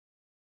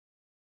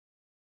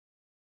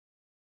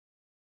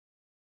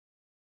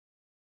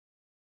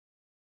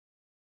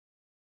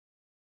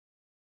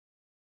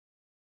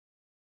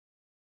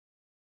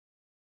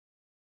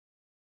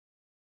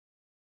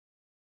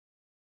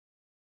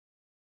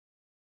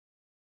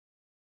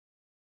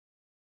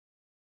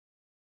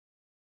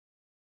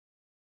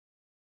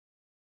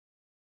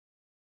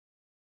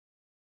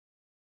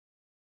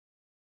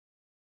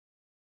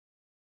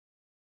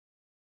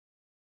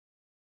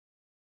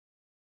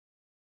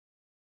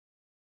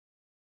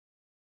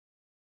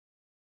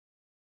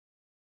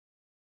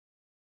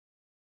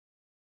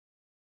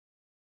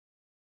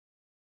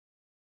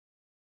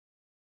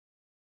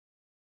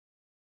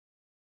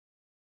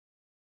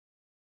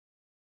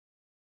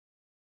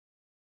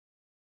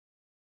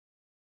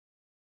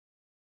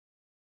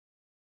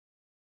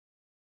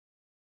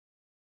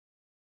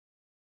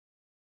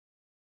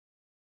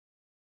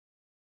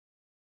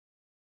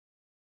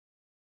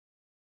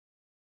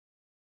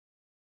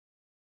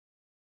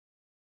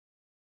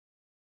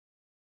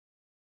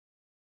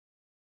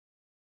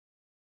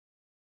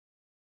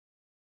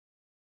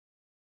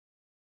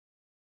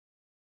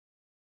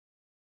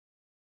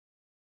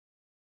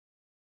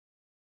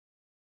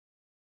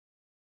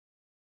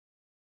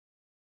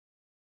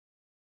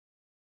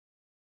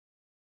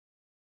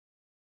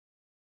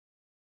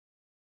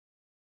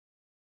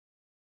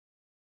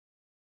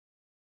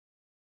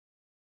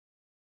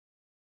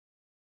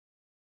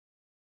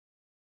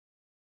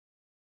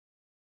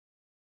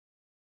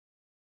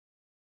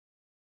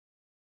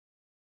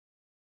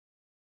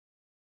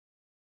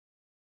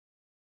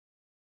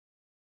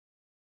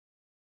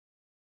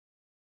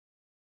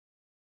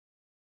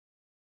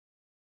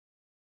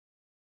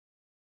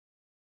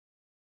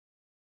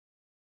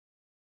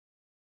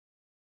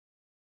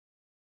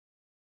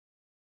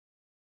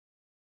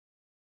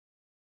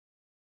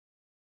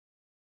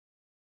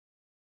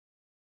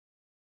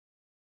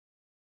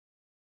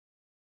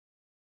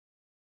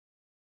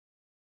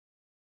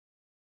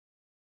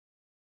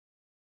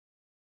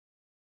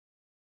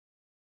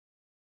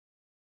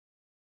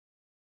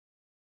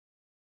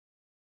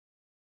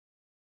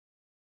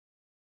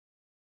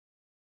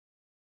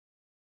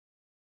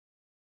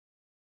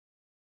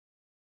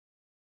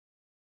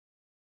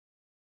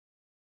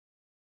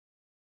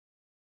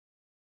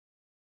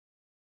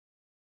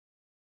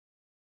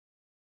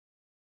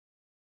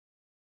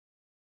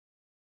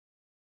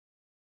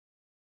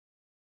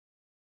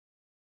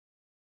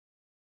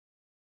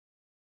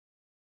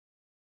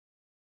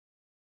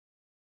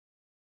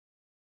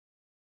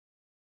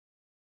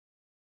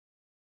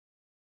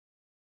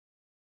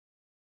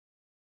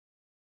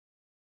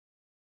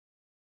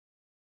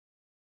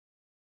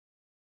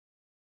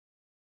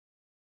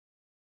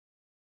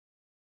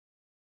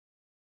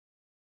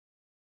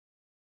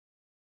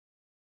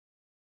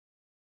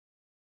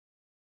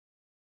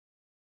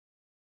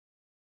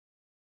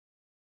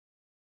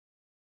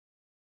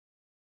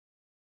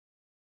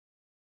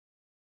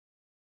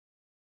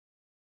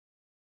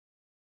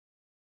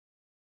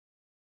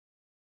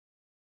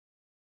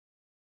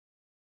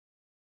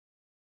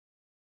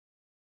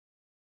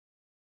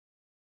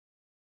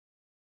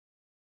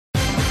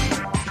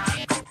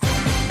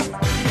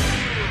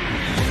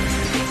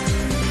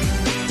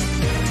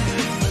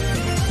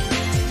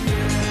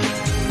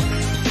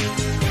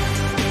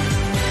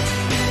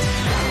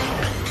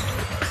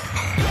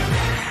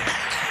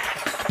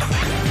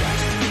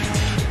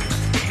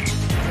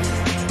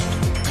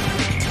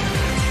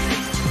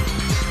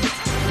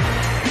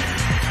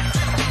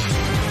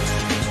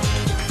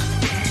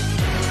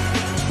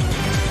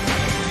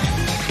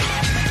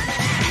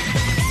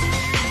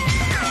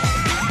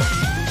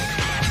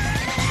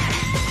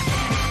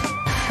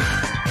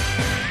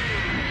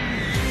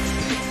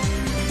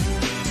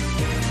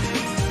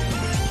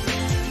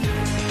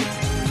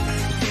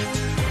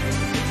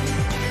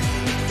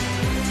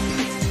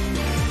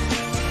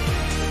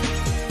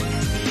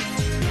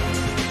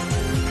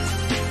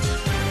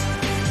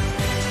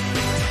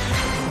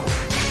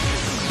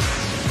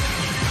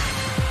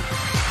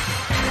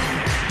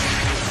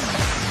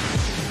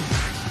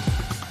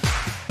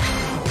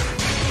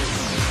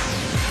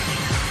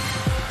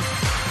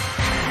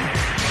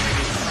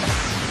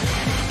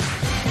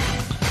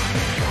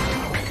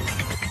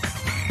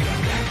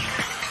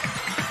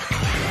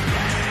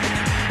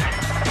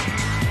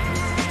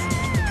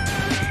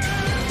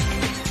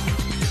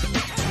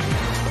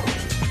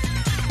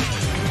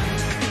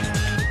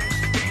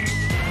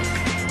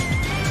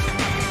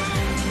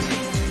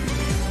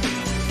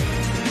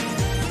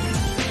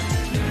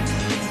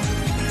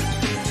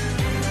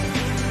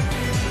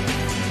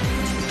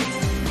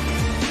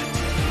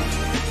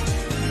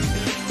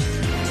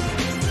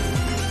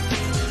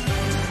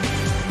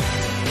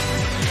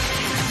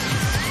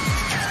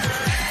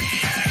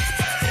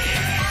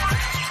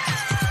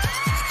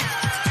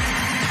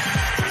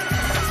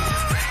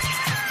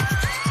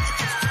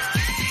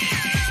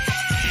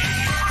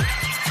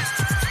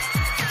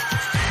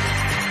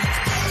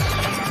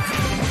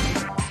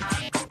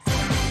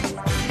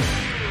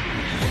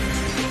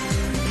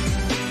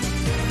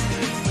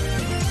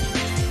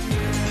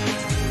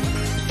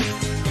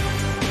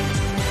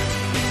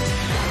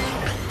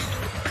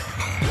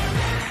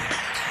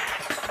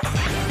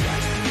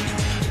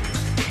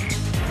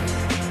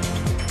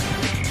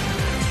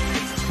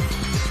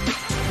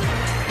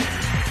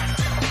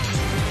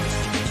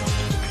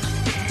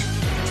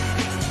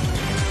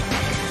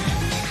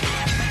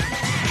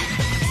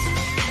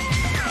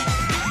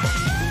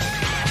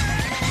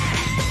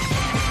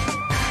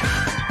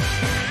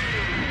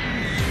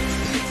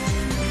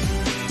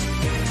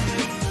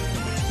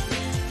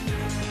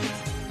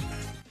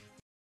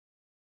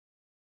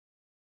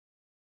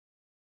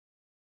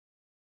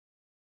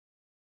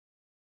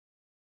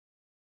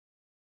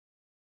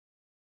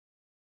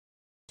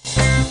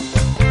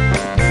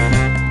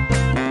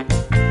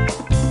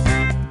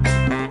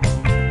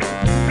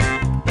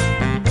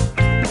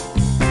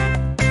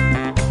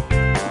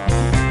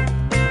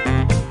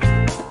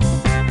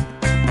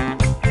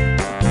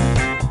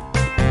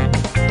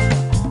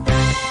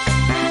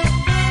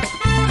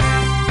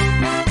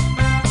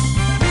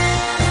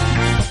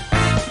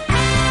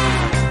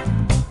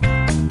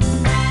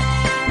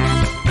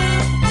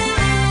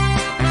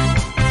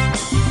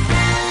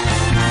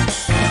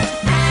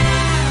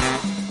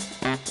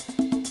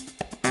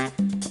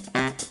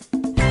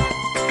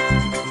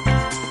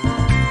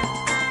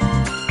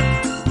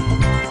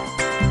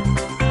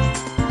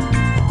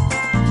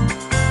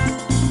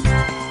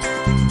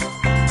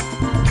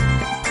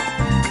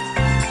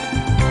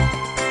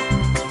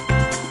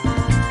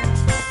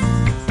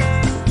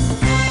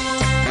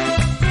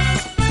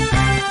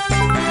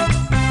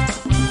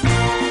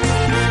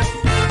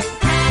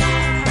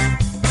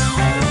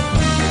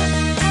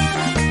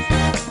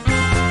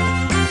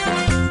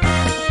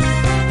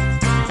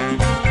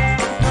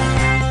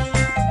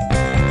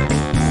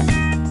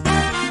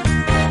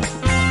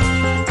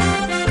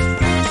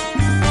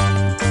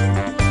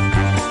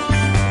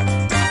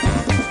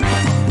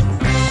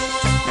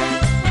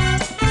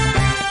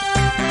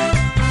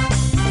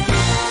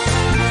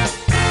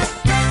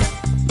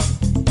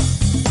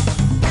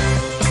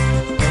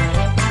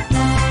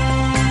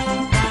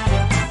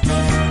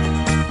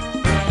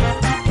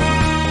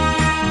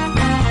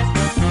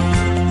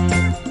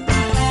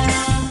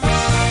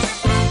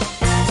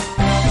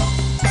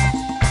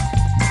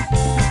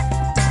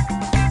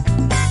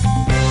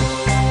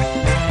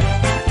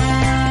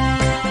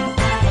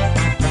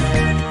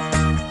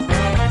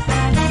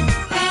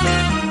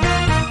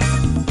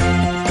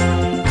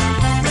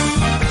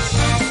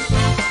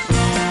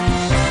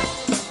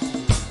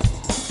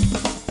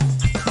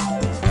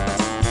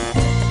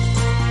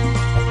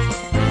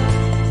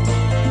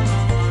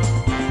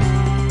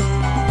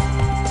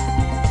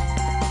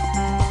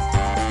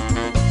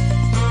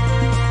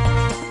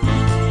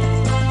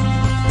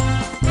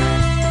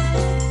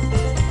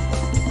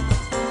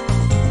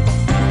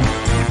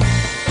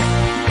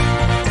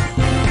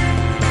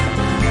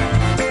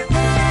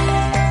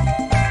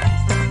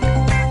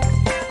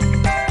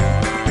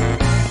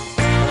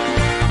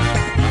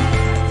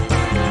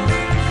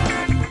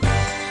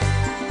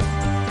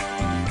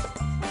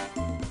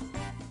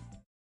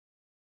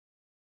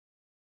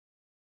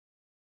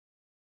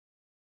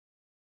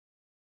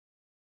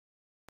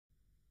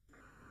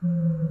How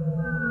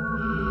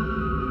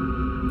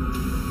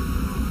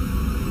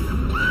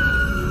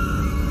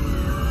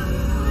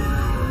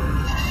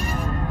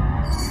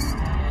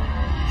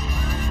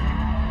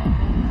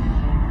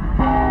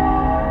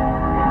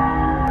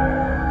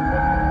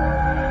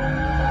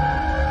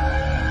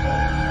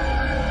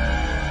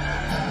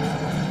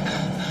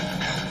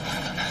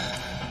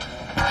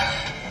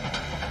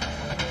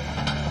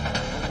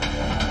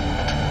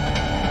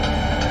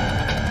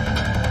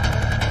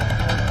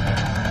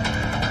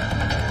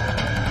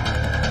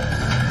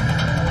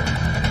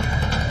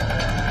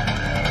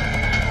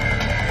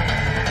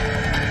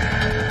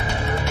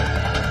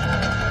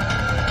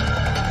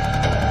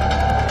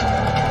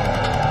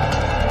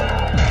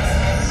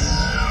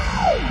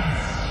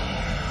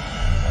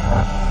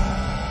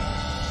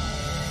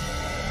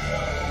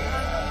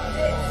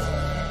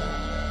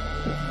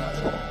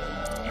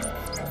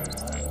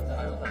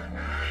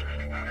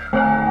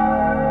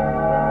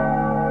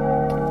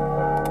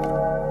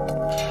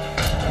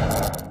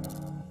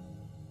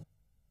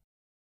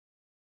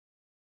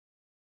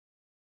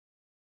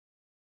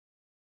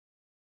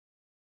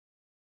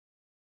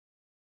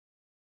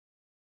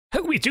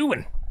we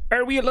doing?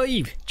 Are we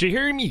alive? Do you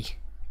hear me?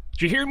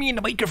 Do you hear me in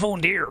the microphone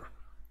there?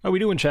 How we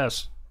doing,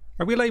 chat?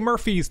 Are we alive,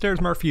 Murphy's?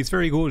 There's Murphy's.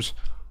 Very good.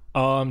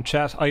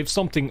 Chat, I have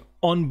something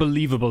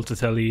unbelievable to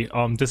tell you.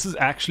 This is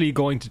actually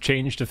going to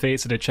change the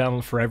face of the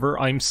channel forever.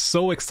 I'm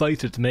so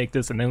excited to make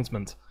this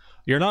announcement.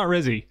 You're not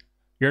ready.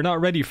 You're not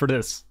ready for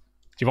this.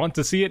 Do you want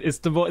to see it? It's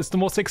the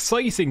most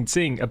exciting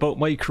thing about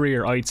my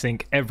career, I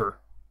think, ever.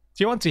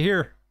 Do you want to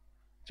hear?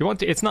 Do you want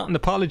to? It's not an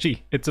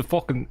apology. It's a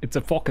fucking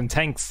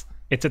thanks.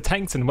 It's a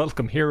thanks and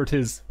welcome. Here it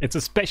is. It's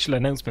a special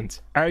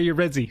announcement. Are you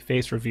ready?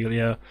 Face reveal,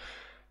 yeah.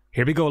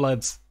 Here we go,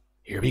 lads.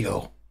 Here we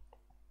go.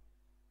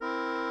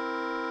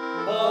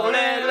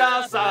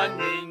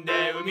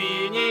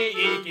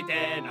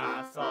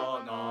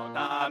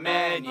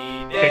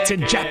 It's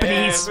in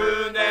Japanese.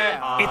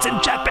 It's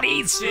in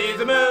Japanese. Go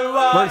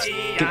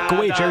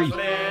away, Jerry.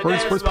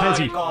 Where's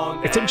Pazzy?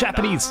 It's in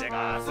Japanese.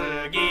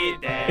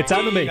 It's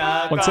anime.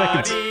 1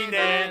 second.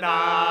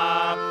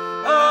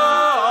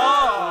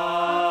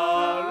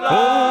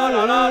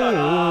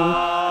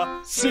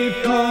 Oh,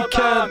 simply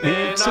can't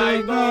make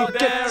me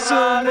get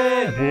some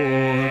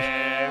reward.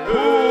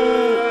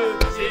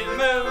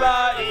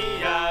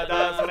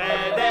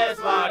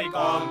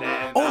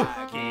 Oh,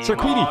 Sir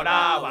Queenie.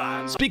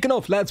 Speaking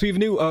of, lads, we have a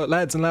new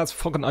lads and lads.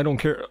 Fucking, I don't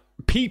care.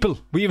 People,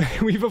 we've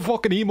a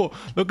fucking emo.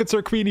 Look at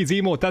Sir Queenie's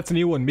emo. That's a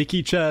new one.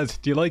 Mickey Chad,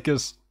 do you like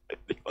it?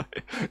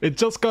 It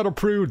just got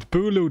approved.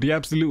 Bulu, the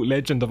absolute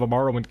legend of a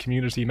Morrowind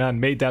community, man,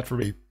 made that for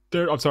me.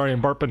 I'm sorry,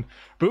 I'm burping.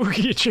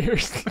 Boogie,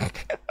 cheers.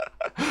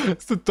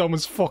 It's the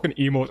dumbest fucking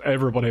emote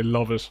ever, but I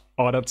love it.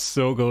 Oh, that's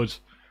so good.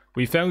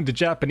 We found the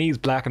Japanese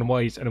black and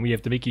white, and we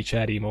have the Mickey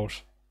Chad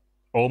emote.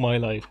 Oh my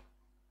life.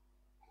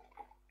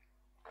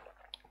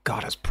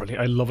 God, that's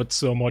brilliant. I love it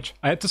so much.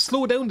 I had to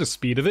slow down the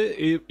speed of it.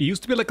 It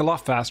used to be like a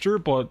lot faster,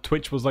 but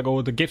Twitch was like,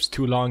 oh, the GIF's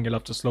too long, you'll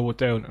have to slow it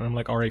down. And I'm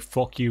like, alright,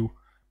 fuck you.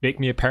 Make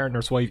me a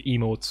partner so I have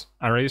emotes.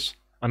 Alright?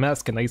 I'm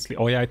asking nicely.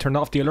 Oh yeah, I turned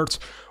off the alerts.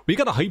 We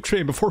got a hype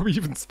train before we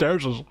even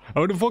started.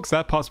 How the fuck's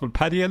that possible?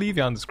 Paddy, I'll leave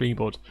you on the screen,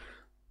 bud.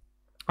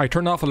 I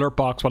turned off alert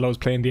box while I was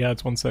playing the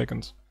ads. 1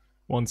 second.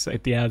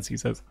 The ads, he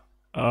says.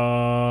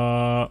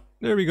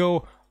 There we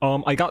go.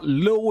 I got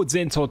loads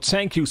in, so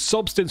thank you.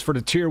 Substance for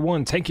the tier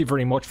 1. Thank you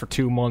very much for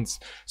 2 months.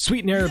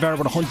 Sweet Nervar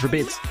with 100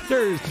 bits.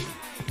 There's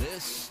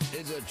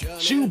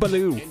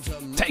Shubaloo.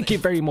 Thank you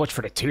very much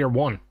for the tier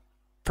 1.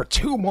 For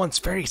 2 months.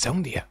 Very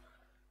sound of you.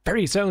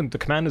 Very sound. The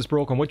command is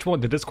broken. Which one?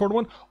 The Discord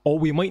one? Oh,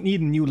 we might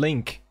need a new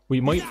link. We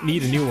might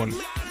need a new one.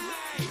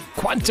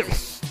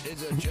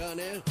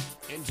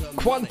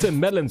 Quantum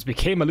Melons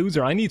became a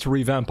loser. I need to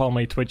revamp all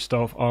my Twitch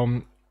stuff.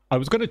 I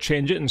was going to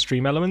change it in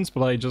Stream Elements,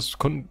 but I just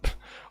couldn't.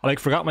 I like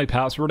forgot my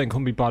password and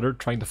couldn't be bothered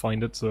trying to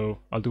find it, so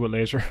I'll do it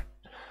later.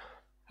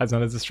 As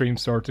soon as the stream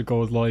starts, it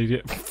goes live.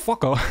 Yeah,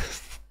 fuck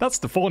off. That's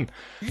the fun.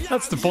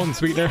 That's the fun,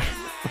 sweetener.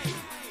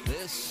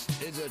 This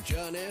is a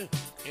journey.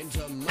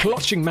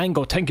 Clutching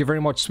Mango, thank you very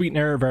much. Sweet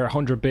Nerve,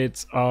 100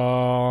 bits.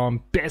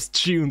 Best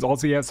tunes,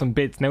 also you have some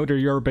bits. Now they're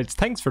your bits.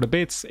 Thanks for the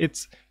bits.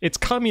 It's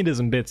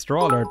communism bits. They're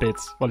all our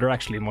bits. Well, they're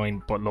actually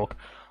mine, but look.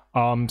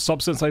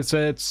 Substance, I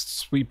said.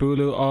 Sweet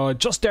Bulu.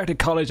 Just started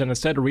college, and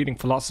instead of reading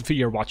philosophy,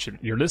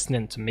 you're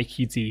listening to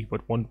Mickey D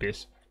with 1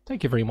 bit.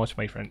 Thank you very much,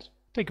 my friend.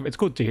 Thank you. It's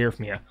good to hear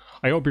from you.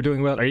 I hope you're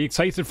doing well. Are you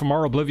excited for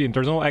Morroblivion?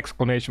 There's no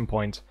exclamation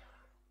point.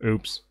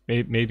 Oops.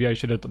 Maybe I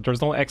should have.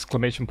 There's no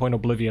exclamation point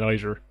Oblivion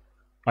either.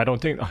 I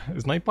don't think...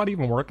 Is Nightbot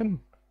even working?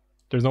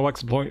 There's no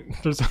exploit.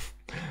 There's...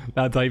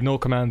 Lads, I have no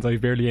commands. I have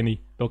barely any.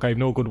 Look, I have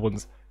no good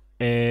ones.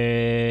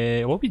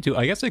 What we do?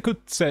 I guess I could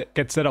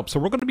get set up. So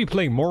we're going to be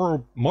playing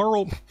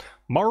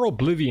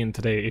Morroblivion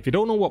today. If you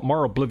don't know what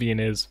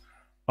Morroblivion is,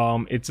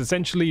 it's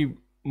essentially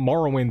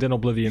Morrowind in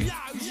Oblivion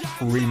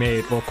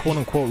remade. Well,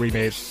 quote-unquote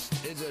remade.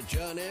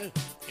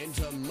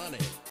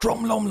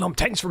 Drum lum lum.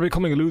 Thanks for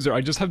becoming a loser.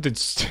 I just have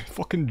this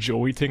fucking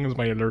Joey thing as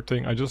my alert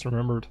thing. I just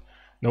remembered.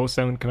 No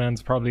sound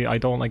commands, probably. I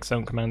don't like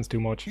sound commands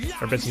too much. They're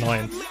a bit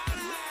annoying.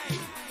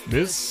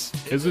 This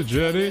is a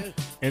journey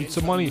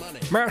into money.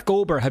 Mark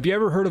Ober, have you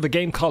ever heard of a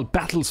game called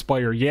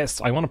Battlespire?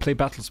 Yes, I want to play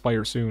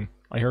Battlespire soon.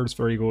 I heard it's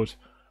very good.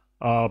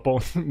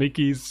 But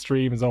Mickey's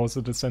stream is always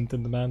a descent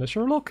into madness.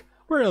 Sure, look,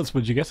 where else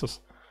would you guess us?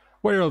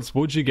 Where else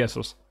would you guess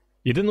us?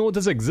 You didn't know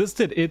this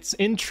existed. It's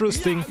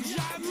interesting.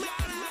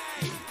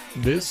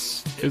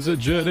 This is a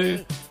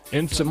journey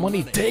into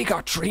money. They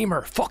got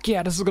Dreamer. Fuck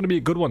yeah, this is going to be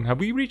a good one. Have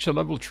we reached a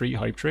level 3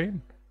 hype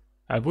train?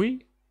 Have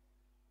we?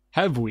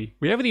 Have we?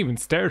 We haven't even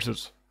started.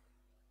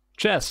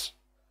 Chess,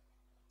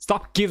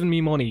 stop giving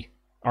me money.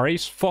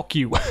 Alright, fuck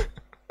you.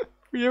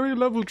 We are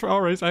level 3.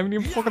 Alright, I haven't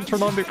even fucking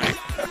turned on the...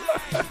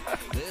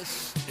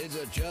 This is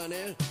a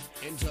journey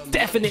into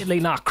definitely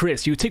not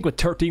Chris. You think with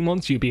 13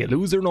 months you'd be a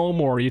loser no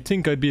more. You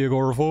think I'd be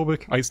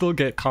agoraphobic? I still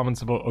get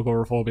comments about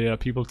agoraphobia.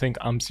 People think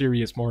I'm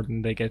serious more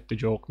than they get the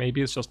joke.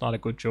 Maybe it's just not a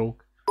good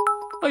joke.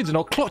 I don't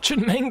know.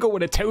 Clutching Mango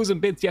with 1,000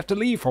 bits. You have to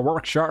leave for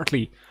work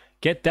shortly.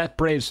 Get that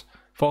bread.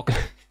 Fuck.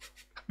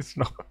 It's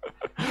not.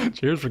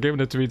 Cheers for giving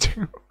it to me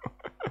too.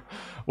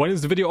 When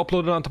is the video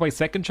uploaded onto my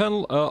second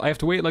channel? I have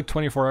to wait like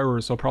 24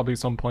 hours, so probably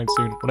some point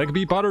soon. But I could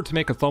be bothered to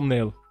make a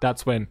thumbnail.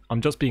 That's when.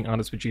 I'm just being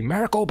honest with you.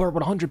 Mark Ober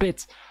with 100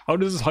 bits. How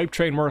does this hype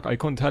train work? I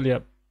couldn't tell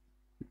you.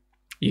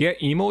 You get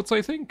emotes,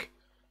 I think?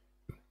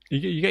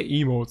 You get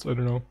emotes, I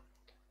don't know.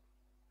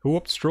 Who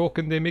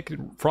upstroking? They make it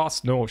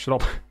Frost? No,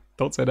 shut up.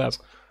 Don't say that.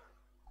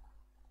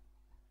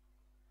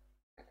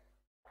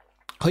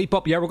 Hype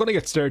up, yeah, we're gonna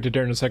get started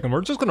there in a second.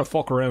 We're just gonna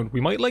fuck around.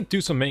 We might like do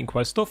some main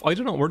quest stuff. I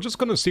don't know, we're just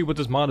gonna see what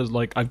this mod is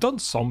like. I've done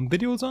some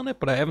videos on it,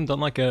 but I haven't done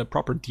like a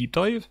proper deep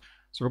dive.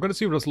 So we're gonna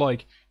see what it's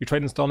like. You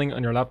tried installing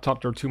on your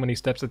laptop, there are too many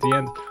steps at the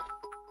end.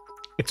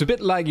 It's a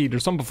bit laggy,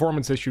 there's some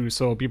performance issues,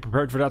 so be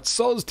prepared for that.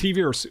 Suz TV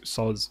or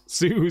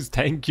Suze,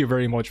 thank you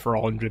very much for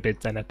 100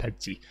 bits and a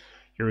Pepsi.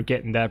 You're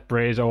getting that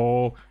bread,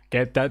 oh,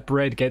 get that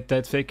bread, get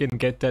that fucking,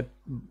 get that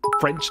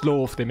French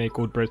loaf, they make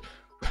good bread.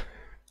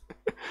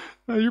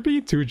 You're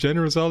being too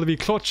generous, all of you.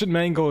 Clutching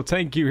Mango,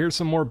 thank you. Here's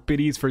some more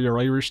biddies for your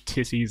Irish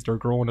tissies. They're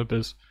growing a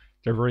bit.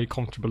 They're very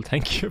comfortable.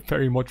 Thank you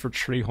very much for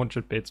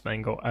 300 bits,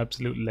 Mango.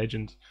 Absolute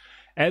legend.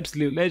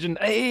 Absolute legend.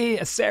 Hey,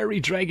 a Sari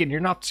Dragon, you're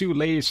not too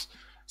late.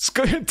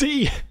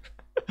 Scotty!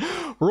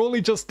 We're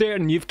only just there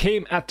and you've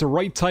came at the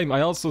right time.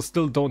 I also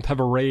still don't have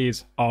a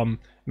raise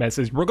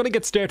message. We're going to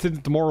get started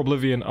into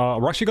Morroblivion.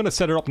 We're actually going to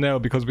set it up now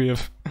because we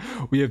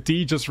have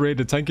D just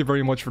raided. Thank you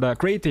very much for that.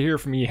 Great to hear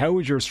from you. How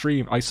was your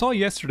stream? I saw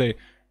yesterday.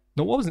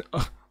 No, what was it?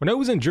 When I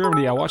was in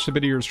Germany, I watched a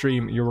bit of your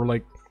stream. You were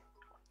like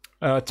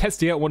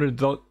testing out one of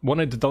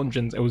the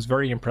dungeons. It was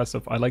very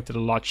impressive. I liked it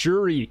a lot.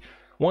 Shuri,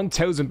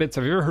 1,000 bits.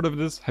 Have you ever heard of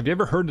this? Have you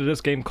ever heard of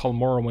this game called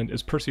Morrowind?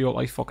 It's pretty old.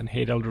 I fucking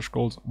hate Elder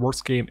Scrolls.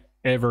 Worst game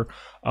ever.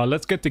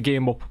 Let's get the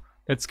game up.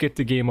 Let's get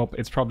the game up.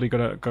 It's probably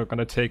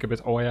gonna take a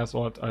bit. Oh, I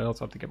also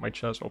have to get my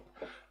chest up.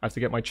 I have to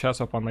get my chest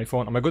up on my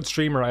phone. I'm a good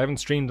streamer. I haven't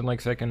streamed in like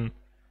fucking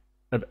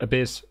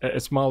a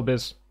small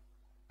bit.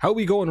 How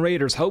we going,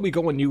 Raiders? How we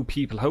going, new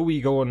people? How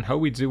we going? How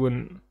we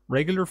doing,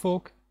 regular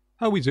folk?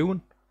 How we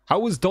doing? How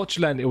was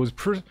Dutchland? It was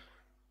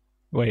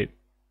wait,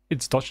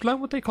 it's Dutchland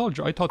what they called?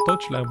 I thought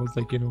Dutchland was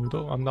like, you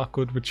know, I'm not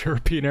good with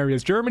European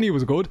areas. Germany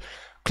was good.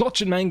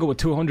 Clutching Mango with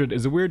 200.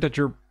 Is it weird that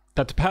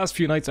the past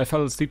few nights I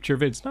fell asleep to your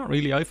vids? Not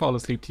really. I fall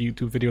asleep to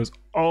YouTube videos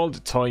all the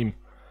time.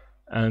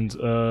 And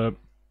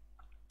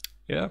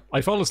yeah, I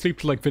fall asleep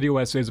to like video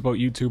essays about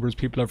YouTubers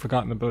people have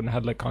forgotten about and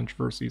had like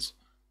controversies.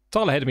 It's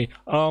all ahead of me.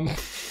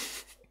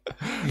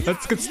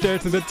 Let's get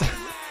started.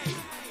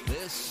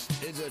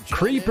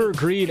 Creeper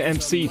Green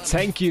MC,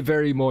 thank you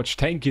very much.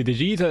 Thank you.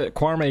 Did you eat a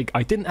quarm egg?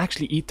 I didn't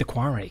actually eat the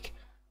quarm egg.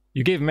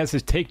 You gave a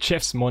message, take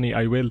chef's money.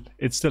 I will.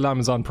 It's still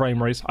Amazon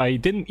Prime, right? I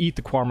didn't eat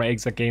the quarm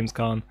eggs at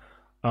Gamescom.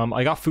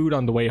 I got food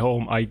on the way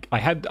home. I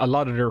had a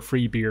lot of their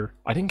free beer.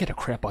 I didn't get a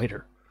crap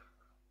either.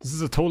 This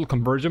is a total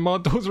conversion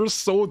mod. Those are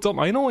so dumb.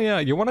 I know, yeah.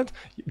 You want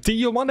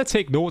to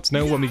take notes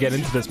now when we get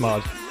into this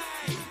mod.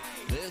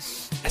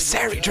 A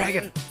Sari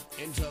Dragon.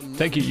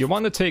 Thank you. You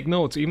want to take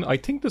notes. Even I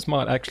think this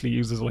mod actually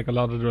uses like a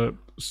lot of the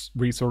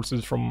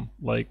resources from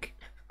like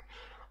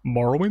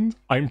Morrowind.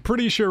 I'm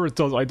pretty sure it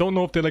does. I don't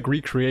know if they like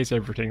recreate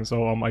everything.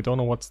 So I don't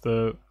know what's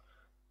the.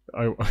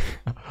 I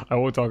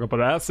won't talk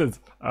about assets.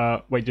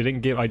 Wait, you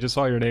didn't give. I just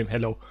saw your name.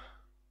 Hello.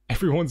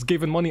 Everyone's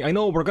giving money. I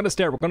know. We're gonna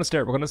start.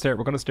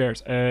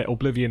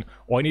 Oblivion.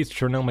 Oh, I need to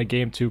turn down my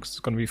game too because it's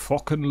gonna be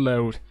fucking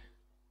loud.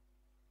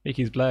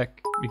 Mickey's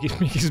black.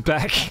 Mickey's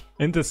back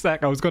in the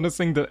sack. I was gonna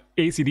sing the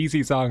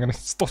AC/DC song and it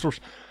stuttered.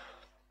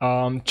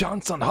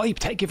 Johnson hype.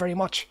 Thank you very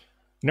much.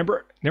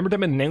 Remember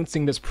them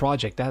announcing this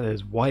project. That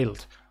is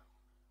wild.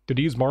 Did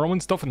they use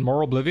Morrowind stuff in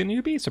Morroblivion?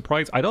 You'd be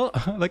surprised. I don't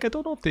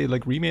know if they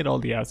like remade all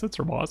the assets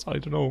or what. I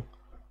don't know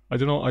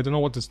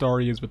what the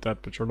story is with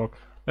that. But sure, look.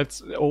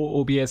 Let's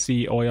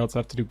OBSC. Oh, I also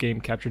have to do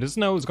game capture. This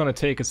now is gonna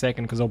take a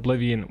second because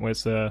Oblivion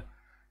was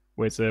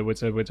OBS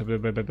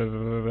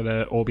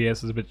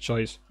is a bit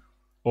shite.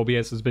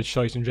 OBS is a bit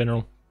shite in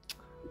general.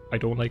 I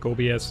don't like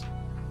OBS.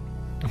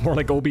 I'm more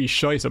like OB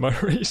shite, am I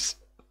right?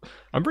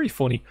 I'm very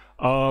funny.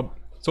 So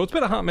it's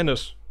been a hot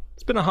minute.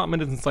 It's been a hot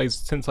minute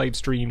since I've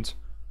streamed.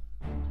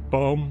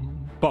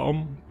 Bum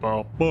bum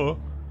ba ba.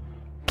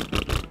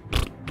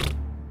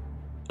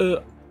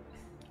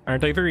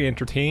 Aren't I very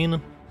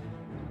entertaining?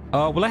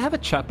 Will I have a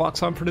chat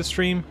box on for this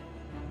stream?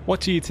 What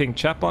do you think,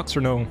 chat box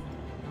or no?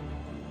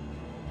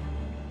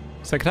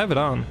 So I could have it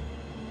on.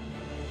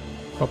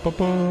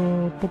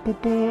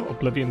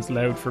 Oblivion's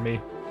loud for me.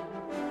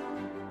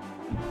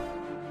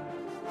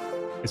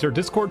 Is there a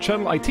Discord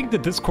channel? I think the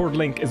Discord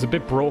link is a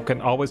bit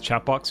broken. Always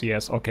chat box.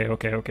 Yes.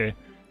 Okay.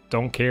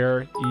 Don't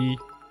care.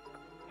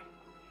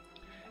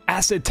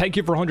 Acid, thank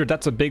you for 100.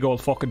 That's a big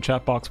old fucking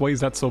chat box. Why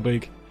is that so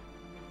big?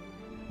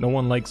 No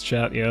one likes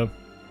chat, yeah.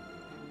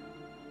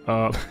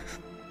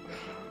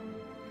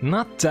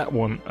 Not that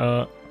one.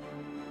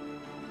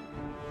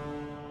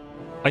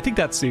 I think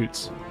that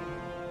suits.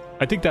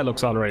 I think that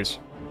looks alright.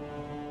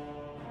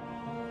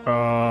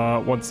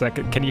 1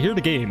 second. Can you hear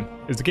the game?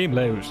 Is the game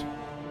loud?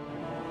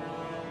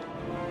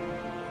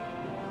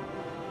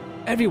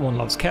 Everyone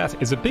loves cat.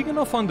 Is it big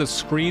enough on the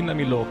screen? Let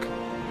me look.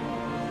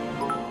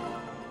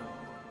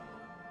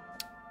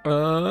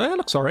 It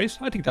looks alright.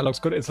 I think that looks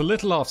good. It's a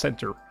little off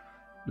center.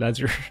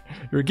 Lads,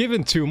 you're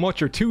giving too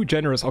much. You're too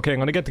generous. Okay, I'm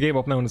gonna get the game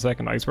up now in a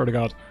second. I swear to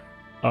God.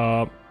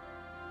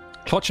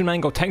 Clutch and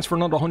Mango, thanks for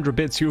another 100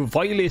 bits. You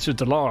violated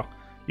the law.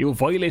 You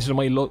violated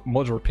my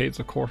mother. Pays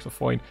a course of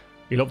fine.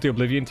 You love the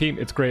Oblivion team.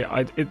 It's great.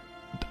 I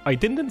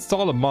didn't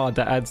install a mod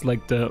that adds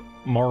like the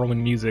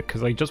Morrowind music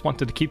because I just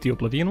wanted to keep the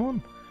Oblivion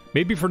one.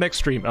 Maybe for next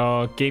stream.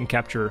 Game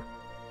capture.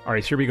 All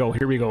right, here we go.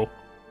 Here we go,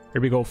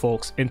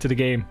 folks. Into the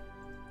game.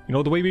 You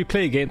know the way we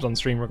play games on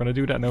stream. We're gonna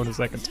do that now in a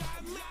second.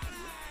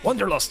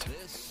 Wanderlust.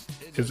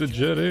 Is it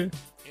Jetty?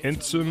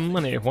 Into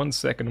money. 1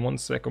 second. The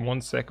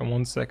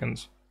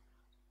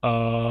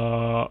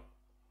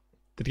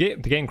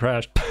game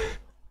crashed.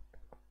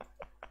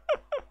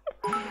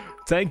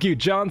 Thank you,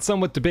 Johnson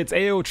with the bits.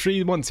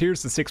 AO3 months.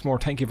 Here's the 6 more.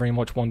 Thank you very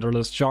much,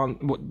 Wanderlust.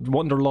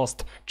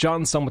 Wanderlust.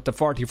 Johnson with the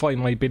 45.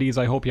 My biddies.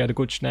 I hope you had a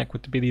good snack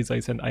with the biddies I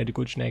sent. I had a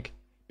good snack.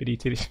 Biddy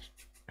titty.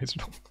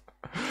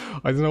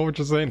 I don't know what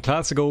you're saying.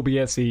 Classic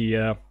OBSE.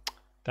 Yeah,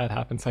 that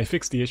happens. I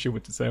fixed the issue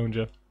with the sound,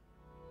 yeah.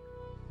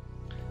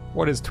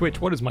 What is Twitch?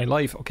 What is my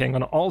life? Okay, I'm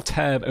gonna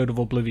alt-tab out of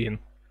Oblivion.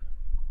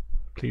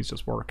 Please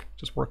just work.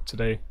 Just work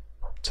today.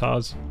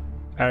 Taz,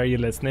 are you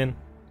listening?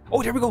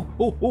 Oh, there we go.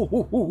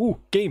 Oh.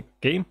 Game.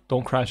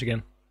 Don't crash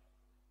again.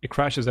 It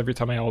crashes every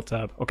time I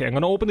alt-tab. Okay, I'm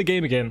gonna open the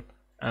game again.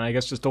 And I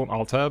guess just don't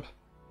alt-tab.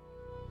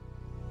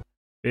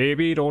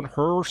 Baby, don't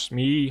hurt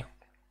me.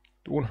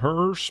 Don't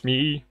hurt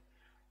me.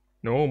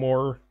 No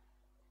more.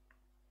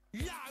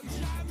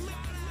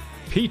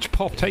 Peach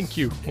Pop, thank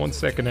you. 1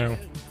 second now.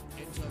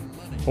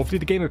 Hopefully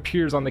the game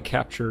appears on the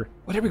capture.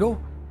 Oh, there we go.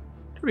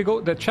 There we go.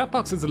 The chat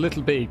box is a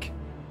little big.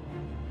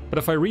 But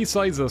if I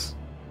resize it...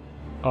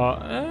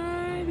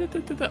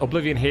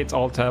 Oblivion hates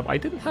alt-tab. I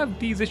didn't have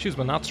these issues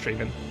when not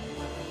streaming.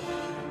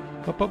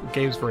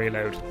 Game's very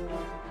loud.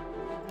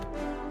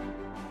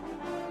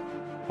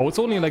 Oh, it's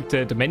only like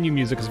the menu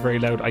music is very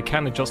loud. I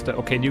can adjust it.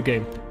 Okay, new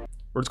game.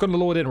 We're just going to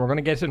load in. We're going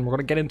to get in. We're going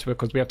to get into it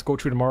because we have to go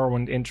through the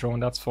Morrowind intro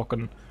and that's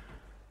fucking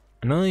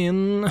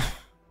annoying.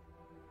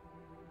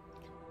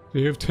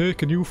 They have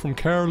taken you from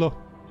Carla.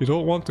 You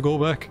don't want to go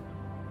back.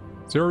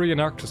 Zuri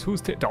and Arctus.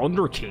 Who's the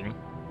Underking?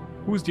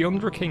 Who's the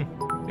Underking?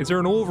 Is there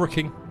an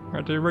Overking?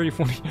 Are they very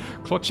funny?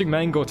 Clutching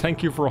Mango,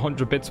 thank you for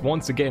 100 bits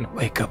once again.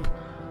 Wake up.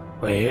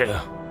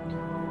 Why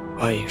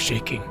are you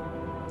shaking?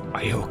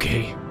 Are you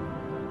okay?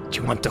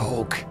 Do you want the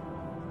hug?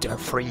 They're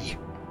free.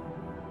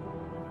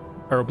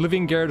 Are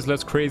Oblivion guards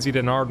less crazy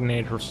than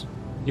Ordinators?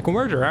 You can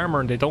wear their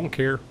armor and they don't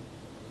care.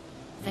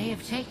 They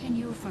have taken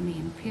you from the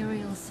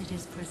Imperial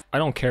City's prison. I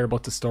don't care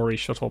about the story,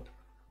 shut up.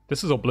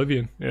 This is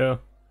Oblivion, yeah.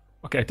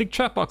 Okay, I think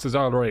chatbox is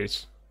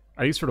alright.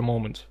 At least for the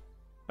moment.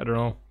 I don't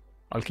know.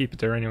 I'll keep it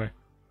there anyway.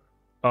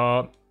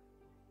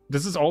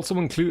 This also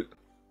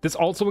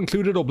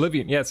included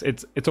Oblivion. Yes,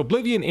 it's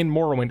Oblivion in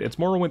Morrowind. It's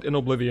Morrowind in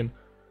Oblivion.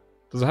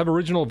 Does it have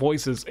original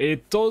voices?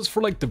 It does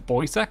for like the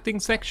voice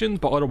acting section,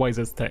 but otherwise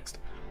it's text.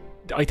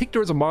 I think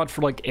there is a mod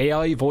for like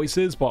AI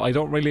voices, but I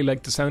don't really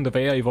like the sound of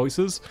AI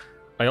voices.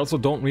 I also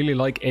don't really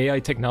like AI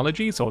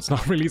technology, so it's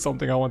not really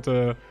something I want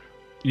to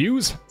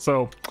use.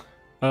 So,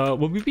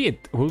 will we be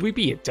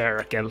a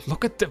Derek?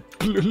 Look at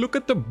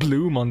the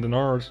bloom on the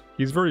Nord.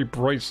 He's very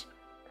bright.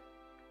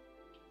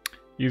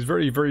 He's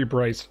very, very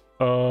bright.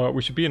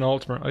 We should be an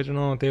Ultimate. I don't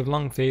know. They have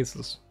long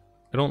faces.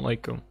 I don't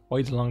like them.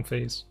 Why the long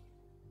face?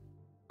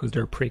 Because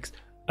they're pricks.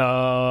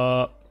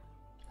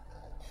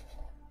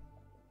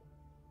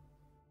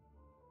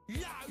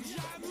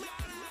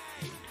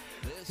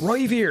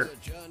 Ryvier,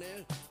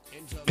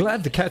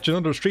 glad to catch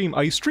another stream.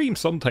 I stream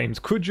sometimes.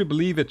 Could you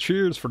believe it?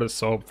 Cheers for the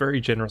sub. Very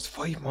generous.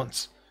 5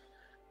 months.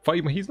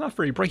 5 months. He's not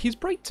very bright. He's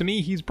bright to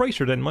me. He's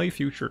brighter than my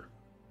future.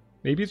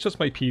 Maybe it's just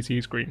my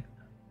PC screen.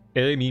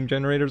 AI meme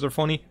generators are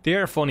funny. They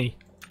are funny.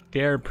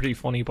 They are pretty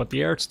funny, but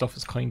the art stuff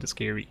is kind of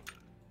scary.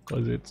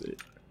 Because it's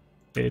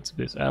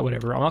this.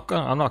 Whatever.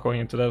 I'm not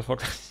going into that.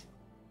 Fuck.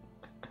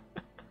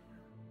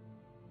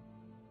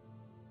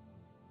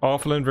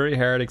 Awful and very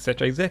hard,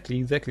 etc.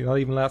 Exactly. Not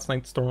even last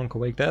night's storm could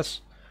wake that.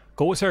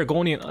 Go with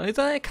Argonian.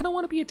 I kind of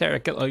want to be a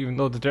Derek, even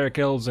though the Derek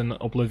Elves in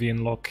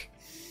Oblivion look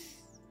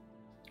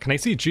Can I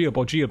see Geob?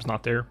 Oh, Geob's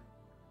not there.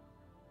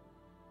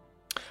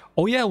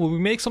 Oh yeah, will we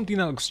make something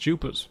that looks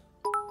stupid?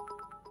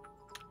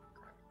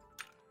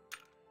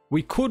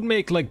 We could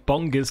make like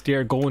Bungus the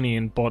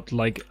Argonian, but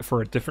like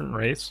for a different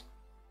race.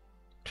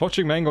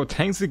 Clutching Mango,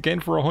 thanks again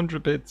for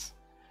 100 bits.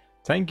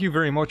 Thank you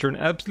very much, you're an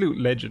absolute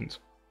legend.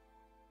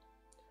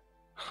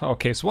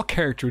 Okay, so what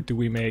character do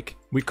we make?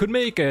 We could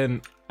make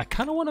an... I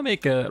kind of want to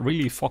make a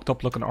really fucked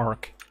up looking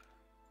orc.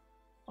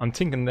 I'm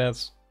thinking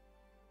this.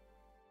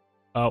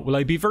 Will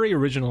I be very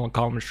original and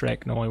call him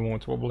Shrek? No, I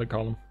won't. What will I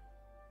call him?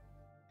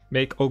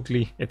 Make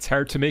ugly. It's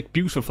hard to make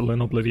beautiful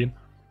in Oblivion.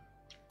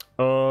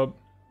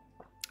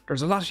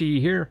 There's a lot of you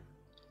here.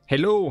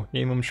 Hello,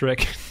 name him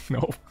Shrek.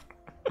 No.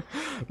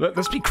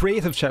 Let's be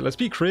creative, chat. Let's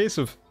be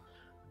creative.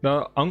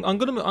 Now, I'm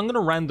gonna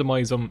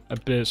randomize them a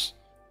bit.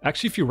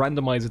 Actually, if you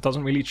randomize, it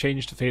doesn't really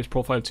change the face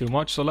profile too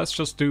much. So let's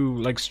just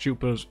do like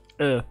stupid.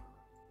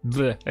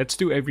 Let's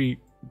do every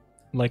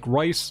like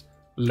rice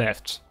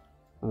left,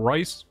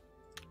 rice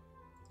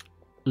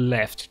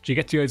left. Do you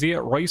get the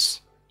idea?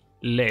 Rice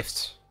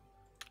left.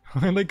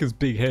 I like his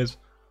big head.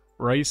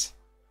 Rice.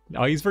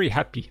 Oh, he's very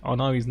happy. Oh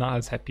no, he's not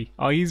as happy.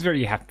 Oh, he's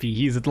very happy.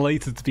 He's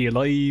delighted to be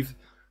alive.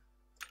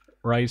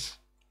 Rice.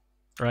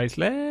 Rice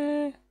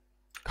left.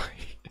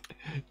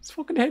 His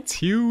fucking head's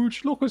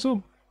huge. Look at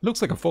him.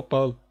 Looks like a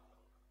football.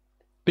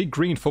 Big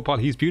green football.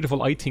 He's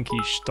beautiful. I think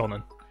he's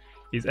stunning.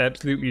 He's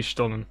absolutely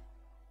stunning.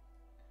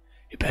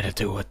 You better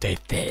do what they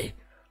say,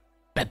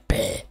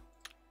 baby.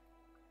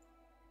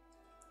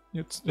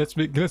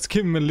 Let's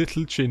give him a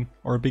little chin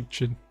or a big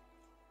chin.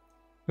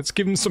 Let's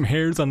give him some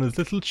hairs on his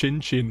little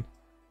chin.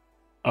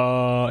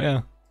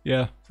 Yeah,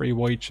 very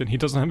wide chin. He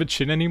doesn't have a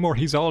chin anymore.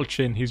 He's all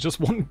chin. He's just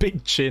one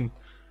big chin.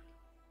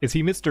 Is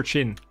he Mr.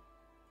 Chin?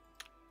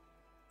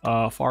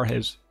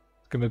 Forehead.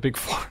 Give him a big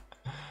forehead.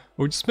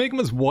 We'll just make him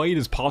as wide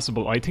as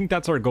possible. I think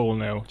that's our goal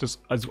now. Just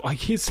as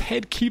his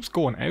head keeps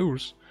going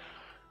out.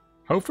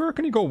 How far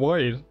can he go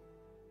wide?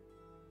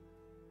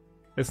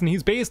 Listen,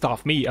 he's based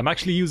off me. I'm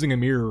actually using a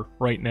mirror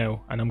right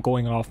now, and I'm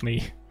going off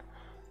me.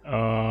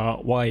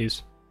 Wide.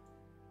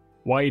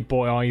 Wide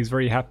boy. Oh, he's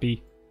very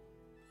happy.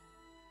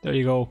 There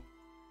you go.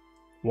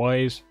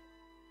 Wise.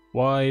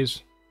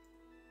 Wise.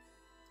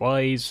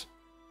 Wise.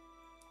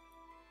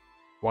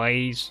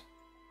 Wise.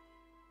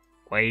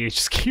 Wait, it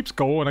just keeps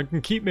going. I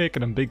can keep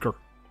making him bigger.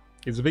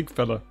 He's a big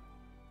fella.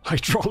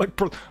 Hydraulic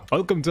press.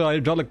 Welcome to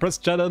Hydraulic Press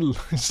channel.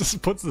 He just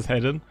puts his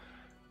head in.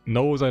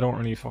 Nose, I don't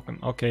really fucking...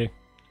 Okay.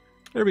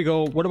 There we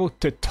go. What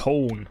about the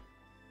tone?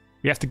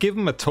 We have to give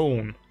him a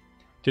tone.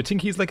 Do you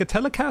think he's like a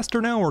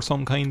Telecaster now or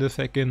some kind of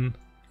fucking...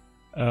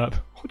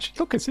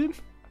 Look at him.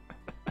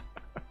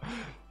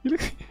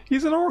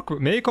 He's an orc with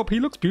makeup. He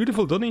looks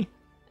beautiful, doesn't he?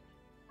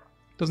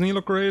 Doesn't he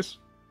look great?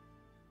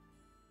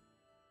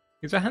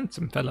 He's a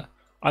handsome fella.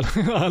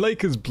 I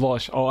like his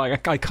blush. Oh, I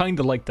kind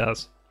of like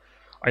that.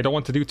 I don't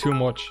want to do too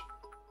much.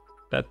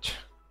 That...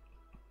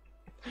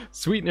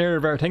 Sweet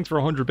Nervar, thanks for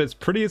 100 bits.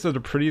 Prettiest of the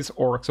prettiest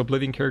orcs.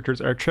 Oblivion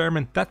characters are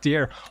charming. That's the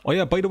air. Oh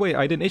yeah, by the way,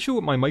 I had an issue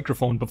with my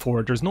microphone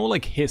before. There's no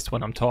like hiss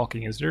when I'm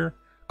talking, is there?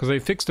 Because I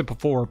fixed it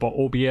before, but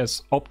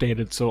OBS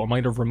updated, so I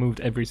might have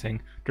removed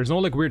everything. There's no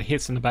like weird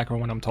hiss in the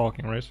background when I'm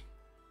talking, right?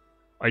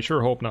 I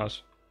sure hope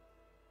not.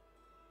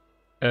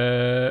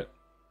 You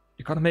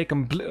gotta make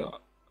him blue.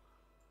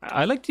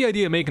 I like the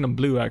idea of making him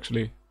blue,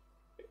 actually.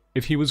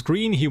 If he was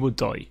green, he would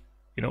die.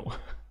 You know?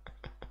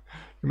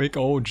 You make...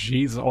 Oh,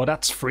 jeez. Oh,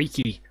 that's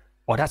freaky.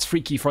 Oh, that's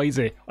freaky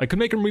Friday. I could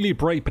make him really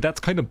bright, but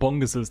that's kind of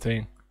Bungus's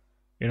thing.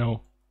 You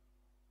know?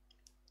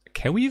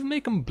 Can we even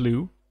make him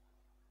blue?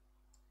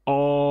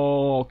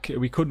 Oh, okay.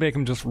 We could make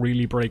him just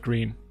really bright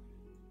green.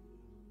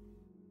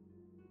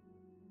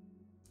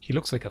 He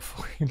looks like a...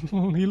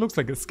 He looks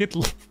like a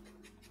Skittle.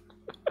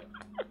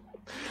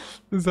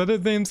 Is that his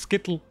name?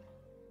 Skittle?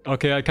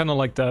 Okay, I kind of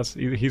like that.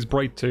 He's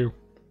bright too.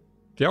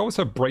 They always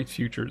have bright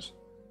futures.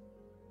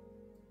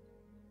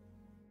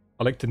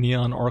 I like the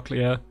neon orc,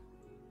 yeah.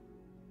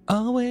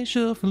 Always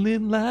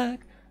shuffling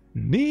like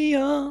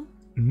neon,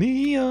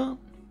 neon.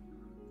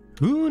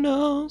 Who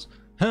knows?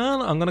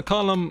 I'm gonna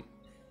call him...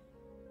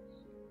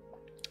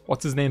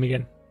 What's his name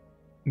again?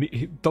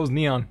 Those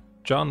neon.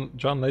 John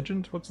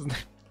Legend? What's his name?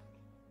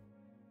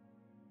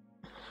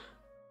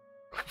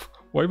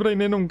 Why would I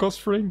name him Gus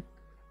Fring?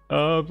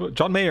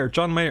 John Mayer.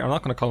 I'm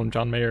not gonna call him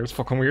John Mayer. It's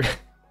fucking weird.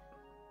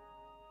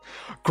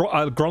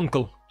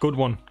 Grunkle. Good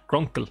one.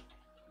 Grunkle.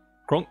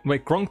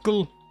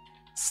 Grunkle.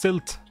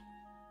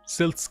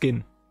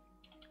 Siltskin.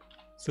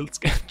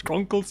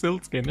 Grunkle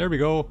Siltskin. There we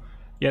go.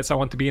 Yes, I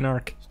want to be an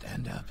ark.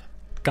 Stand up.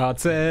 God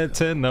said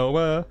to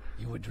Noah,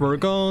 we're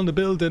going to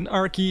build an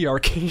arky.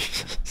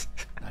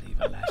 Not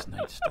even last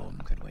night's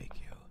storm could wake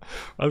you.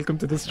 Welcome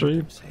to the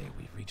stream. Say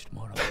we've reached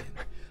Morrowind.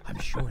 I'm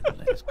sure they'll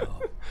let us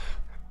go.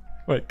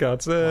 Wait,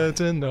 God said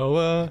to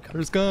Noah,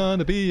 there's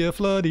gonna be a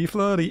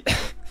floody.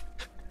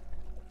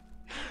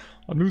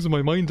 I'm losing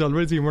my mind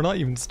already and we're not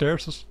even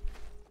started.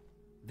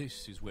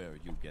 This is where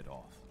you get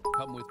off.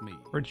 Come with me.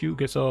 Where'd you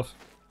get off?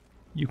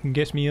 You can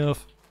get me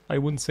off. I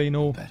wouldn't say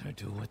no. Better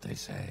do what they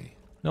say.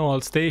 No,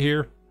 I'll stay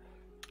here.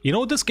 You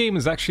know, this game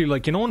is actually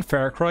like, you know, in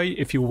Far Cry,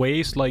 if you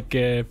wait like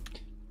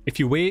if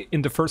you wait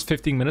in the first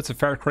 15 minutes of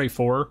Far Cry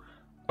 4,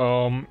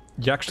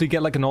 you actually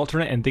get like an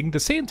alternate ending. The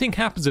same thing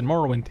happens in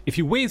Morrowind. If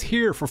you wait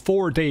here for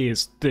 4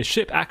 days, the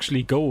ship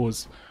actually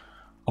goes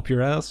up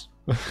your ass.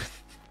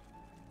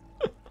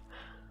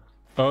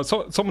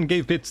 So someone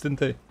gave bits, didn't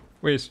they?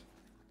 Wait,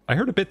 I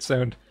heard a bit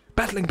sound.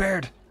 Battling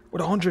Bird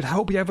with 100.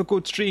 Hope you have a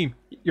good stream.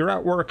 You're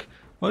at work.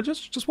 Well,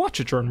 just watch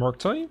it during work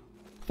time.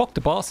 Fuck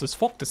the bosses.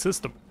 Fuck the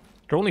system.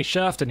 They're only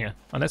shafting you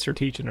unless you're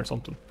teaching or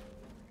something.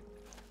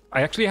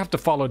 I actually have to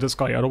follow this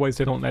guy, otherwise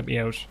they don't let me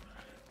out.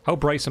 How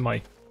Bryce am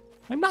I?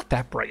 I'm not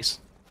that Bryce.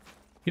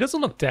 He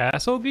doesn't look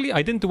that ugly.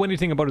 I didn't do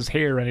anything about his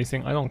hair or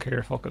anything. I don't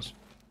care. Fuck it.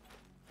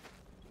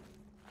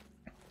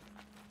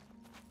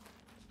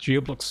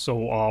 Geob looks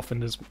so off in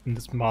this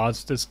mod,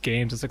 this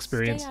game, this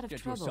experience. Stay out of Get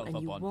trouble yourself and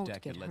up you on won't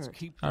deck get and let's hurt.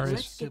 keep All right. this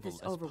Let's get civil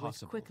this as over with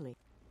possible. quickly.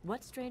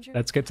 What, stranger?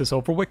 Let's get this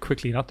over with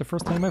quickly. Not the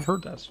first time I've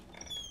heard that.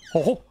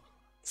 Oh,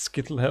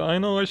 Skittlehead. I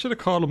know, I should have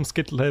called him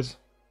Skittlehead.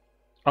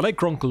 I like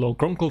Grunkle though.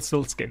 Grunkle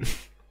Silkskin.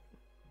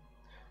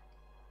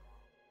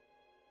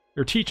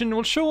 You're teaching?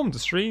 Well, show him the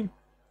stream.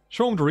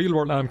 Show him the real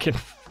world. No, I'm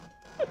kidding.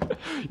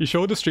 You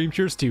show the stream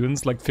to your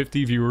students, like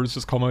 50 viewers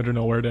just come out of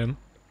nowhere then.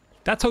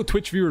 That's how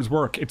Twitch viewers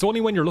work. It's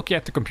only when you're looking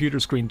at the computer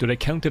screen do they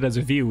count it as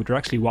a view. They're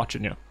actually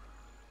watching you.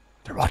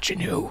 They're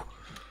watching you.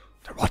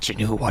 They're watching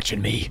you,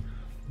 watching me.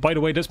 By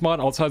the way, this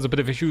mod also has a bit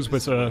of issues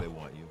with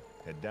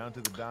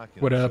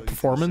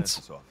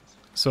performance.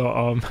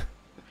 So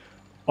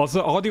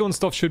also audio and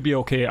stuff should be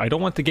okay. I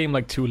don't want the game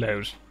like too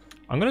loud.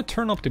 I'm gonna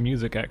turn up the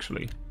music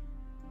actually,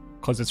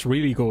 cause it's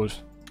really good.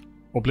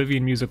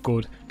 Oblivion music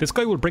good. This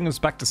guy will bring us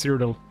back to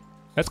Cyrodiil.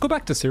 Let's go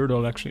back to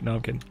Cyrodiil actually. No,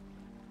 I'm kidding.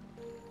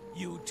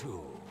 You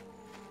too.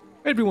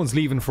 Everyone's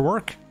leaving for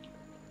work.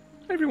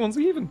 Everyone's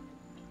leaving.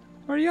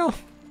 Are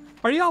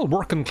y'all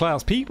working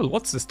class people?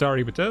 What's the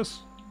story with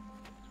this?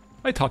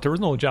 I thought there was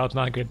no jobs.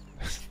 Not good.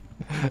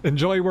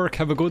 Enjoy work.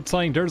 Have a good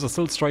time. There's a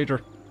Silt Strider.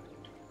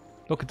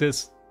 Look at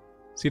this.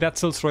 See that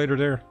Silt Strider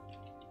there?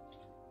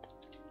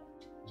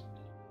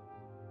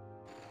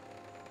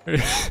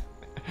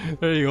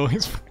 There you go.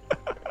 He's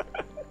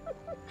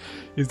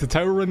the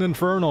Towering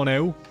Inferno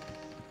now.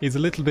 He's a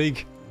little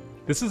big.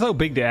 This is how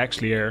big they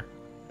actually are.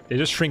 They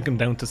just shrink him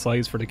down to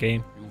size for the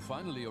game. You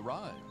finally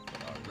arrived,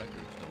 but our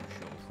records don't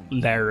show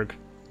from Larg.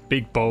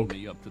 Big bug.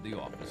 me up to the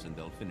office and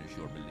they'll finish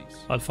your release.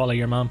 I'll follow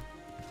your mom.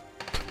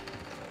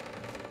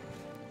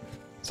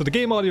 So the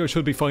game audio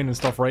should be fine and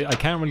stuff, right? I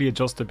can't really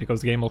adjust it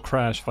because the game will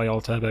crash if I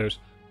alt tab out.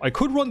 I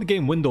could run the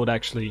game windowed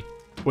actually,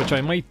 which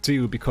I might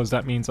do because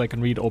that means I can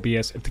read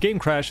OBS. If the game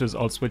crashes,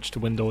 I'll switch to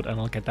windowed and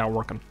I'll get that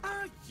working.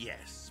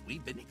 Yes,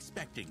 we've been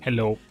expecting you.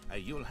 Hello.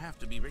 You'll have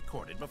to be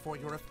recorded before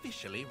you're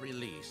officially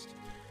released.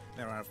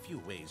 There are a few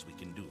ways we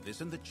can do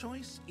this, and the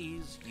choice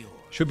is yours.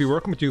 Should be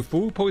working with you.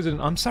 Food poisoning.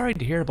 I'm sorry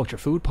to hear about your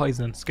food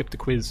poisoning. Skip the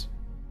quiz.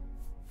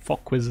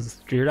 Fuck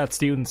quizzes. Do you hear that,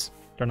 students?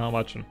 They're not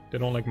watching. They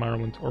don't like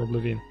Morrowind or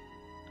Oblivion.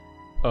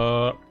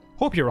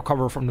 Hope you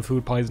recover from the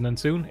food poisoning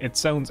soon. It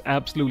sounds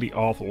absolutely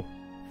awful.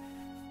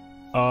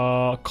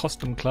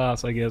 Custom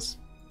class, I guess.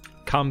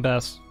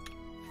 Combat.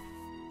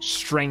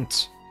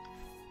 Strength.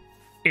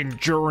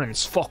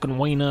 Endurance. Fucking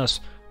why not?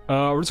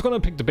 We're just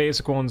gonna pick the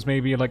basic ones,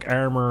 maybe like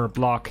armor,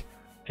 block.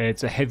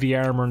 It's a heavy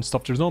armor and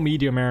stuff. There's no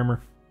medium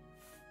armor.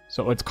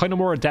 So it's kind of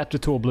more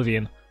adapted to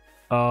Oblivion.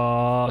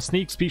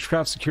 Sneak,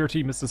 speechcraft,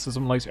 security,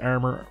 mysticism, light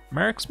armor,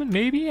 marksman,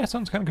 maybe? That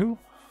sounds kind of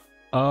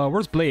cool.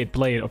 Where's blade?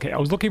 Blade. Okay, I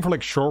was looking for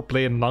like short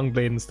blade and long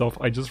blade and stuff.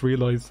 I just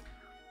realized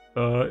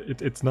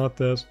it's not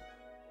that.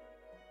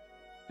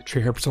 The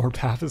tree absorbed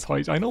half his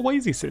height. I know, why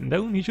is he sitting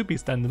down? He should be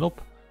standing up.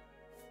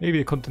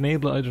 Maybe I couldn't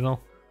enable it, I don't know.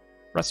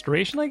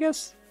 Restoration, I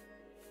guess?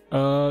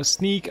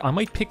 Sneak. I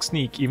might pick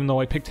sneak, even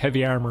though I picked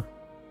heavy armor.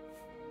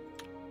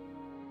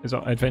 Is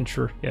that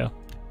adventure? Yeah.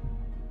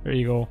 There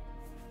you go.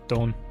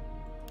 Done.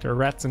 There are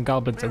rats and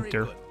goblins Very out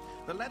there. good.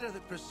 The letter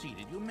that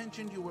preceded you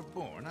mentioned you were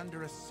born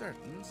under a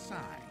certain sign.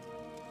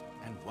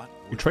 And what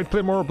You tried to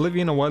play more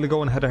Oblivion a while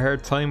ago and had a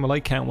hard time. Well, I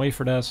can't wait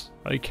for that.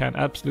 I can't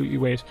absolutely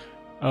wait.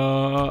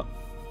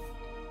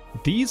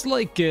 These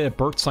like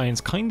birth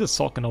signs kind of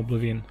suck in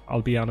Oblivion,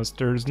 I'll be honest.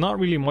 There's not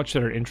really much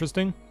that are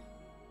interesting.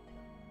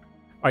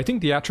 I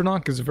think the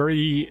Atronach is a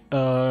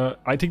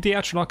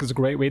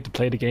great way to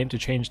play the game to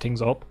change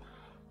things up.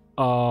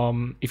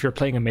 If you're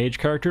playing a mage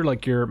character,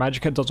 like your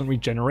magicka doesn't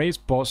regenerate,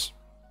 but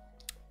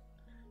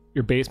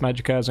your base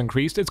magicka has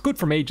increased. It's good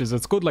for mages.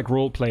 It's good like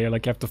roleplay.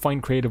 Like you have to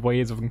find creative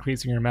ways of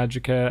increasing your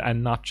magicka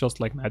and not just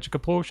like magicka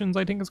potions.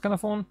 I think it's kind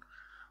of fun.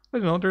 I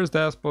don't know, there's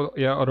that, but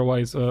yeah,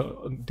 otherwise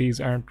these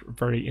aren't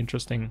very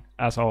interesting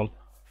at all.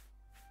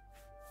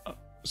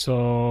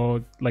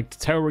 So like the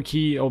tower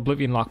key,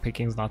 Oblivion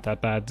lockpicking is not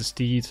that bad. The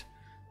steed,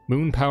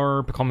 moon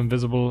power, become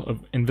invisible.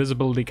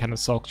 Invisibility kind of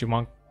sucks. You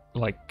want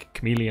like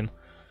chameleon,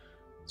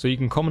 so you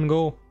can come and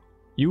go.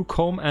 You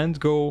come and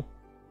go.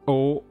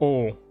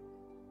 Oh,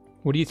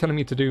 what are you telling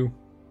me to do?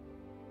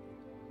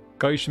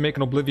 Guys should make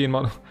an Oblivion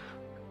model.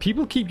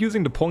 People keep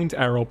using the point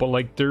arrow, but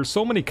like there's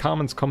so many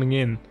comments coming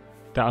in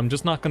that I'm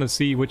just not gonna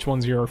see which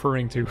ones you're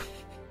referring to.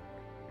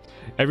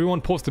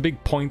 Everyone post a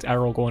big point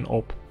arrow going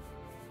up.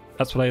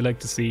 That's what I like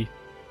to see.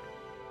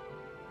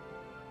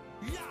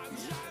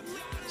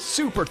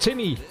 Super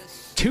Timmy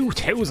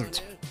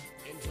 2000.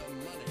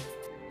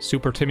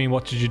 Super Timmy,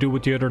 what did you do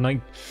with the other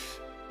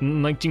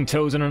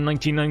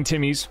 19,099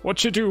 Timmies?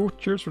 What you do?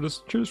 Cheers for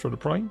this. Cheers for the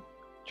prime.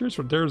 Cheers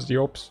for there's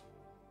the ups.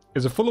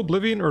 Is it full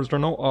Oblivion or is there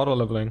no auto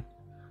leveling?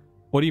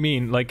 What do you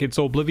mean? Like it's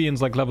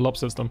Oblivion's like level up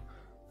system?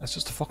 That's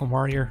just a fucking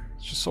warrior.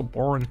 It's just so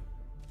boring.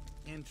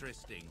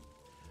 Interesting.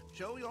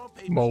 Show your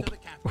papers Mope. to the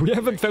captain. We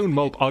haven't found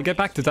Mope. I'll get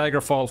back to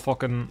Daggerfall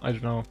fucking, I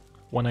don't know,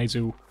 when I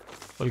do.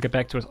 I'll get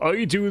back to it.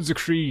 I do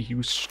decree,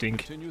 you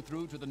stink. Continue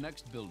through to the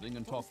next building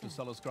and talk to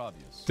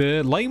Celisgravius.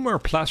 The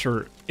limeware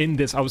platter in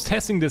this, I was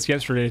testing this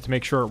yesterday to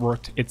make sure it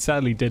worked. It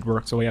sadly did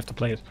work, so we have to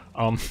play it.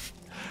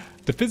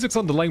 The physics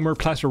on the limeware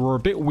platter were a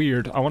bit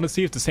weird. I want to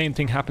see if the same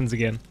thing happens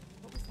again.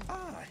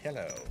 Ah,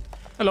 hello.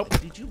 Hello.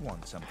 Did you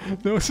want something?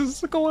 No, this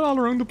is going all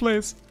around the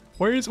place.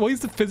 Why is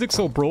the physics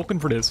so broken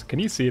for this? Can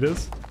you see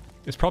this?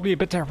 It's probably a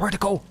bit there. Where'd it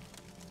go?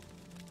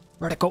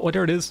 Where'd it go? Oh,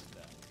 there it is.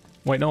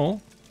 Wait,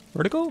 no.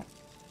 Where'd it go?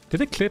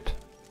 Did it clip?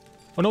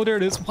 Oh no, there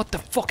it is. What the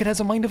fuck? It has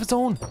a mind of its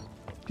own. Do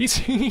you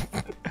see?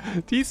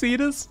 Do you see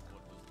this?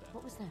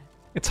 What was that?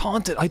 It's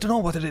haunted. I don't know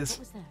what it is.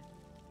 What was that?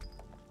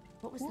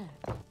 What was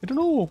that? I don't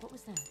know. What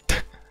was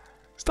that?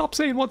 Stop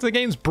saying what the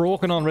game's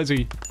broken on,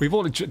 Rizzy. We've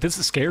only. This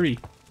is scary.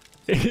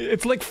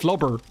 It's like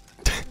Flubber.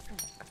 Did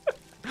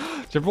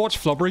you ever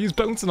watch Flubber? He's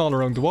bouncing all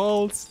around the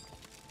walls.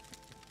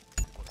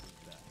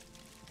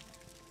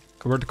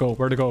 Where'd it go?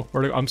 Where'd it go?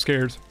 Where'd it go? I'm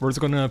scared. Where's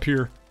it gonna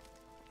appear?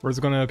 Where's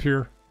it gonna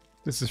appear?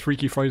 This is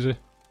Freaky Friday.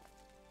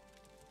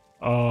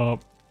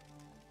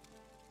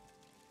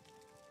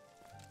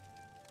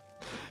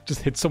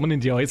 Just hit someone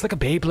in the eye. It's like a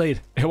Beyblade.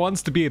 It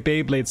wants to be a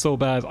Beyblade so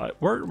bad.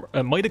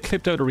 It might have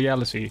clipped out of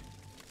reality.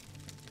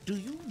 Do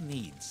you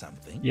need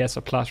something? Yes,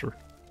 a platter.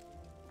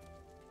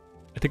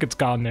 I think it's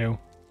gone now.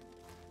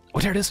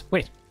 Oh, there it is.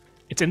 Wait.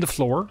 It's in the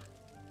floor.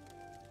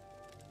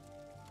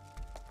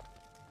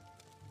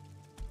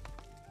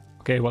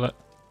 Okay, well,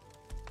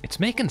 it's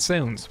making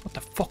sounds. What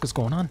the fuck is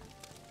going on?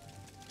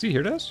 Do you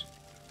hear this?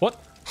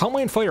 What? How am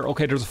I on fire?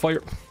 Okay, there's a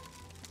fire.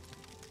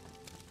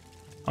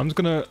 I'm just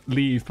gonna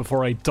leave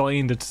before I die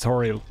in the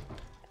tutorial.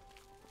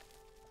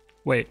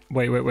 Wait.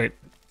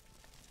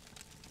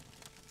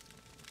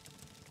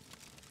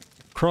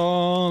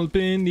 Crawl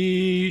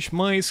beneath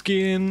my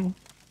skin.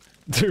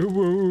 The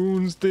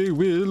wounds they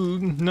will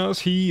not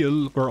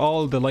heal. We're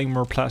all the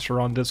limeware platter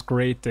on this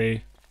great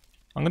day.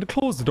 I'm gonna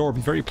close the door, be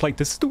very polite.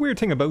 This is the weird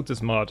thing about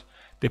this mod.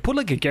 They put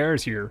like a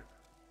guard here.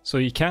 So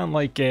you can't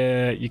like,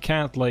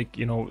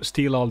 you know,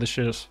 steal all the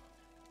shit.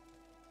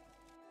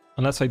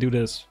 Unless I do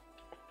this.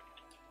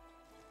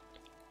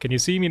 Can you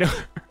see me now?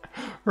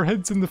 Her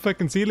head's in the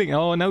fucking ceiling.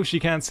 Oh, now she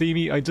can't see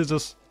me. I did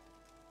this.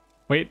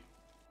 Wait.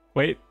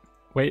 Get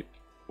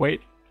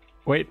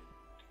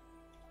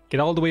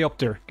all the way up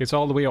there. Gets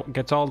all the way up.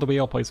 Gets all the way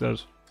up, I said.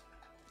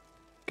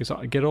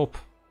 Get up.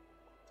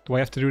 Do I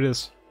have to do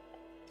this?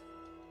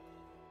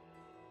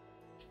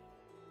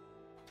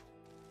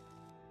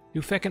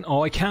 You fucking...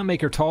 Oh, I can't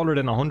make her taller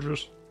than 100.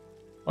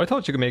 I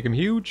thought you could make him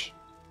huge.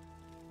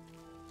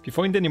 If you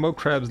find any mud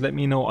crabs, let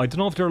me know. I don't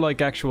know if they're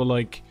like actual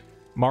like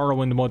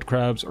Morrowind mud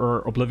crabs or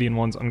Oblivion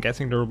ones. I'm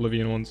guessing they're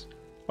Oblivion ones.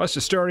 What's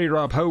the story,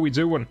 Rob? How are we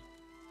doing?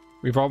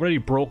 We've already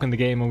broken the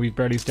game and we've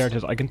barely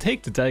started. I can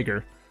take the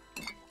dagger.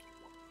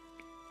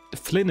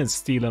 Flynn is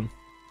stealing.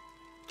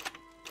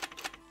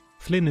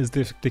 Flynn is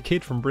the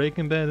kid from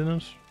Breaking Bad,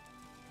 isn't it?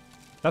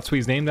 That's who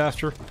he's named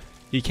after.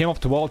 He came up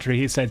to Walter,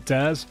 he said,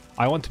 Daz,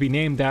 I want to be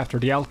named after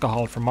the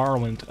alcohol from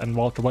Morrowind. And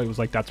Walter White was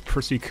like, that's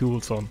pretty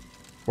cool, son.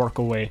 Work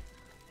away.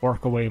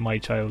 Work away, my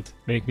child.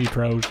 Make me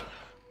proud.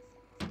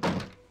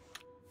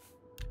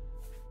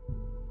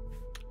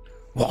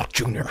 Walt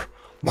Jr.,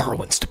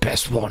 Morrowind's the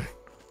best one.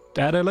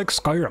 Dad, I like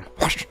Skyrim.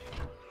 What?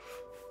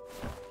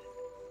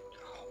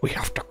 We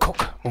have to cook,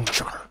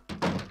 Moonshiner.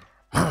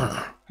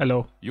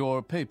 Hello.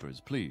 Your papers,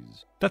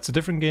 please. That's a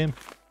different game.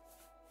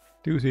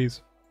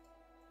 Duties.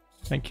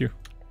 Thank you.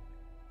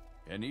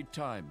 Any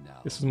time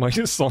now. This is my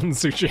son,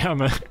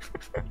 Tsuchiyama.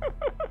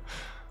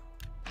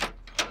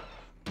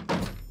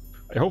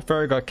 I hope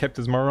Farragut kept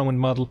his Morrowind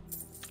model.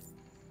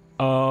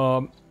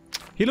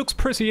 He looks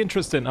pretty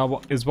interesting,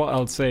 is what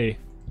I'll say.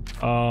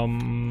 Oh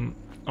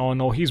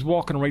no, he's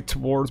walking right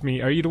towards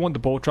me. Are you the one the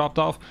boat dropped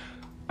off?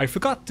 I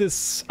forgot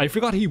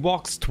he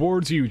walks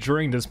towards you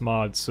during this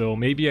mod, so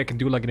maybe I can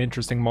do like an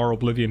interesting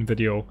Morroblivion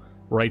video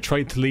where I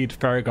tried to lead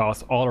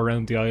Farragut all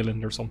around the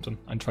island or something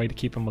and try to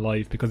keep him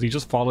alive because he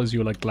just follows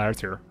you like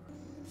Glarthir.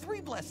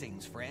 3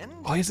 blessings, friend.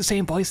 Oh, he has the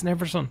same voice and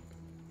everything.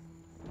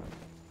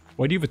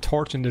 Why do you have a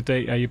torch in the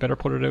day? You better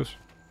put it out.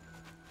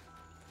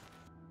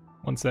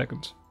 1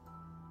 second.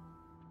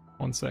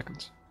 1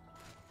 second.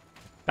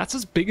 That's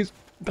as big as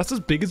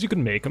you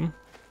can make him.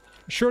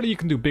 Surely you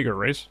can do bigger,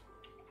 right?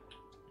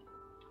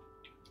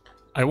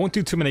 I won't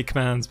do too many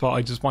commands, but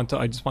I just want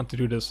to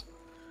do this.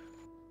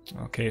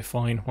 Okay,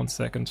 fine. 1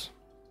 second.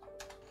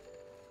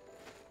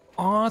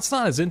 Oh, it's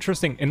not as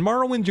interesting. In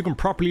Morrowind, you can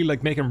properly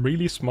like make him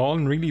really small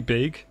and really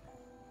big.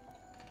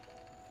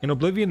 In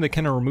Oblivion, they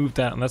kind of removed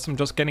that, unless I'm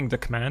just getting the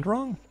command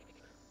wrong.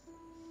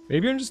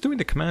 Maybe I'm just doing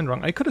the command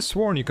wrong. I could have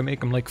sworn you can make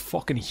them like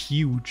fucking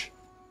huge.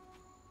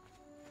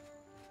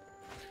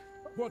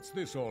 What's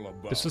this all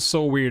about? This is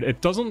so weird.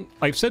 It doesn't...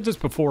 I've said this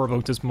before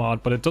about this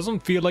mod, but it doesn't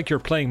feel like you're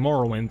playing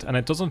Morrowind, and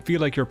it doesn't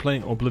feel like you're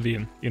playing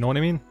Oblivion. You know what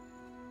I mean?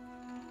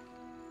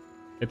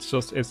 It's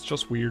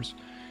just weird.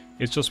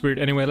 It's just weird.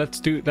 Anyway, let's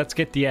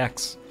get the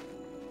axe.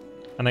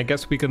 And I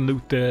guess we can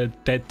loot the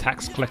dead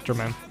tax collector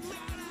man.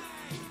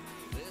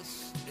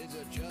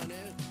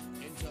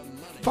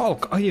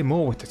 Falk,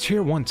 IMO with the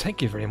tier 1.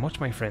 Thank you very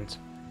much, my friend.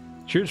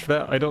 Cheers for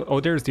that. I don't...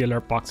 Oh, there's the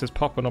alert box. It's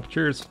popping up.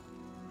 Cheers.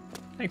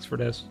 Thanks for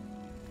this.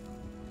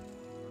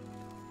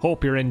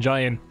 Hope you're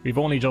enjoying. We've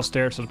only just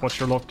started, but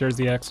sure, look, there's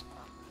the axe.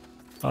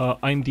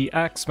 I'm the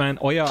axe man.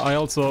 Oh yeah, I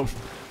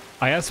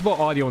asked about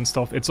audio and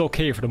stuff. It's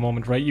okay for the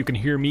moment, right? You can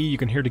hear me, you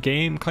can hear the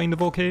game, kind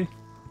of okay.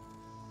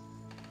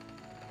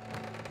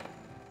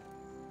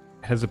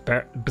 It has a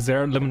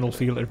bizarre liminal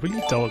feel. It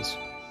really does.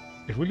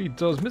 It really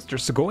does. Mr.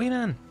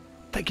 Segoy,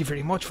 thank you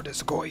very much for the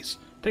Segoys.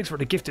 Thanks for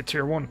the gifted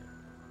tier 1.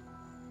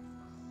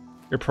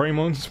 Your prime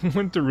months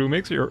went to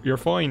remix. You're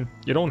fine.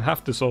 You don't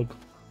have to sub.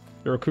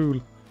 You're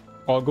cool.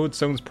 All good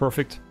sounds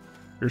perfect.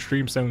 Your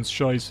stream sounds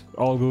shite.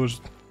 All good.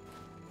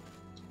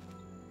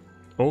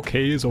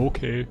 Okay is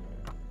okay.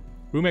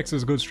 Rumex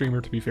is a good streamer,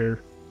 to be fair.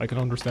 I can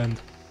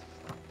understand.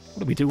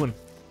 What are we doing?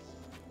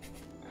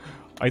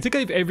 I think I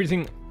have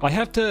everything. I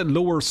have to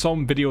lower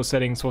some video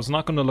settings, so it's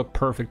not going to look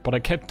perfect, but I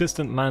kept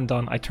distant land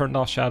on. I turned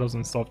off shadows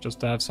and stuff just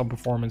to have some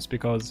performance,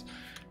 because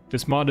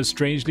this mod is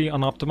strangely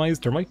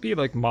unoptimized. There might be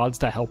like mods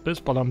to help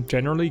it, but I'm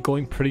generally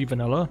going pretty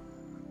vanilla.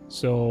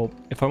 So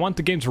if I want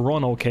the game to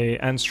run okay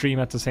and stream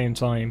at the same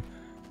time,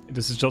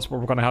 this is just what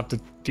we're going to have to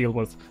deal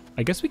with.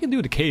 I guess we can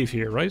do the cave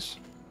here, right?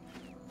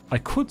 I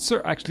could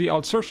actually,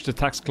 I'll search the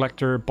tax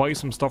collector, buy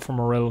some stuff from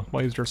Morrill.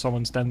 Why is there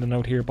someone standing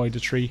out here by the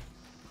tree?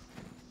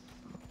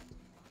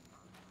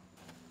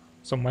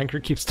 Some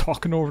wanker keeps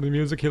talking over the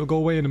music. He'll go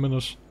away in a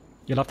minute.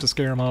 You'll have to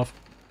scare him off.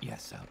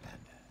 Yes, Outlander.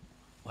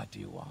 What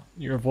do you want?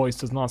 Your voice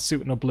does not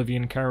suit an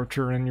Oblivion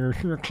character, and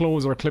your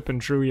clothes are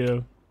clipping through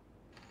you.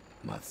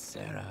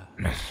 Masera.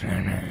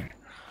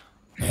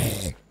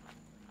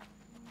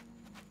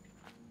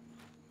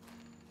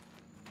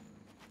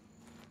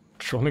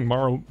 Trolling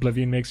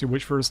Morroblivion makes you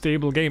wish for a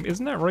stable game.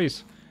 Isn't that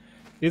right?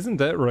 Isn't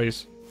that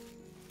right?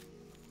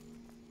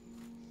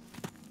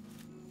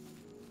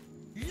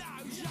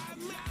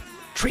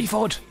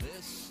 Treefoot!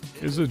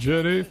 Is a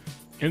Jenny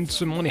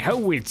into money. How are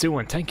we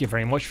doing? Thank you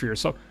very much for your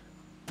sub.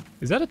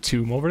 Is that a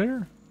tomb over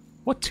there?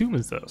 What tomb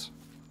is this?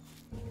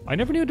 I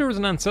never knew there was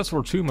an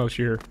ancestral tomb out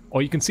here. Oh,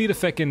 you can see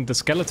the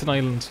skeleton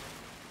island.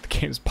 The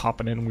game's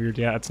popping in weird.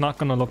 Yeah, it's not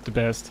gonna look the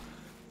best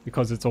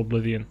because it's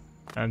Oblivion.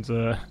 And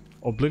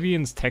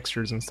Oblivion's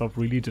textures and stuff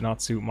really do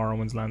not suit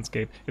Morrowind's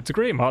landscape. It's a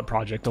great mod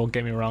project, don't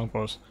get me wrong,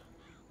 but...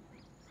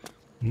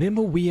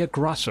 Nimawea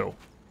Grotto.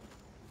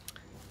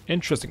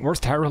 Interesting. Where's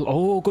Tarrel?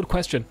 Oh, good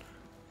question.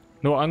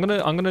 No, I'm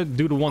gonna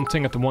do the one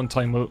thing at the one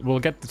time. We'll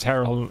get the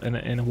Tarrel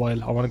in a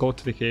while. I want to go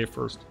to the cave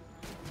first.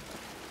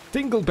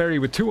 Dingleberry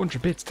with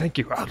 200 bits. Thank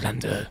you,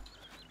 Outlander.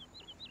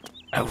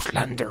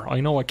 Outlander. I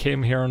know I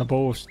came here on a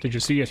boat. Did you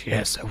see it?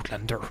 Yes,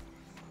 Outlander.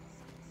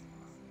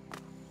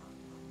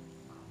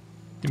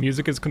 The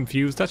music is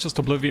confused. That's just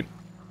Oblivion.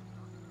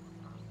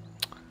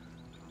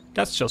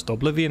 That's just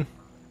Oblivion.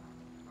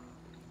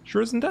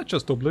 Sure, isn't that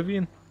just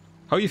Oblivion?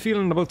 How are you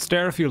feeling about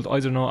Starfield? I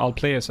don't know. I'll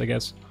play it, I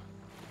guess.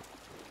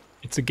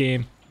 It's a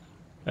game.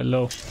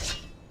 Hello.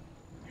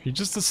 You're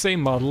just the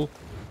same model.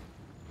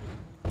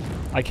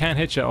 I can't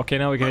hit you. Okay,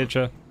 now we can hit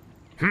you.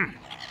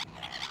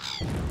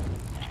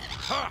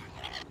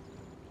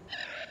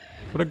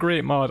 What a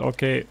great mod.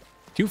 Okay. Do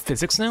you have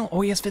physics now?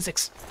 Oh, he has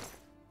physics.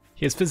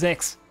 He has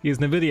physics. He has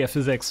NVIDIA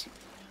physics.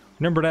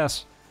 Remember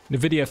that?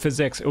 NVIDIA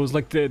physics. It was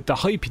like the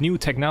hype new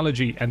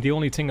technology, and the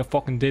only thing it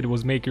fucking did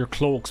was make your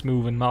cloaks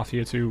move in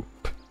Mafia 2.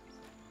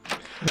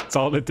 That's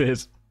all it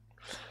did.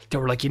 They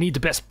were like, you need the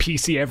best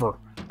PC ever.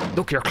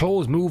 Look, your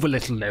clothes move a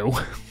little now.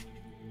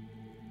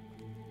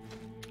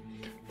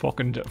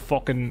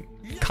 Fucking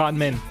con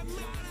men.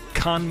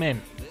 Con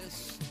men.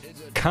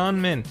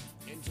 Con men.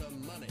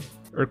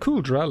 Or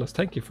cool Dralis,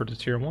 thank you for the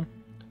tier 1.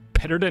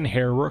 Better than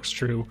Hairworks,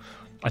 true.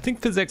 I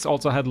think Physics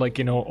also had like,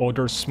 you know, oh,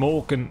 there's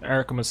smoke in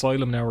Arkham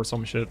Asylum now or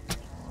some shit.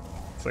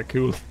 It's like,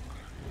 cool.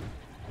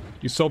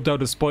 You subbed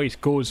out of spite,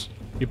 goes.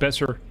 You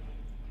better.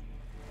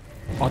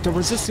 Oh, they're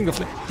resisting the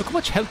flame. Look how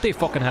much health they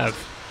fucking have.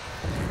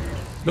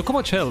 Look how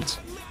much health.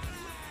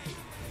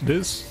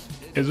 This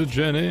is a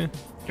journey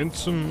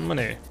into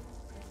money.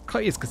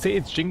 Guys, could say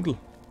it's Jingle.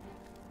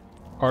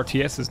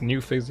 RTS is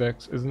new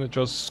physics, isn't it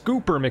just?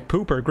 Scooper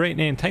McPooper, great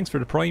name, thanks for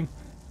the prime.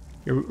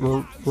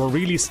 We're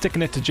really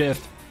sticking it to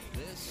Jeff.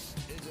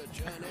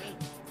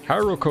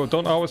 Haruko,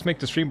 don't always make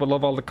the stream but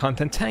love all the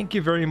content. Thank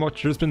you very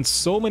much. There's been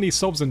so many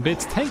subs and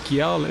bits. Thank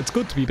you all. It's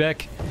good to be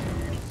back.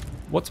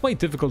 What's my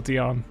difficulty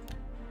on?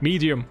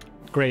 Medium.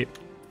 Great.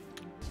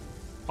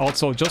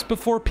 Also, just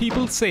before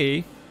people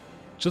say...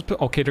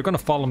 okay, they're gonna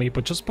follow me,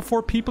 but just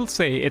before people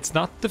say it's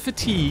not the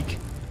fatigue,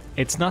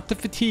 It's not the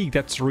fatigue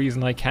that's the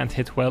reason I can't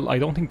hit well. I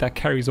don't think that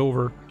carries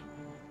over.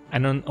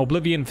 And on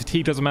Oblivion,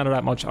 fatigue doesn't matter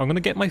that much. I'm going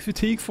to get my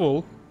fatigue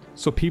full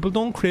so people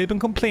don't crib and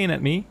complain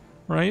at me,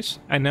 right?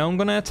 And now I'm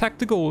going to attack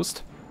the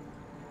ghost.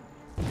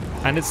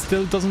 And it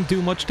still doesn't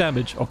do much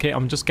damage. Okay,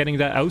 I'm just getting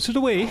that out of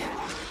the way.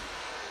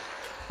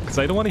 Because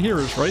I don't want to hear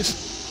it, right?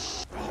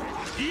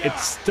 It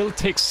still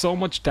takes so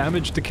much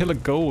damage to kill a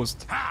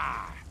ghost.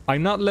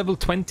 I'm not level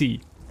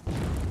 20.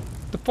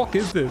 The fuck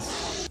is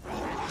this?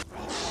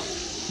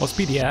 Must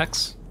be the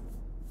axe.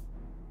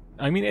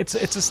 I mean, it's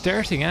a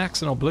starting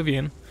axe in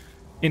Oblivion.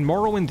 In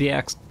Morrowind, the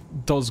axe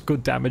does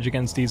good damage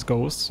against these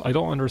ghosts. I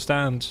don't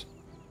understand.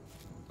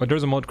 But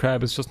there's a mud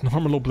crab. It's just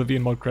normal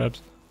Oblivion mud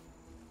crabs.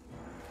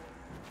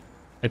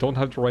 I don't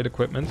have the right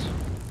equipment.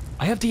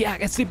 I have the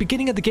axe. It's the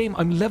beginning of the game.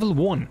 I'm level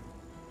 1.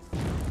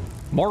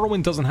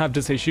 Morrowind doesn't have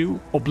this issue.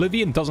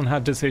 Oblivion doesn't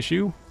have this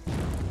issue.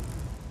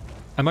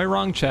 Am I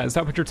wrong, chat? Is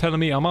that what you're telling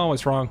me? I'm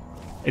always wrong.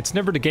 It's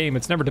never the game.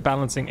 It's never the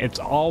balancing. It's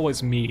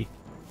always me.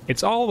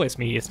 It's always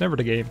me. It's never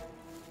the game.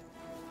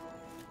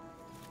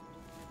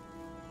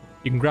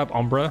 You can grab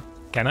Umbra.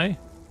 Can I?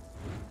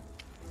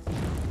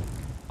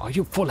 Oh,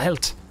 you full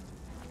health.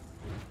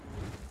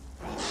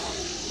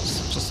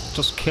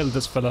 Just kill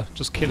this fella.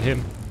 Just kill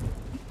him.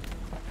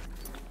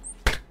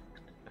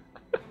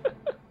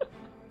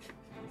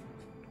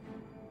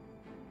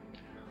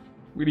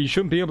 Really, you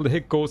shouldn't be able to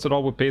hit ghosts at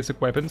all with basic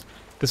weapons.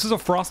 This is a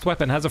frost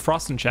weapon, has a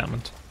frost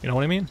enchantment. You know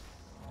what I mean?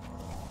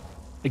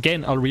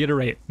 Again, I'll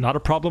reiterate, not a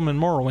problem in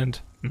Morrowind,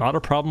 not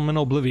a problem in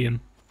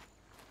Oblivion.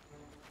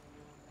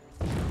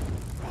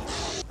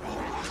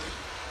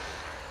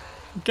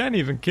 You can't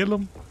even kill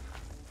him.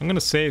 I'm gonna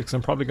save because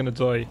I'm probably gonna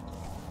die.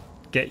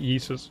 Get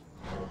yeeted.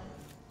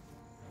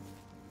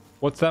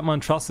 What's that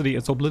monstrosity?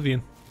 It's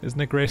Oblivion.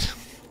 Isn't it great?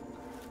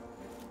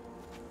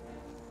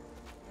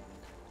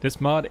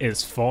 This mod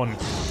is fun.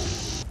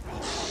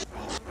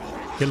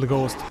 Kill the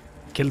ghost.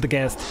 Kill the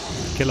guest.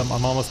 Kill him.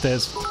 I'm almost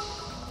dead.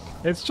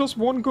 It's just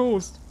one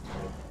ghost.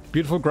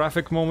 Beautiful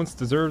graphic moments.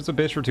 Deserves a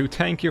bit or two.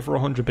 Thank you for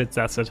 100 bits,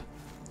 that's it.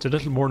 It's a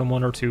little more than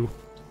 1 or 2.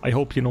 I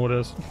hope you know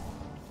this.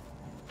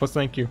 But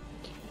thank you.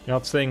 You're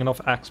not saying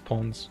enough axe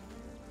puns.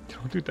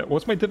 Don't do that.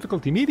 What's my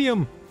difficulty?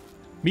 Medium!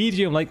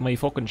 Medium like my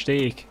fucking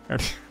steak.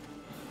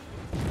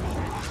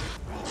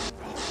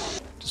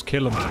 Just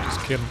kill him.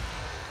 Just kill him.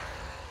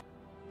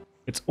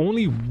 It's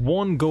only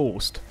one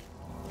ghost.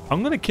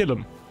 I'm gonna kill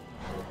him.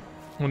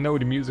 Well, now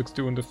the music's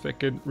doing the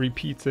fucking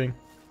repeat thing.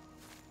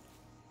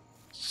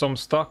 Some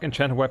stock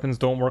enchanted weapons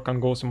don't work on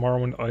Ghosts of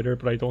Morrowind either,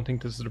 but I don't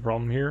think this is the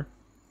problem here.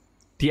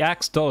 The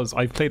axe does.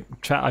 I've played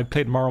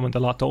Morrowind a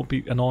lot. Don't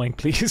be annoying,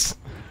 please.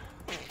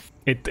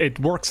 It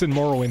works in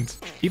Morrowind.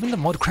 Even the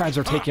mud crabs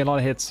are taking a lot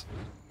of hits.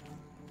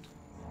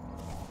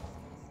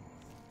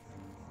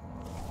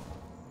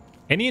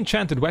 Any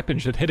enchanted weapon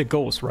should hit a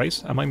ghost,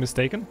 right? Am I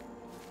mistaken?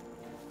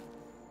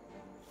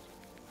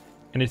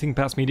 Anything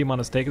past medium on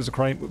a steak is a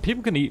crime.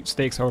 People can eat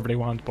steaks however they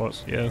want,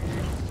 but yeah.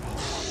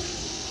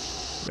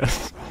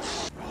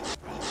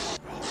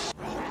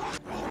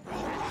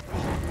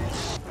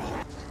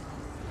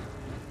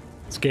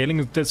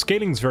 The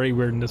scaling is very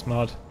weird in this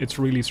mod. It's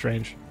really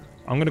strange.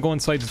 I'm gonna go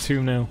inside the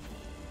tomb now.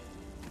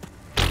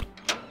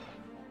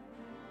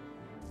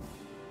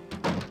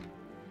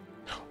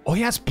 Oh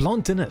yeah, it's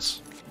blunt in it.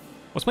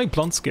 What's my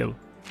blunt skill?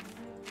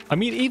 I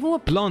mean, even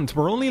with blunt,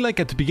 we're only like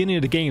at the beginning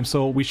of the game,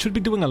 so we should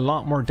be doing a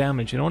lot more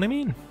damage, you know what I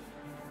mean?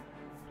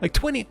 Like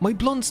 20, my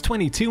blunt's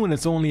 22 and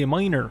it's only a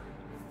minor.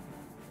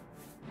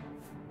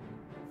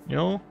 You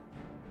know?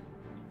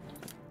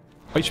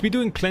 I should be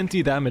doing plenty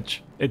of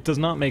damage. It does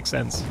not make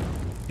sense.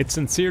 It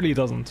sincerely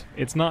doesn't.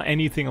 It's not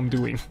anything I'm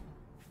doing.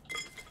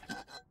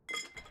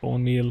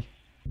 Bone meal.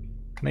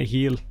 Can I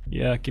heal?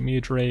 Yeah, give me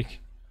a Drake.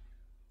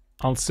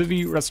 I'll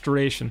Civi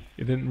Restoration.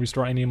 It didn't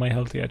restore any of my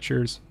health yet,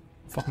 cheers.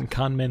 Fucking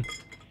con men.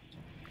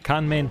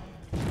 Con men.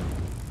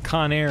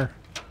 Con Air.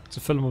 It's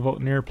a film about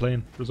an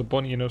airplane. There's a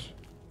bunny in it.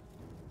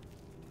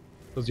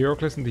 Does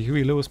Euroclip listen to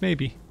Huey Lewis?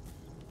 Maybe.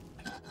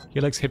 He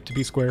likes hip to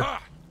be square.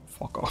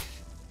 Fuck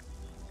off.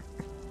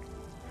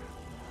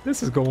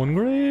 This is going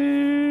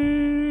great.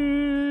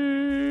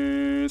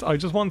 I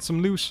just want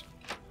some loot.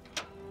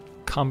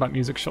 Combat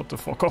music, shut the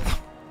fuck up.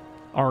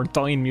 Or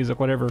dying music,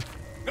 whatever.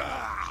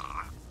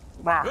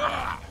 Can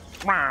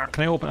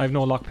I open? I have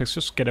no lockpicks.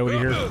 Just get out of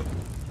here.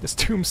 This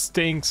tomb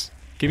stinks.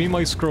 Give me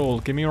my scroll.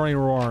 Give me my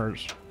reward.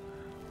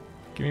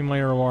 Give me my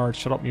reward.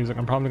 Shut up, music.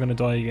 I'm probably gonna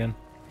die again.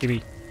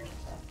 Give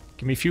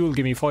me fuel.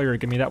 Give me fire.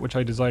 Give me that which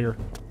I desire.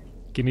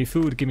 Give me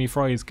food. Give me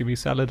fries. Give me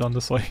salad on the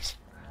side.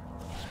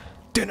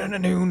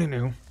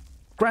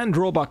 Grand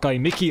robot guy.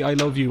 Mickey, I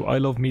love you. I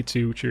love me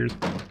too. Cheers.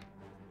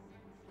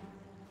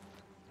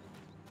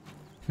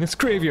 This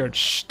graveyard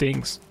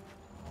stinks.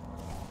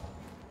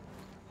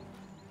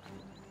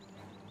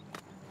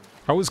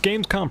 How was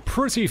Gamescom?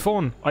 Pretty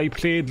fun. I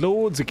played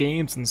loads of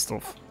games and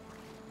stuff.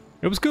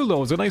 It was cool though,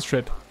 it was a nice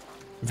trip.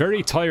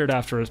 Very tired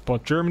after it,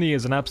 but Germany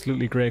is an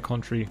absolutely great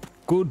country.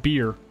 Good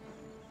beer.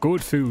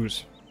 Good food.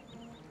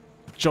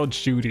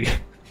 Judge Judy.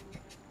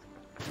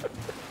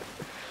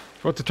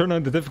 What to turn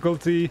on the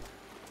difficulty?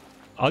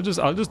 I'll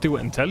just do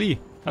it in telly.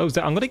 How's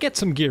that? I'm gonna get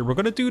some gear. We're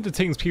gonna do the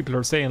things people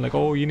are saying, like,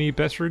 oh, you need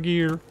better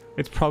gear.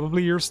 It's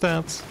probably your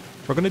stats.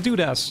 We're gonna do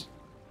that.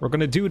 We're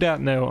gonna do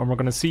that now, and we're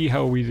gonna see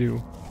how we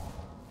do.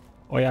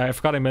 Oh yeah, I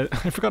forgot I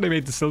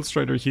made the Silk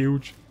Strider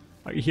huge.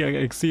 I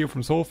can see it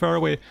from so far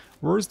away.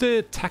 Where's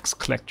the tax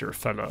collector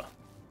fella?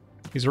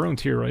 He's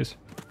around here, right?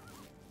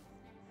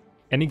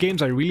 Any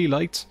games I really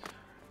liked?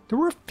 There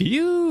were a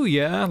few,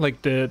 yeah.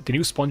 Like the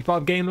new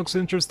SpongeBob game looks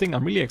interesting.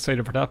 I'm really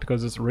excited for that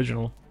because it's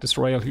original.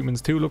 Destroy All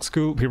Humans 2 looks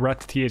cool. We were at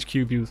the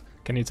THQ booth,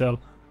 can you tell?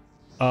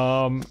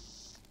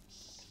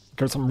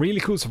 There's some really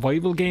cool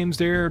survival games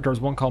there. There's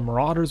one called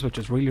Marauders, which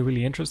is really,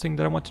 really interesting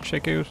that I want to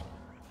check out.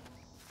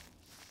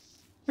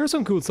 There's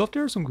some cool stuff.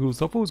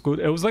 It was good.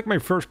 It was like my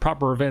first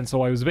proper event,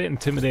 so I was a bit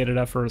intimidated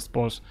at first,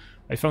 but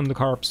I found the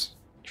corpse.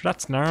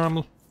 That's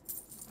normal.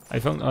 I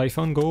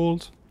found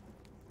gold.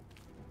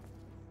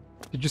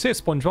 Did you say a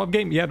SpongeBob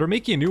game? Yeah, they're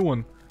making a new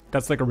one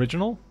that's like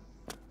original.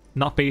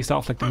 Not based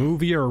off like the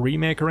movie or a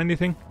remake or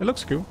anything. It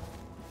looks cool.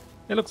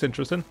 It looks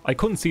interesting. I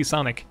couldn't see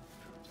Sonic.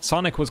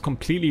 Sonic was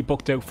completely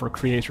booked out for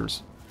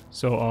creators.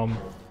 So,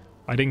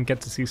 I didn't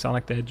get to see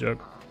Sonic the Hedgehog.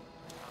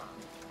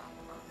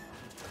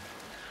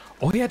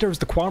 Oh yeah, there was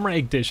the Quammer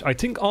egg dish. I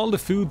think all the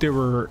food they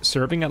were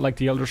serving at like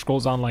the Elder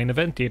Scrolls Online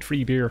event, they had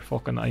free beer.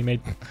 Fucking, I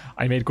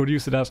made good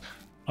use of that.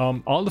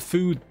 All the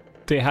food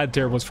they had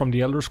there was from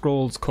the Elder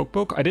Scrolls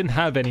cookbook. I didn't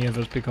have any of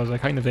it because I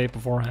kind of ate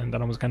beforehand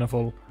and I was kind of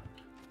full.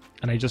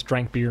 And I just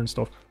drank beer and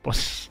stuff.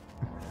 But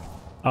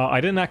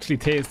I didn't actually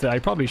taste it. I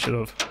probably should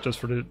have, just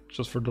for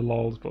the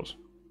lols, but...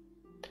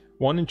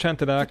 One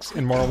enchanted axe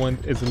in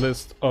Morrowind is a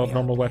list of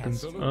normal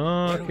weapons.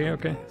 Oh,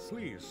 okay.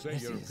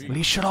 Will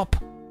you shut up?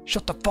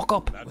 Shut the fuck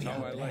up!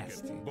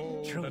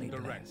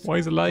 Why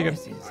is it lagging?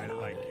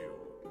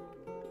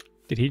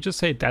 Did he just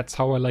say, that's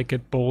how I like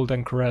it, bold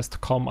and caressed,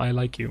 come I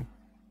like you?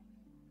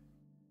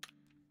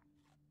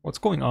 What's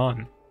going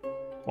on?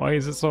 Why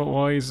is it 2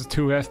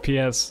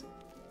 FPS?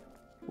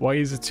 Why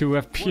is it 2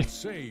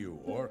 FPS?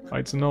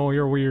 I don't know,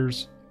 you're weird.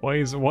 Why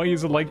is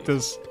it like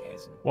this?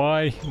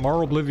 Why?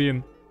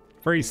 Morroblivion.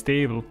 Very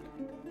stable.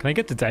 Can I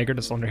get the dagger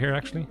that's under here,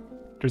 actually?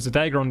 There's a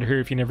dagger under here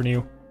if you never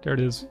knew. There it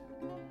is.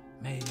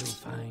 May you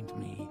find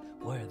me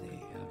worthy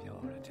of your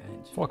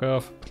attention. Fuck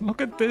off.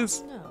 Look at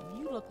this. No,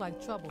 you look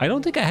like trouble. I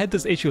don't think I had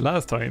this issue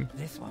last time.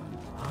 This one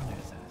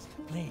honors us,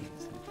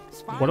 please.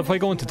 What if I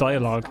go into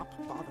dialogue?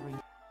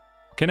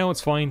 Okay, no,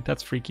 it's fine.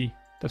 That's freaky.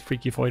 That's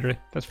freaky fighter.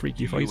 That's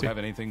freaky fighter. Do you have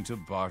anything to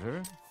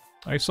barter?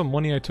 I have some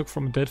money I took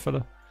from a dead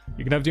fella.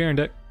 You can have the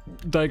iron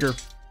dagger.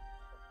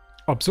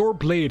 Absorb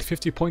blade,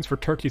 50 points for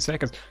 30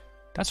 seconds.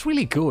 That's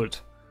really good.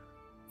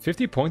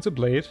 50 points of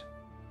blade.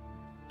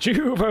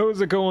 Juve,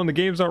 how's it going? The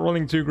game's not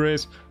running too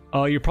great.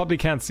 You probably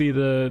can't see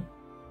the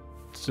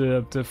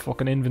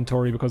fucking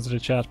inventory because of the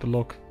chat, but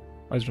look.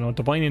 I don't know,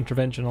 divine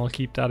intervention, I'll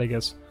keep that, I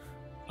guess.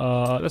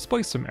 Let's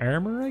buy some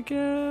armor, I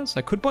guess.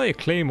 I could buy a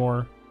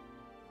claymore.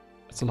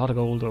 That's a lot of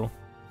gold, though.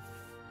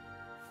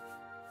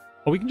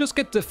 Oh, we can just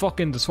get the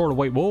Sword of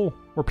White Woe.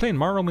 We're playing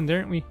Morrowind,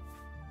 aren't we?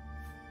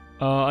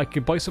 I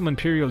could buy some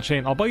Imperial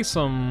Chain. I'll buy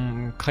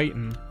some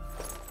chitin.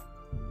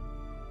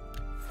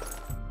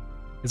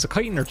 Is it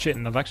chitin or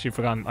chitin? I've actually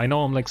forgotten. I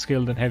know I'm like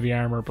skilled in heavy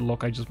armor, but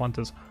look, I just want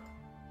this.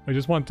 I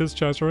just want this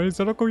chest, right? Is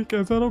that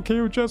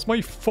okay with chest?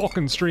 My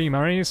fucking stream,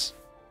 alright?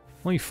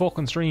 My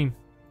fucking stream.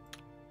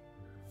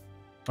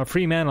 I'm a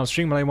free man, I'll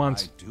stream what I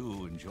want. I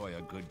do enjoy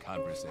a good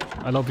conversation.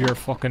 I love your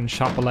fucking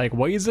shop alike.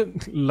 Why is it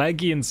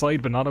laggy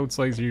inside but not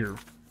outside here?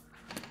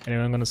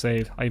 Anyway, I'm gonna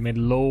save. I made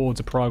loads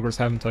of progress,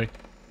 haven't I?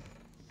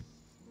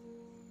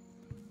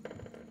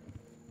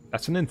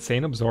 That's an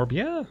insane absorb,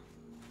 yeah.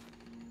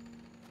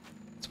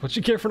 That's what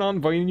you get for not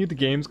inviting you. The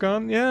game's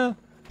gone, yeah.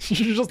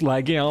 You're just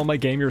lagging all my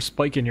game, you're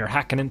spiking, you're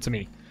hacking into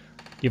me.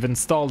 You've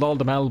installed all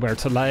the malware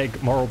to lag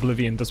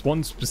Morroblivion, this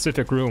one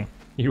specific room.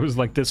 He was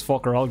like, this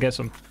fucker, I'll get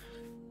him.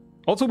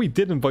 Also, we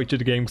did invite you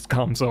to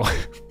Gamescom, so...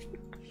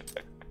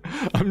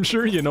 I'm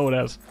sure you know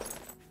that.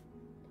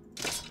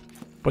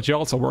 But you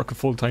also work a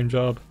full-time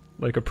job,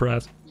 like a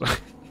prat.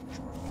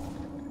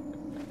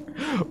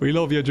 We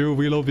love you, Drew,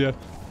 we love you.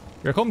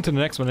 You're coming to the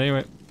next one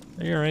anyway.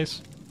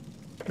 Alright.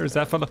 There's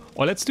that fella.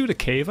 Oh, let's do the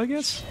cave, I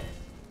guess.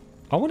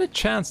 I want to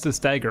chance this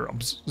dagger.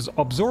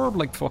 Absorb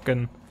like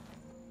fucking...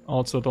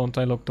 Also, don't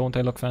I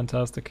look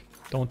fantastic?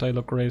 Don't I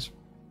look great?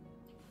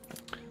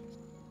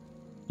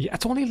 Yeah,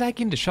 it's only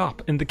lagging the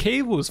shop. And the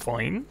cave was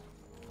fine.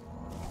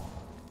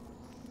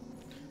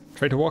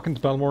 Try to walk into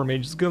Balmore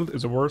Mages Guild.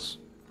 Is it worse?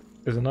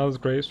 Is it not as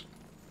great?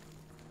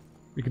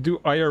 We could do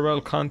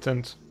IRL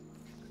content.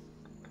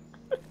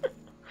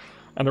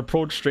 And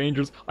approach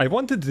strangers. I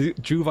wanted to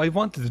do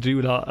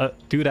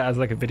that as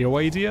like a video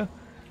idea.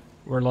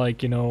 Where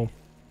like, you know,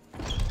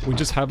 we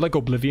just have like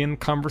Oblivion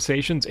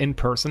conversations in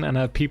person and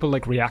have people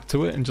like react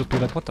to it and just be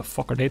like, what the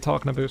fuck are they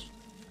talking about?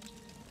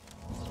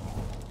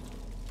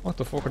 What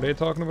the fuck are they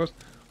talking about?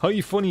 Hi,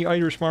 funny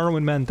Irish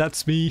Morrowind man,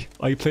 that's me.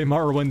 I play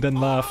Morrowind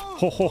and laugh.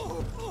 Ho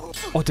ho.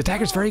 Oh, the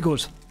dagger's very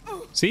good.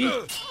 See?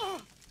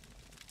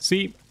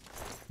 See?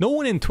 No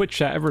one in Twitch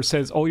chat ever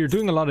says, oh, you're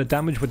doing a lot of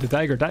damage with the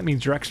dagger. That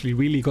means you're actually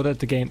really good at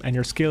the game and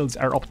your skills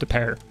are up to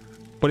par.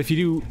 But if you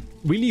do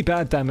really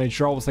bad damage,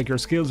 you're always like, your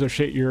skills are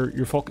shit,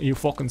 you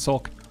fucking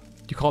suck.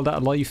 You call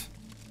that life?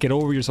 Get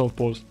over yourself,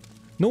 boss.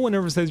 No one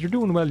ever says, you're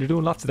doing well, you're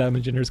doing lots of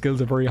damage and your skills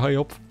are very high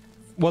up.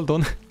 Well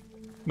done.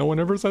 No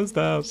one ever says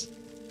that.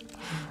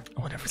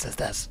 No one ever says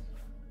that.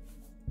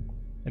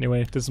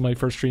 Anyway, this is my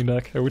first stream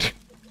back.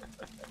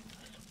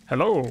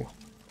 Hello.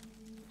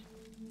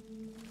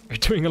 You're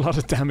doing a lot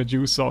of damage,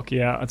 you suck.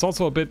 Yeah, it's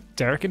also a bit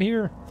dark in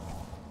here.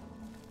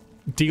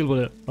 Deal with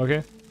it,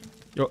 okay?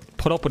 Yo,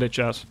 put up with it,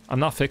 chat. I'm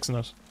not fixing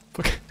it.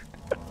 This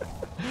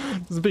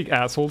is a big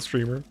asshole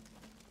streamer.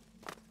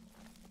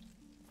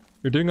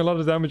 You're doing a lot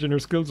of damage and your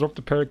skills are up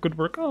to par. Good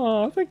work.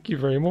 Oh, thank you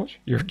very much.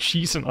 You're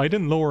cheating. I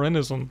didn't lower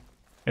anything.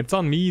 It's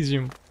on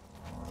medium.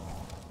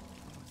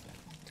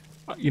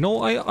 You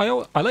know,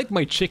 I like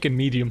my chicken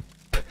medium.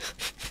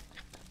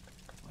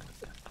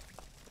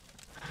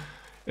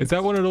 Is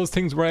that one of those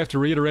things where I have to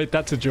reiterate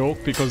that's a joke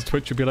because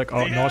Twitch would be like,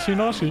 oh, naughty,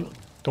 naughty.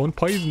 Don't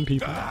poison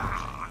people.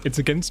 It's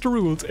against the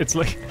rules. It's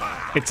like,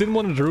 it's in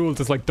one of the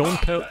rules. It's like, don't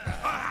tell...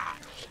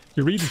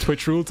 You read the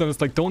Twitch rules and it's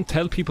like, don't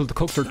tell people to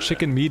cook their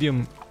chicken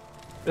medium.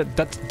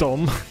 That's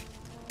dumb.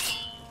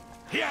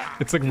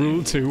 It's like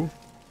rule 2.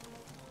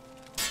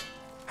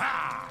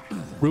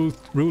 Rule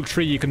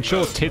 3, you can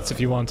show tits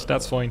if you want.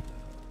 That's fine.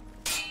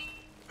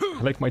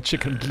 I like my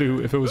chicken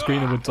blue. If it was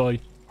green, it would die.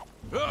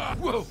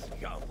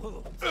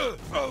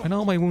 I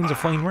know my wounds are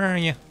fine. Where are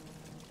you?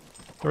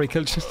 Sorry,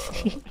 killed.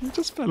 He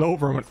just fell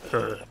over and went.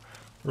 There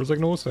was like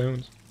no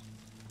sound.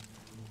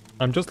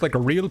 I'm just like a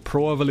real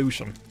pro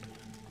evolution.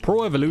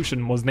 Pro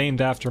evolution was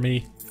named after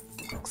me,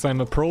 because I'm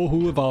a pro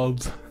who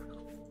evolved.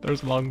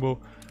 There's a longbow.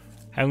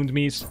 Hound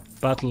meat.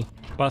 Battle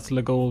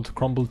of gold.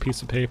 Crumbled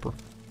piece of paper.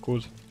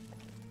 Good.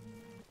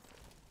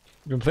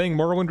 You've been playing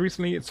Morrowind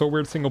recently? It's so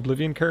weird seeing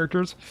Oblivion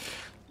characters.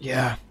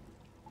 Yeah.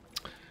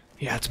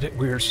 Yeah, it's a bit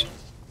weird.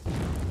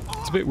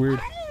 It's a bit weird.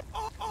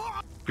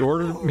 You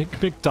order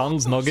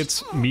McDonald's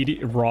nuggets,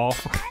 raw.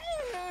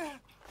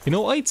 You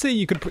know, I'd say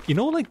you could put, you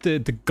know, like the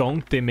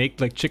gunk they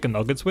make like chicken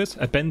nuggets with?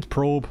 A bent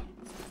probe.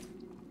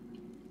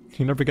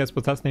 You never guess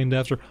what that's named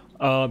after.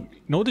 You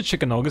know the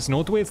chicken nuggets? You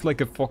know the way it's like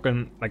a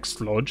fucking, like,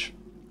 sludge?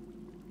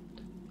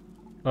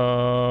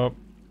 I'd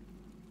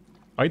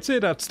say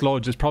that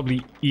sludge is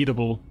probably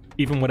eatable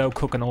even without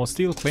cooking. Oh,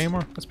 steel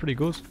claymore, that's pretty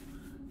good.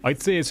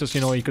 I'd say it's just,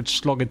 you know, you could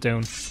slug it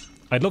down.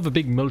 I'd love a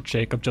big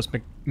milkshake of just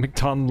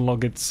McDonald's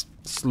nuggets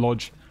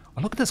sludge.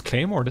 Oh, look at this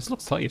claymore, this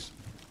looks tight.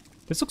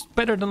 This looks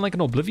better than like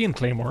an Oblivion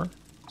claymore.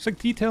 It's like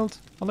detailed,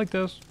 I like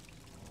this.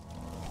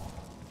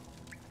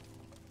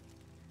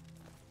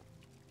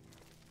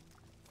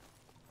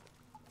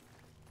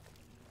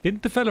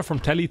 Didn't the fella from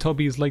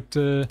Teletubbies like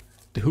the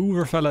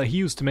Hoover fella, he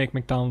used to make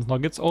McDonald's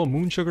nuggets? Oh,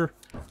 moon sugar.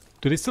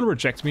 Do they still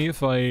reject me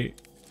if I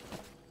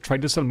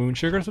tried to sell moon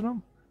sugar to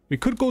them? We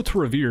could go to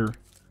Revere.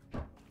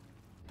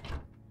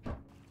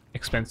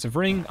 Expensive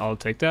ring, I'll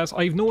take that.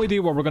 I have no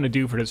idea what we're going to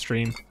do for this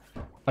stream.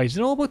 I don't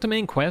know about the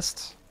main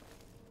quest.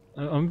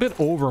 I'm a bit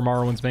over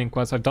Morrowind's main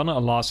quest. I've done it a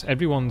lot.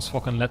 Everyone's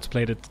fucking let's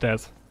played it to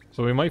death.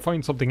 So we might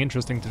find something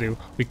interesting to do.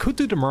 We could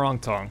do the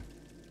Morangtong.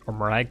 Or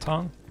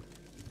Moragtong?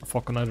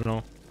 Fucking, I don't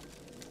know.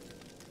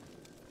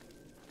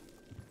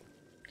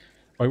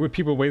 Why would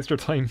people waste their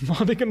time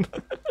modding?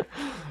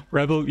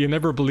 Rebel, you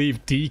never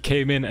believe D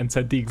came in and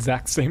said the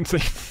exact same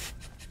thing.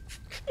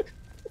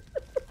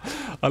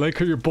 I like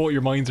how both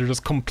your minds are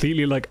just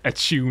completely like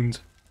attuned.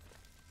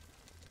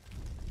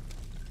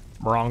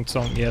 Wrong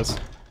song, yes.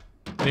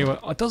 Anyway,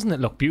 doesn't it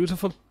look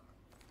beautiful?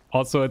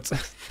 Also, it's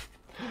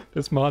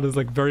this mod is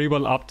like very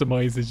well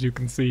optimized, as you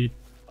can see.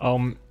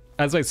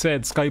 As I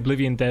said,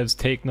 Oblivion devs,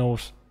 take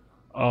note.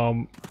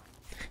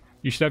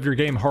 You should have your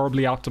game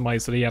horribly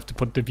optimized so that you have to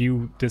put the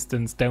view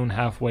distance down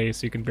halfway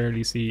so you can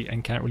barely see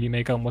and can't really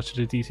make out much of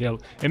the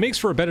detail. It makes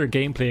for a better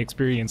gameplay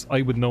experience.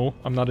 I would know.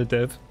 I'm not a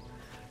dev.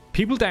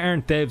 People that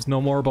aren't devs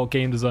know more about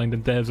game design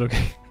than devs,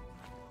 okay?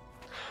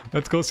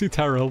 Let's go see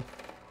Tyrell.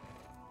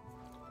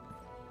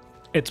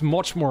 It's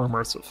much more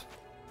immersive.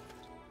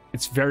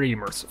 It's very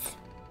immersive.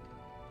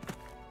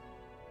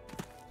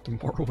 The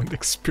Morrowind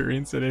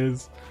experience it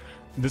is.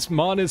 This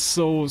mod is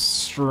so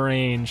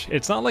strange.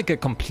 It's not like a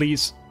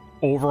complete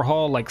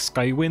overhaul like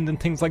Skywind and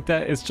things like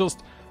that. It's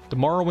just the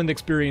Morrowind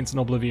experience in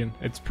Oblivion.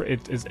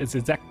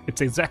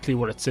 It's exactly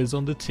what it says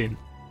on the tin.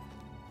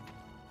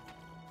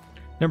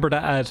 Remember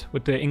that ad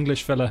with the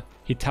English fella?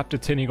 He tapped the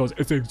tin, he goes,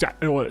 it's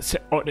exactly what it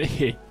said on the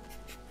tin.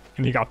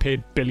 And he got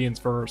paid billions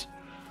for it.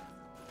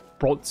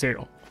 Broad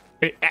zero.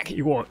 It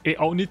actually was. It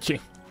only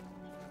changed.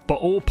 But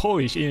all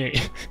Polish in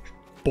it.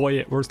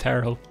 Boy, where's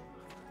Tarhill?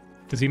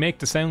 Does he make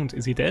the sound?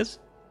 Is he dead?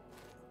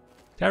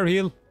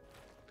 Tarhill,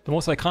 the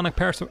most iconic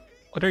person.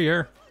 Oh, there you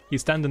are.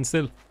 He's standing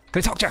still. Can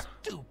I talk to you?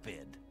 Stupid.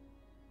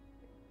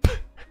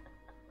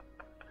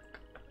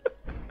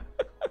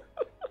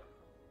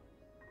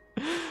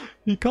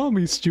 He called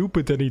me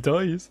stupid and he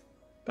dies.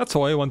 That's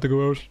how I want to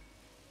go out.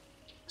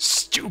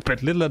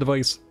 Stupid. Little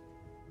advice.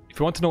 If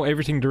you want to know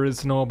everything there is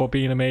to know about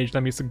being a mage,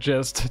 let me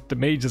suggest the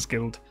Mages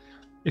Guild.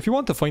 If you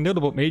want to find out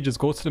about mages,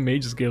 go to the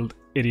Mages Guild,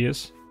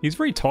 idiot. He's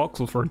very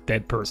thoughtful for a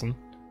dead person.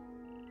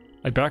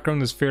 My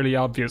background is fairly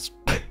obvious.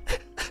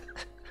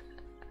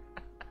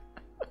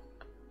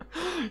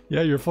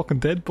 Yeah, you're fucking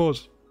dead, bud.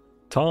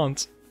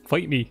 Taunt.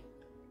 Fight me.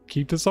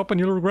 Keep this up and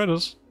you'll regret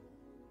it.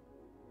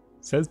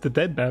 Says the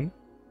dead man.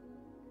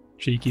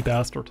 Cheeky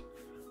bastard.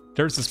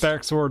 There's the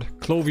spark sword.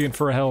 Clovian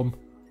for a helm.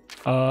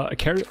 A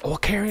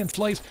carrion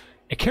flight.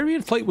 A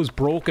carrion flight was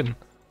broken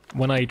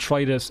when I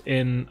tried it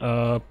in...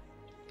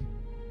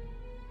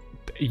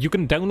 You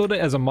can download it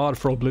as a mod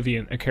for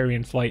Oblivion, a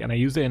carrion flight, and I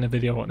used it in a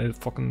video and it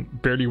fucking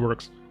barely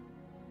works.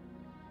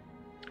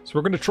 So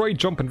we're going to try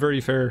jumping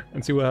very fair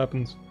and see what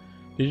happens.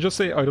 Did you just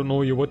say, I don't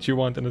know you, what you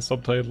want in the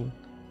subtitle?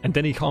 And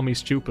then he called me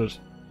stupid.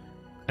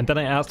 And then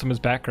I asked him his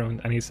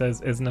background and he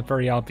says, isn't it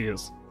very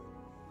obvious?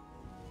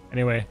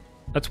 Anyway,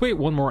 let's wait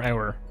one more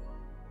hour.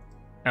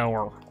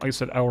 Hour. I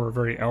said hour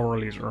very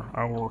hourly, sir.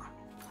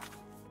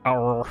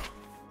 Hour.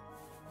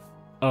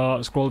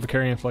 Scroll the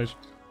carrion flight.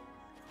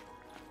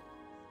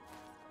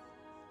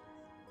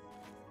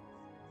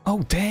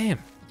 Oh, damn.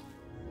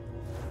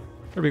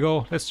 There we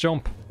go. Let's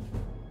jump.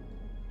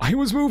 I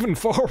was moving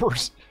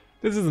forward.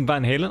 This isn't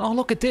Van Halen. Oh,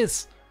 look at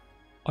this.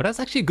 Oh, that's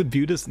actually a good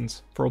view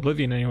distance for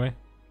Oblivion anyway.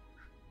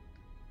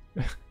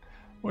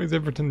 Why is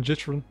everything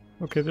jittering?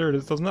 Okay, there it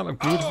is. Doesn't that look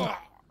beautiful?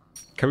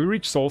 Can we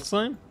reach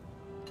Solstheim?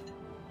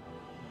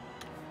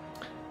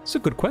 It's a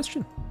good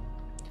question.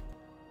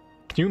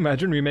 Can you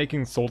imagine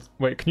remaking can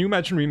you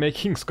imagine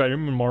remaking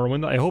Skyrim and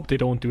Morrowind? I hope they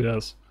don't do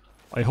this.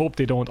 I hope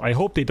they don't. I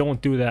hope they don't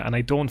do that, and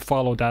I don't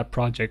follow that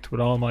project with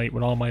all my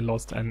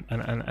lust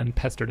and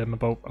pester them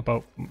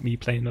about me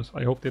playing it.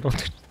 I hope they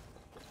don't.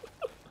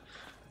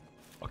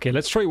 Okay,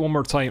 let's try it one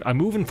more time. I'm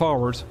moving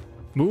forward.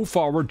 Move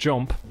forward,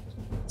 jump.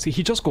 See,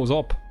 he just goes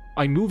up.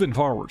 I'm moving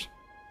forward.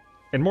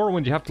 In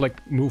Morrowind, you have to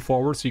like move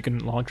forward so you can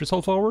launch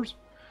yourself forward.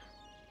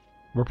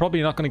 We're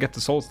probably not going to get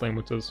to Solstheim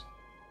with this.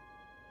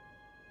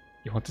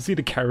 You want to see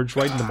the carriage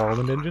ride in the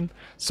Morrowind engine?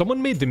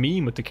 Someone made the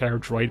meme with the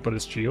carriage ride, but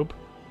it's Geob.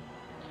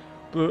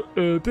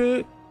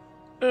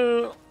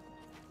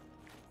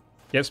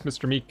 Yes,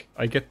 Mr. Meek,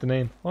 I get the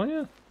name. Oh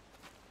yeah.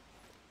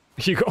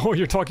 You go, oh,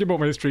 you're talking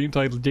about my stream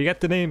title. Do you get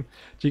the name?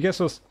 Do you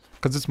guess us?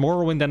 Because it's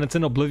Morrowind and it's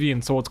in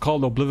Oblivion, so it's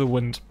called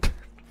Oblivion.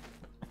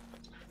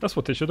 That's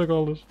what they should have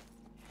called it.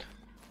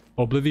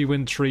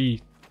 Oblivion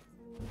 3.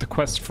 The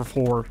quest for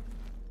 4.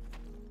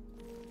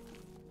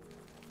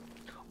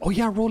 Oh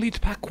yeah, Rolly to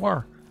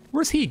Pakwar.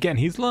 Where's he again?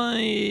 He's like...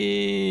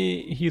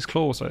 He's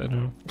close, I don't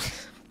know.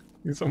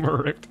 He's somewhere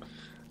around.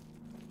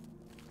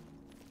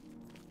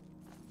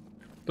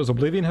 Does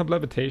Oblivion have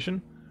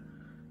levitation?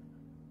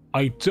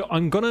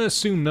 I'm gonna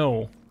assume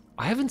no.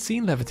 I haven't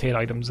seen levitate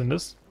items in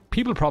this.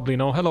 People probably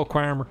know. Hello,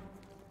 Quarmer.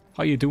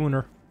 How you doing,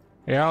 her?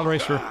 Yeah,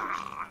 alright, sure.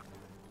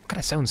 What kind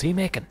of sounds he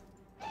making?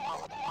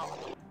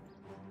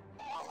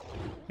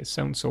 It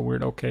sounds so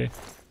weird. Okay.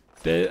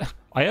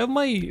 I have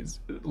my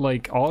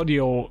like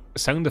audio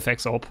sound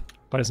effects up,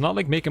 but it's not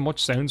like making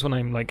much sounds when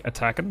I'm like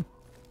attacking.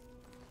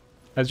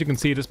 As you can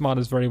see, this mod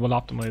is very well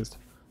optimized.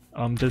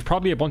 There's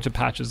probably a bunch of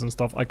patches and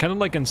stuff. I kind of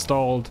like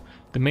installed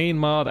the main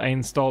mod, I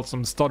installed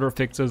some stutter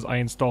fixes, I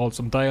installed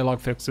some dialogue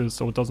fixes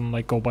so it doesn't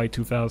like go by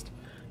too fast.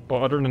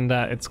 But other than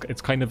that, it's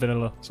kind of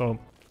vanilla. So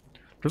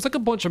there's like a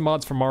bunch of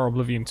mods for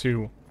Morroblivion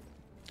too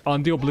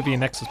on the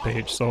Oblivion Nexus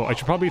page, so I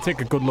should probably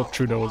take a good look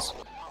through those.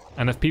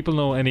 And if people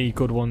know any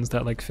good ones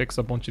that like fix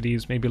a bunch of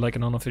these, maybe like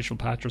an unofficial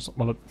patch or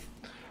something, well,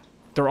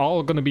 they're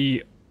all going to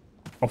be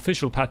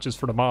official patches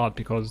for the mod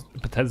because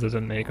Bethesda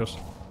didn't make it.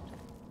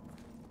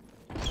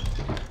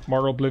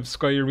 Morrobliv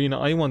Sky Arena.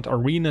 I want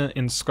Arena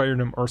in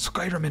Skyrim or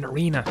Skyrim in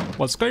Arena.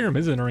 Well, Skyrim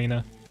is an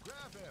arena.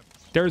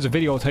 There's a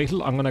video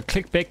title. I'm gonna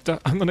clickbait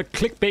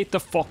the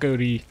fuck out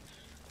of you.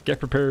 Get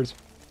prepared.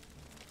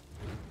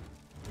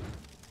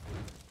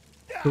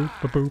 Boop,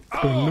 boop, boop,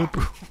 boop,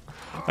 boop.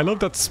 I love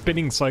that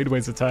spinning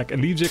sideways attack. It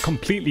leaves you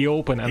completely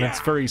open and it's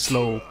very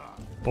slow.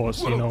 But,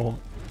 you know,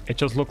 it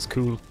just looks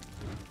cool.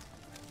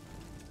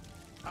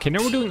 Okay, now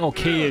we're doing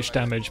okay-ish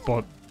damage,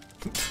 but...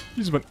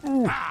 he just went,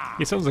 ooh.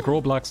 He sounds like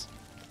Roblox.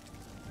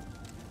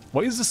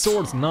 Why is the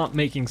swords not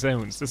making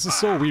sounds? This is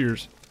so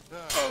weird.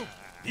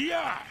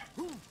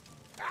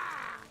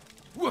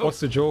 What's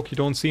the joke? You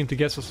don't seem to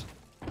guess it.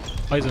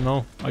 I don't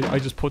know. I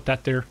just put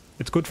that there.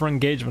 It's good for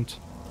engagement.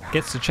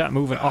 Gets the chat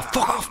moving. Oh,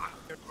 fuck off!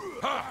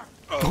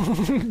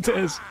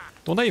 Des,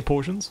 don't I have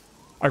potions?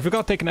 I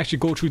forgot they can actually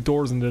go through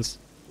doors in this.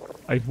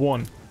 I have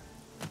one.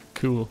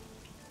 Cool.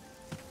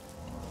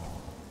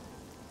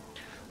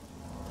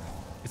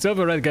 It's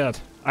over, Redguard.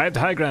 I have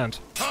the high ground.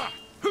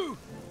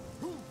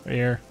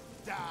 Here.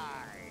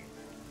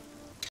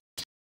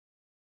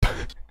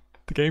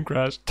 The game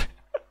crashed.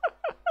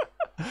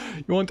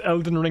 You want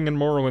Elden Ring and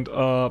Morrowind?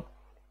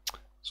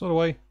 So do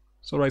I.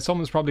 So right,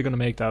 someone's probably gonna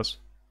make that.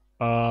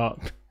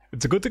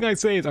 It's a good thing I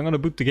saved. I'm gonna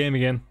boot the game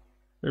again.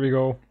 Here we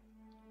go.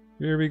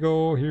 Here we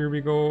go. Here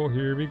we go.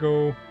 Here we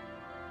go.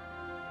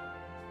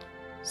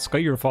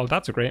 Skyfall.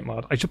 That's a great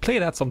mod. I should play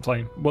that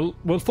sometime.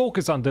 We'll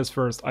focus on this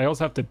first. I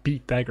also have to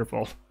beat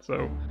Daggerfall.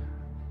 So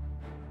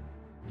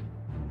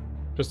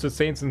Just the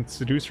Saints and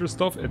Seducers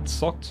stuff, it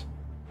sucked.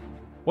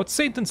 What's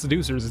Saints and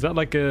Seducers? Is that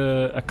like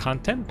a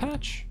content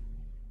patch?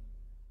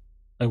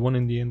 I won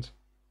in the end.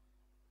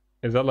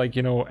 Is that like,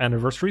 you know,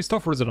 anniversary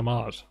stuff, or is it a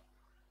mod?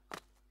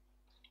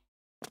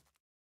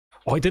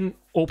 Oh, I didn't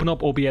open up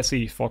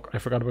OBSE. Fuck, I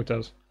forgot about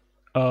that.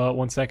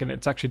 1 second.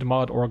 It's actually the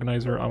mod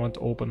organizer I want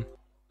to open.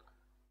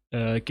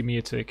 Give me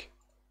a tick.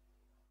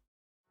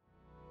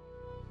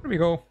 There we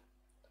go.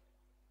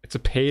 It's a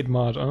paid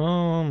mod.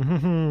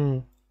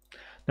 Oh,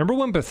 remember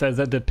when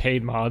Bethesda did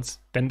paid mods?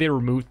 Then they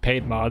removed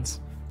paid mods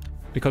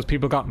because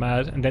people got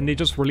mad, and then they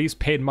just released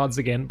paid mods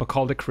again, but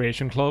called it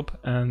Creation Club,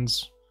 and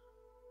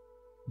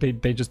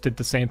they just did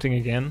the same thing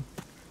again.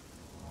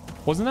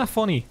 Wasn't that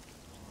funny?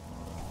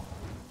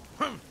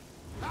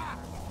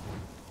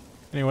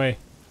 Anyway,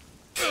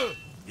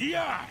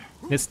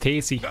 Miss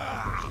Tasty.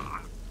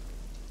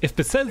 If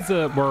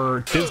Bethesda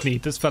were Disney,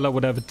 this fella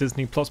would have a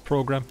Disney Plus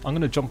program. I'm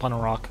gonna jump on a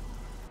rock.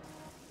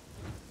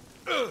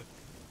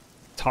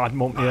 Todd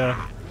Mum,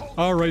 yeah.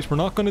 Alright, we're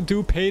not gonna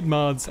do paid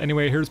mods.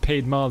 Anyway, here's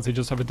paid mods, they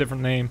just have a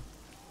different name.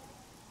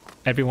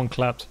 Everyone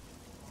clapped.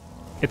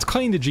 It's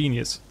kinda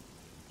genius.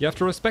 You have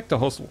to respect the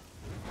hustle.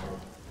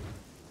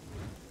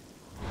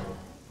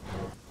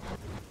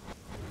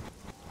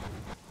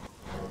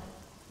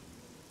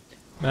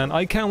 Man,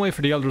 I can't wait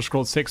for the Elder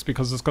Scrolls 6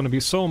 because it's going to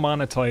be so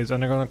monetized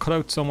and they're going to cut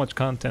out so much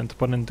content to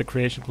put in the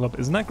Creation Club.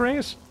 Isn't that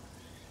great?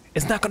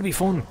 Isn't that going to be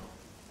fun?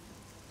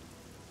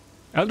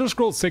 Elder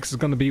Scrolls 6 is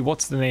going to be,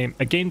 what's the name?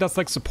 A game that's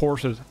like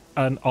supported,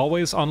 an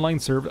always online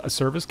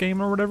service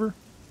game or whatever.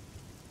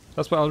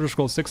 That's what Elder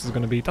Scrolls 6 is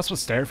going to be. That's what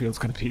Starfield's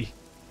going to be.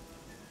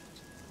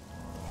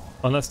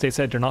 Unless they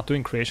said they're not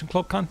doing Creation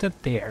Club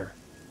content, they are.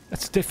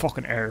 They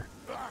fucking are.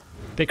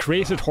 They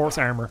created horse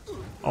armor.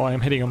 Oh,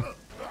 I'm hitting him.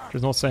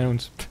 There's no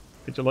sound.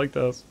 Did you like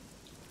that?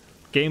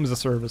 Game as a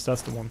service,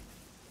 that's the one.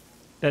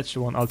 That's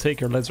the one. I'll take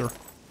your laser.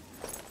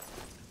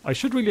 I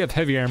should really have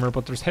heavy armor,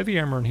 but there's heavy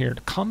armor in here.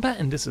 The combat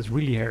in this is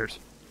really hard.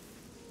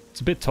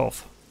 It's a bit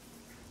tough.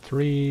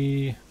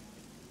 3.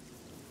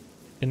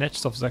 The net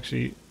stuff is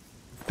actually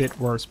a bit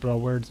worse, but I'll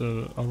wear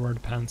the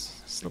pants.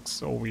 This looks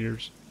so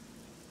weird.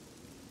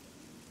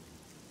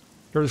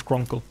 There's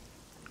Grunkle.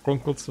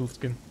 Grunkle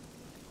Silkskin.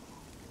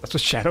 That's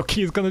what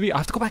Shadowkey is gonna be. I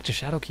have to go back to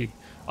Shadowkey.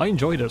 I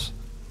enjoyed it.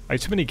 I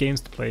have too many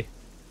games to play.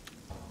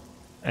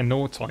 And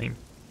no time.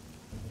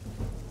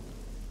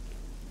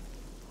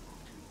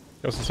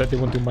 They also said they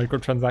won't do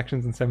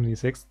microtransactions in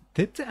 76.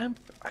 Did they? I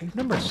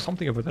remember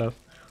something about that.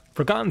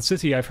 Forgotten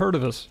City, I've heard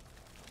of it.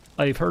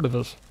 I've heard of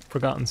it.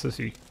 Forgotten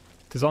City.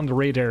 It's on the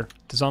radar.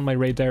 It's on my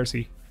radar.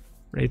 See.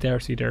 Radar,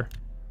 see there.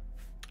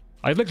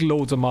 I have like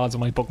loads of mods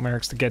on my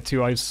bookmarks to get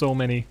to. I have so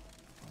many.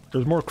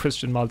 There's more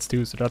Christian mods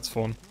too, so that's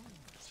fun.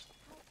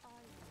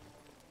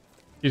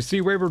 You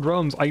see Wayward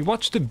Realms, I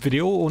watched a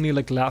video only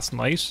like last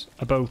night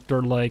about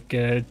their like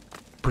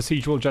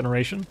procedural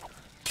generation.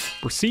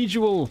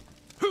 Procedural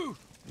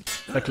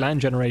like land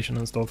generation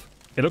and stuff.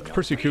 It looked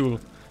pretty cool.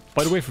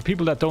 By the way, for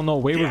people that don't know,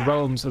 Wayward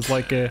Realms is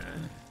like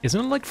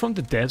isn't it like from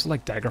the devs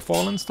like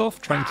Daggerfall and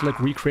stuff? Trying to like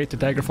recreate the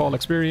Daggerfall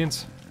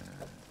experience.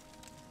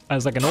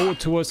 As like an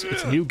ode to us,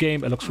 it's a new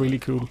game, it looks really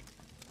cool.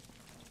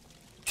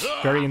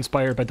 Very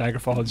inspired by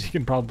Daggerfall, as you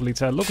can probably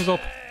tell. Look us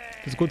up.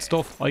 It's good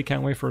stuff. I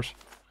can't wait for it.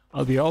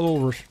 I'll be all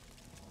over it.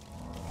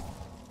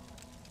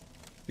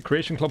 The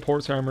Creation Club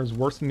horse armor is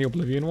worse than the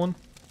Oblivion one.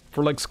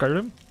 For like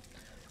Skyrim.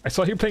 I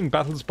saw you playing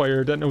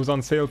Battlespire, then it was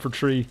on sale for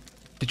 3.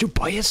 Did you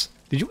buy it?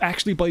 Did you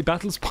actually buy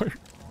Battlespire?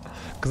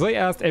 Because I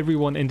asked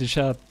everyone in the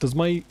chat, does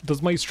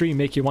my stream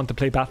make you want to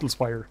play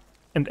Battlespire?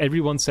 And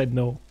everyone said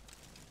no.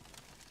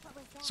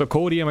 So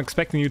Cody, I'm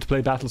expecting you to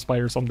play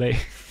Battlespire someday.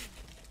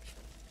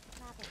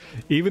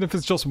 Even if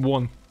it's just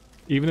one.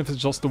 Even if it's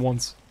just the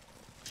once.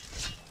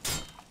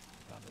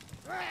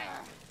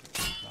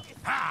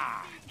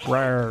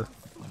 Rawr.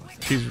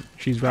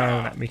 She's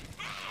raring at me.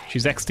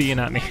 She's XDing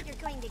at me.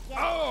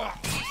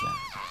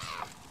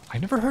 I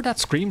never heard that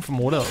scream from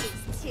Odell.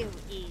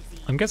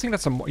 I'm guessing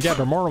that's yeah,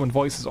 the Morrowind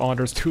voices on.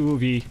 There's 2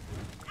 of you.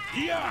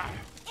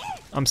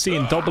 I'm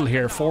seeing double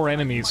here, 4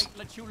 enemies.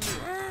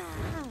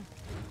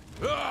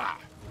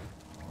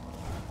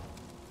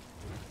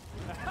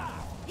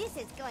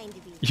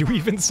 You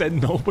even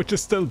said no, but you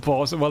still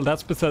bought it. Well,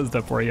 that's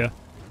Bethesda for you.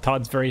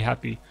 Todd's very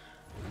happy.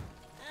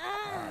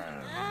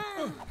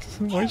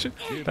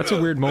 That's a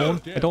weird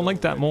moan. I don't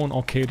like that moan.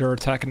 Okay, they're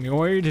attacking me.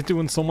 Why are they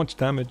doing so much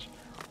damage?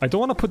 I don't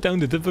want to put down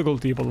the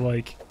difficulty, but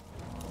like,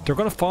 they're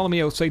gonna follow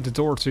me outside the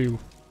door too.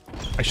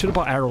 I should have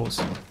bought arrows.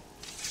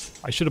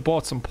 I should have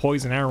bought some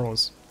poison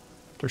arrows.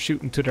 They're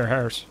shooting to their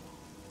heart.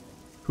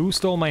 Who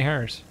stole my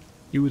heart?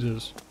 You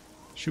did.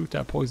 Shoot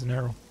that poison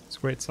arrow. It's a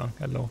great song.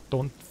 Hello.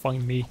 Don't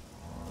find me.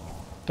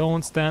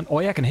 Don't stand.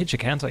 Oh yeah, I can hit you,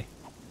 can't I?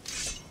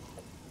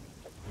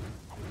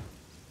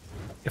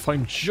 If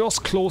I'm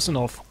just close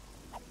enough.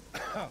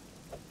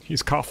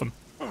 He's coughing.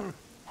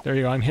 There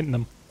you go, I'm hitting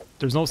him.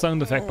 There's no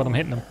sound effect, but I'm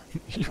hitting him.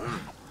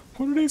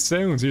 What are these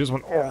sounds? He just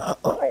went...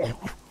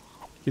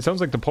 He sounds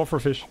like the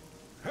pufferfish.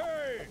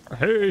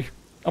 Hey!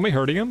 Am I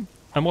hurting him?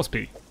 I must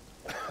be.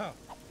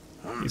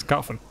 He's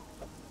coughing.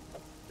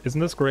 Isn't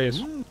this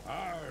great?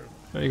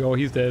 There you go,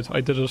 he's dead.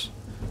 I did it.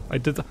 I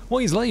did that. Oh,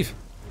 he's alive.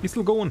 He's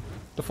still going.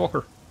 The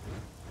fucker.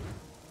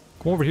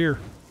 Come over here.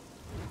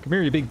 Come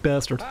here, you big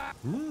bastard.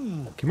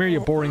 Come here, you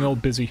boring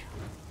old busy.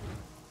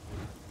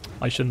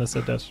 I shouldn't have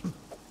said that.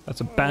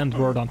 That's a banned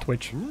word on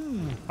Twitch.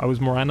 I was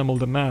more animal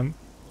than man.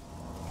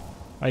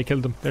 I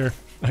killed him. There.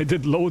 I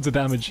did loads of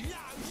damage.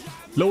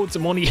 Loads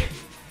of money.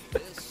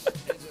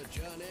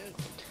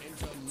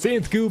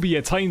 Saint Gooby,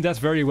 you timed that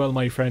very well,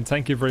 my friend.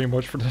 Thank you very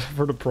much for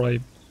the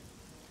prime.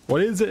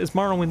 What is it? It's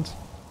Morrowind.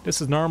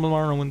 This is normal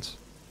Morrowind.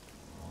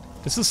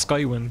 This is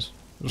Skywind.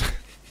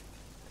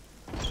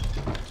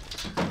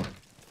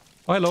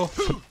 Oh, hello.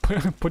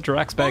 Put your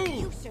axe back.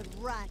 You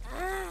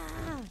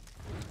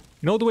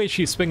know the way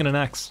she's swinging an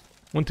axe?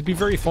 Wouldn't it be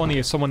very funny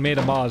if someone made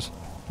a mod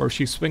where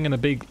she's swinging a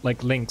big,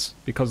 like, Lynx,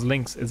 because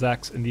Lynx is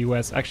axe in the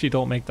US. Actually,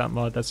 don't make that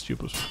mod. That's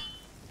stupid.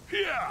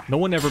 No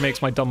one ever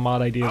makes my dumb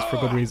mod ideas for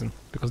good reason,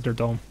 because they're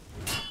dumb.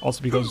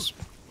 Also because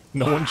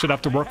no one should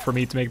have to work for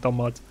me to make dumb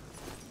mods.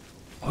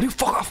 Oh, you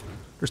fuck off!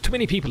 There's too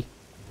many people.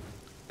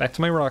 Back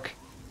to my rock.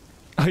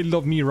 I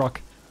love me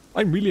rock.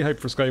 I'm really hyped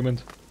for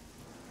Skywind.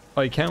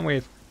 I can't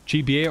wait.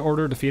 GBA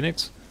Order of the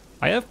Phoenix.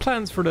 I have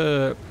plans for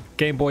the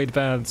Game Boy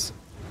Advance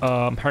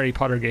Harry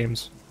Potter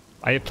games.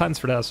 I have plans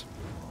for that.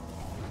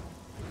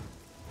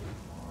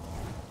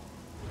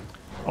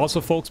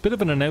 Also, folks, bit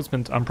of an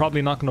announcement. I'm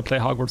probably not going to play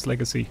Hogwarts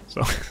Legacy,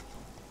 so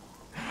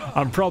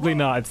I'm probably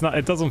not. It's not.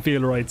 It doesn't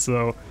feel right,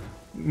 so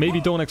maybe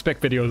don't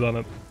expect videos on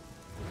it.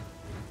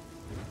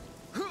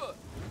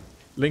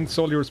 Link's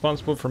solely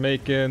responsible for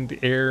making the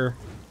Air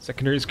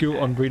Secondary School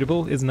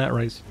unbreathable. Isn't that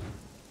right?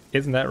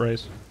 Isn't that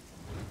right?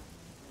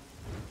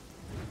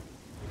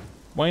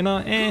 Why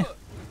not?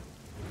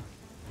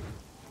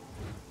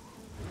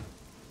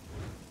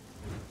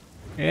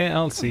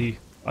 I'll see.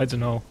 I don't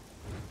know.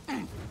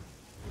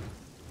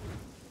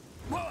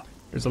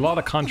 There's a lot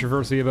of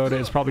controversy about it.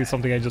 It's probably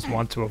something I just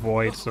want to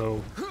avoid,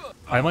 so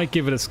I might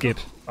give it a skip.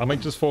 I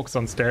might just focus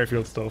on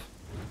Starfield stuff.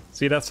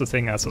 See, that's the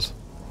thing, Acid.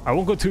 I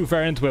won't go too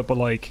far into it, but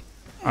like,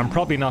 I'm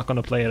probably not going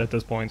to play it at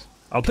this point.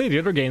 I'll play the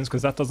other games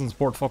because that doesn't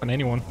support fucking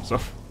anyone, so.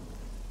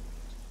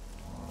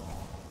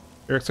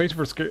 You're excited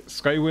for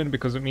Skywind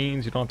because it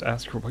means you don't have to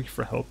ask your wife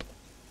for help.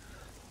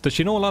 Does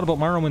she know a lot about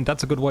Morrowind?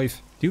 That's a good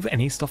wife. Do you have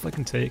any stuff I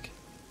can take?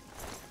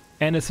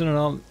 Anything and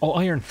all? Oh,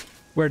 iron.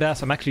 Wear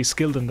that. I'm actually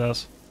skilled in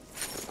that.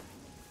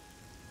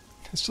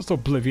 It's just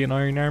Oblivion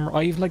iron armor.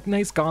 I have like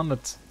nice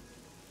gauntlets.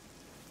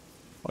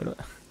 Alright,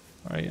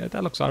 yeah,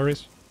 that looks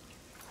alright.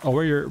 Oh,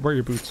 where are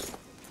your boots?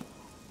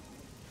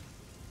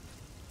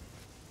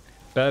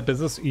 Bad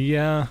business?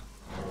 Yeah.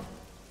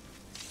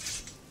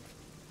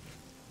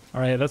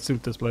 Alright, let's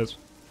suit this place.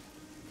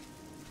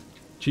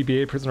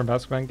 GBA Prisoner of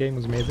Azkaban game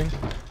was amazing.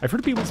 I've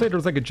heard people say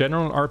there's like a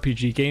general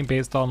RPG game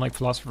based on like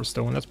Philosopher's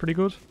Stone. That's pretty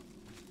good.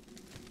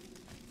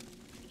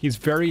 He's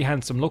very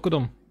handsome. Look at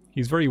him.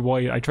 He's very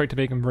wide. I tried to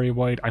make him very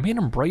wide. I made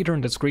him brighter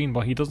on the screen,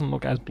 but he doesn't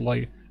look as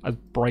bright.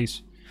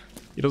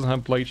 He doesn't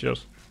have blight yet.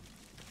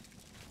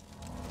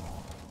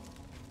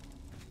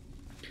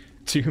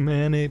 Too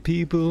many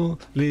people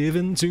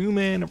living too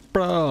many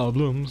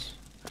problems.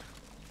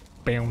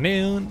 Bow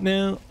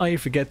now, I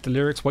forget the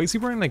lyrics. Why is he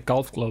wearing like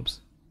golf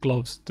gloves?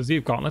 Does he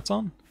have gauntlets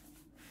on?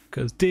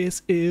 Because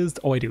this is...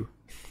 Oh, I do.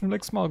 They're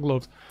like small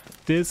gloves.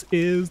 This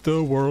is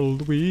the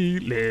world we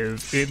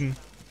live in.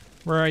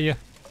 Where are you?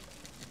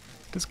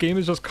 This game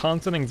is just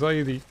constant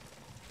anxiety.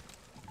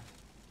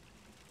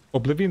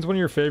 Oblivion's one of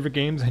your favorite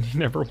games and you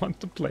never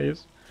want to play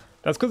it.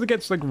 That's because it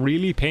gets like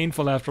really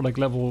painful after like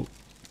level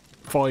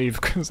 5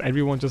 because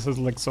everyone just has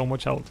like so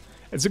much health.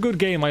 It's a good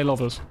game, I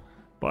love it.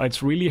 But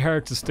it's really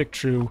hard to stick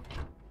through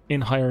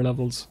in higher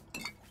levels.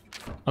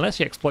 Unless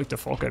you exploit the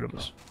fuck out of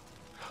it.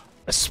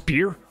 A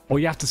spear? Oh,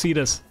 you have to see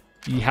this.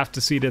 You have to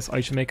see this. I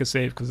should make a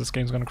save because this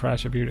game's gonna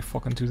crash every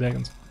fucking 2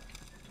 seconds.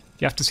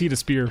 You have to see the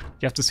spear.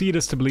 You have to see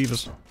this to believe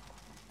it.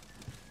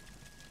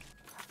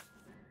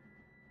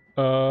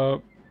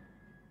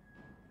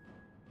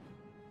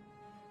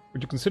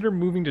 Would you consider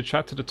moving the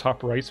chat to the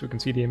top right so we can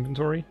see the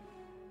inventory?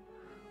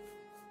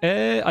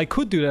 I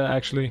could do that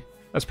actually.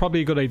 That's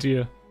probably a good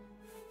idea.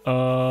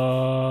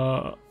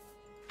 But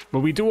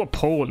we do a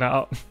poll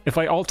now. If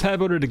I alt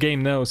tab out of the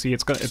game now, see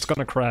it's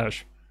gonna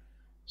crash.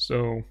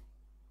 So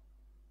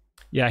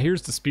yeah,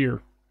 here's the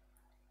spear.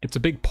 It's a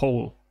big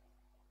pole.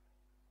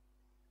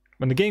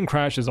 When the game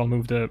crashes, I'll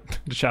move the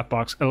chat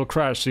box. It'll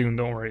crash soon,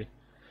 don't worry.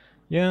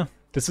 Yeah,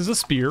 this is a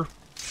spear.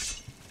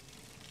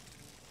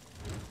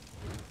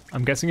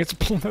 I'm guessing it's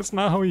that's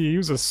not how you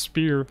use a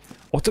spear.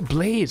 Oh, it's a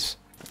blade.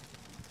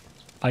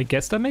 I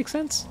guess that makes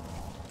sense.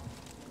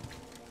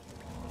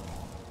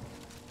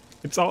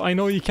 It's all I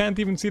know. You can't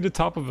even see the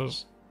top of it.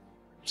 It's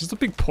just a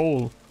big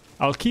pole.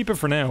 I'll keep it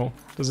for now.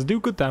 Does it do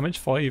good damage?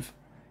 5.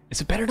 Is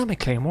it better than my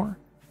claymore?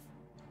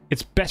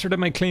 It's better than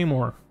my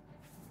claymore.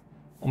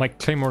 Well, my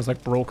claymore's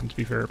like broken to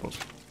be fair, but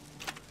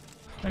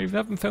I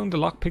haven't found the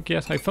lockpick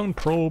yet. I found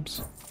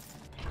probes.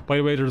 By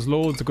the way, there's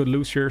loads of good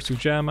loot here.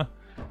 Sujamma.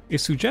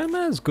 Is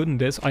Sujamma as good in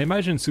this? I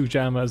imagine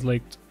Sujamma is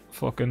like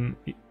fucking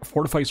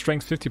fortified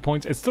strength 50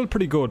 points. It's still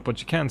pretty good, but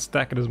you can't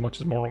stack it as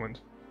much as Morrowind.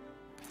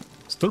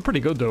 Still pretty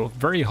good though.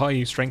 Very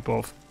high strength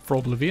buff for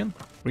Oblivion.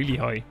 Really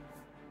high.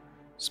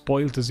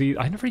 Spoiled disease.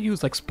 I never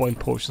used like spoiled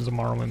potions in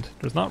Morrowind.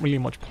 There's not really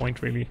much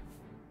point really.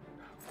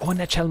 Oh,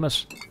 Netch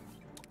helmet.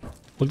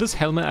 Will this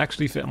helmet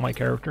actually fit my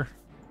character?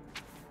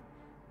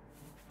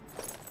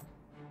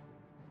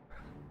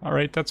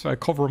 Alright, that's fine.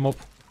 Cover him up.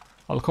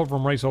 I'll cover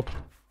him right up.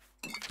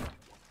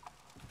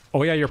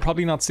 Oh yeah, you're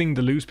probably not seeing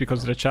the loot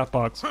because of the chat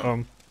box.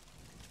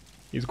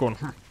 He's going.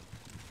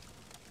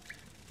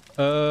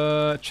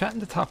 Chat in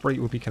the top right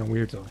would be kind of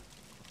weird though.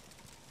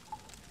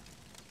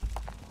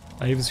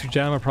 I have a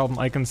Sujama problem.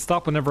 I can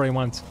stop whenever I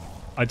want.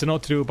 I don't know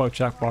what to do about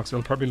chat box.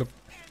 It'll probably look.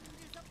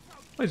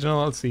 I don't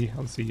know. I'll see.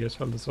 I'll see. Yes,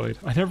 I'll decide.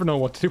 I never know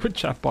what to do with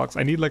chat box.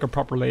 I need like a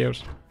proper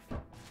layout.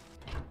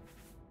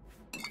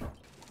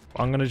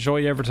 I'm gonna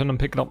joy Everton and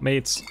picking up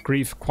mates,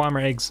 grief,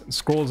 quammer eggs,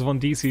 scrolls of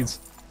undeseeds.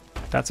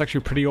 That's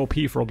actually pretty OP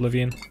for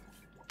Oblivion.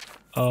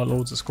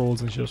 Loads of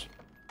scrolls and shit.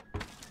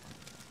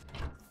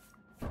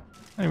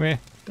 Anyway,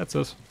 that's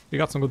it. We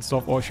got some good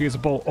stuff. Oh, she has a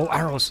bow. Oh,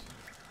 arrows.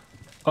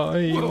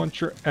 I want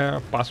your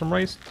bottom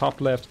right,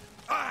 top left.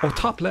 Oh,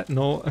 top left?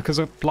 No, because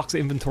it blocks the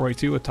inventory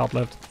too at top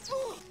left.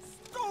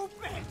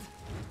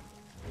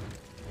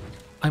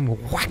 I'm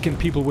whacking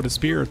people with a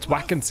spear. It's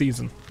whacking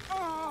season.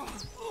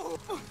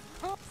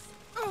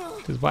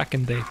 It's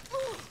whacking day.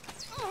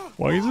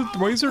 Why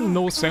is there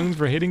no sound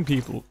for hitting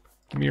people?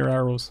 Give me your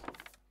arrows.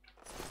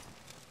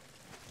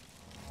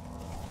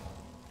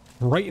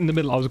 Right in the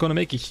middle. I was going to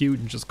make it huge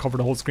and just cover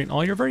the whole screen.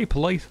 Oh, you're very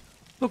polite.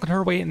 Look at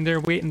her waiting there,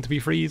 waiting to be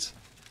freed.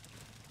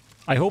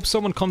 I hope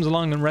someone comes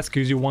along and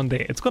rescues you one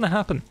day. It's going to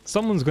happen.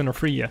 Someone's going to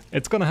free you.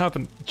 It's going to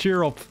happen.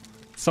 Cheer up.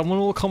 Someone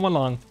will come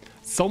along.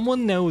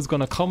 Someone now is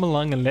going to come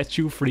along and let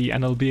you free,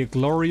 and it'll be a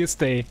glorious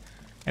day.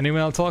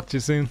 Anyway, I'll talk to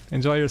you soon.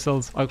 Enjoy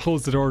yourselves. I'll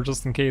close the door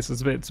just in case.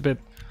 It's a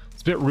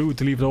bit rude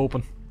to leave it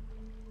open.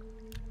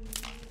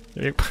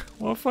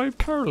 What if I'm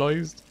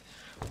paralyzed?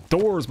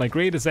 Doors, my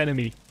greatest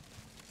enemy.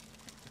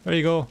 There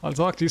you go. I'll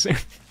talk to you soon.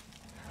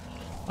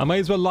 I might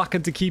as well lock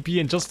it to keep you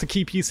in, just to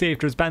keep you safe.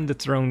 There's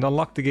bandits around. I'll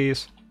lock the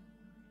gate.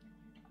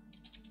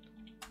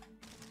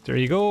 There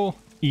you go.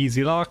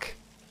 Easy lock.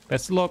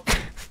 Best of luck.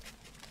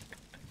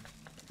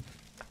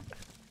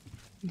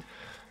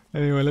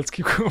 Anyway, let's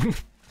keep going.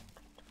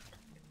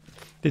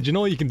 Did you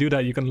know you can do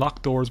that? You can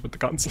lock doors with the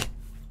console.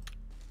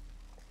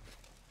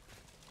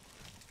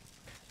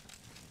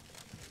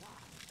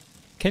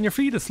 Can you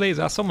free the slaves?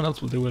 Ah, someone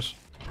else will do it.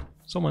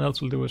 Someone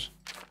else will do it.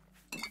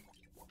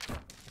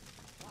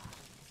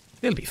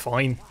 They'll be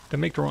fine. They'll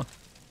make their own.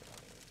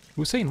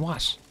 Who's saying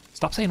what?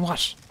 Stop saying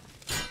what.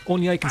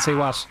 Only I can say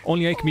what.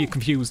 Only I can be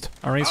confused.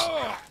 Alright?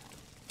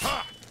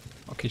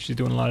 Okay, she's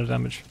doing a lot of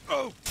damage.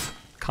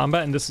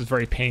 Combat in this is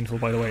very painful,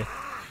 by the way.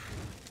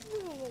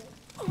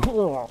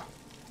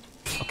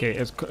 Okay,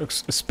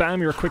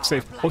 spam your quick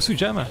save. Oh,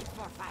 Sujama.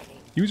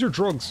 Use your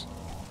drugs.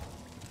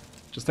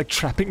 Just like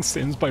trapping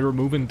sins by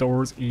removing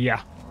doors.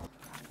 Yeah.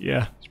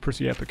 Yeah, it's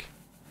pretty epic.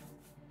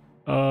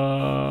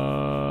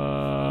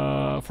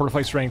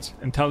 Fortified strength.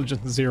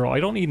 Intelligence 0. I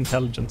don't need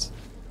intelligence.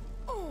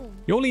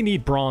 You only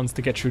need bronze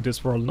to get through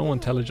this world. No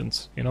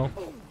intelligence, you know?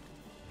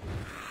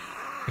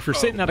 If you're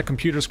sitting at a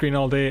computer screen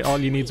all day, all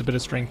you need is a bit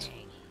of strength.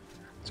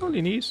 That's all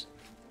you need.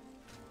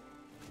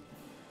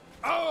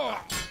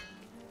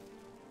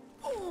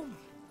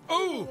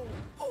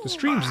 The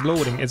stream's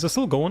loading. Is it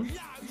still going?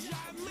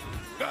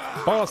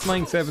 Boss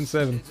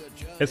 977.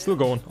 It's still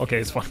going. Okay,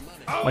 it's fine.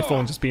 My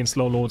phone's just being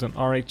slow loading.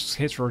 Alright, just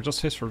hit her,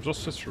 just hit her,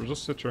 just hit her,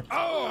 just hit her.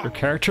 Your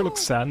character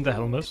looks sad in the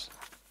helmet.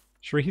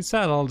 Sure, he's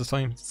sad all the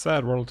time. It's a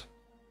sad world.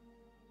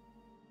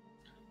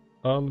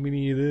 All we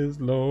need is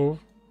love.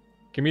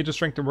 Give me the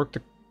strength to work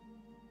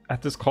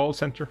at this call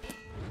center.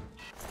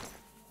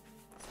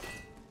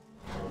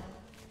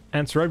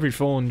 Answer every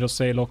phone, just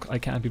say, look, I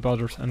can't be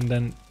bothered, and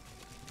then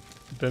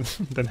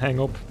hang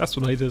up. That's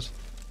what I did.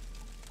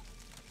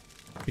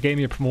 They gave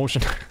me a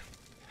promotion.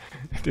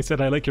 They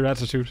said, I like your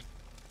attitude.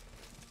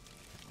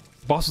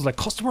 The boss was like,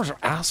 customers are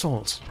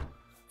assholes.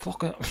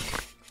 Fuck it.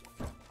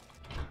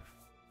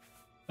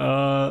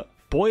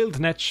 Boiled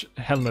Netch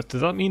helmet.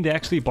 Does that mean they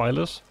actually boil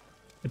it?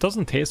 It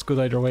doesn't taste good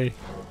either way.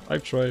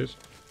 I've tried.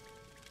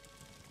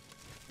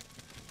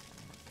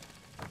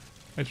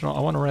 I don't know,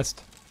 I want to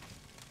rest.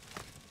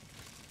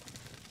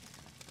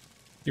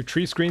 You have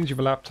 3 screens, you have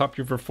a laptop,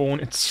 you have your phone.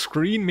 It's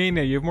screen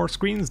mania, you have more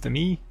screens than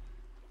me.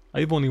 I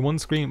have only 1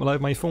 screen, well I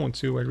have my phone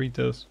too, I read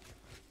this.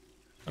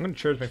 I'm gonna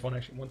charge my phone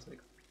actually, 1 second.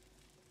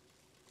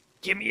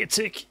 Give me a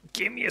tick,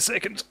 give me a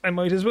second. I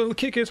might as well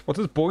kick it. What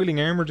does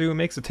boiling armor do? It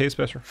makes it taste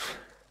better.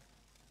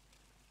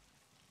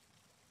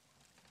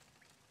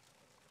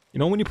 You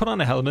know when you put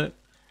on a helmet,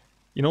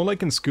 you know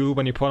like in school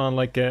when you put on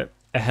like a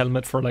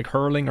helmet for like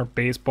hurling or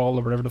baseball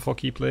or whatever the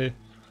fuck you play,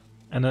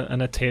 and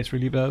it tastes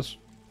really bad.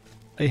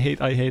 I hate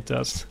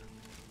that.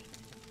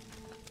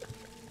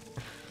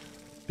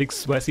 Big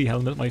sweaty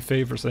helmet, my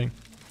favourite thing.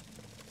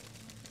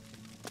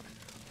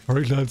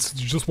 Alright lads,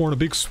 you just worn a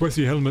big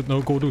sweaty helmet,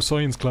 now go to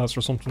science class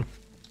or something.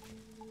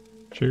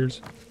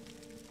 Cheers.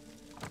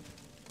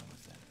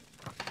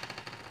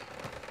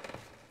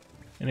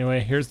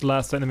 Anyway, here's the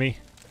last enemy.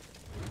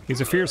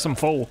 He's a fearsome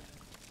foe.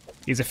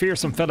 He's a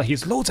fearsome fella.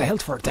 He's loads of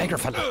health for a dagger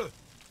fella.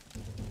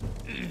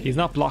 He's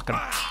not blocking.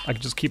 I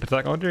can just keep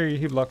attacking. Oh, there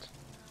he blocked.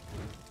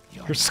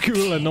 Your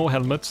school and no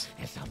helmets.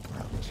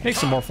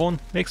 Makes it more fun.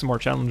 Makes it more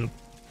challenging.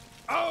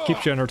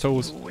 Keeps you on your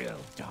toes.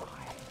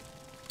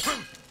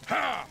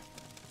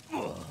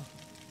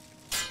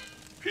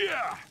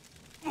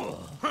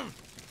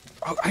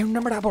 Oh, I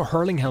remember that about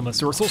hurling helmets.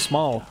 They were so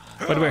small.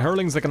 By the way,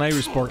 hurling's like an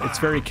Irish sport. It's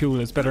very cool.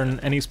 It's better than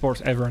any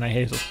sport ever, and I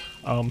hate it.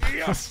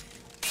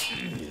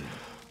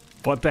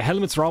 But the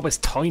helmets are always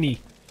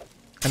tiny.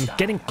 And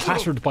getting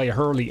clattered by a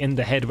hurley in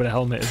the head with a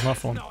helmet is not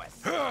fun.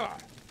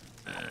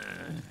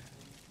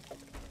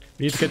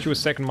 We need to get you a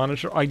second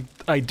monitor.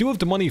 I do have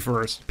the money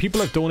for it. People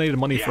have donated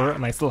money for it,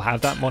 and I still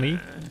have that money.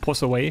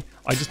 Plus away.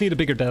 I just need a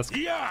bigger desk.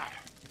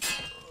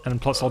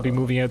 And plus I'll be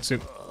moving out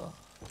soon.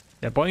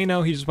 Yeah, by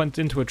now he just went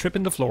into a trip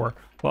in the floor.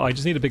 Well, I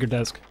just need a bigger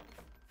desk.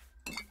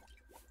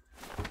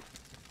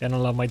 Then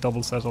I'll have my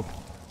double set up.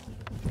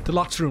 The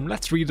locked room,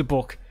 let's read the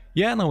book.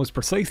 Yeah, no, it's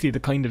precisely the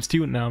kind of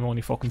student now. I'm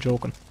only fucking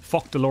joking.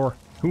 Fuck the lore.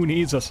 Who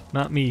needs it?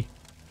 Not me.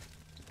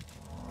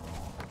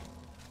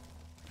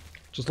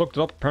 Just looked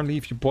it up. Apparently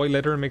if you boil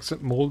leather it makes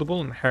it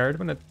moldable and hard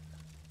when it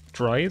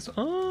dries.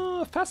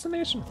 Ah,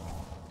 fascination.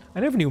 I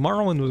never knew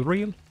Morrowind was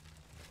real.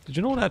 Did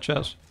you know that,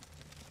 chat?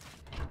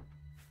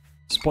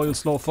 Spoil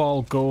slow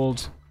fall,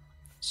 gold,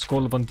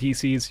 skull of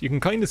DCs. You can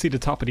kind of see the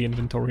top of the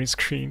inventory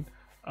screen.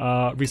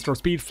 Restore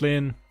speed,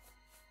 flame.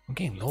 I'm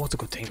getting loads of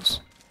good things.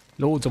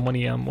 Loads of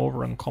money. I'm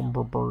over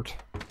encumber bird.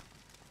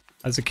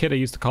 As a kid I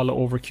used to call it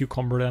over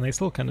cucumber, and I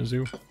still kind of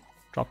do.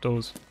 Drop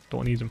those.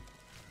 Don't need them.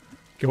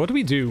 Okay, what do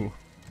we do?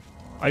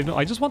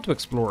 I just want to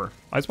explore.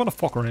 I just want to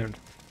fuck around.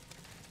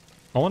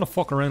 I want to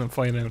fuck around and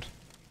find out.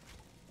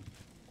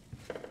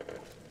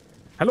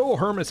 Hello,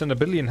 Hermes and a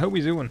billion. How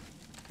we doing?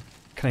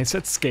 Can I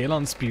set scale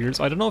on spears?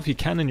 I don't know if you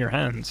can in your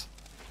hands.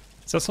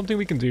 Is that something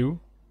we can do?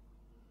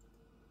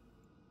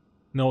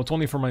 No, it's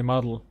only for my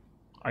model,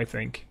 I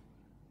think.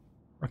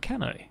 Or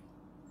can I?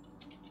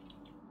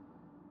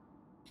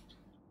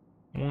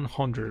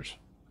 100.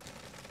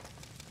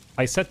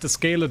 I set the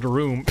scale of the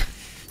room.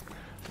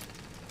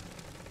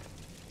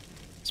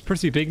 It's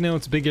pretty big now,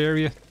 it's a big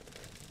area.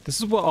 This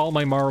is what all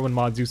my Morrowind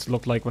mods used to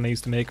look like when I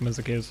used to make them as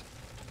a kid.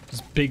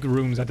 Just big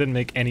rooms that didn't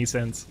make any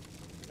sense.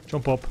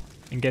 Jump up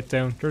and get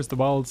down. There's the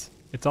walls.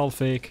 It's all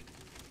fake.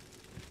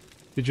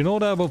 Did you know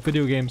that about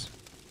video games?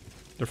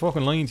 They're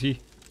fucking lying to you.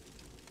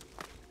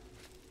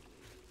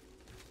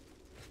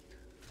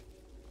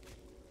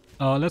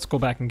 Let's go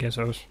back and get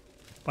out.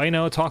 Bye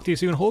now, talk to you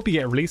soon. Hope you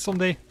get released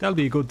someday. That'll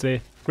be a good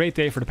day. Great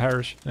day for the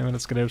parish. Anyway,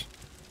 let's get out.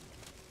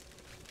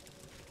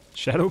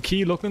 Shadow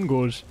key looking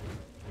good.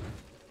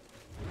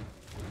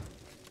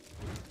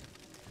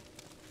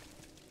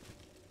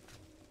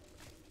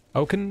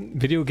 How can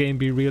video game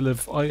be real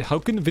if how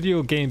can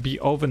video game be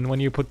oven when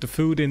you put the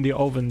food in the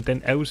oven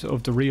then out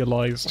of the real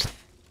lives?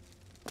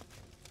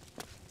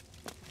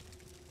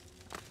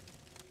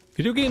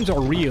 Video games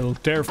are real,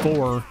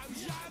 therefore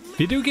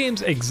video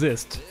games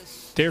exist,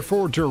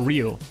 therefore they're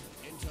real.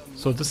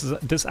 So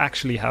this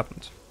actually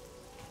happened.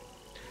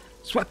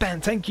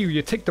 Sweatband, thank you.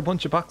 You ticked a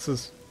bunch of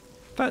boxes.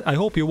 I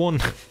hope you won.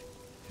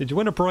 Did you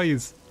win a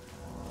prize?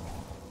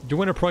 Did you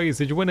win a prize?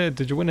 Did you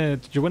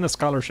win a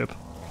scholarship?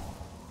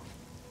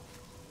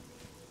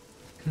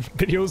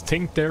 Videos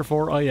think,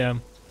 therefore I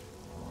am.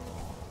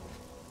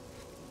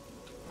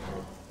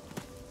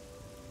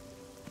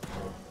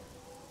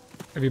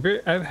 Have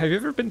you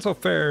ever been so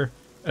fair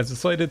as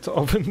decided to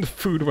oven the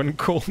food when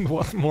cold and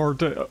want more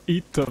to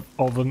eat the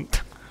oven?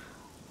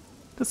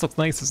 This looks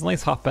nice. It's a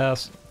nice hot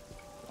bath.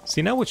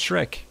 See, now it's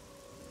Shrek.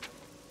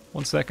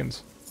 1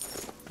 second.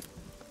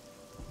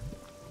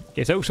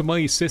 Get out of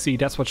my sissy,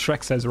 that's what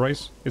Shrek says,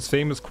 right? His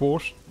famous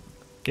quote.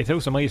 Get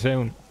out of my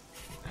town.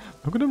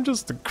 Look at him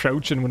just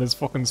crouching with his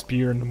fucking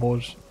spear in the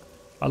mud.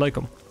 I like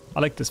him. I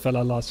like this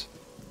fella a lot.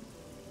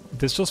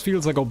 This just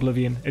feels like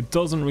Oblivion. It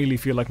doesn't really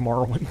feel like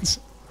Morrowind,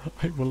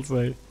 I will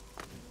say.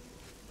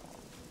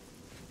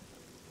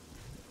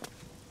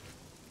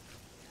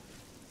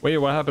 Wait,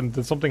 what happened?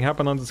 Did something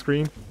happen on the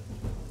screen?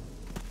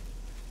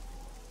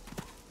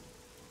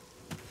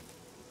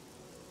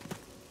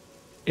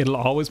 It'll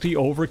always be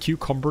over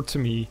cucumber to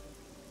me.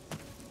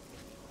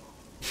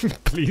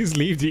 Please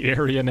leave the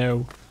area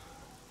now.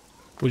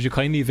 Would you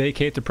kindly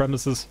vacate the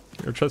premises?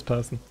 You're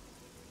trespassing.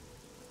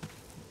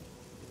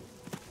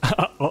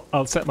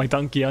 I'll set my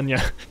donkey on you.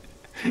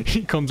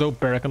 He comes out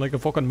barracking like a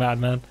fucking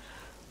madman.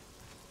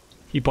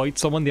 He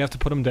bites someone, they have to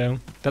put him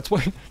down. That's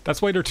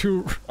why they're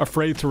too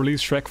afraid to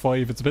release Shrek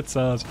 5. It's a bit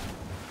sad.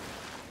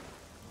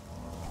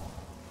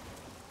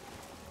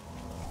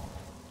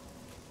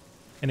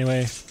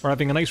 Anyway, we're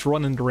having a nice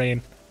run in the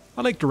rain.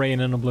 I like the rain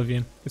in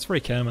Oblivion. It's very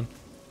calming.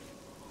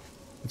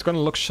 It's gonna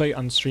look shite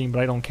on stream,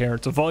 but I don't care.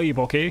 It's a vibe,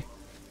 okay?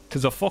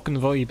 It's a fucking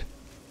vibe.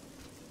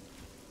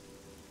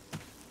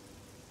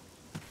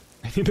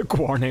 I need a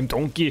Gwar named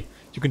Donkey.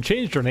 You can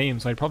change their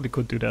names. I probably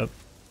could do that.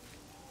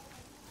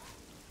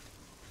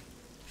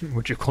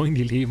 Would you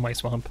kindly leave my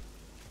swamp?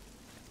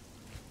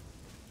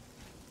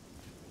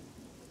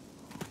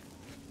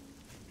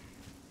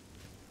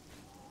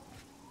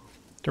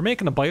 They're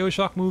making a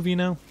Bioshock movie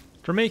now.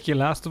 They're making a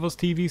Last of Us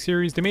TV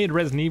series. They made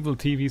Resident Evil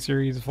TV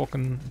series,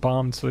 fucking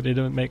bombed, so they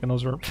didn't make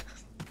another.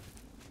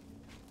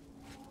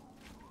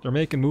 They're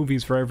making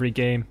movies for every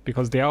game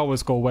because they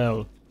always go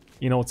well.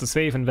 You know, it's a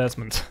safe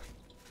investment.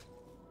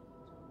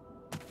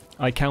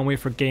 I can't wait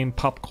for game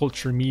pop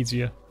culture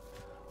media.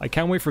 I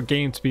can't wait for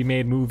game to be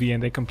made movie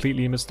and they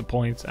completely miss the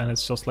point and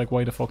it's just like,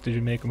 why the fuck did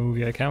you make a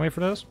movie? I can't wait for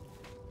this.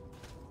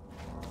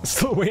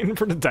 Still waiting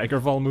for the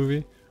Daggerfall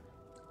movie.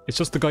 It's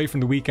just the guy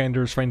from The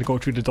Weekenders trying to go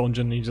through the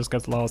dungeon and he just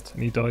gets lost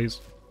and he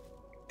dies.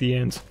 The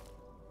end.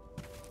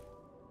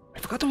 I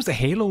forgot there was a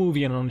Halo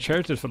movie and an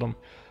Uncharted film.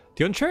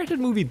 The Uncharted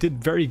movie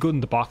did very good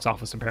in the box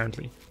office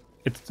apparently.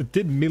 It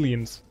did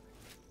millions.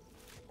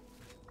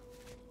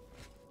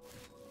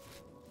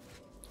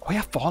 Oh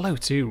yeah,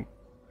 Fallout too.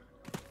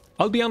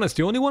 I'll be honest,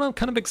 the only one I'm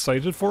kind of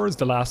excited for is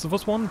the Last of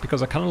Us one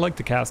because I kind of like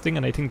the casting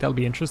and I think that'll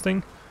be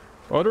interesting.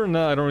 But other than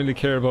that, I don't really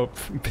care about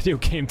video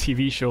game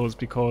TV shows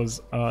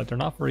because they're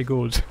not very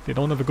good. They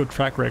don't have a good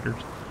track record.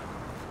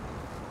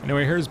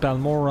 Anyway, here's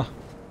Balmora.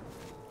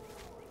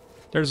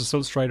 There's a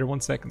Soul Strider, 1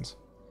 second.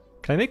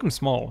 Can I make him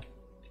small?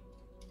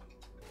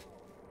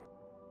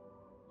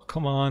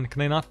 Come on,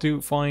 can I not do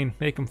it? Fine,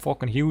 make him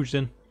fucking huge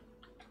then.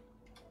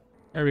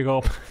 There we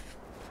go.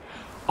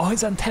 Oh,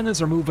 his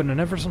antennas are moving and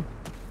everything.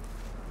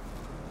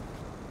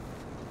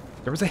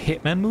 There was a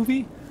Hitman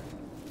movie?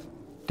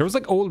 There was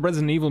like old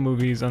Resident Evil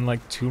movies and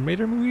like Tomb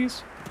Raider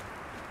movies.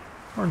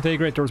 Aren't they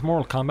great? There was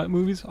Mortal Kombat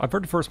movies. I've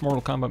heard the first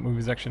Mortal Kombat movie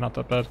is actually not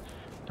that bad.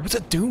 There was a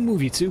Doom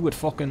movie too with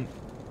fucking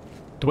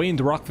Dwayne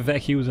The Rock Vivek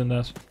Hughes in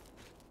that.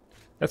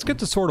 Let's get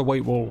the Sword of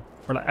White Woe.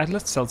 Or like,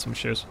 let's sell some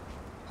shit.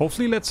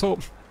 Hopefully let's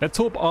hope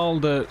all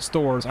the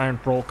stores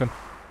aren't broken.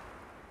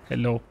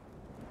 Hello.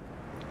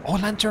 Oh,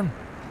 Lantern.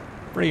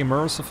 Very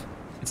immersive.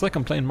 It's like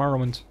I'm playing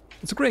Morrowind.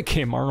 It's a great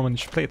game, Morrowind. You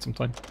should play it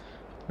sometime.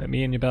 Let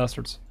me and you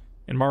bastards.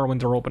 In Morrowind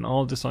they're open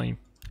all the time.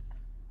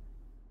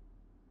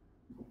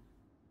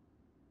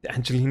 The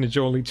Angelina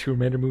Jolie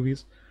Tomb Raider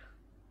movies.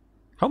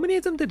 How many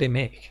of them did they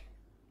make?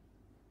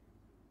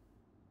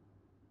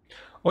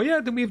 Oh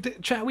yeah, then we have the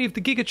chat, we have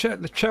the Giga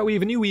Chat, the chat, we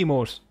have a new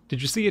emote.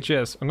 Did you see it,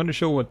 Jess? I'm gonna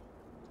show it.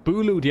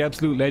 Bulu, the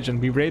absolute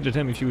legend. We raided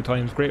him a few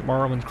times. Great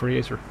Morrowind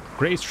creator.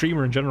 Great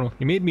streamer in general.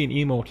 He made me an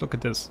emote. Look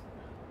at this.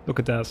 Look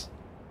at that.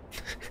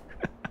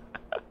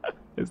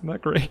 Isn't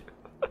that great?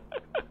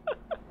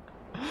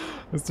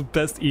 It's the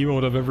best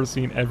emote I've ever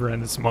seen ever,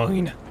 and it's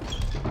mine.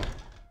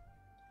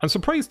 I'm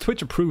surprised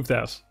Twitch approved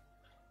that.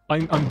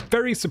 I'm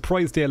very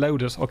surprised they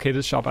allowed it. Okay,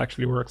 this shop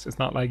actually works. It's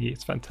not laggy.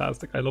 It's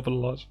fantastic. I love it a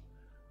lot.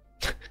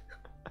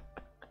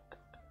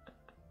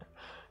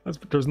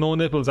 There's no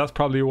nipples. That's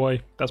probably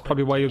why. That's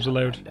probably why it was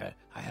allowed.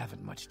 I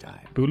haven't much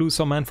time. Bulu's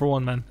some man for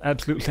one, man.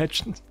 Absolute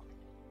legend.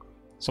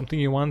 Something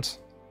you want?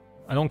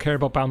 I don't care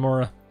about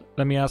Balmora.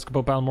 Let me ask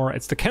about Balmora.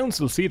 It's the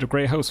council seat of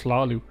Grey House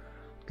Hlalu.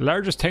 The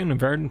largest town in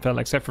Verdenfell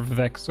except for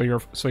Vivek,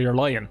 so you're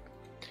lying.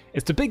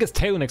 It's the biggest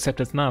town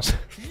except it's not.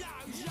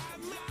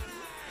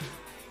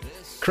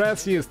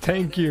 Crassius,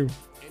 thank you.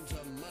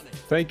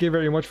 Thank you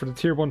very much for the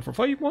tier 1 for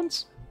 5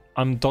 months.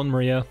 I'm done,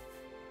 Maria.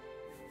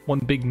 One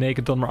big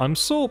naked done. I'm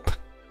so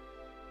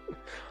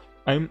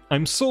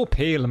I'm so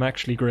pale, I'm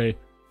actually grey.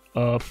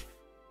 I'm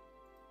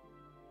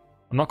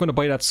not gonna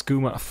buy that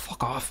skooma.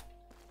 Fuck off.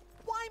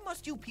 Why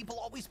must you people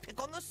always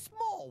pick on the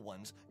small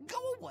ones? Go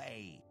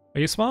away. Are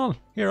you small?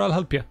 Here, I'll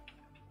help you.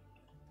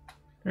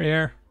 Here you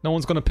are. No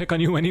one's gonna pick on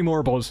you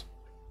anymore, Buzz.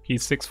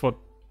 He's 6 foot.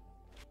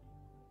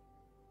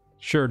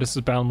 Sure, this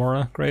is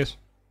Balmora. Great.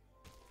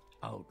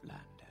 Outlander.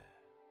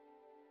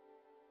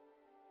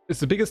 It's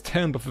the biggest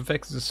town, but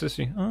Vivek is a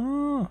city.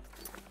 Ah,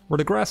 where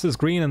the grass is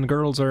green and the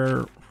girls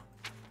are...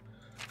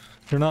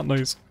 They're not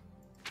nice.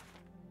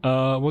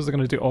 What was I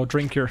gonna do? Oh,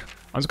 drink here.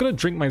 I was gonna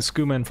drink my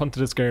skooma in front of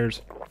this guard.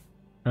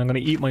 And I'm gonna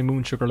eat my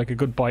moon sugar like a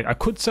good bite. I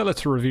could sell it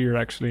to Revere,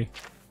 actually.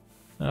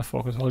 Ah,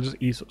 fuck it. I'll just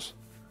eat it.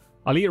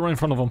 I'll eat it right in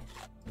front of him.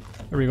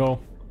 There we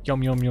go.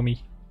 Yum, yum,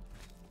 yummy.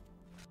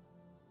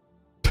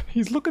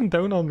 He's looking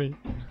down on me.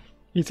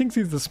 He thinks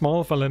he's the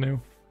small fella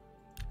now.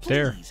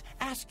 There. Please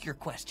ask your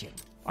question.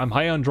 I'm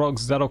high on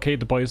drugs. Is that okay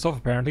to buy stuff?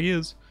 Apparently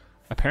is.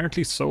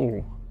 Apparently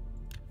so.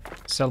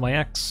 Sell my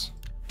axe.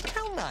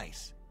 How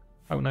nice.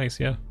 Oh, nice,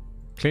 yeah.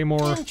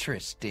 Claymore.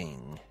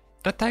 Interesting.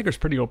 That dagger's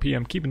pretty OP.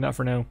 I'm keeping that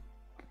for now.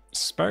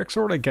 Spark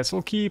sword, I guess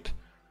I'll keep.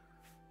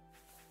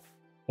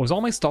 Was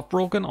all my stuff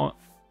broken? Oh.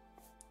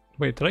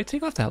 Wait, did I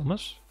take off the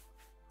helmet?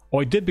 Oh,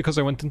 I did because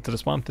I went into the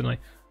swamp, didn't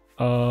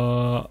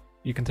I?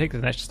 You can take the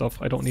next stuff.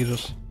 I don't need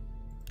it.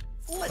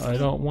 I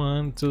don't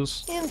want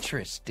this.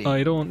 Interesting.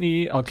 I don't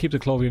need... I'll keep the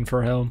clothing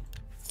for a helm.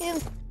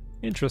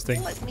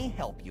 Interesting. Let me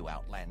help you,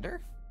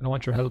 Outlander. I don't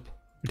want your help.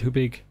 You're too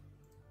big.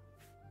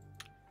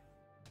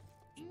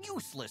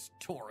 Useless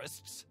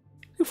tourists.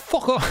 You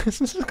fuck off.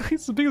 This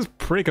guy's the biggest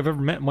prick I've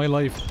ever met in my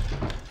life.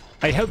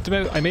 I helped him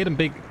out. I made him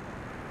big.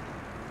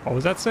 What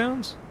was that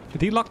sound?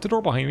 Did he lock the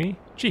door behind me?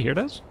 Did you hear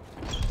that?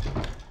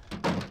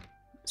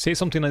 Say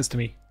something nice to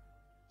me.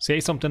 Say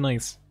something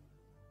nice.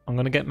 I'm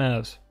gonna get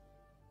mad.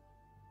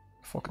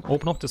 Fucking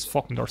open up this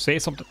fucking door. Say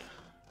something.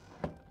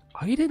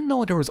 I didn't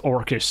know there was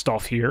orcish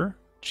stuff here.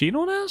 Do you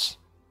know that?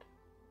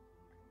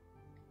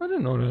 I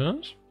didn't know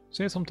that.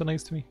 Say something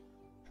nice to me.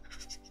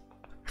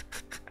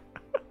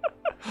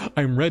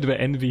 I'm red with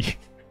envy.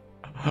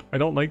 I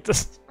don't like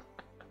this.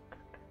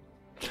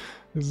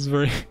 This is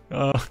very...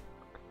 I'm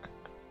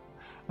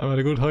at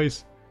a good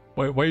height.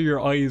 Why are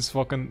your eyes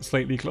fucking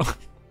slightly closed?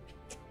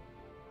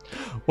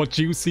 What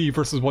you see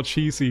versus what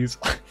she sees.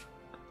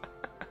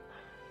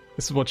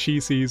 This is what she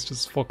sees,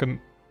 just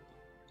fucking...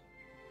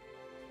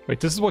 Wait,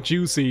 this is what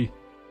you see.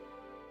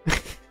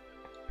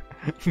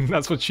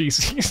 That's what she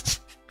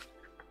sees.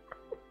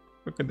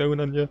 Looking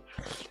down on you.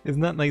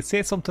 Isn't that nice?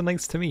 Say something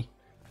nice to me.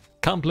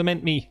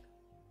 Compliment me.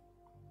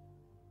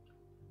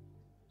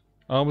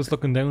 Always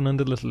looking down on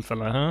the little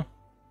fella, huh?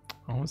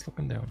 Always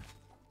looking down.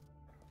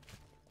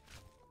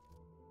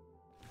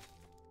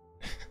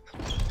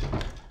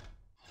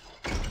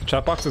 The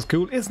chat box is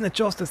cool. Isn't it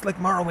just? It's like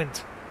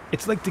Morrowind.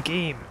 It's like the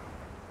game.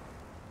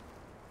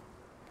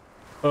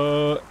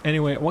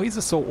 Anyway, why is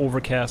it so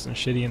overcast and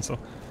shitty and stuff?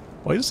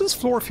 Why does this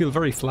floor feel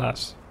very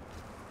flat?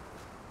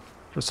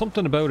 There's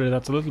something about it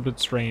that's a little bit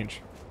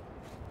strange.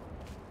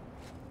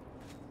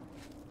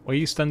 Why are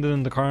you standing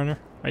in the corner?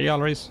 Are you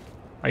alright?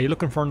 Are you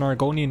looking for an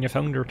Argonian? You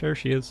found her. There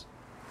she is.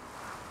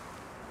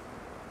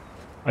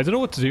 I don't know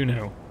what to do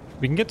now.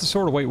 We can get the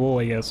Sword of White Woe,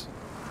 I guess.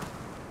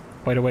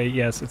 By the way,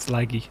 yes, it's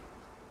laggy.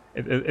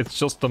 It's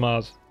just the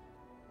mod.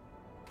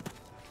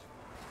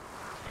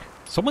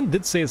 Someone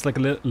did say it's like a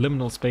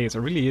liminal space.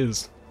 It really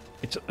is.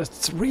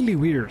 It's really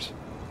weird.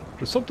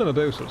 There's something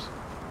about it.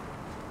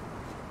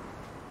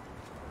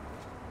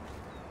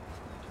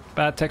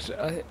 Bad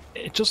texture.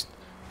 It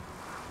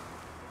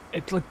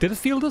like, did it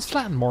feel this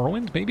flat in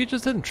Morrowind? Maybe it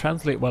just didn't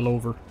translate well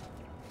over.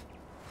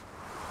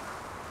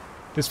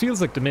 This feels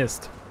like the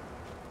Mist.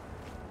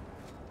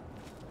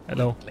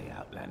 Hello.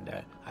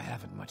 Outlander, I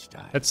haven't much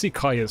time. Let's see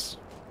Caius.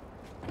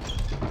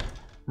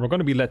 We're going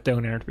to be let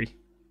down, aren't we?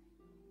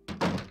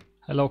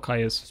 Hello,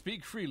 Caius.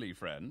 Speak freely,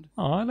 friend.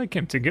 Oh, I like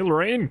him. To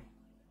Gilrain.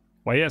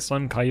 Why, yes,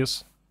 I'm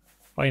Caius.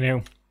 Bye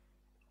now.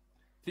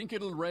 Think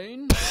it'll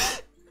rain?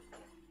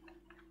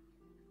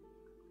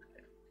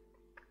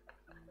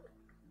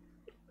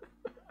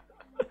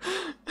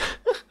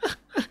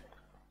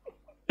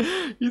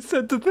 You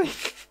said the thing.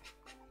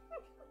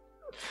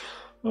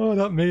 Oh,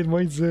 that made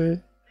my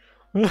day.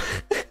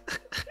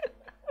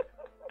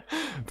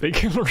 Big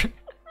Gilrain.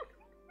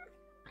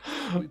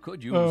 We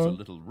could use a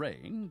little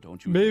rain,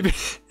 don't you? Maybe.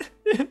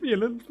 Maybe a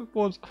little bit.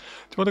 What? Do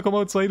you want to come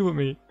outside with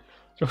me? Do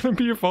you want to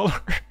be your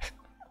follower?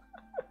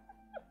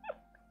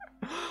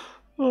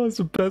 Oh, it's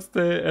the best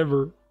day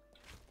ever.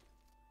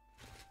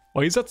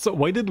 Why is that so?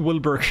 Why did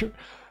Wilbur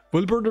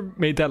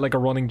made that like a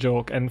running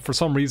joke, and for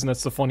some reason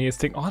that's the funniest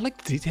thing. Oh, I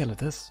like the detail of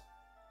this.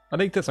 I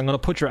like this. I'm gonna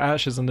put your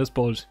ashes in this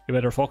bud. You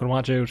better fucking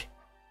watch out.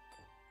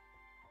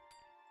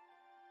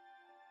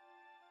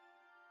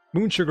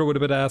 Moon sugar with a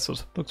bit of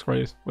acid. Looks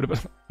great.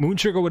 Moon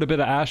sugar with a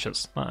bit of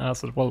ashes, not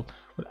acid. Well,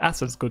 with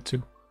acid's good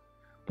too.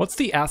 What's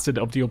the acid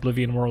of the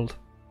Oblivion world?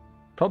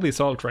 Probably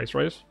salt rice,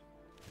 right?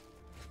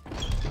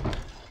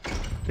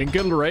 Think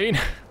it'll rain?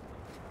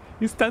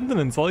 He's standing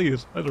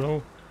inside. I don't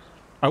know.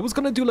 I was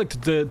gonna do like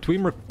the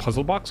Dwemer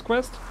puzzle box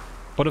quest,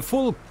 but a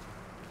full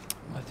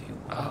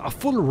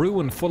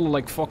ruin full of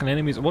like fucking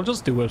enemies. We'll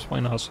just do it. Why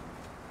not?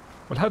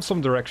 We'll have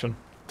some direction.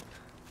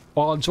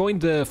 Well, I'll join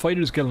the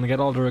Fighters Guild and get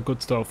all their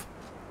good stuff.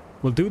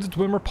 We'll do the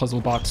Dwemer puzzle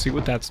box, see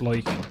what that's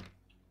like.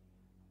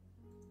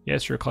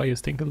 Yes, your Kai is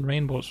thinking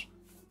rainbows.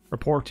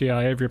 Report to you,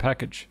 I have your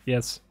package.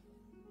 Yes.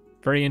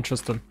 Very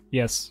interesting.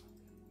 Yes.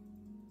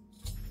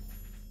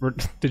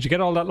 Did you get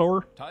all that,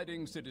 lore?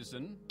 Tiding,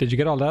 citizen. Did you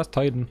get all that?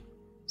 Tiding.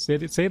 Say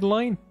the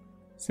line.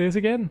 Say it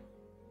again.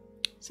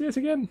 Say it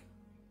again.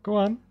 Go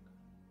on.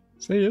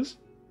 Say it.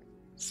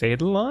 Say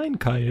the line,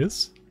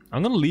 Caius.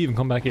 I'm gonna leave and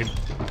come back in.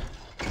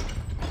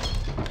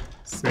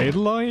 Say the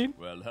line.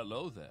 Well,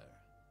 hello there.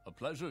 A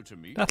pleasure to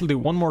meet. That'll do.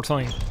 One more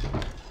time.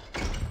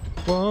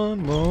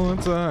 One more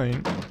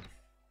time.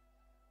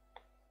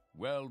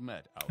 Well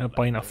met, Not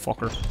buying a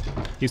fucker.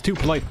 He's too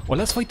polite. Well,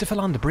 let's fight the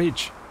fella on the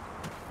bridge.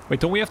 Wait,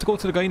 don't we have to go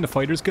to the guy in the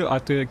Fighters Guild? I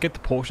have to get the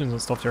potions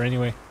and stuff there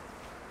anyway.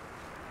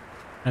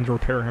 And the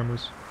repair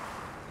hammers.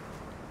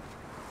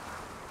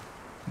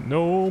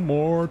 No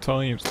more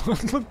times.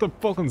 Look, the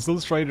fucking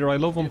Soul Strider. I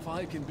love him. If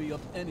I can be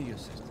of any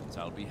assistance,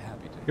 I'll be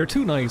happy to. You're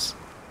too nice.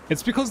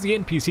 It's because the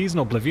NPCs in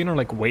Oblivion are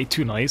like way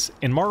too nice.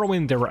 In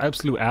Morrowind, they were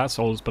absolute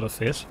assholes, but a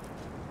fit.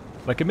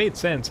 Like, it made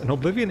sense. In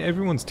Oblivion,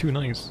 everyone's too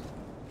nice.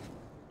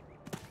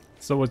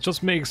 So it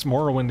just makes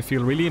Morrowind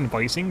feel really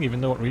inviting, even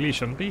though it really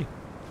shouldn't be.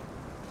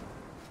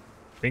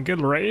 Think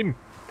it'll rain?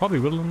 Probably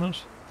will, isn't it?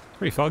 It's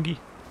very foggy.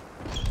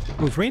 It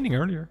was raining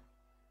earlier.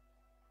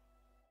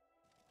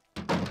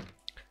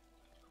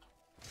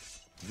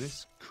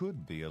 This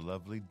could be a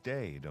lovely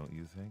day, don't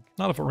you think?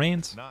 Not if it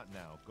rains. Not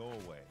now. Go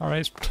away.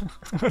 Alright.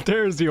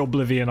 There's the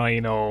Oblivion I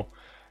know.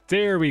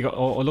 There we go.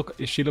 Oh, look.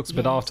 She looks a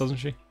bit off, doesn't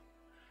she?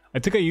 I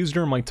think I used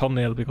her in my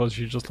thumbnail because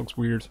she just looks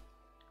weird.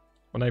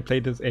 When I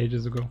played this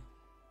ages ago.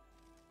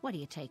 What do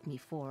you take me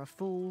for, a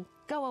fool?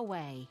 Go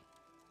away.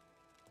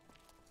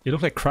 You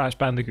look like Crash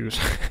Bandicoot.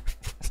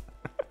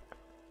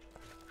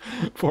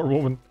 Poor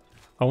woman.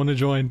 I want to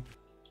join.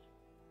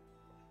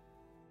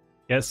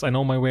 Yes, I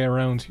know my way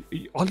around.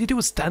 All you do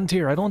is stand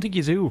here. I don't think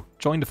you do.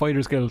 Join the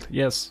Fighters Guild.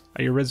 Yes.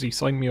 Are you ready?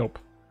 Sign me up.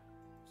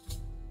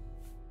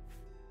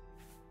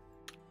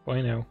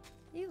 Bye now.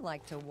 You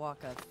like to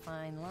walk a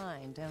fine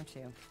line, don't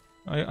you?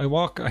 I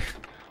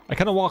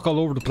kind of walk all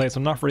over the place.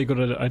 I'm not very good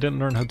at it. I didn't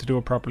learn how to do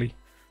it properly.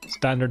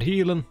 Standard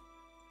healing.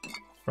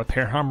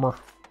 Repair hammer.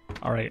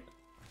 Alright.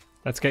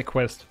 Let's get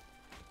quest.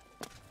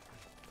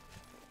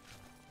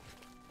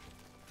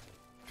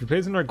 If you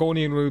plays an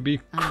Argonian, will be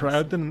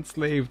crowded and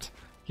enslaved.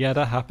 Yeah,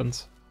 that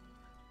happens.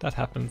 That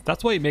happens.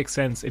 That's why it makes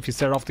sense if you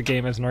start off the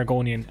game as an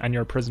Argonian and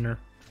you're a prisoner.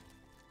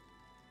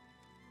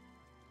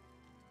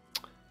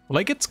 Will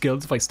I get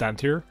skills if I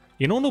stand here?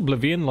 You know in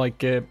Oblivion,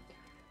 like... in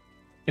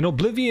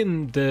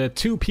Oblivion, the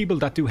two people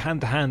that do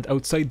hand-to-hand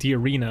outside the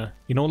arena,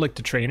 you know, like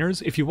the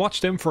trainers, if you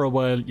watch them for a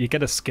while, you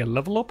get a skill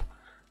level up.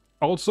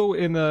 Also,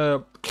 in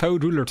a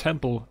Cloud Ruler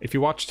Temple, if you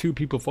watch two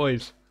people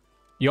fight,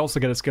 you also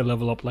get a skill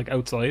level up, like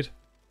outside.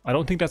 I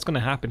don't think that's going to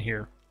happen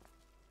here.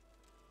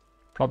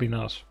 Probably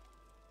not.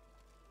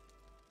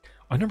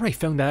 I remember I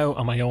found out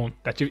on my own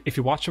that if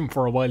you watch them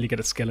for a while, you get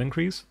a skill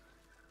increase.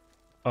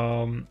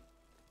 The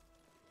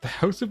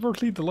House of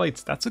Earthly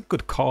Delights, that's a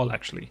good call,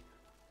 actually.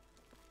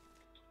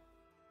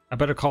 I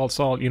better call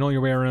Saul, you know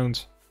your way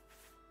around.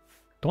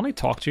 Don't I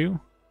talk to you?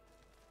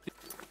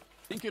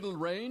 Think it'll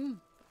rain?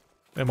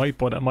 It might,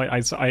 but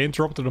I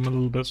interrupted him a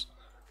little bit.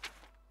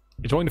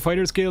 You joined the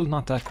Fighters Guild?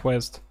 Not that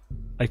quest.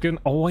 I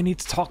need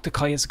to talk to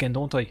Caius again,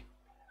 don't I?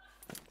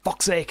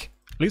 Fuck's sake!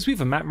 At least we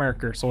have a map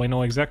marker, so I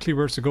know exactly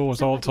where to go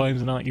at all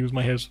times and not use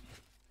my head.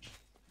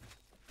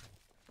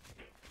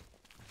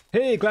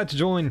 Hey, glad to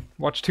join.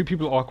 Watch two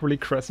people awkwardly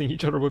caressing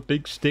each other with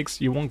big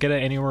sticks. You won't get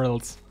it anywhere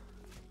else.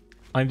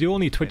 I'm the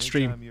only Twitch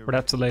stream where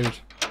that's allowed.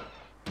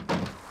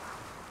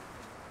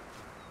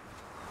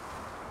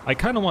 I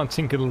kind of want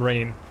Think It'll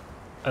Rain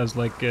as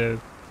like a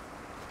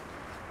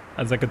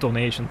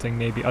donation thing,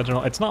 maybe. I don't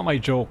know. It's not my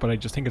joke, but I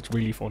just think it's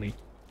really funny.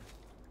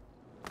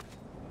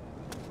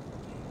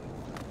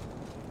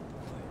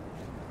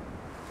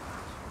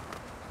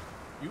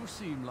 You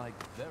seem like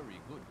very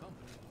good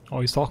company. Oh,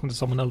 he's talking to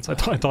someone else. I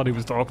thought he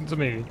was talking to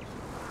me.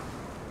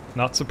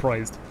 Not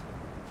surprised.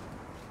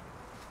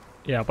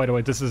 Yeah, by the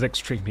way, this is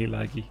extremely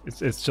laggy.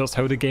 It's just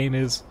how the game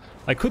is.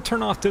 I could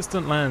turn off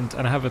Distant Land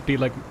and have it be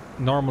like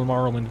normal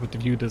Morrowind with the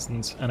view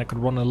distance, and it could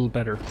run a little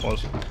better,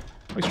 but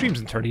my stream's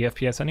in 30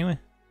 FPS anyway.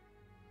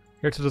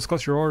 Here to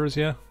discuss your orders,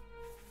 yeah?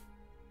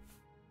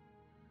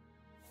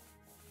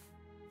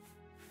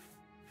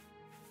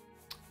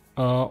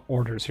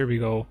 Orders, here we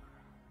go.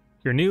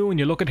 You're new and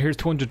you look at here's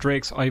 200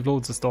 drakes. I have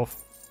loads of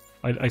stuff.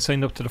 I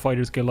signed up to the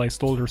Fighters Guild, I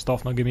stole their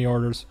stuff, now give me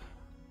orders.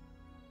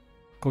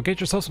 Go get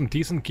yourself some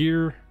decent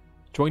gear.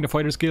 Join the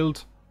Fighters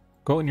Guild.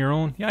 Go out on your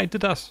own. Yeah, I did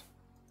that.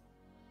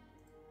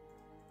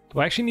 Do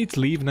I actually need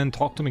to leave and then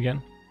talk to him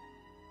again?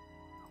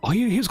 Oh,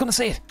 he was gonna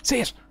say it!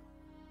 Say it!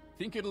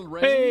 Think it'll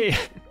rain? Hey!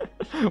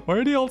 Why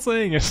are they all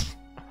saying it?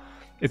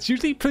 It's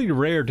usually pretty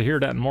rare to hear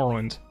that in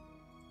Morrowind.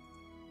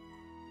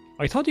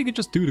 I thought you could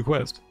just do the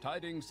quest.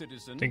 Tidings,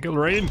 citizen. Think it'll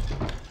rain?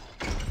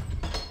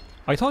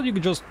 I thought you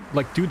could just,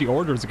 like, do the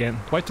orders again.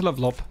 Do I have to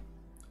level up?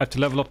 I have to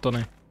level up, don't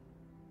I?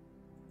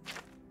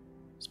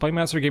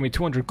 Spymaster gave me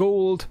 200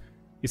 gold.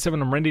 He said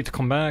when I'm ready to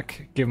come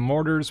back, give him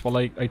orders. Well,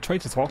 I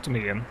tried to talk to him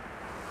again.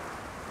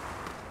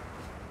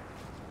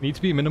 Need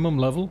to be minimum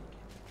level?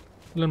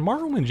 Well, in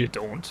Morrowind you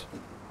don't.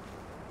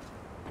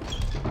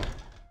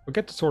 We'll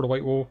get the Sword of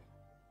White Woe.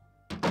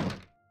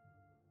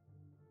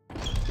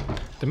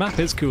 The map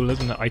is cool,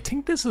 isn't it? I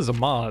think this is a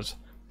mod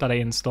that I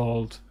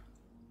installed.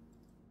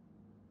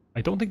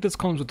 I don't think this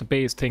comes with the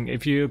base thing.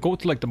 If you go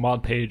to like the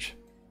mod page,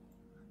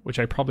 which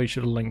I probably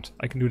should have linked,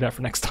 I can do that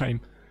for next time.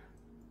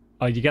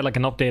 You get like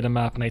an updated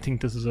map, and I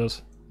think this is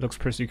it. It looks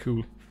pretty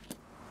cool.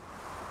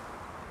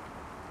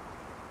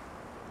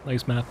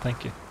 Nice map,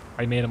 thank you.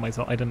 I made it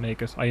myself. I didn't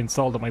make it. I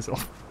installed it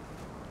myself.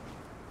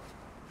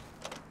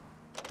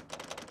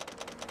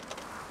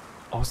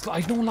 Oh, I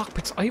have no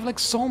lockpicks. I have like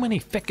so many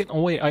fucking.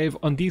 Oh wait, I have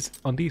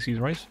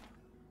undecies, right?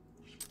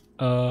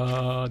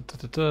 I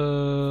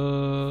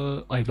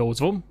have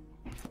loads of them.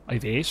 I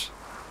have 8.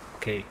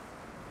 Okay.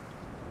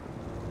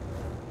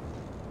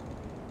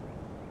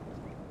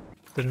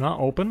 Did it not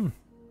open?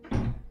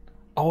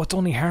 Oh, it's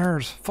only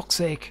hard. Fuck's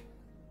sake.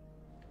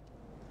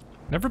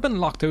 Never been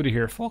locked out of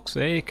here. Fuck's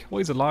sake. Why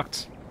is it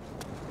locked?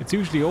 It's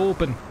usually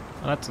open.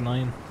 Oh, that's a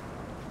 9.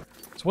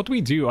 So what do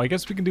we do? I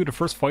guess we can do the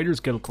first Fighters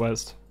Guild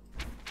quest.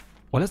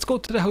 Well, let's go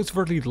to the House of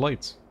Earthly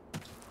Delights.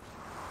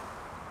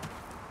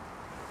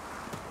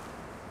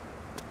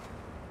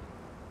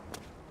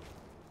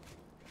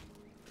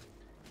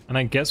 And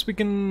I guess we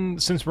can,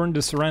 since we're in the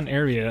Saran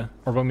area,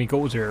 or when we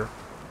go there,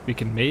 we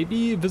can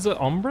maybe visit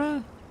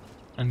Umbra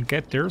and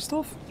get their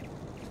stuff?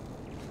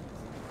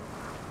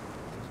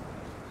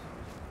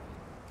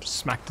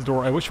 Smack the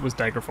door. I wish it was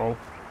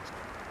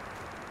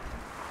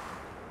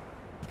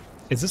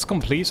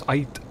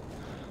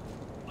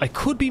I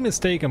could be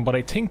mistaken, but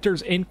I think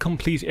there's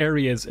incomplete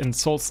areas in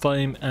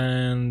Solstheim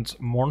and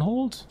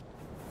Mournhold.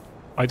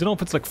 I don't know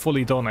if it's like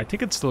fully done. I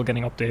think it's still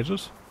getting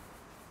updated.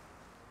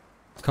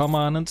 Come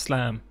on and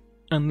slam.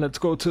 And let's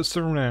go to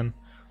Suran.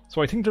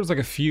 So I think there's like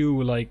a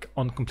few like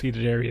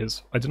uncompleted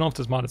areas. I don't know if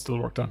this mod is still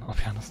worked on, I'll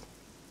be honest.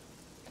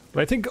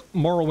 But I think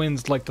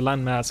Morrowind's like the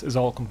landmass is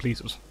all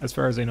completed, as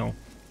far as I know.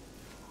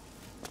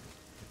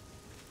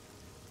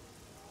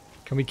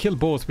 Can we kill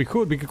both? We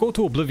could go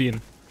to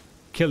Oblivion.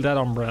 Kill that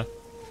Umbra.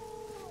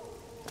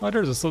 Oh,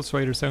 there's a Sulse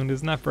Rider sound,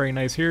 isn't that very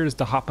nice? Here's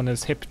the hop on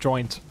his hip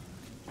joint.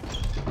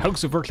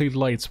 House of Earthly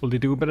Lights, will they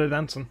do a bit of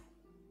dancing?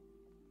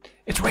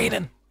 It's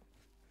raining!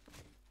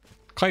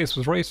 Caius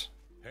was right.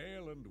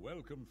 Hail and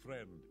welcome,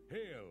 friend.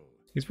 Hail.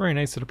 He's very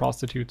nice to the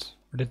prostitutes,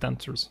 or the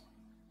dancers.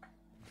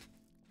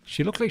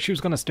 She looked like she was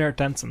gonna start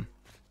dancing.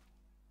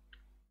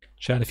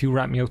 Chad, if you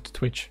rat me out to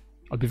Twitch,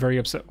 I'll be very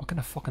upset. What kind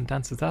of fucking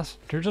dance is that?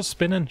 They're just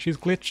spinning, she's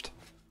glitched.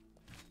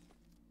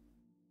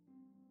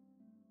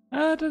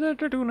 Ah, they're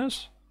doing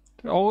it.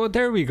 Oh,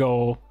 there we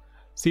go.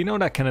 See, now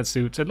that kind of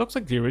suits. It looks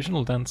like the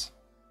original dance.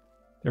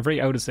 They're very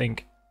out of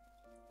sync.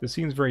 This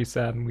seems very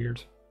sad and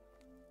weird.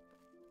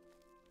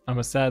 I'm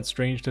a sad,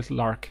 strange little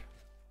lark.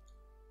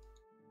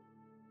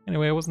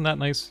 Anyway, wasn't that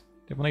nice?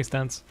 They have a nice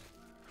dance.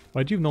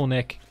 Why do you have no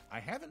neck? I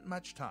haven't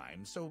much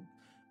time, so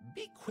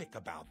be quick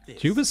about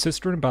this. Do you have a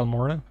sister in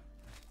Balmora?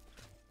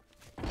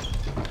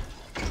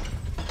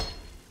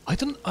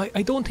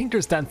 I don't think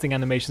there's dancing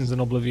animations in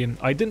Oblivion.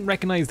 I didn't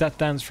recognize that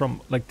dance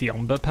from like the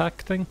Umbra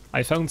pack thing.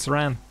 I found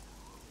Saran.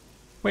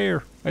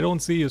 Where? I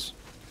don't see it.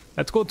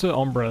 Let's go to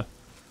Umbra.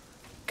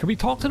 Can we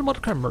talk to the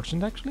Mudcrab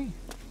merchant actually?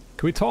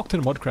 Can we talk to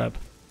the Mudcrab?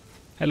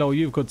 Hello,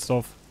 you've good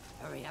stuff.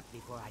 Hurry up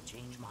before I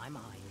change my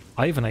mind.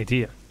 I have an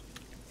idea.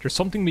 There's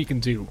something we can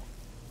do.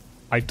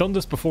 I've done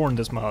this before in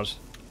this mod.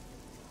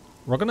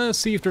 We're gonna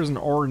see if there's an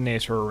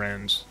ordinator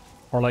around.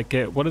 Or like,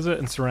 what is it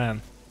in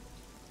Saran?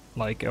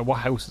 Like, what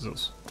house is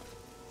it?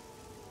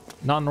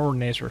 Not an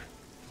ordinator.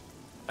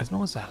 I don't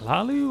know, is it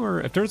Halalu?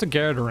 Or if there's a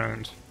guard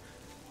around,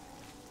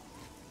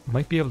 I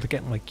might be able to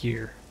get my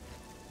gear.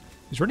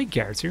 Is there any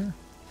guards here?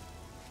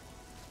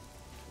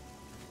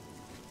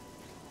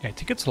 Yeah, I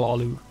think it's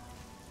Lalu.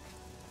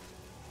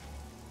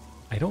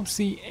 I don't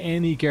see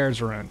any guards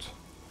around.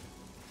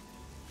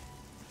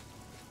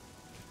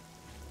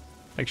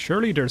 Like,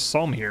 surely there's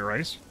some here,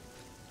 right?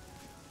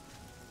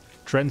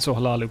 Drenso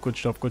Halalu, good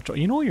stuff, good stuff.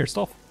 You know your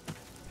stuff.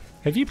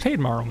 Have you played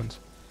Morrowind?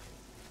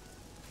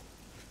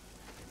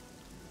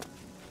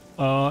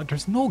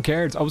 There's no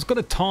guards. I was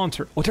gonna taunt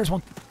her. Oh, there's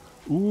one.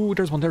 Ooh,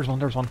 there's one.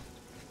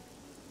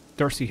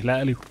 Thirsty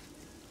Halalu.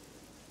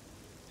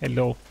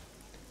 Hello.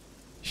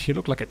 You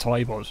look like a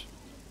toy, bud.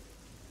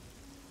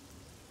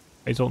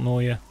 I don't know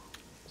you.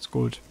 It's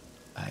good.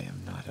 I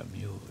am not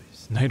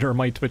amused. Neither am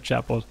I, Twitch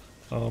chat, bud.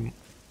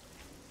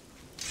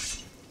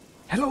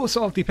 Hello,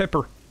 Salty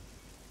Pepper.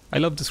 I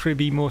love the scrib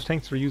emote.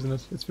 Thanks for using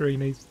it. It's very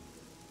nice.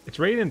 It's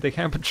raining. They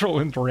can't patrol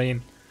in the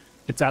rain.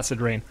 It's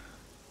acid rain.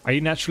 Are you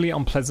naturally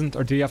unpleasant,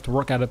 or do you have to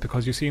work at it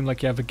because you seem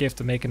like you have a gift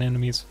of making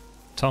enemies?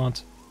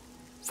 Taunt.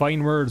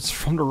 Fine words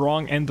from the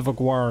wrong end of a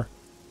guar.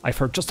 I've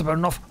heard just about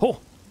enough. Oh,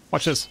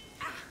 watch this.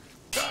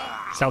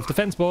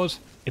 Self-defense, bud.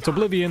 It's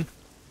Oblivion.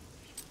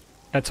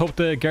 Let's hope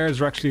the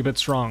guards are actually a bit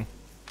strong.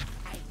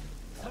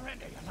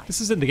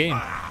 This is in the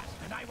game.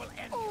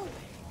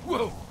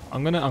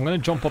 I'm gonna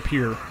jump up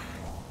here.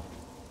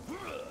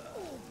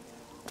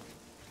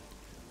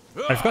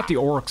 I forgot the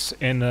orcs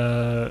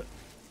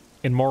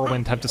in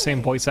Morrowind have the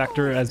same voice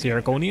actor as the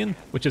Argonian,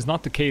 which is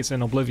not the case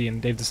in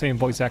Oblivion. They have the same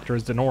voice actor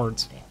as the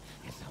Nords.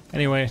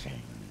 Anyway,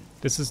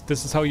 this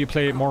is how you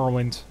play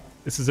Morrowind.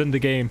 This is in the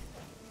game.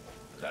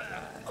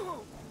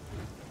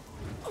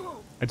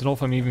 I don't know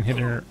if I'm even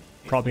hitting her.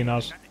 Probably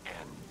not.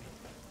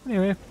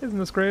 Anyway, isn't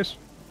this great?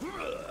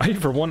 I,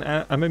 for one,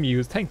 am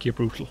amused. Thank you,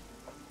 Brutal.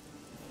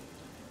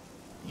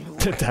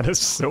 That is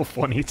so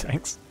funny,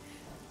 thanks.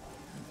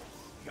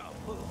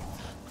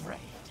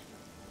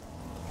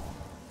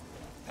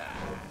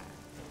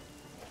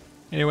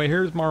 Anyway,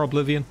 here's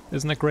Morroblivion.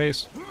 Isn't it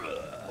great?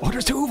 Oh,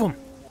 there's two of them!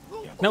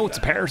 No, it's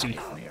a party.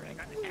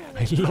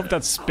 I love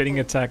that spinning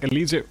attack. It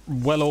leaves it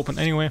well open.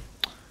 Anyway,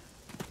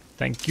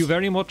 thank you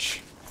very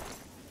much.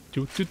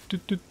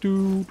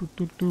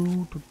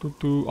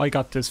 I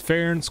got this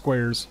fair and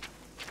squares.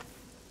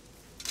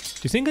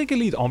 Do you think I can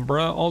lead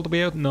Umbra all the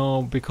way out?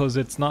 No, because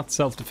it's not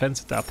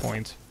self-defense at that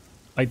point.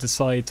 I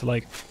decide to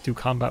like do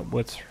combat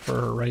with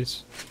her,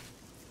 right?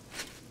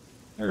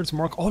 There's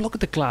more. Oh, look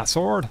at the glass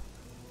sword.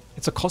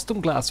 It's a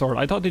custom glass sword.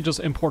 I thought they'd just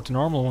import the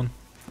normal one.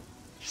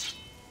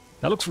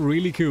 That looks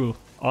really cool.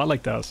 Oh, I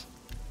like that.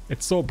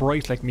 It's so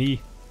bright like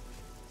me.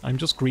 I'm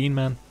just green,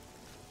 man.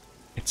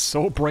 It's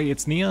so bright,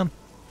 it's neon.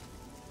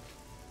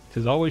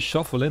 Tis always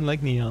shuffle in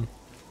like neon.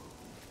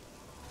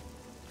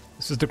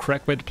 This is the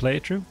correct way to play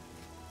it through.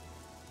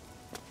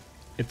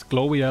 It's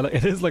glowy yellow.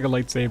 It is like a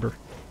lightsaber.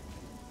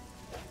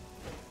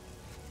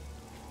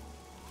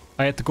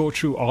 I had to go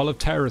through all of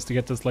Terrace to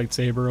get this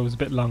lightsaber. It was a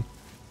bit long.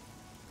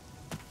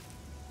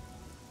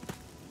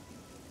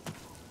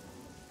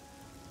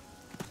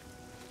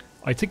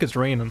 I think it's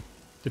raining. Do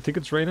you think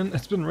it's raining?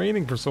 It's been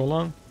raining for so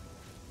long.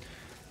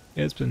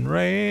 It's been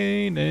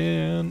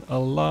raining a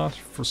lot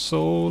for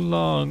so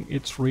long.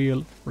 It's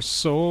real. For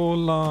so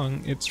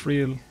long, it's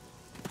real.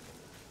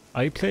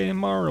 I play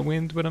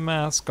Morrowind with a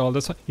mask all the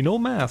time. You know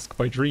Mask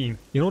by Dream?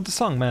 You know the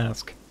song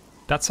Mask?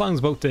 That song's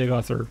about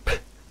Dagoth.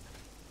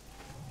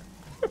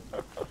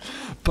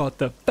 But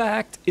the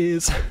fact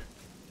is...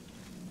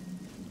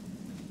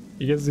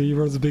 You can see he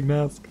wears a big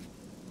mask.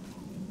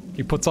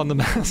 He puts on the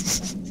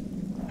mask.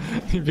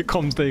 He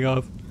becomes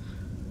Dagoth.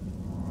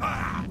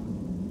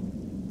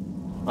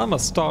 I'm a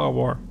Star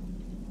Wars.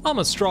 I'm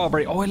a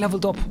strawberry. Oh, I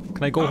leveled up.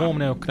 Can I go home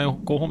now? Can I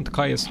go home to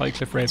Kaya's High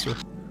Cliff Racer?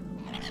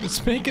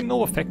 It's making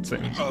no effect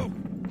sound.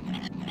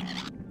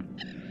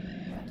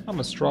 I'm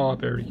a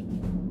strawberry.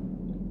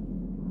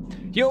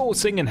 Yo,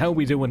 singing, how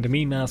we doing? The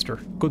Mean Master.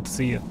 Good to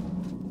see you.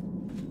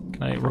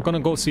 Can I? We're gonna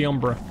go see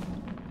Umbra.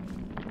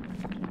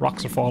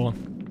 Rocks are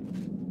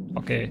falling.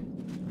 Okay.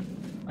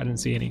 I didn't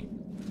see any.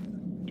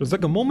 There's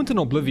like a moment in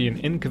Oblivion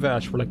in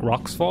Kavash where like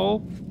rocks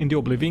fall in the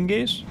Oblivion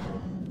gate.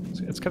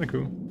 It's kind of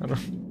cool. I don't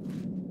know.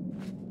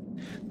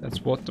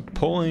 That's what the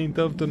point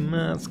of the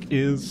mask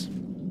is.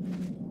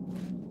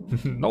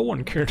 No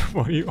one cared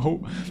about you.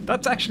 Oh,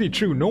 that's actually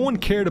true. No one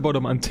cared about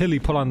him until he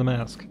put on the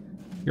mask.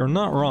 You're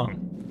not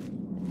wrong.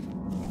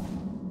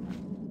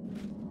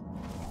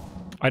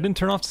 I didn't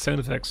turn off the sound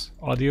effects.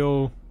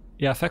 Audio...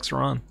 Yeah, effects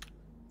are on.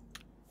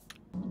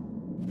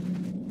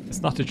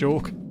 It's not a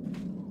joke.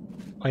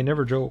 I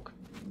never joke.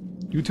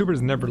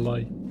 YouTubers never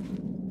lie.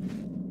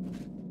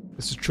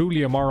 This is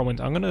truly a Morrowind.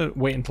 I'm gonna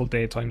wait until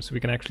daytime so we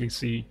can actually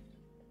see.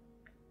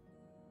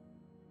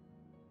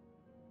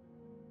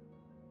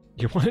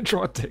 You want to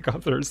draw a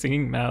Dagoth there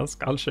singing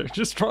Mask? I'll show you.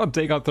 Just draw a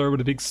Dagoth there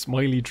with a big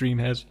smiley dream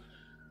head.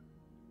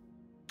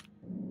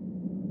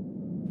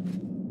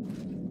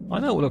 I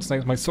know it looks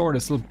nice. My sword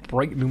is still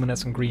bright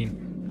luminescent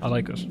green. I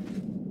like it.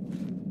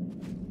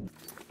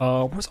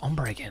 Where's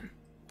Umbra again?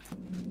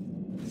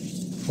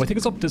 Oh, I think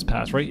it's up this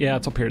path, right? Yeah,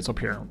 it's up here. It's up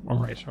here.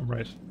 I'm right. I'm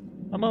right.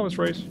 I'm always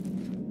right.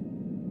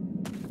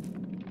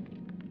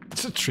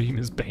 The Dream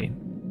is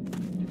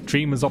Bane.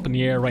 Dream is up in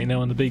the air right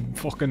now on the big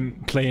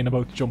fucking plane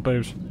about to jump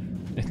out.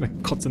 It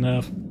like cuts in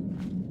half.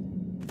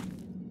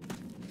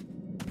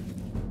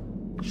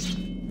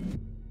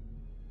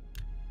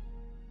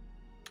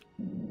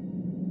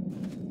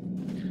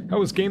 How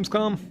was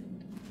Gamescom?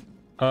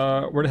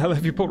 Where the hell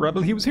have you put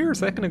Rebel? He was here a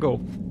second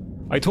ago.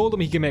 I told him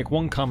he can make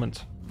one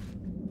comment.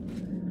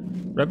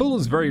 Rebel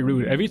was very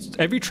rude.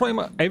 Every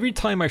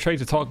time I tried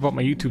to talk about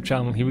my YouTube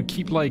channel, he would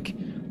keep like,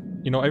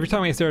 you know, every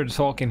time I started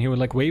talking, he would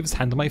like wave his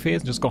hand to my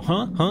face and just go,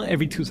 huh,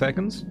 every 2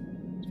 seconds.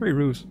 It's very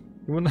rude.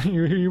 He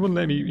wouldn't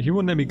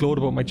let me gloat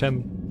about my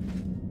channel.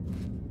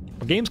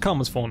 But Gamescom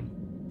was fun.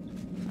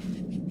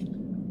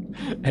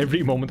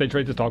 Every moment I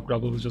tried to talk,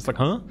 Rebel was just like,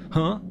 huh?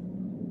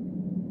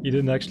 You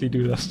didn't actually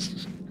do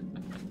that.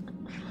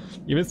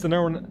 You missed an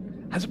hour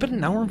and... Has it been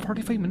an hour and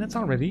 45 minutes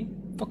already?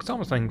 Fuck, it's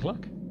almost 9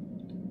 o'clock.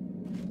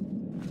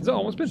 It's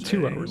almost been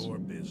 2 hours.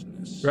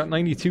 We're at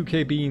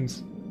 92k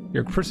beans.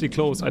 You're pretty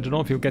close. I don't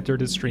know if you'll get there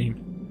this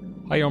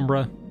stream. Hi,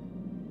 Umbra.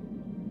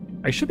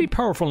 I should be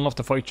powerful enough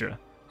to fight you.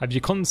 Have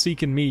you come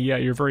seeking me? Yeah,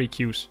 you're very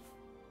cute.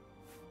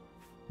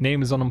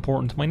 Name is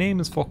unimportant. My name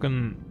is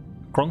fucking...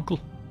 Grunkle.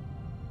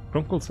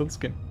 Grunkle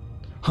Silkskin.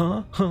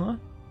 Huh?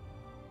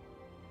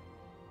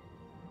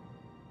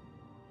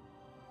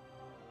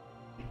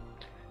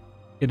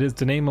 It is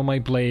the name of my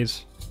blade.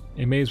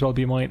 It may as well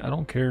be mine. I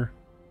don't care.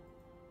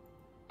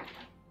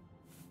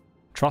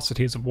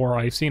 Atrocities of war.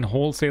 I've seen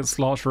wholesale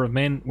slaughter of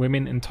men,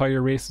 women,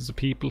 entire races of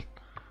people.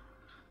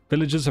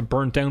 Villages have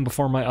burnt down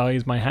before my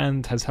eyes. My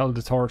hand has held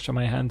the torch and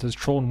my hand has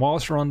thrown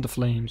water on the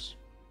flames.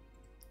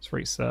 It's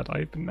very sad.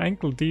 I've been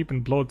ankle deep in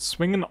blood,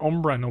 swinging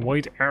Umbra in a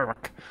white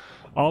arc.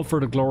 All for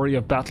the glory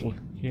of battle.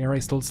 Here I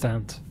still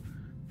stand.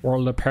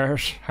 World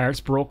apart, hearts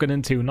broken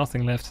in two,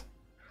 nothing left.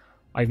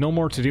 I've no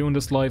more to do in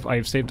this life.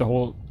 I've saved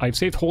whole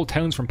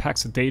towns from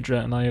packs of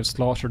Daedra, and I have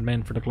slaughtered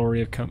men for the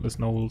glory of countless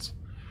nobles.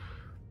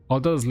 All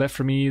that is left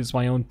for me is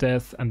my own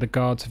death, and the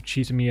gods have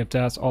cheated me of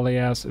that. All I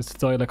ask is to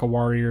die like a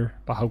warrior,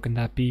 but how can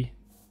that be?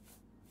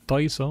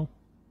 Die so?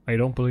 I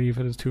don't believe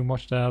it is too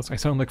much to ask. I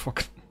sound like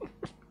fucking...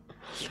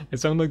 I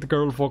sound like the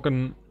girl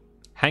fucking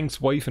Hank's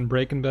wife in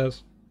Breaking Bad.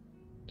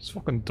 Just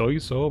fucking die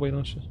so, why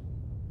not?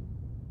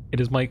 It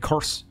is my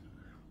curse.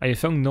 I have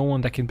found no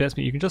one that can best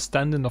me. You can just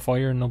stand in the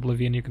fire in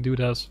Oblivion, you can do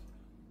that.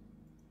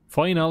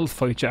 Fine, I'll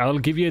fight you. I'll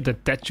give you the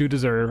death you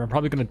deserve. I'm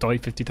probably going to die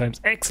 50 times.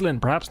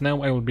 Excellent! Perhaps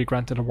now I will be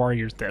granted a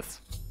warrior's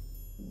death.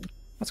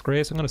 That's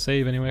great. I'm going to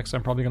save anyway, because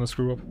I'm probably going to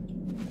screw up.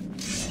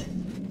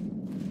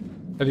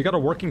 Have you got a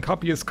working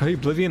copy of Sky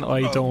Oblivion?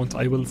 I don't.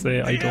 I will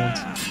say I don't.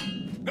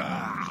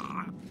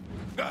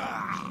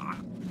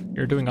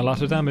 You're doing a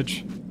lot of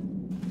damage.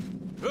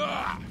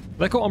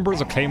 Like how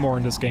Umbra's a claymore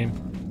in this game.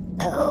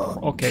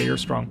 Okay, you're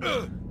strong.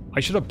 I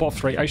should have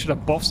buffed, right? I should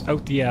have buffs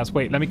out the ass.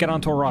 Wait, let me get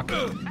onto a rock.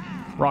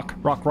 Rock.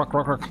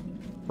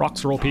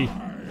 Rocks are OP.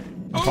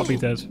 I'm probably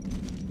dead.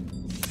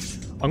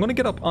 I'm gonna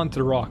get up onto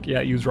the rock. Yeah,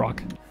 use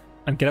rock.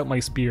 And get out my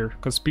spear,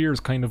 because spear is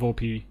kind of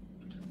OP.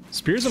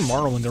 Spears and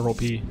Morrowind are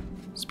OP.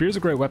 Spear's a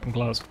great weapon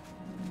class.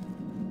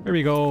 There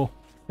we go.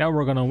 Now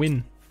we're gonna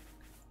win.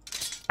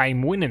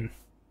 I'm winning.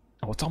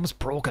 Oh, it's almost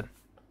broken.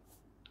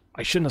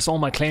 I shouldn't have sold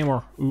my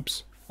claymore.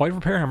 Oops. Why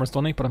repair hammer's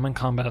done it, but I'm in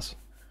combat.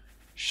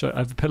 Shit, I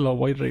have a pillow.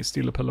 Why did I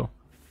steal a pillow?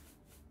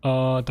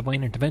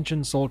 Divine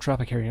intervention, soul trap,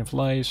 I carry and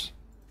flies.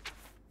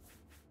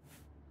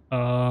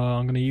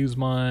 I'm gonna use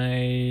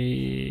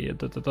my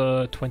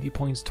 20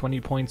 points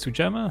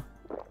Sujema.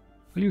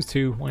 I'll use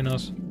 2, why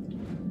not?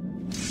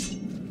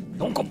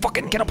 Don't go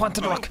fucking get up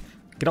onto the rock!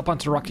 Get up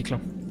onto the rocky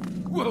clump.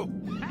 Whoa!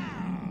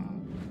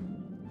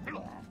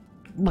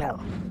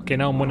 Okay,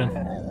 now I'm winning.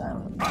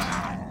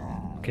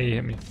 Okay, you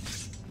hit me.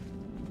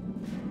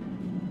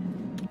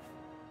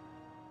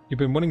 You've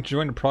been wanting to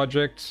join the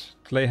project,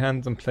 play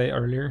hands and play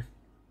earlier.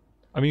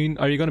 I mean,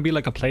 are you going to be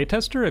like a play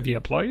tester if you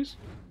applied?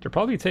 They're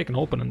probably taking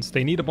openings.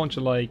 They need a bunch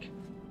of like...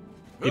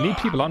 They need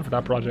people on for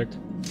that project.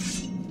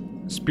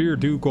 Spear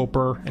do go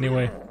burr.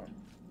 Anyway.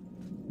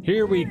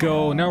 Here we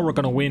go. Now we're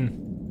going to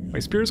win. My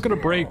spear's going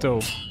to break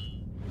though.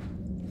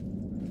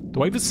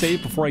 Do I have a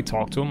save before I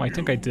talk to him? I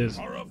think I did.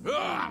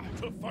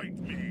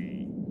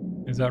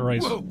 Is that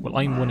right? Well,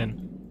 I'm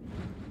winning.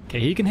 Okay,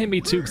 he can hit me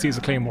too because he's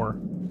a claymore.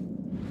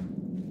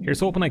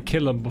 Here's hoping I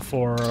kill him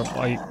before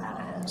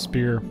I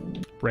spear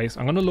breaks.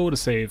 I'm gonna load a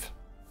save.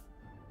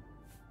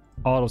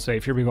 Auto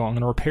save. Here we go. I'm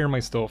gonna repair my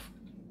stuff.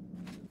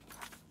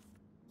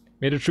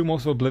 Made it through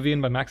most of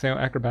Oblivion by maxing out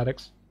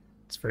acrobatics.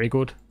 It's very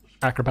good.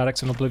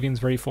 Acrobatics in Oblivion is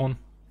very fun.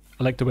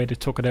 I like the way they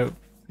took it out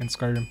in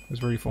Skyrim. It was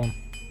very fun.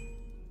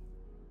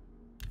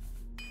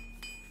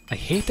 I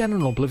hate that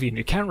in Oblivion.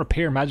 You can't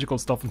repair magical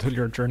stuff until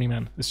you're a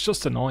journeyman. It's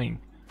just annoying.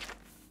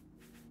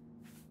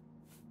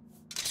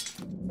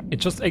 It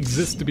just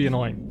exists to be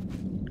annoying.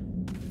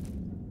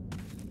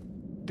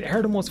 They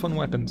are the most fun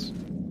weapons.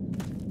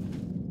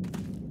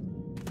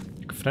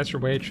 You can finesse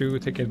your way through,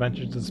 take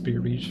advantage of the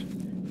spear reach.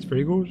 It's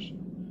very good.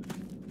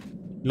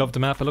 Love the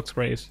map, it looks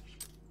great.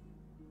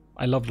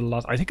 I loved it a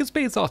lot. I think it's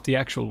based off the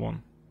actual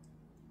one.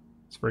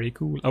 It's very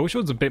cool. I wish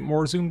it was a bit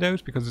more zoomed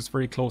out because it's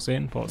very close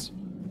in, but...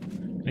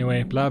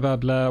 Anyway, blah blah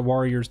blah,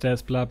 warrior's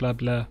death, blah blah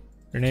blah.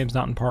 Your name's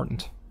not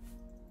important.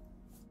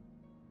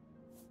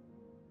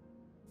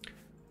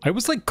 I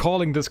was like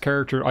calling this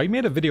character, I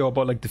made a video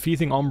about like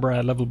defeating Umbra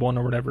at level 1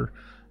 or whatever.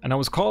 And I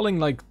was calling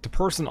like the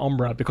person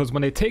Umbra because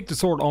when they take the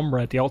sword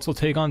Umbra, they also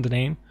take on the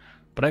name.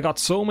 But I got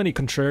so many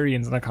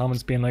contrarians in the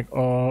comments being like,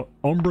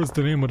 Umbra's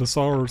the name of the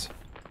sword.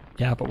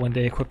 Yeah, but when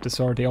they equip the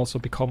sword, they also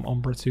become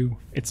Umbra too.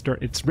 It's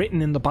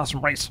written in the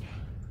bottom right.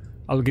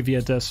 I'll give you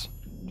this.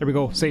 There we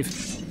go,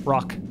 safe.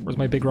 Rock. Where's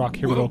my big rock?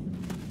 Here we go.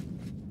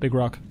 Big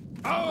rock.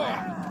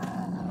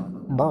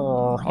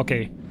 Brrr.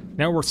 Okay,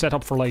 now we're set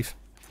up for life.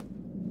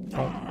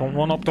 Don't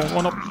run up, don't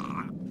run up.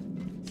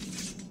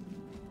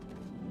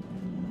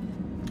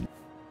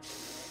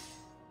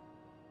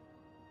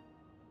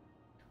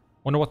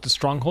 Wonder what the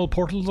stronghold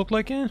portals look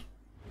like, eh?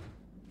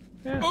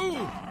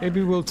 Yeah.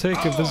 Maybe we'll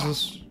take a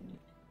visit.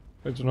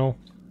 I don't know.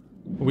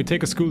 Will we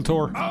take a school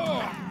tour?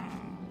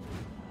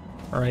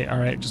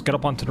 Alright, just get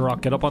up onto the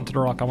rock, get up onto the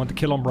rock. I want to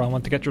kill Umbra, I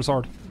want to get your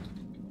sword.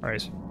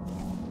 Alright.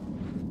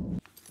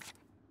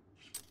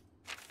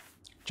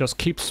 Just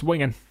keep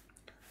swinging.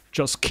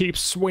 Just keep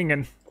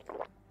swinging.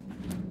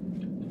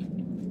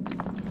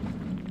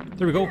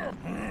 There we go.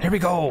 Here we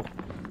go.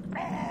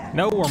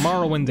 Now we're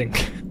Morrowinding.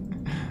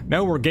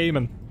 Now we're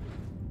gaming.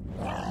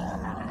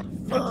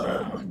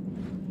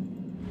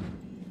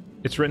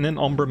 It's written in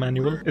Umbra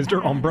manual. Is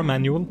there Umbra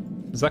manual?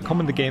 Does that come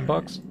in the game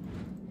box?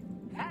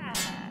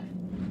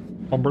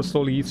 Umbra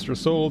slowly eats their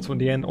souls. When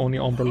the end, only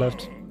Umbra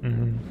left.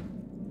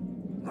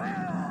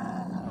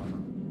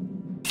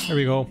 There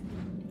we go.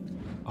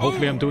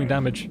 Hopefully I'm doing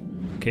damage.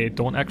 Okay,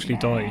 don't actually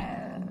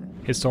die.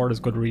 His sword is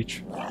good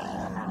reach.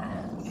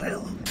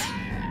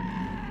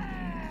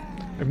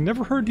 I've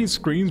never heard these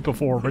screams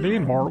before. Were they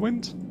in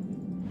Morrowind?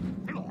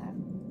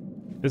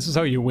 This is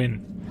how you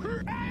win.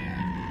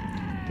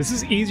 This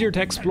is easier to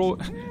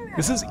exploit.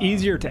 This is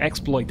easier to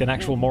exploit than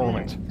actual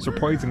Morrowind,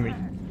 surprisingly.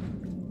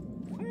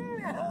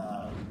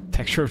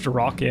 Texture of the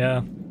rock,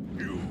 yeah.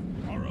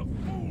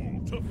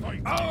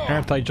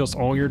 Aren't I just?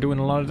 Oh, you're doing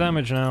a lot of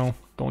damage now.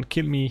 Don't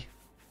kill me.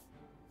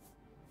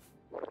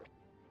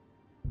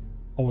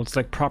 Oh, it's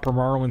like proper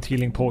Morrowind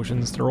healing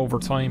potions. They're over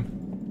time.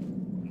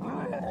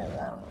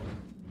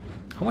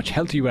 How much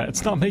health are you at?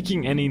 It's not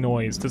making any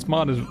noise. This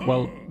mod is,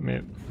 well...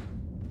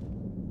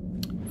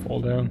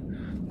 Fall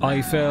down.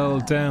 I fell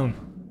down.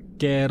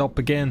 Get up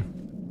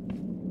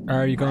again.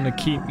 Are you gonna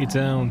keep me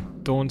down?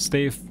 Don't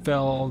stay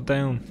fell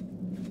down.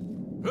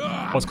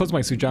 Oh, it's because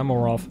my Sujamo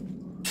were off.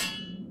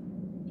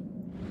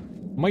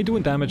 Am I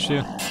doing damage to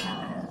you?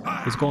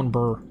 He's going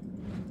burr.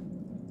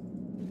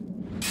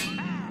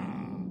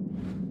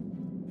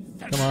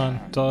 Come on,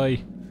 die.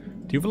 Do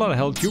you have a lot of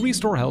health? Do you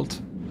restore health?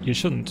 You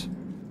shouldn't.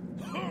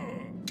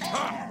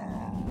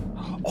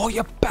 Oh,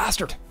 you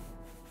bastard!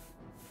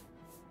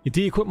 You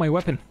de-equip my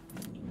weapon.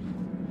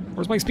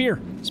 Where's my spear?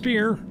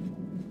 Spear!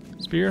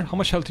 Spear? How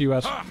much health do you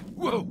have?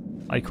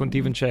 I couldn't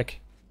even check.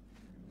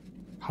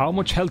 How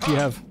much health do you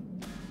have?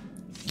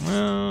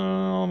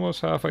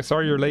 Almost halfway.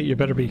 Sorry you're late, you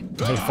better be.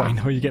 Okay, fine.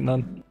 How are you getting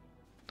on?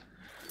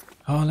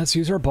 Oh, let's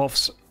use our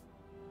buffs.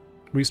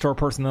 Restore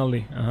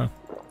personality.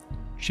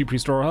 Sheep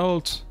restore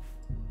health.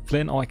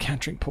 Flynn, oh, I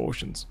can't drink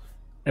potions.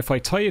 If I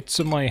tie it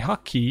to my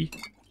hotkey,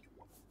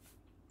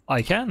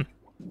 I can.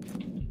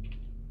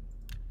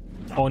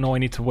 Oh no, I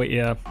need to wait,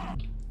 yeah.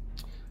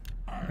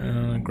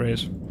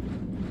 Great.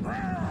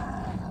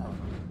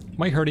 Am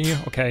I hurting you?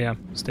 Okay, yeah.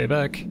 Stay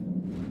back.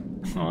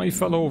 Oh, he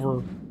fell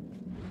over.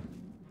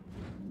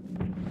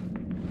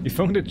 You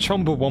found a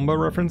Chumbawamba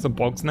reference and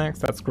Bug Snacks?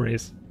 That's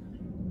great.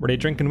 Were they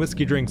drinking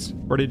whiskey drinks?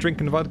 Were they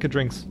drinking vodka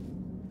drinks?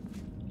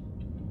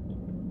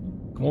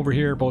 Come over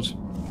here, bud.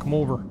 Come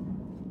over.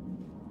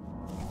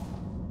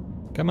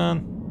 Come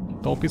on.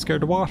 Don't be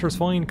scared. The water's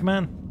fine. Come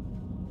on.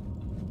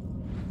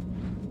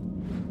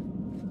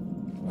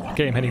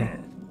 Okay, I'm heading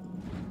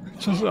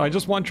in. I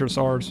just want your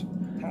swords.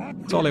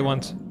 That's all I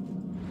want.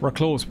 We're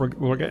close.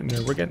 We're getting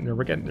there. We're getting there.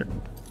 We're getting there.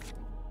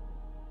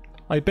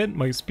 I bent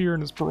my spear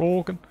and it's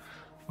broken.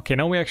 Okay,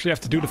 now we actually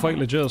have to do the fight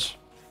legit.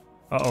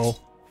 Uh-oh.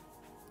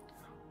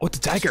 Oh, the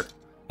dagger!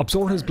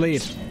 Absorb his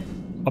blade.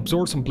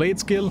 Absorb some blade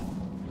skill.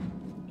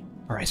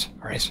 Alright,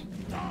 alright.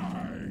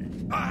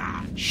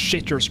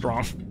 Shit, you're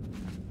strong.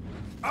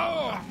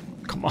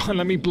 Come on,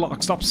 let me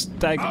block. Stop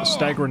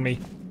staggering me.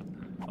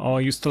 Oh,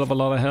 you still have a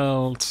lot of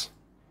health.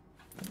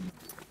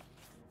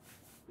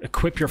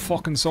 Equip your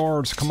fucking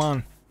swords, come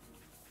on.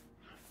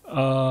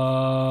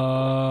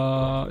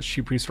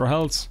 Sheep restore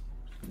health.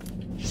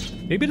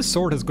 Maybe the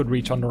sword has good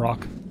reach on the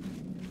rock.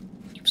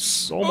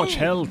 So much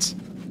health.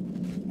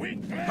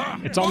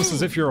 It's almost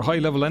as if you're a high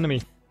level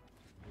enemy.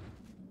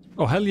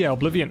 Oh hell yeah,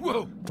 Oblivion.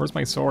 Where's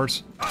my sword?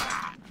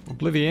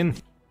 Oblivion.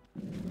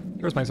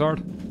 Here's my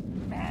sword.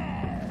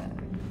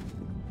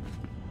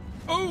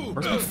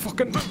 Where's my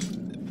fucking...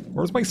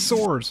 Where's my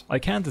sword? I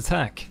can't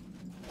attack.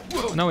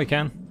 No, I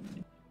can.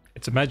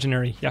 It's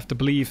imaginary. You have to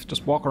believe.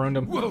 Just walk around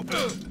him. Oh,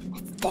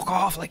 fuck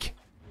off, like.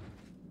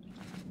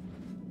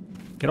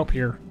 Get up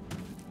here.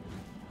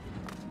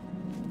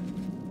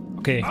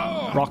 Okay,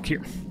 rock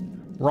here.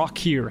 Rock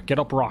here. Get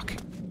up, rock.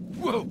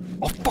 Oh,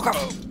 fuck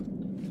off!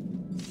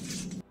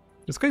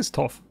 This guy's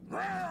tough.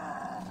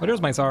 Oh,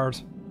 there's my sword.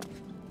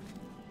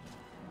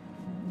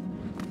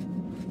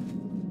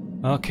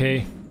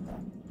 Okay.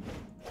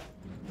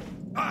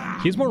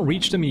 He's more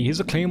reach than me. He's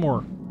a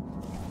claymore.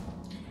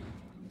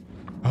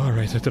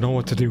 Alright, I don't know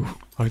what to do.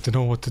 I don't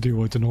know what to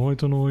do. I don't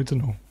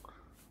know.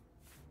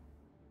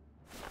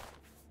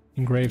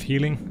 Engrave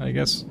healing, I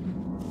guess.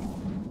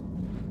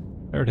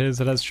 There it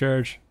is. It has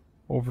charge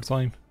over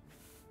time.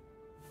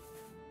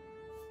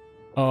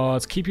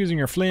 Let's keep using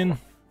your Flynn.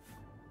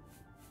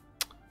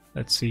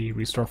 Let's see.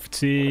 Restore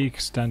fatigue.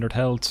 Standard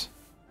health.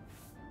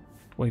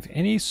 Do I have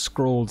any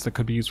scrolls that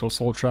could be useful?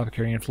 Soul traffic,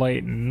 carrying and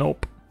flight?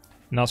 Nope.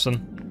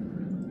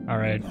 Nothing.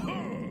 Alright.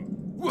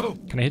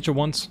 Can I hit you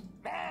once?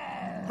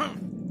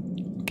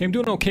 Okay, I'm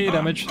doing okay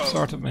damage.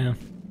 Sort of, man.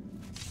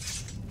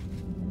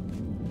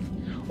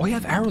 Oh, I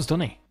have arrows,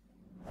 don't I?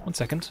 1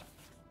 second.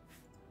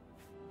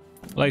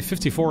 Well, I have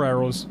 54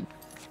 arrows.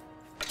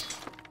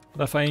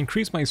 But if I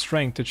increase my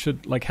strength, it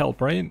should, like,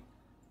 help, right?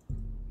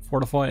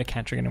 Fortify, I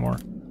can't drink anymore.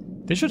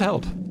 They should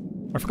help.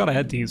 I forgot I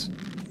had these.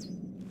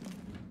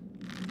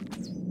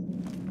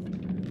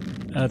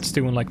 It's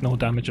doing, like, no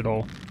damage at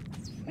all.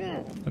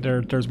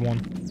 There's one.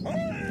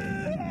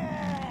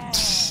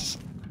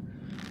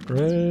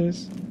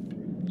 Grace.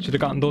 Should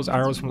have gotten those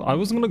arrows from... I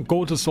wasn't gonna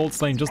go to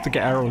Soulstein just to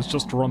get arrows,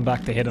 just to run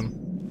back to hit him.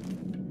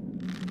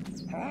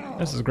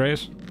 This is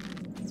great.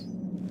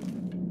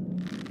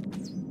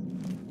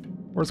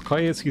 Where's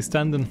Caius? He's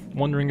standing,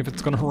 wondering if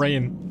it's gonna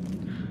rain.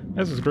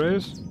 This is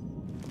great.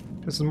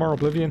 This is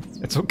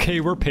Morroblivion. It's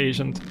okay, we're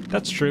patient.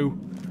 That's true.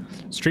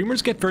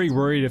 Streamers get very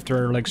worried if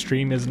their like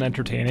stream isn't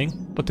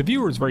entertaining, but the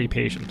viewer's very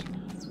patient.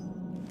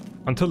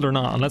 Until they're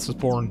not, unless it's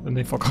boring, then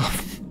they fuck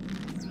off.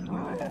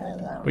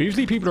 But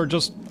usually people are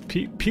just...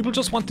 people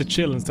just want to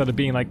chill instead of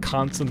being like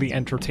constantly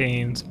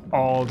entertained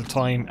all the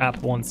time at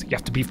once. You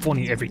have to be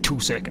funny every 2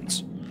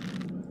 seconds.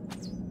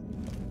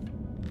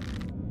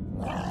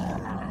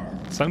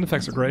 Sound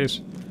effects are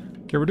great.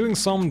 Okay, we're doing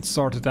some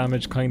sort of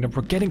damage, kind of.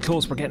 We're getting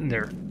close, we're getting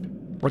there.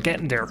 We're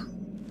getting there.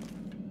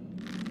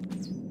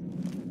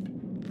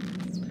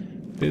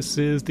 This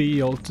is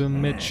the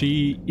ultimate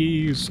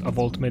cheese of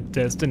ultimate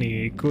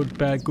destiny. Good,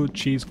 bad, good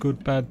cheese.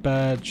 Good, bad,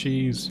 bad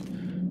cheese.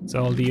 It's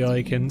all the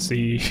eye can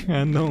see,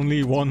 and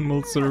only one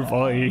will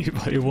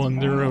survive. I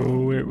wonder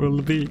who it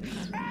will be.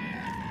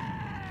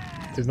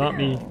 It's not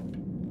me.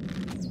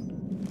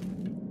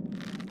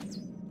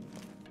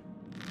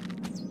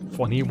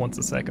 Funny once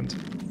a second.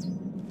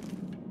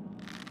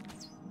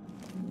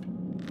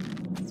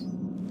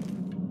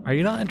 Are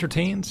you not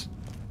entertained?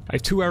 I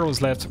have 2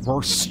 arrows left.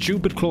 We're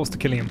stupid close to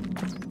killing him.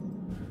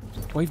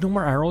 Do I have no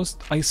more arrows?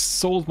 I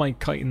sold my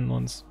chitin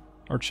ones.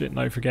 Or shit,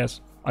 now I forget.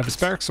 I have a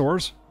spark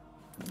sword.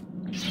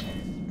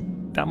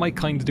 That might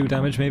kind of do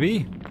damage,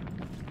 maybe.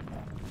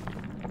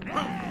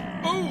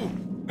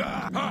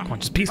 Come on,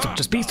 just beast him,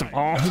 just beast him.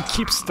 Oh, he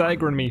keeps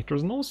staggering me.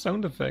 There's no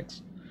sound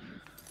effects.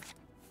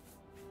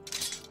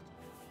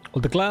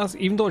 Well, the glass,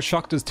 even though it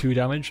shocked us 2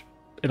 damage,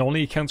 it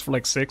only accounts for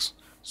like 6.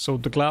 So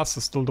the glass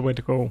is still the way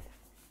to go.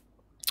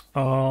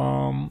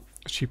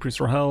 Cheap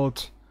restore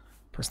health,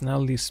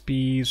 personality,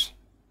 speed.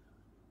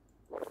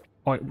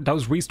 Oh, that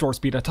was restore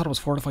speed. I thought it was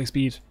fortify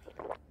speed.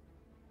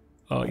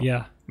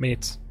 Yeah,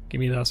 mates, give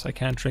me that. I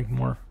can't drink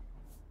more.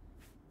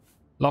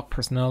 Lock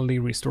personality,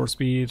 restore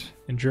speed,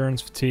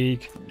 endurance,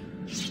 fatigue.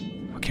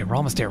 Okay, we're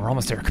almost there. We're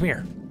almost there. Come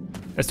here.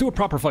 Let's do a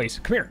proper fight.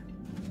 Come here.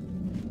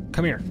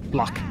 Come here.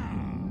 Block.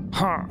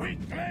 Ha.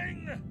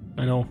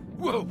 I know.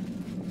 Whoa.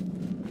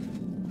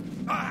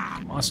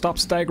 Oh, stop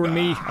staggering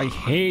me. I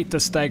hate the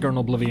stagger in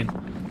Oblivion.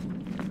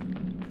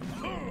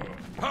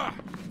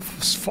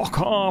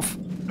 Fuck off.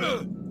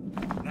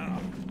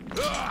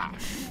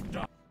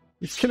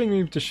 He's killing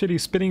me with the shitty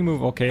spinning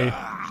move. Okay.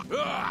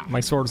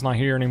 My sword's not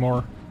here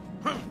anymore.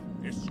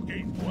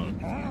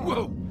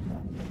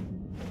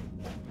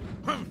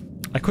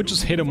 I could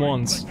just hit him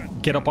once,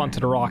 get up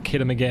onto the rock,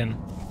 hit him again.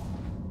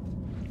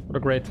 What a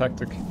great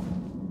tactic.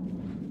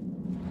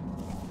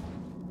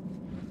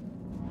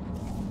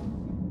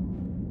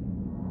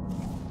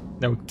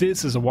 Now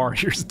this is a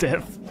warrior's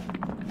death.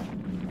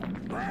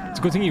 It's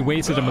a good thing he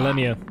wasted a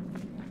millennia.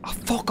 Oh,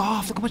 fuck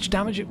off, look how much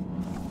damage it...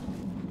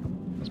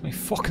 That's my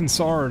fucking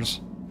sword.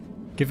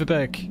 Give it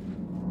back.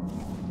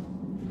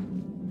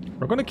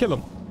 We're gonna kill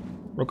him.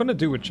 We're gonna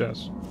do it,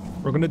 Jess.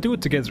 We're gonna do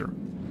it together.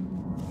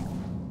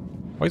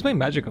 Why is my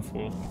magicka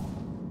full?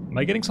 Am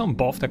I getting some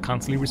buff that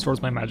constantly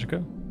restores my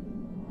magicka?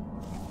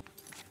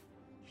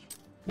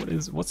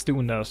 What's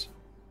doing that?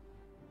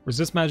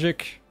 Resist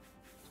magic.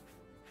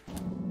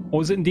 Oh,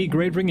 is it indeed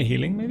Great Ring of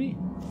Healing, maybe?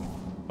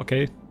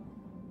 Okay.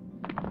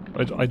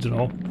 I don't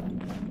know.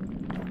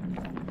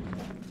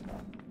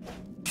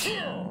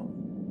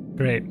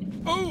 Great.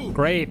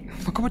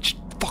 Great. Look how much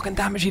fucking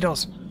damage he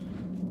does.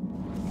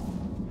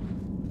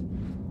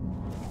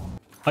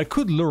 I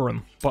could lure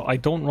him, but I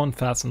don't run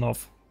fast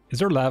enough. Is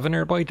there lava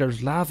nearby?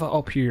 There's lava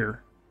up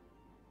here.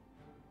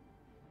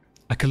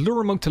 I could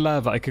lure him out to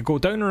lava. I could go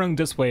down around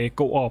this way,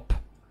 go up,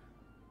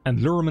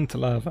 and lure him into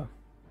lava.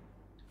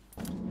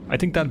 I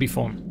think that'd be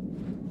fun.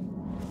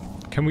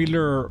 Can we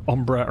lure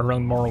Umbra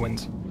around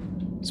Morrowind?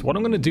 So what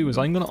I'm going to do is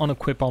I'm going to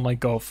unequip all my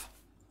guff,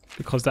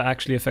 because that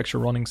actually affects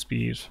your running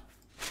speed.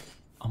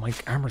 Oh, my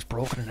armor's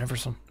broken and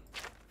everything.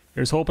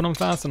 Here's hoping I'm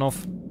fast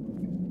enough.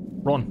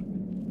 Run.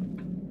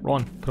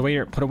 Run. Put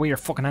away your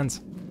fucking hands.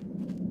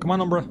 Come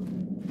on, Umbra.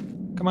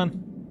 Come on.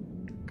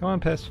 Come on,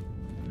 Piss.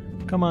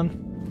 Come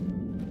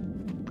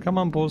on. Come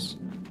on, Buzz.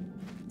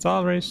 It's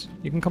alright.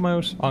 You can come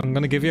out. I'm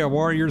gonna give you a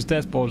warrior's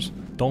death, Buzz.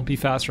 Don't be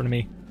faster than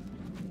me.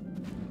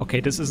 Okay,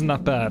 this isn't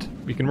that bad.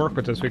 We can work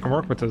with this. We can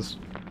work with this.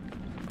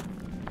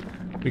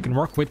 We can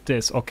work with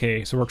this.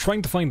 Okay, so we're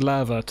trying to find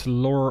lava to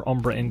lure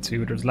Umbra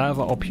into. There's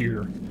lava up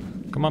here.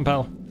 Come on,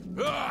 pal.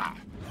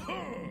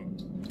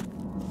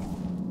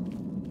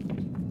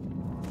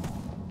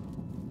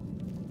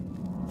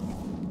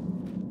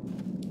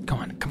 Come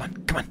on, come on,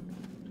 come on.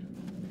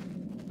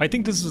 I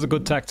think this is a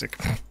good tactic.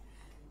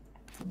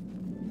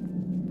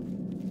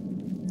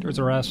 There's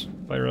a rat.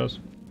 Bye, rat.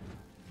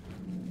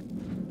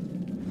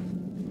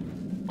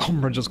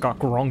 Umbra just got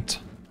grunked.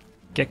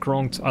 Get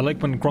grunked. I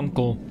like when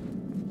Grunkle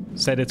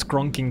said it's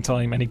grunking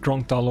time and he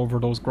grunked all over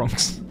those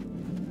grunks.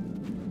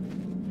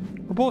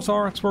 We're both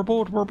orcs, we're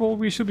both,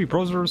 we should be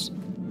brothers.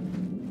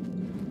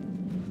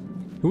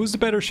 Who is the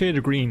better shade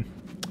of green?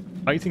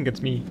 I think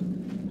it's me.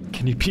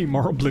 Can you beat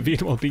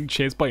Morroblivion while being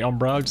chased by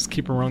Umbra? I'll just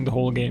keep him around the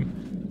whole game.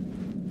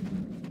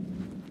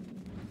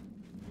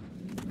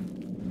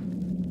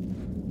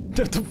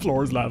 The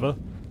floor is lava.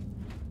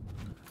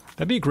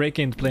 That'd be a great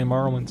game to play in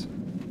Morrowind.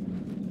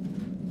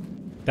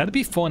 That'd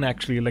be fun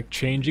actually, like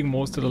changing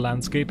most of the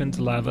landscape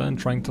into lava and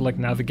trying to like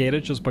navigate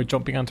it just by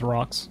jumping onto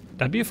rocks.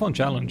 That'd be a fun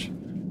challenge.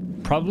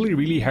 Probably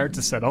really hard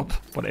to set up,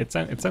 but it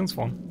sounds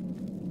fun.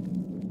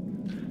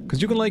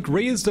 Because you can like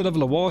raise the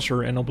level of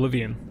water in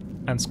Oblivion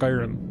and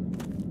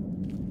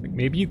Skyrim. Like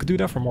maybe you could do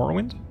that for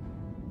Morrowind?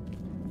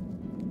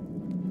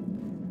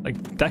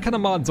 Like that kind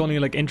of mod's only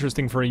like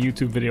interesting for a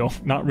YouTube video,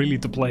 not really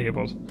to play,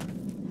 but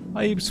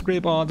I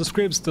scrape, oh the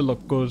scrapes still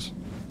look good.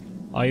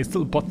 I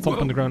still butt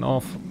thump on the ground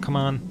off. Come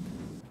on.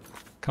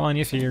 Come on,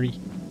 you fairy.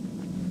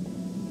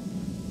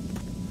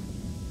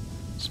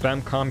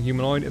 Spam calm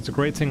humanoid. It's a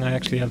great thing I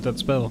actually have that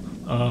spell.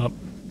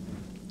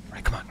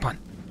 Right, come on, come on.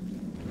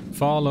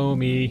 Follow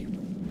me.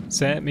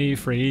 Set me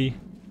free.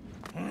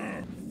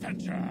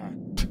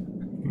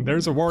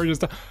 There's a warrior's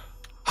death.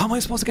 How am I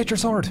supposed to get your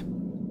sword?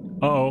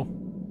 Uh-oh.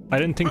 I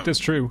didn't think this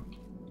through.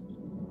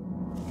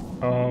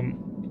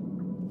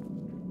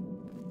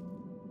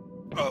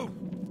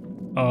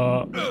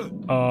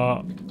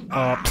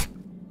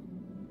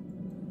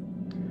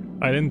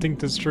 I didn't think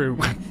this through.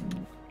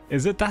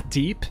 Is it that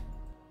deep?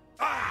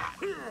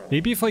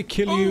 Maybe if I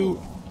kill you...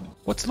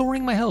 What's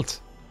lowering my health?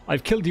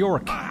 I've killed the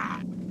orc.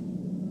 I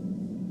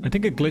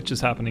think a glitch is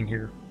happening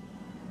here.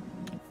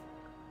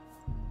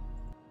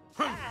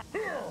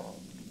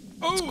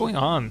 What's going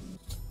on?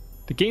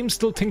 The game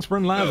still thinks we're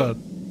in lava.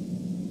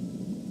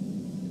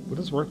 Would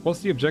this work?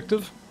 What's the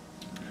objective?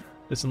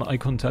 Listen, I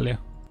couldn't tell you.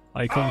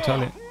 I couldn't tell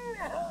you.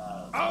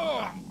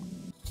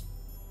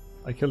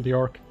 I killed the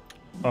orc.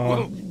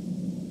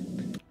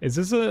 Is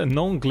this a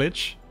known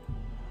glitch?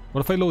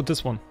 What if I load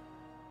this one?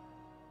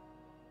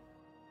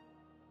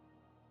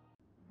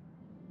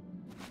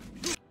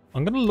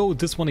 I'm gonna load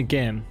this one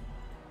again.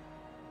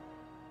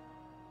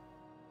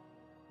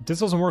 If this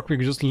doesn't work, we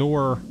can just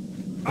lower...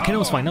 Okay,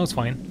 now it's fine, now it's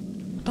fine.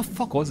 What the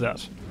fuck was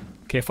that?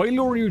 Okay, if I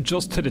lower you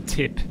just to the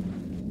tip.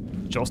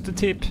 Just the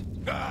tip.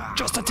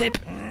 Just the tip!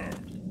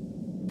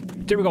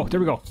 There we go, there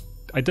we go.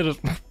 I did it.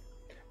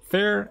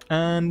 Fair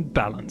and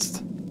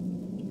balanced.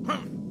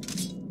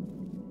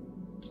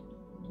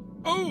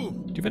 Do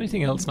you have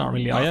anything else? Not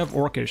really. I have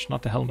Orcish,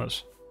 not the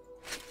helmet.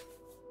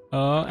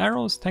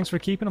 Arrows, thanks for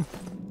keeping them.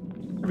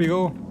 There we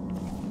go.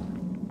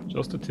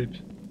 Just a tip.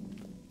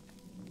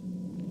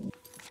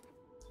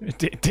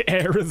 The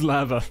air is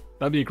lava.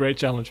 That'd be a great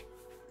challenge.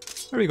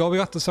 There we go, we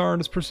got the sword,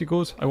 it's pretty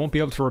good. I won't be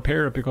able to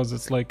repair it because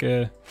it's like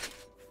a...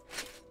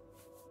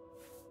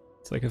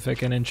 It's like a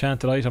fucking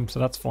enchanted item, so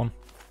that's fun.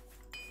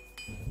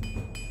 Do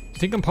you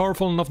think I'm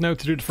powerful enough now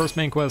to do the first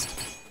main quest?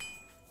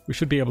 We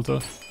should be able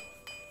to.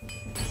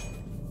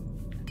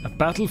 A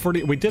battle for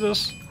the... We did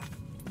it!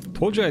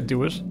 Told you I'd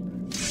do it.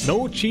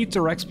 No cheats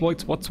or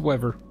exploits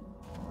whatsoever.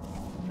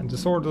 And the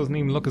sword doesn't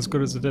even look as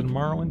good as it did in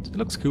Morrowind. It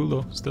looks cool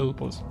though, still,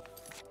 but...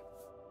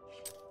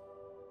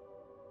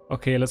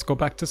 Okay, let's go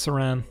back to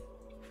Saran.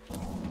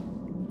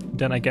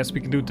 Then I guess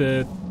we can do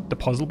the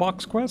puzzle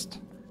box quest,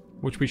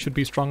 which we should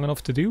be strong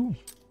enough to do.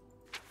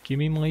 Give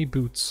me my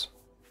boots.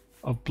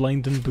 Of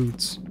blinding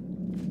boots.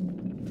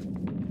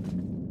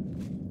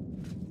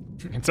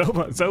 It's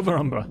over,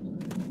 Umbra.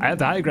 I had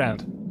the high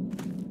ground.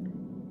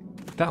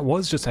 That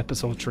was just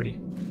episode 3.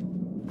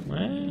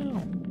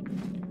 Wow.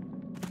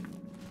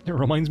 It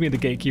reminds me of the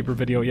Gatekeeper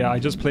video. Yeah, I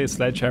just play a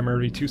sledgehammer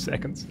every 2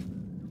 seconds.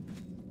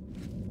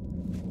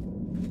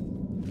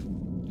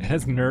 It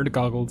has nerd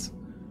goggles.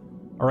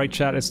 Alright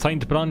chat, it's time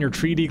to put on your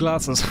 3D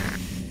glasses.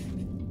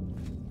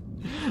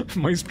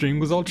 My stream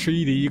was all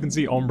 3D, you can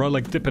see Umbra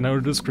like dipping out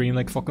of the screen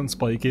like fucking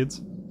Spy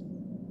Kids.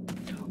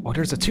 Oh,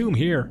 there's a tomb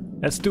here.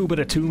 Let's do a bit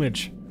of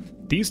tombage.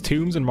 These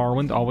tombs in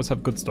Morrowind always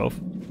have good stuff.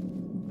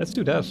 Let's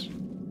do that.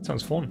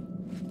 Sounds fun.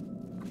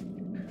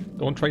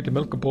 Don't try to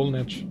milk a bull,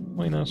 Nitch.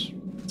 Why not?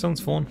 It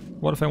sounds fun.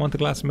 What if I want a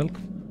glass of milk?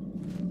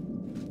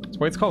 That's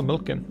why it's called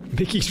milking.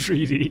 Mickey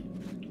 3D.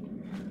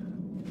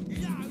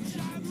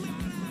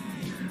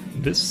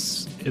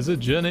 This is a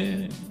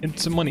journey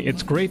into money.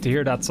 It's great to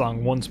hear that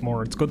song once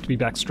more. It's good to be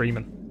back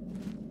streaming.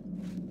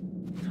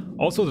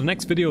 Also, the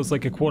next video is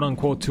like a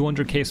quote-unquote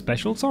 200k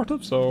special, sort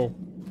of, so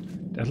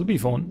that'll be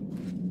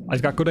fun.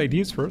 I've got good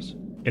ideas for it.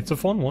 It's a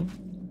fun one.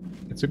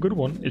 It's a good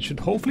one. It should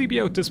hopefully be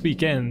out this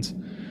weekend,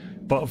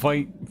 but if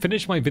I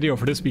finish my video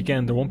for this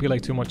weekend, there won't be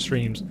like too much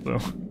streams, so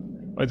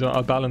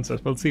I'll balance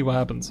it. We'll see what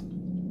happens.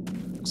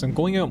 So I'm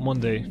going out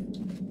Monday.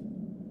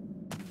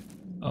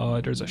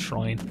 There's a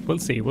shrine. We'll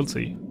see, we'll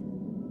see.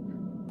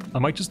 I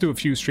might just do a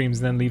few streams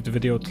and then leave the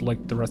video to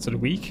like the rest of the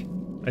week.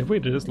 I've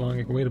waited this long,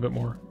 I can wait a bit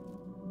more.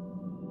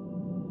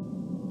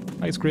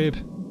 Hi Scrib.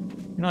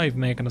 You're not even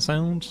making a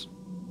sound.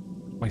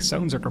 My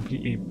sounds are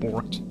completely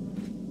borked.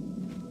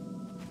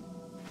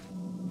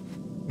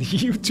 The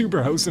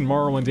YouTuber house in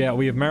Morrowind, yeah,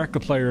 we have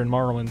Markiplier in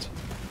Morrowind.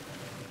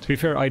 To be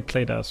fair, I'd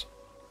play that.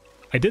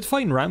 I did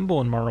find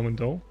Rambo in Morrowind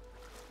though.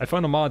 I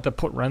found a mod that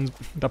put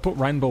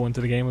Rambo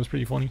into the game. It was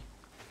pretty funny.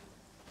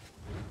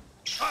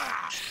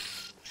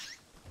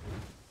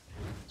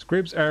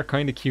 Scribs are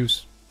kind of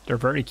cute. They're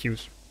very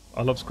cute.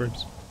 I love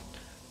Scribs.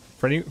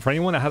 For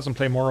anyone that hasn't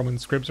played Morrowind,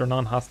 Scribs are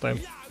non-hostile.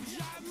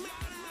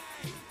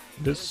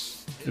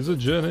 This is a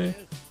journey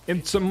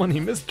into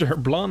money, Mr.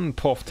 Blonde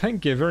Puff.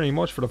 Thank you very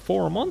much for the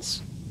 4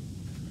 months.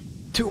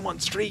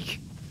 2-month streak.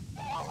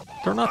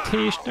 They're not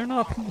tasty. They're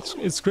not.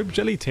 Is Scrib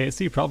jelly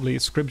tasty? Probably.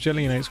 Is Scrib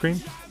jelly and ice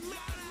cream?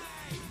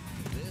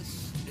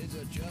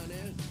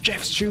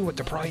 Jeff's shoe with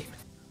the prime.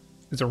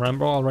 Is it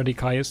Rambo already,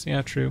 Caius?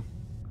 Yeah, true.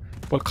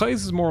 Well,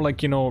 Caius is more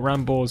like, you know,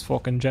 Rambo's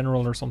fucking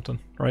general or something,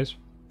 right?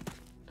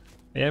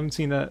 I haven't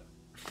seen that.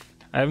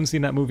 I haven't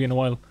seen that movie in a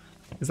while.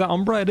 Is that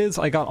Umbra? It is.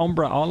 I got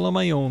Umbra all on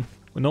my own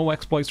with no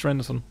exploits or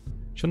anything.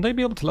 Shouldn't I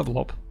be able to level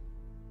up?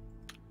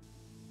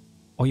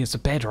 Oh, yeah, it's a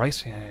bed,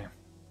 right? Yeah.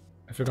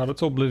 I forgot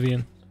it's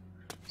Oblivion.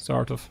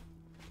 Sort of.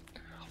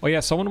 Oh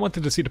yeah, someone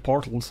wanted to see the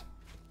portals.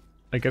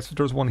 I guess if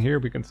there's one here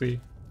we can see.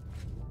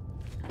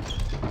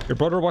 Your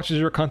brother watches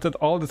your content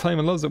all the time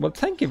and loves it. Well,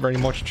 thank you very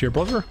much to your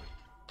brother.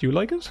 Do you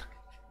like it?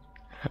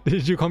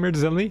 Did you come here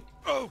to tell me?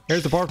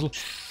 Here's the portal.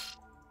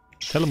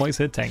 Tell him I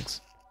said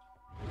thanks.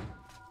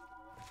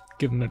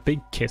 Give him a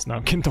big kiss now.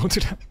 Don't do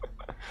that.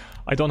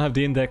 I don't have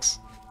the index.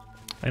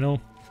 I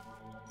know.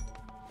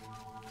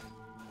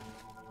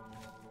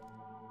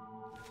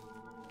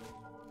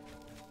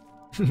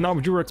 Not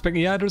what you were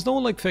expecting. Yeah, there's no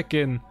like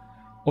fucking...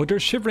 Oh,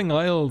 there's Shivering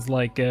Isles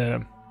like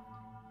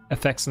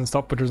effects and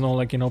stuff, but there's no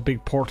like, you know,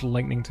 big portal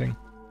lightning thing.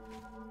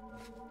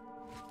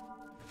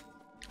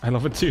 I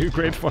love it too.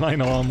 Great fun. I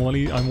know. I'm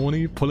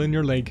only pulling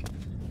your leg.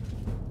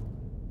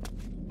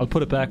 I'll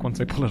put it back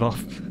once I pull it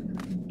off.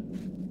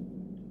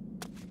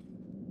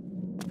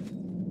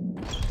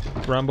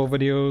 Rambo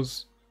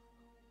videos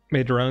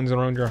made the rounds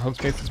around your house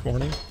space this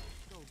morning.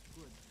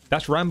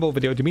 That's Rambo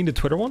video. Do you mean the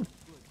Twitter one?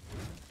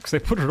 Because they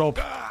put it up.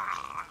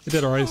 It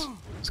did alright.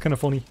 It's kind of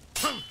funny.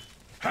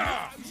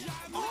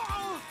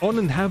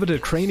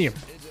 Uninhabited cranium.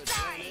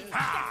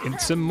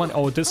 It's some money.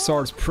 Oh, this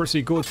sword's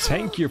pretty good.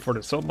 Thank you for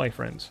the sub, my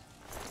friends.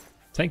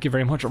 Thank you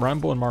very much.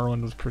 Rambo and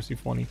Morrowind was pretty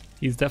funny.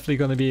 He's definitely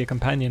going to be a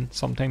companion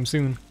sometime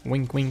soon.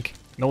 Wink, wink.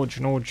 Nudge,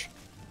 nudge.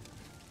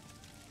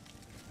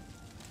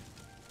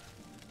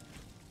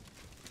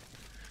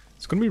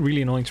 It's going to be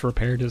really annoying to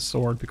repair this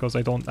sword because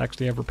I don't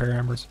actually have repair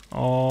hammers.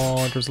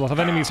 Oh, there's a lot of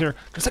enemies here.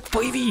 There's like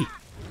 5e!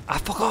 Ah,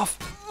 fuck off!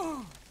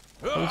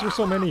 Those are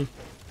so many.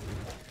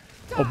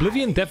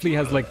 Oblivion definitely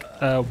has like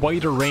a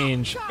wider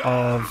range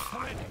of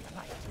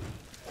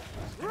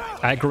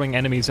aggroing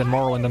enemies than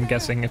Morrowind, I'm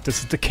guessing, if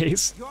this is the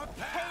case.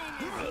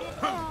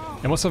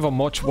 It must have a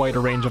much wider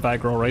range of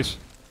aggro, right?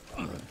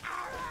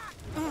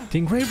 The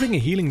engraved ring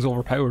of healing is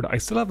overpowered. I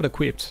still have it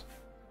equipped.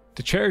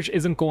 The charge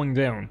isn't going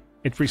down.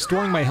 It's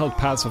restoring my health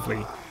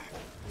passively.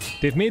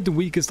 They've made the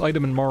weakest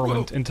item in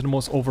Morrowind into the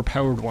most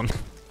overpowered one.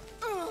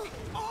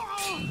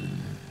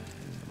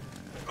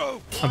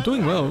 I'm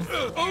doing well.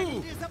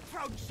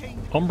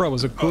 Umbra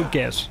was a good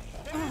get.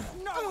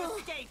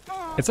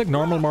 It's like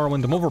normal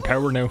Morrowind. I'm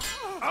overpowered now.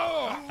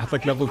 At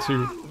like level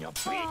 2.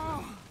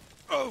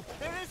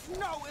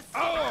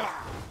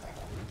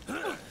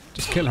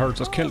 Just kill her.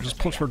 Just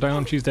push her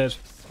down. She's dead.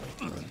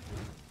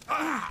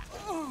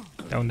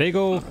 Down they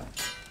go.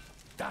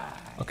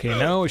 Okay,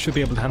 now I should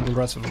be able to handle the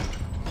rest of them.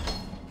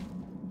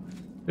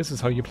 This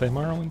is how you play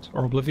Morrowind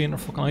or Oblivion or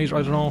fucking I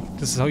don't know.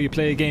 This is how you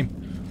play a game.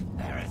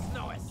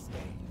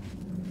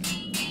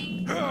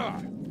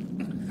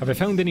 Have I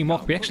found any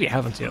muck? We actually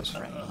haven't yet.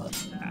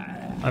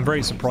 I'm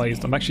very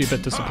surprised. I'm actually a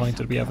bit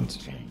disappointed we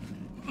haven't.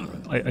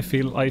 I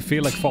feel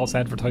like false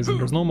advertising.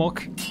 There's no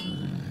muck.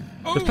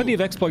 There's plenty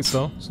of exploits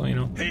though, so you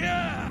know.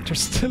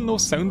 There's still no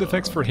sound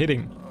effects for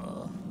hitting.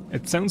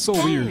 It sounds so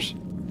weird.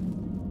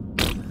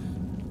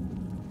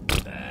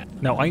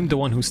 Now I'm the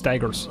one who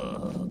staggers.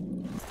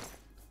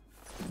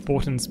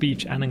 Both in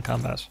speech and in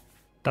combat.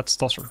 That's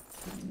Stosser.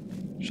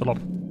 Shut up,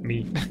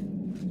 me.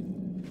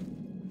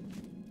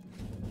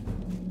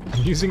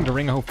 I'm using the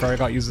ring, I hope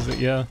Farragut uses it,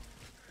 yeah.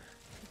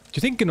 Do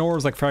you think Gnor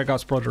is like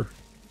Farragut's brother?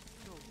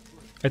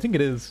 I think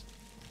it is.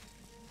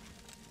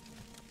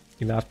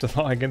 He laughed a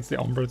lot against the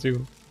Umbra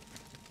too.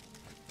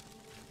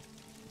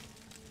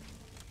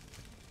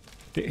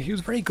 He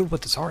was very good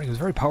with the sword, he was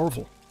very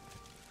powerful.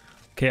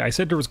 Okay, I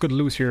said there was good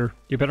loot here.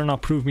 You better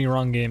not prove me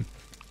wrong, game.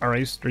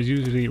 Alright, there's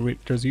usually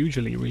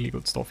really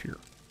good stuff here.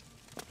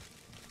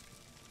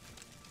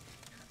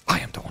 I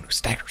am the one who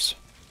staggers.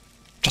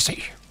 Just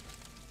say.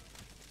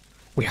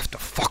 We have to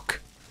fuck.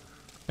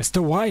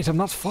 Mr. White, I'm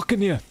not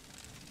fucking you.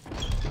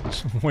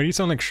 Why do you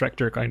sound like Shrek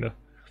there, kinda?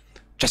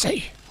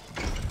 Jesse!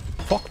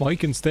 Fuck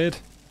Mike instead.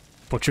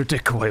 Put your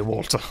dick away,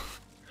 Walter.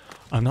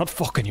 I'm not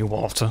fucking you,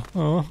 Walter.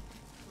 Oh.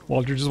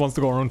 Walter just wants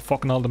to go around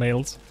fucking all the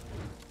males.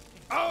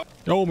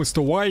 Oh,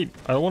 Mr. White,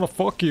 I don't want to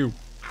fuck you.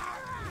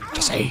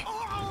 Jesse!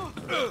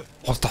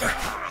 Walter!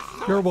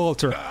 You're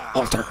Walter.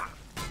 Walter!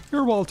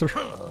 You're Walter.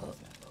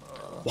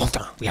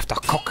 Walter, we have to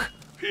cook.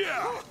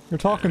 You're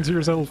talking to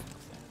yourself.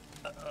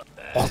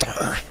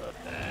 Walter!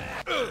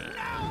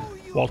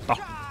 Walter!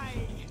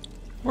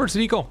 Where did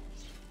he go?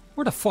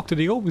 Where the fuck did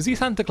he go? Was he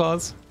Santa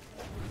Claus?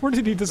 Where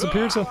did he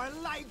disappear to?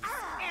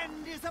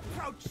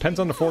 Depends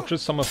on the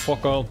fortress, some of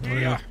fuck all. Oh,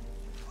 yeah.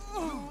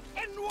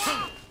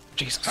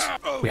 Jesus,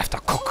 we have to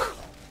cook.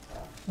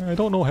 I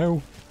don't know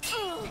how.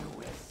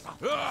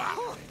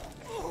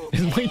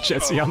 Is my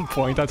Jesse on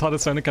point? I thought it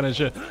sounded kind of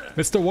shit.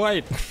 Mr.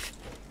 White!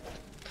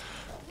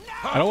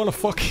 I don't want to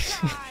fuck you.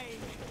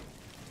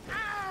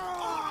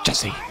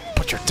 Jesse,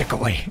 put your dick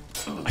away.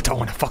 I don't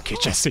want to fuck you,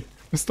 Jesse.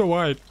 Mr.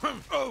 White.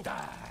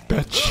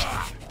 Bitch.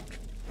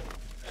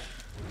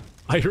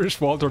 Irish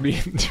Walter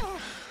being.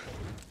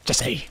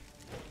 Jesse.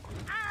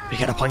 You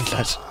get a point,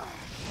 lad.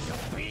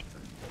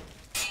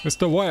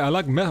 Mr. White, I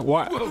like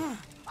what?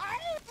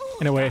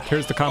 Anyway,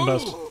 here's the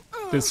combat.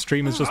 This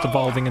stream is just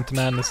evolving into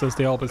madness as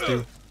they always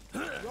do.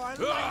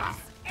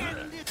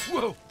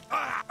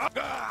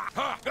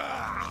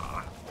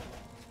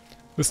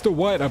 Mr.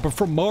 White, I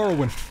prefer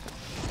Morrowind.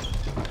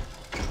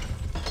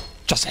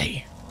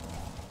 Jesse.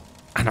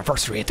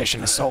 Anniversary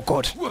edition is so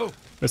good.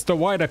 Mr.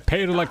 White, I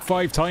paid it like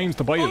 5 times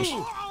to buy it.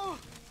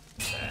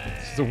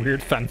 This is a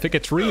weird fanfic,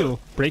 it's real.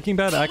 Breaking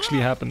Bad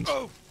actually happened.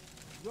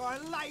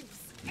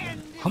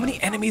 How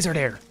many enemies are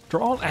there?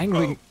 They're all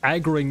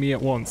aggroing me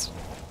at once.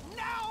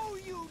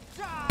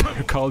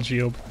 Better Call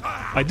Geob.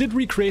 I did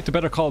recreate the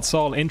Better Call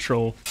Saul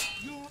intro.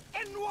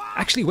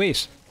 Actually,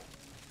 wait.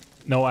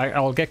 No,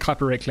 I'll get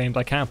copyright claimed.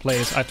 I can't play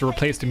it. I have to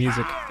replace the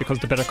music because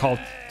the Better Call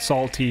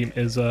Saul team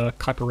is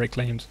copyright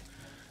claimed.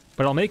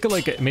 But I'll make it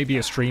like maybe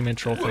a stream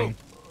intro thing.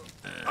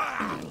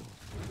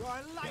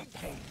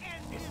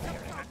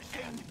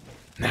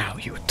 Now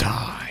you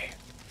die.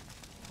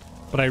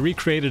 But I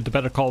recreated the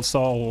Better Call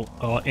Saul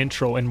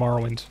intro in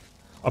Morrowind.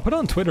 I put it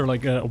on Twitter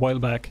like a while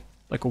back.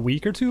 Like a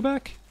week or 2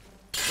 back.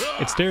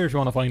 It's there if you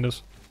want to find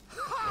it.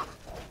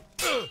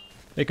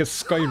 Make a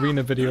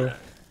Skyrena video.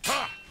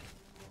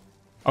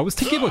 I was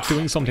thinking about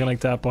doing something like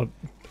that, but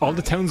all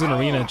the towns in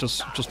Arena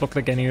just look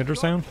like any other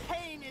town.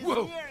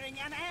 Whoa.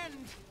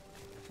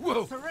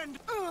 Whoa.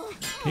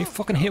 Can you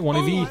fucking hit one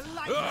of these?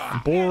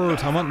 I'm bored,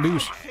 I want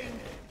loot.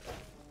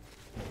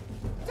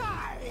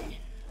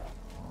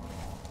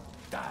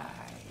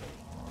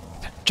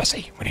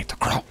 Jesse, we need to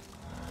grow.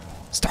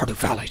 Stardew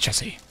Valley,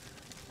 Jesse.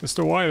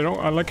 Mr. White,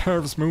 I like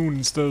Harvest Moon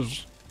instead.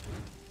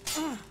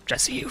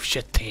 Jesse, you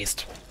shit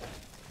taste.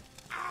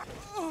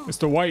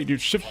 Mr. White, you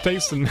shit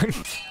tasting.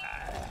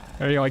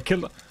 There you go, I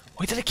killed it.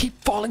 Why did it keep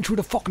falling through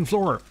the fucking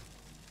floor?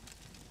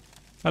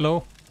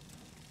 Hello?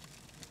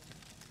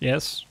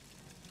 Yes?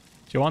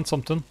 Do you want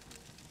something?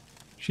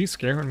 She's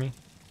scaring me.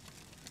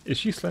 Is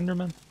she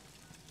Slenderman?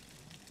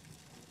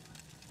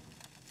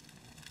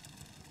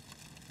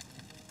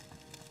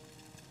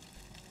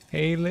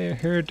 Hey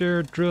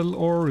there, drill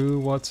Oru,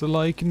 what's it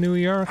like in New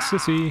York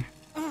City?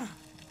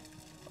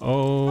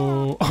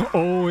 Oh,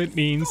 oh, it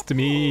means to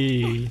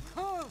me.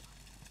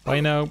 Bye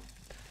now.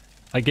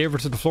 I gave her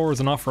to the floor as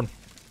an offering.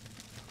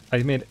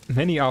 I made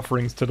many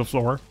offerings to the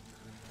floor.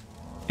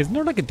 Isn't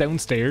there like a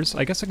downstairs?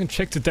 I guess I can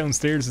check the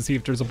downstairs to see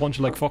if there's a bunch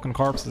of like fucking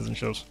corpses and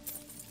shit.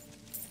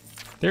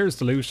 There's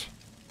the loot.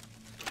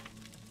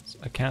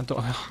 I can't do.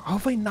 How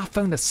have I not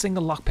found a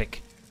single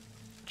lockpick?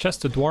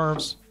 Chest of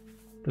dwarves.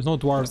 There's no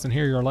dwarves in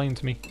here, you're lying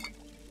to me.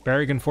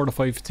 Berrigan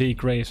 45 fatigue,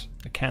 great.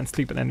 I can't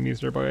sleep with enemies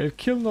there, but I've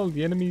killed all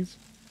the enemies.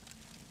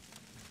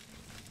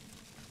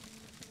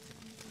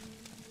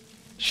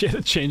 Shit,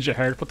 it changed your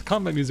heart, but the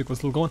combat music was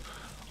still going.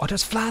 Oh,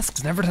 there's flasks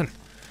and everything.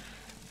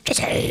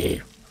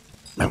 Jesse!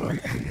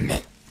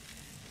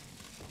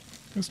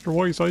 Mr.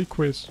 White, I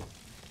quit.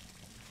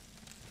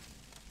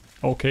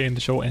 Okay, and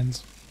the show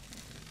ends.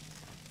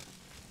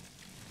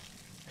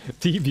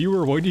 The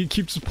viewer, why do you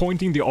keep just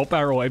pointing the up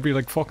arrow every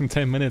like fucking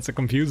 10 minutes? It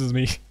confuses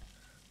me.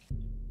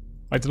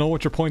 I don't know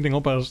what you're pointing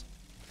up at.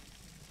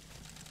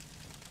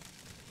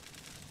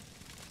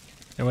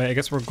 Anyway, I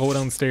guess we'll go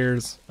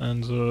downstairs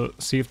and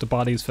see if the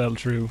bodies fell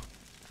through.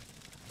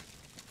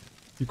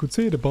 You could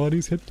say the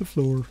bodies hit the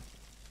floor.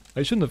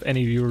 I shouldn't have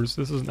any viewers,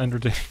 this isn't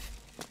entertaining.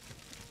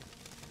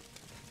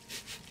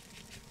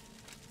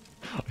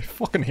 I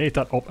fucking hate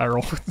that up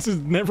arrow. This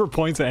never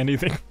points at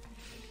anything.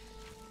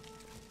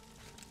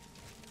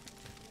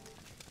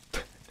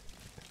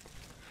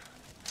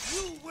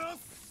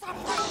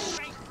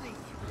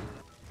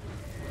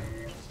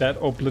 That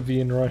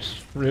Oblivion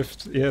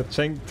Rift. Yeah,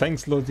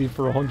 thanks Lodi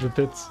for 100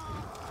 bits.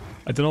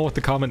 I don't know what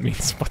the comment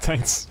means, but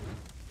thanks.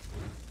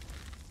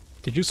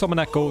 Did you summon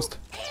that ghost?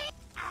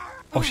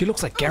 Oh, she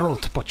looks like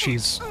Geralt, but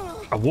she's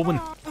a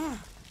woman.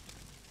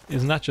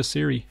 Isn't that just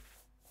Ciri?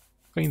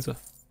 Finds a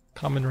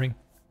common ring.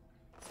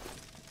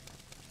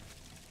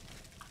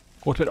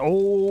 Go to it.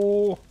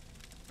 Oh!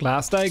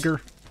 Glass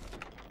dagger.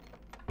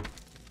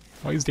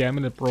 Why is the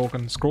amulet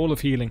broken? Scroll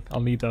of healing.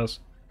 I'll need that.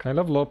 Can I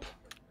level up?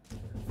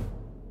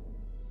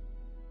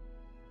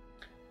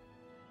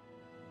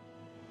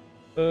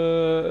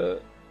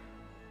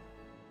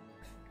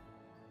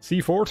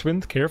 C4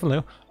 twin,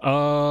 careful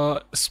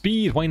now.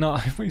 Speed, why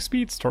not? My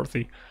speed's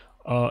 30.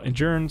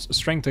 Endurance,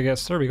 strength, I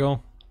guess. There we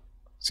go.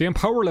 See, I'm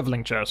power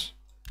leveling, chat.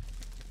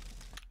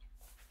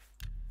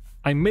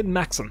 I'm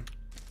mid-maxing.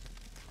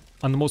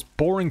 I'm the most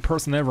boring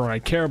person ever. I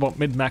care about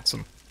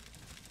mid-maxing.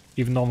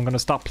 Even though I'm gonna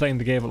stop playing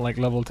the game at like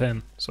level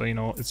 10. So, you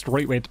know, it's the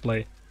right way to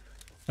play.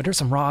 Oh, there's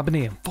some raw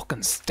beneath. I'm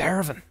fucking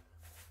starving.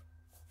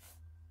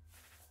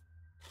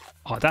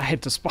 Oh, that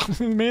hit the spot.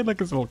 It made like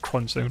this little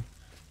crunch sound.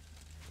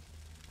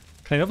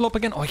 Can I level up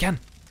again? Oh, I can.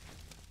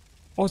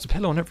 Oh, it's a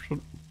pillow. Never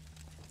should.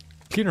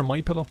 Cleaner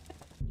my pillow.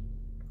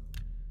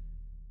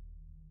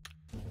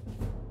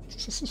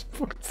 This is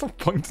fucking stop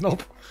pointing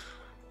up.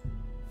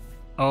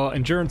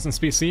 Endurance and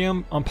speed. See,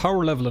 I'm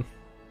power leveling.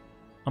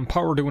 I'm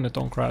power doing it.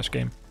 Don't crash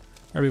game.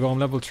 There we go. I'm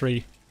level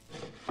 3.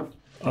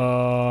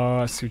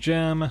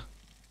 Sujam.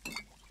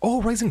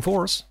 Oh, Rising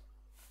Force.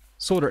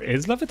 So there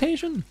is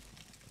levitation?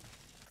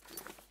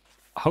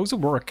 How's it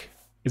work?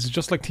 Is it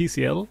just like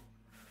TCL?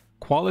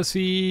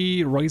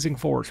 Quality, Rising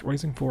Force,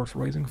 Rising Force,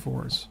 Rising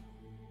Force.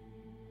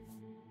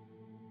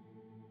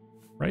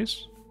 Right?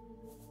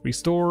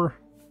 Restore.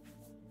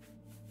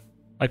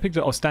 I picked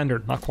it, oh,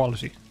 standard, not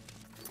quality.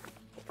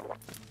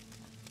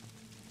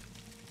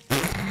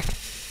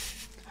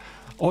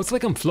 Oh, it's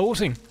like I'm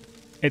floating.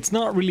 It's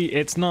not really,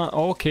 it's not,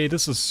 okay,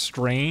 this is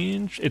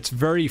strange. It's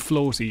very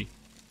floaty.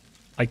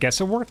 I guess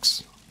it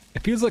works.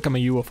 It feels like I'm a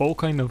UFO,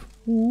 kind of.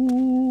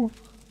 Ooh.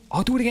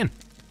 I'll do it again.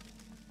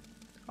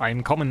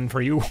 I'm coming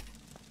for you.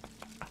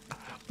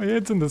 My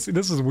head's in this.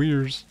 This is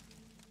weird.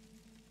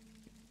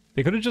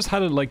 They could have just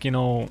had it like, you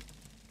know,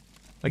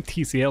 like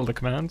TCL, the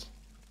command.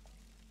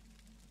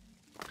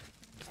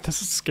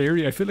 This is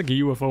scary. I feel like a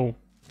UFO.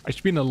 I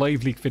should be in a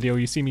live leak video.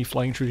 You see me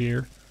flying through the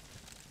air.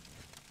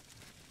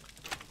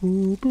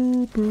 Boo,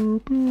 boo, boo,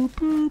 boo,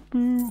 boo,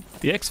 boo.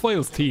 The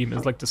X-Files theme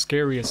is like the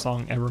scariest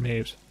song ever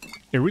made.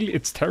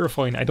 It's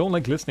terrifying. I don't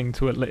like listening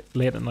to it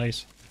late at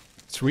night.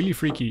 It's really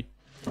freaky.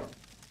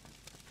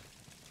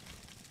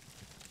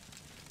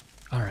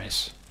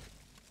 Alright.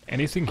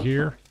 Anything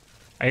here?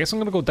 I guess I'm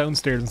gonna go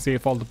downstairs and see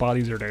if all the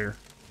bodies are there.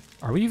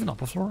 Are we even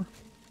up a floor?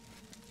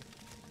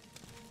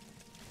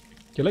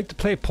 Do you like to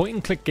play point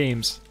and click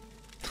games?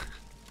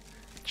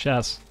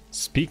 Chat,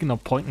 speaking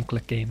of point and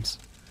click games.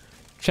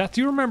 Chat,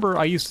 do you remember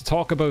I used to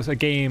talk about a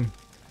game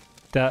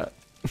that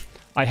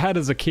I had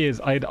as a kid?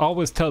 I'd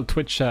always tell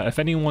Twitch chat if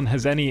anyone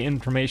has any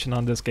information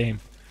on this game.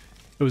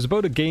 It was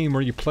about a game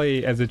where you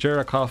play as a jar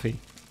of coffee.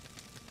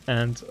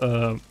 And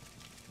I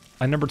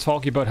remember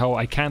talking about how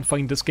I can't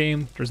find this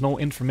game. There's no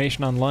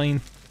information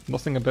online.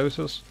 Nothing about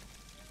it.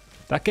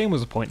 That game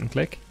was a point and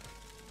click.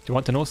 Do you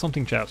want to know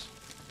something, chat?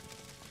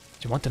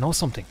 Do you want to know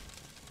something?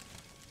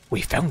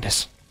 We found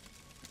this.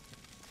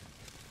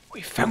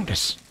 We found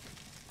this.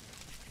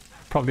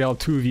 Probably all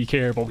two of you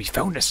care, but we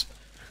found this.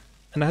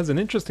 And it has an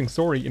interesting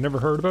story. You never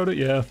heard about it?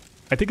 Yeah.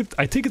 I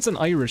think it's an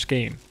Irish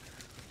game.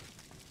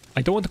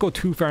 I don't want to go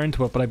too far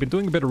into it, but I've been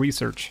doing a bit of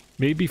research.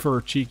 Maybe for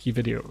a cheeky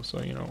video,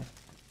 so you know.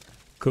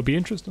 Could be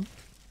interesting.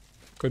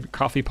 Could be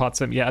coffee pot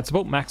sim. Yeah, it's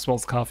about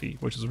Maxwell's coffee,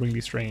 which is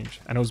really strange.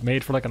 And it was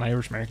made for like an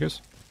Irish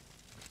market.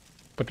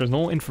 But there's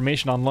no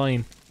information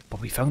online. But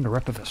we found a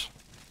rep of it.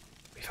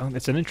 We found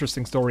it's an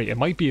interesting story. It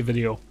might be a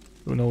video.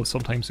 Who knows,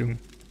 sometime soon.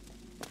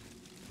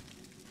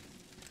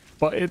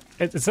 But it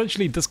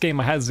essentially, this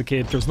game I had as a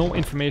kid, there's no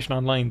information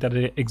online that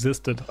it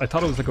existed. I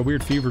thought it was like a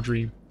weird fever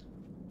dream.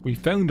 We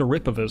found a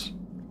rip of it.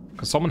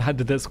 Because someone had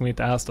the disc and we had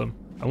to ask them.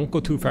 I won't go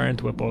too far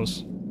into it, but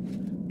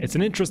it's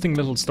an interesting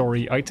little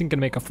story. I think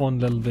it'll make a fun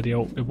little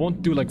video. It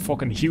won't do like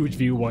fucking huge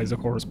view-wise, of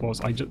course, but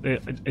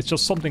it's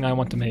just something I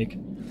want to make.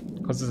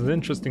 Because it's an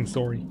interesting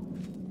story.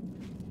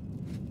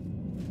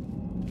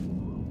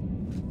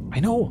 I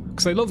know,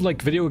 because I love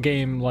like video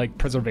game like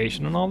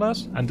preservation and all that,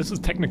 and this is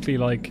technically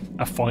like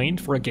a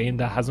find for a game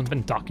that hasn't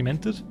been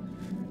documented.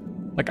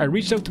 Like I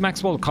reached out to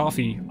Maxwell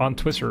Coffee on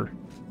Twitter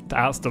to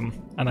ask them,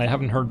 and I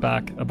haven't heard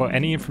back about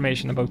any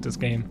information about this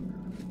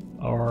game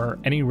or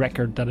any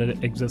record that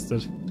it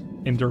existed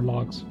in their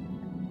logs.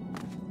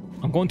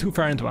 I'm going too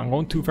far into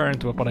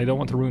it, but I don't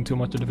want to ruin too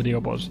much of the video,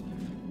 but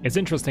it's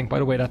interesting. By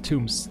the way, that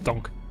tomb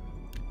stunk.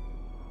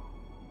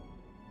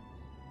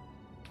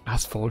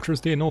 Ask Vultures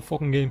Day, no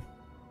fucking game.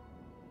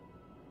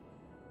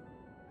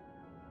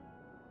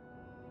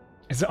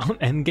 Is it on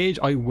N-Gage?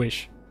 I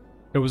wish.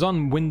 It was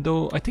on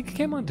Window. I think it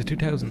came on the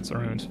 2000s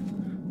around.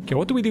 Okay,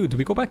 what do we do? Do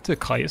we go back to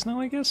Caius now,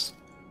 I guess?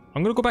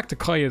 I'm gonna go back to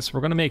Caius. We're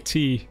gonna make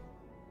tea.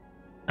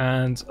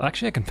 And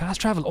actually, I can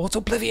fast travel. Oh, it's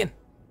Oblivion!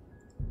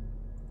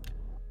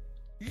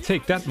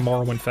 Take that,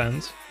 Morrowind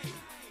fans.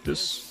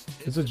 This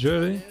is a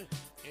journey.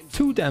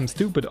 Too damn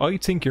stupid. I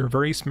think you're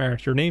very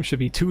smart. Your name should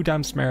be Too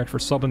Damn Smart for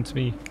subbing to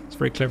me. It's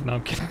very clever. Now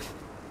I'm kidding.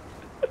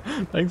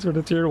 Thanks for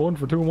the tier 1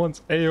 for 2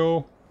 months.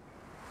 Ayo.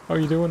 How are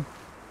you doing?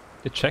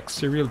 The Czech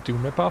cereal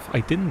Doom ripoff?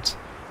 I didn't.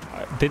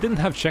 They didn't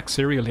have Czech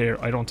cereal here,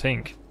 I don't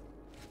think.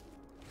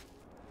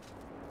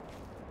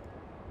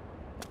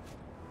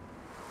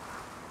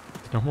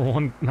 The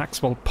 #1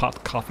 Maxwell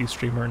Pot coffee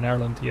streamer in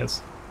Ireland,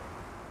 yes.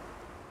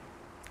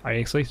 Are you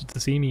excited to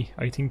see me?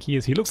 I think he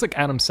is. He looks like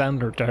Adam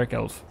Sandler, Dark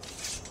Elf.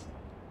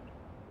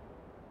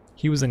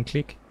 He was in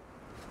Click.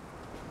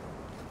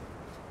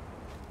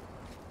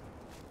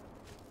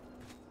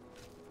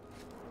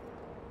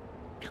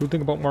 Cool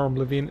thing about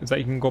Morroblivion is that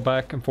you can go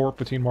back and forth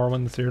between Morrowind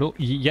and the Cyrodiil.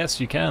 Yes,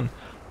 you can.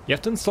 You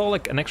have to install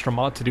like an extra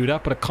mod to do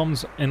that, but it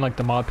comes in like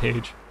the mod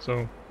page,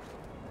 so...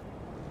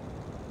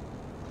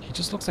 He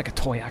just looks like a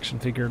toy action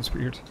figure, it's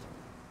weird.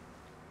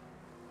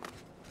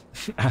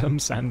 Adam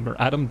Sandler,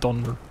 Adam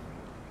Dunner.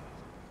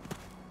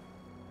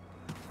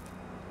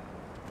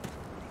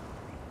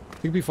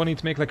 It'd be funny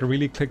to make like a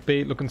really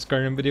clickbait looking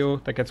Skyrim video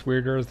that gets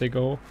weirder as they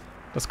go.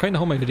 That's kind of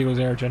how my videos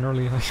are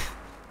generally.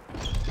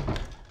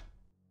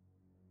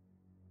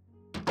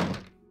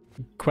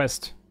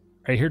 Quest.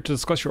 Are you here to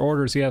discuss your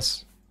orders?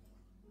 Yes.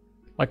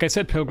 Like I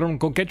said, Pilgrim,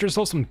 go get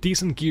yourself some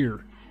decent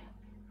gear.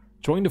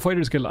 Join the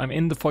Fighters Guild. I'm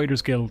in the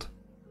Fighters Guild.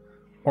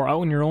 Or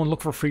out on your own,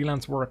 look for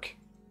freelance work.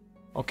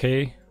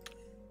 Okay.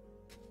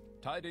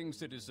 Tidings,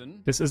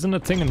 citizen. This isn't a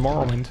thing in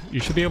Morrowind. You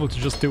should be able to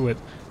just do it.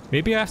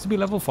 Maybe I have to be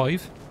level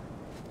 5.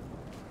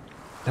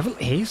 Level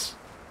 8?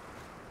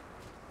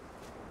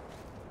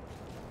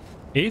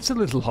 8's a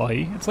little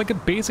high. It's like a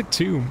basic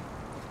tomb.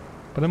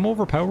 But I'm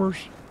overpowered.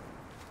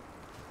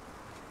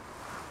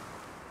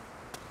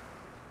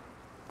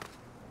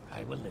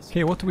 I will listen.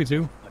 Okay, what do we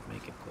do? But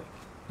make it quick.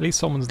 At least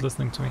someone's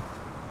listening to me.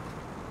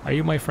 Are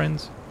you my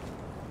friends?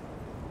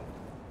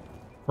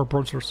 We're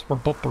brothers. We're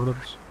butt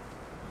brothers.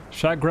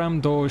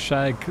 Shagram Do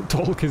Shag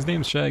Dolk, his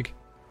name's Shag.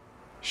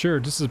 Sure,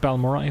 this is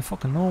Balmora. I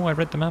fucking know, I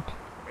read the map.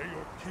 May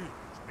your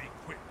kills be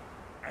quick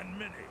and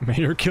many. May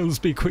your kills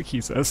be quick,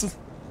 he says.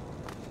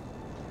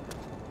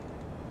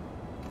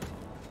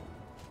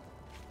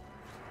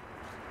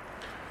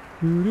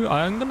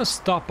 I'm gonna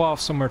stop off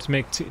somewhere to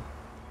make tea.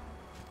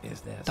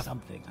 Is there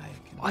something I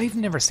can... I've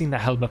never seen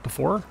that helmet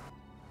before.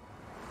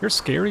 You're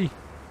scary.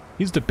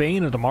 He's the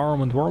bane of the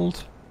Morrowind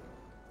world.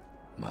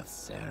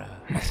 Masera.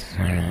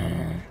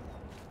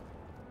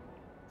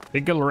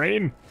 Big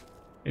Rain.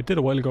 It did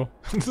a while ago.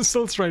 The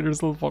Stealth Strider is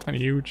still fucking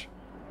huge.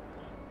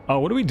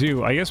 What do we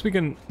do? I guess we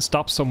can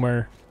stop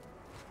somewhere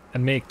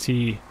and make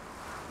tea.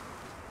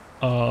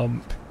 We're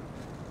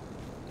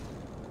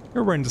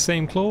wearing the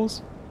same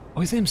clothes.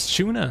 Oh, his name's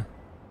Tuna.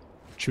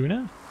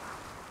 Tuna?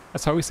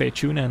 That's how we say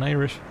tuna in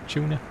Irish.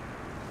 Tuna.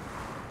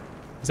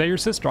 Is that your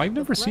sister? I've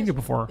never seen you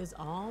before.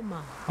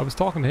 I was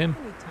talking to him.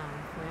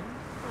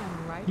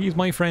 He's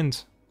my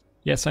friend.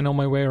 Yes, I know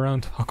my way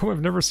around. How come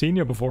I've never seen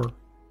you before?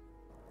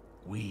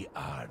 We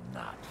are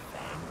not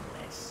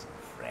fangless,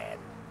 friend.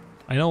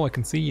 I know, I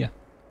can see you.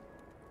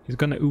 He's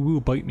gonna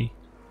ooh bite me.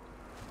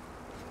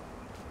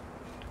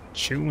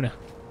 Tuna.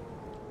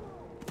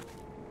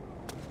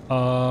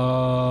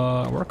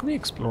 Where can we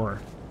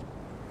explore?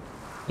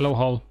 Hello,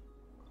 Hull.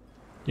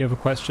 You have a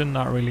question?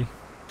 Not really.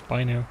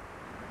 Bye now.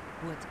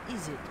 What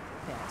is it,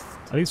 best?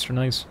 At least you're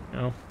nice, you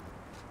know.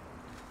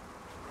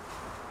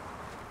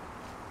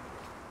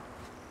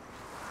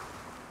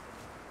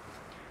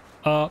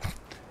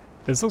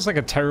 This looks like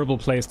a terrible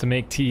place to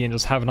make tea and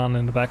just have it on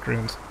in the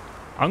background.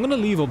 I'm gonna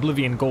leave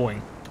Oblivion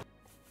going.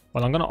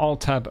 Well, I'm gonna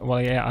alt-tab.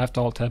 Well, yeah, I have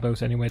to alt-tab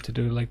out anyway to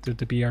do like the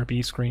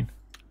BRB screen.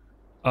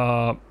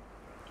 Will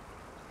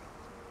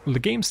the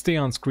game stay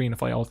on screen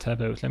if I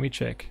alt-tab out? Let me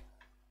check.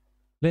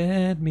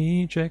 Let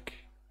me check.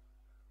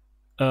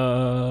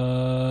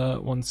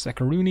 1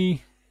 second,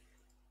 Rooney.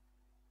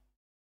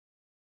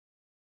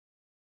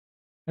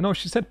 I know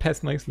she said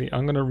pets nicely.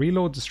 I'm gonna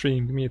reload the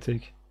stream. Give me a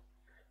tick.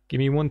 Give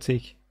me 1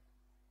 tick.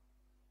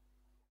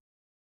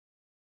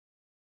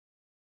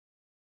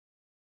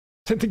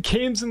 The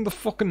game's in the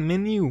fucking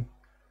menu.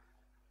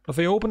 If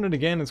I open it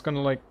again, it's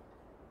gonna like...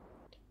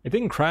 It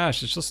didn't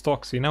crash, it's just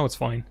stuck. See, now it's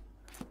fine.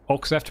 Oh,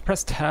 because I have to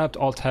press tab to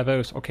alt-tab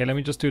out. Okay, let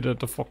me just do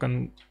the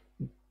fucking...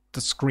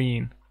 the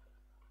screen.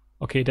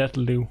 Okay,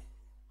 that'll do.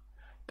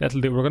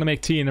 That'll do. We're gonna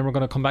make tea and then we're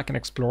gonna come back and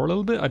explore a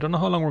little bit. I don't know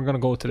how long we're gonna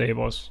go today,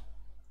 boss.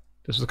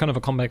 This was kind of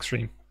a comeback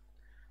stream.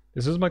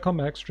 This is my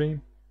comeback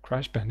stream.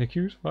 Crash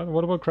Bandicoot?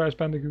 What about Crash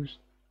Bandicoot?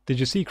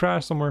 Did you see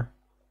Crash somewhere?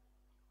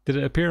 Did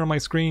it appear on my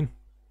screen?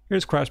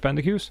 Here's Crash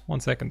Bandicoot.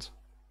 1 second.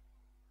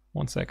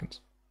 1 second.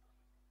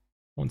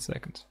 1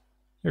 second.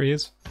 Here he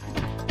is.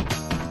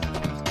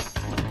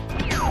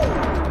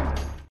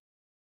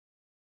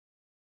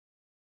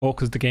 Oh,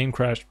 because the game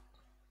crashed.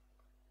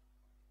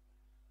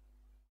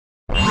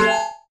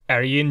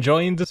 Are you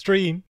enjoying the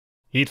stream?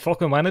 He'd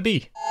fucking wanna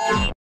be.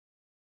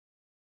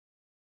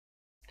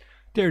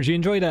 There, did you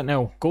enjoy that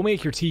now? Go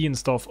make your tea and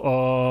stuff.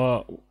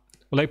 Will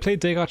I play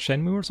Dagot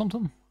Shenmue or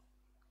something?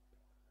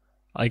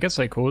 I guess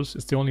I could.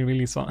 It's the only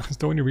really song. It's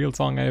the only real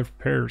song I have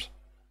prepared.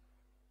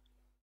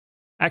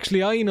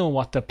 Actually, I know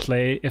what to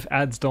play if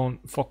ads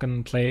don't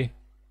fucking play.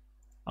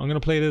 I'm gonna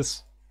play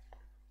this.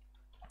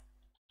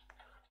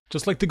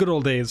 Just like the good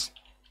old days.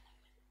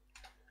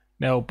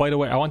 Now, by the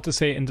way, I want to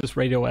say in this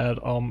radio ad,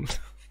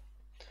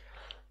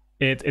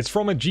 it's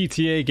from a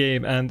GTA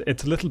game and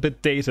it's a little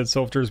bit dated,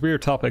 so if there's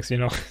weird topics, you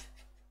know,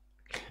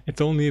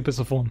 it's only a bit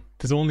of fun.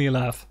 It's only a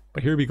laugh.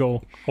 But here we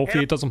go.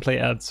 Hopefully it doesn't play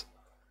ads.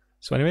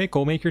 So anyway,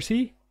 go make your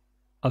tea.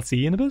 I'll see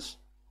you in a bit.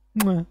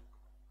 I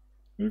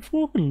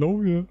fucking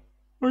love you.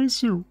 I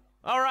do.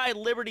 Alright,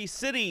 Liberty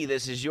City,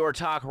 this is your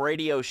talk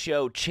radio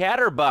show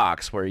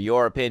Chatterbox, where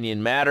your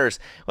opinion matters.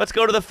 Let's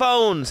go to the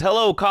phones.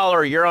 Hello,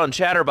 caller, you're on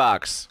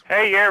Chatterbox.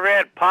 Hey, you ever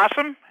had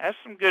possum? That's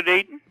some good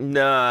eating.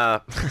 Nah,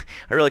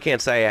 I really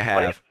can't say I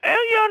have.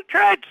 Well, you ought to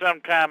try it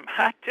sometime.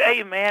 I tell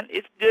you, man,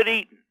 it's good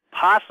eating.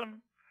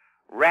 Possum,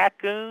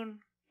 raccoon,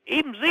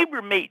 even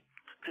zebra meat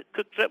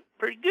cooks up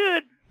pretty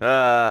good.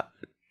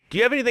 Do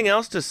you have anything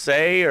else to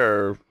say,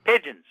 or...?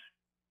 Pigeons.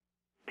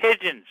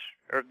 Pigeons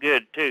are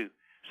good, too.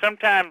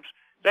 Sometimes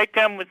they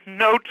come with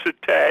notes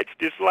attached.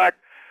 It's like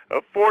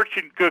a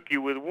fortune cookie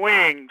with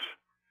wings.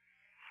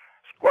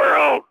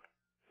 Squirrels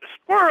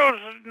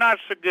are not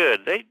so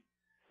good. They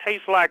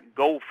taste like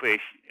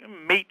goldfish.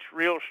 Meat's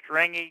real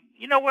stringy.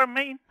 You know what I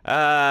mean?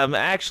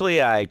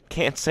 Actually, I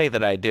can't say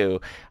that I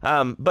do.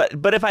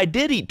 But if I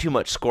did eat too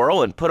much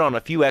squirrel and put on a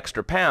few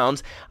extra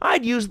pounds,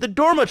 I'd use the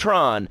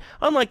Dormatron.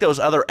 Unlike those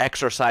other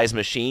exercise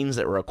machines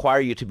that require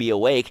you to be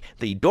awake,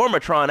 the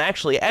Dormatron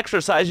actually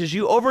exercises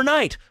you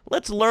overnight.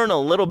 Let's learn a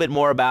little bit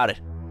more about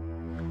it.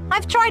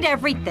 I've tried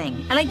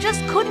everything, and I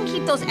just couldn't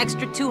keep those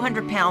extra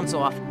 200 pounds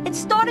off. It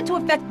started to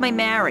affect my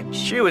marriage.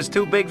 She was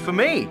too big for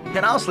me,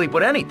 and I'll sleep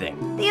with anything.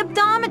 The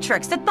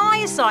Abdometrix, the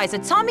Thiazides, the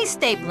tummy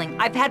stapling.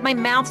 I've had my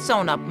mouth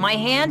sewn up, my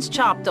hands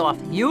chopped off.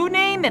 You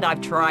name it,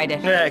 I've tried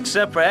it. Yeah,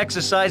 except for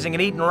exercising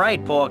and eating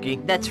right, Porky.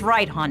 That's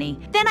right, honey.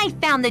 Then I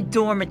found the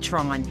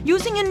Dormatron.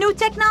 Using a new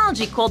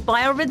technology called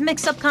biorhythmic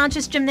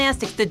subconscious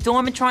gymnastics, the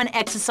Dormatron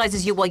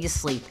exercises you while you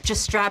sleep.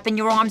 Just strap in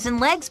your arms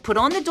and legs, put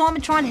on the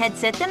Dormatron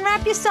headset, then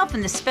wrap yourself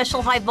in the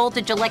special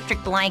high-voltage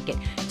electric blanket.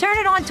 Turn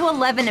it on to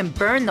 11 and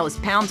burn those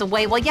pounds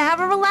away while you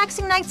have a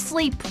relaxing night's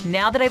sleep.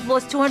 Now that I've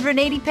lost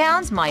 280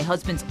 pounds, my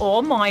husband's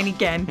all mine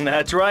again.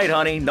 That's right,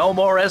 honey. No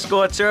more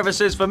escort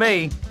services for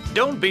me.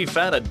 Don't be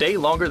fat a day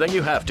longer than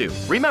you have to.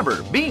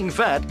 Remember, being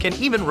fat can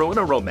even ruin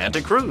a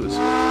romantic cruise.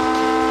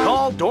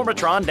 Call Call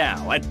Dormatron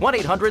now at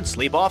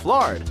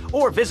 1-800-SLEEP-OFF-LARD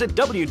or visit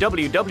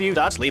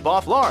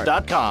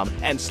www.sleepofflard.com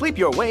and sleep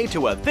your way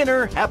to a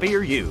thinner,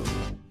 happier you.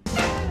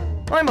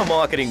 I'm a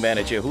marketing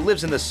manager who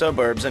lives in the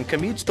suburbs and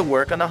commutes to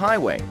work on the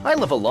highway. I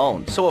live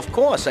alone, so of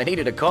course I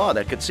needed a car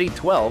that could seat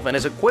 12 and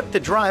is equipped to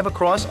drive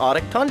across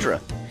Arctic tundra.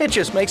 It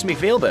just makes me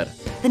feel better.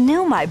 The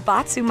new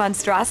Maibatsu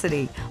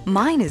monstrosity.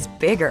 Mine is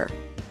bigger.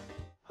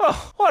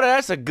 Oh, well,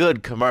 that's a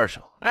good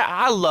commercial.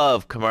 I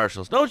love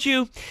commercials, don't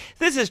you?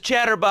 This is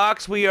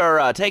Chatterbox. We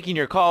are taking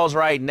your calls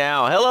right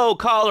now. Hello,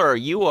 caller.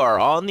 You are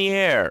on the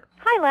air.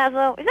 Hi,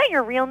 Laszlo. Is that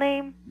your real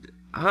name?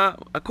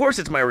 Of course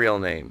it's my real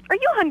name. Are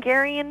you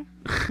Hungarian?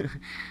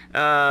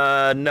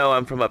 No,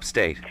 I'm from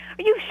upstate.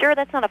 Are you sure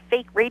that's not a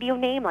fake radio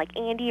name like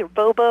Andy or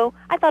Bobo?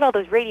 I thought all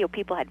those radio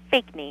people had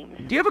fake names.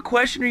 Do you have a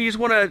question or you just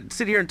want to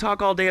sit here and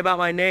talk all day about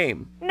my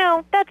name?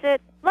 No, that's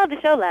it. Love the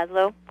show,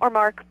 Laszlo. Or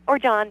Mark. Or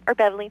John. Or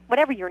Beverly.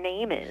 Whatever your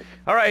name is.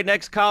 All right,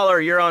 next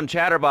caller. You're on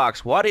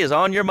Chatterbox. What is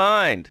on your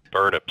mind?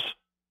 Turnips.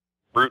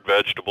 Root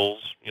vegetables.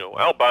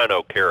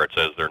 Albino carrots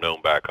as they're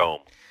known back home.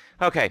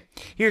 Okay,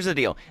 here's the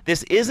deal.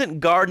 This isn't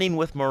Gardening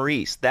with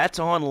Maurice. That's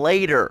on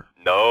later.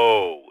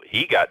 No,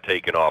 he got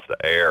taken off the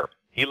air.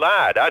 He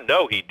lied. I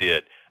know he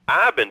did.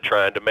 I've been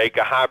trying to make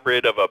a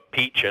hybrid of a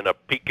peach and a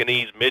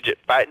Pekingese midget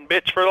fighting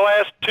bitch for the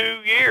last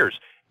 2 years,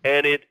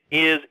 and it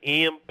is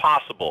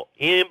impossible.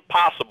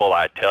 Impossible,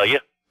 I tell you.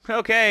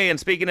 Okay, and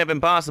speaking of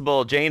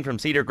impossible, Jane from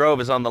Cedar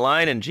Grove is on the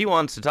line, and she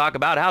wants to talk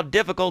about how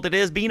difficult it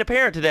is being a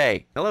parent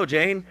today. Hello,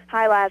 Jane.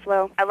 Hi,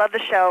 Laszlo. I love the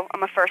show.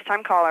 I'm a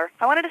first-time caller.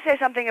 I wanted to say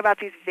something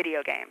about these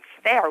video games.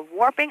 They are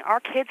warping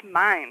our kids'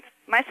 minds.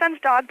 My son's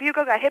dog,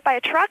 Bugo, got hit by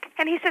a truck,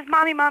 and he says,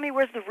 Mommy, Mommy,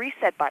 where's the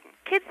reset button?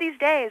 Kids these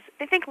days,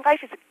 they think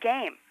life is a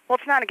game. Well,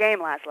 it's not a game,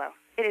 Laszlo.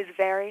 It is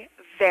very,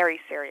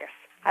 very serious.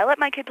 I let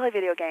my kid play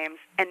video games,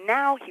 and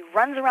now he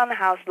runs around the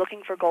house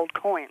looking for gold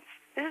coins.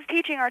 This is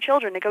teaching our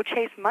children to go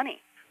chase money.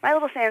 My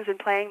little Sam's been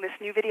playing this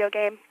new video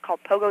game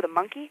called Pogo the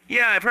Monkey.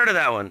 Yeah, I've heard of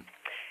that one.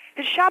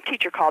 His shop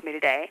teacher called me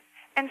today,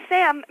 and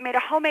Sam made a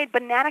homemade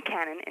banana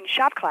cannon in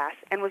shop class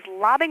and was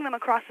lobbing them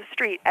across the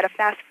street at a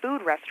fast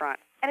food restaurant.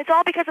 And it's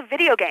all because of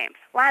video games.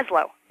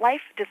 Laszlo,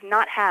 life does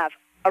not have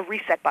a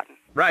reset button.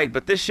 Right,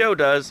 but this show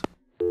does.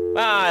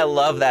 I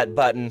love that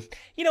button.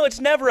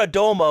 It's never a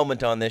dull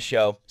moment on this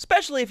show,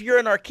 especially if you're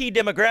in our key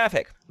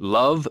demographic.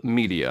 Love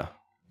Media.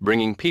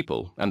 Bringing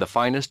people and the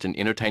finest in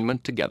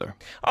entertainment together.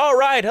 All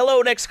right,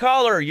 hello, next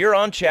caller. You're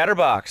on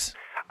Chatterbox.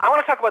 I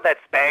want to talk about that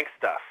spank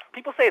stuff.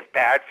 People say it's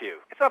bad for you.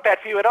 It's not bad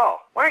for you at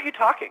all. Why aren't you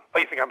talking? Oh,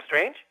 you think I'm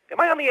strange? Am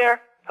I on the air?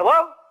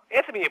 Hello?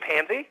 Answer me, you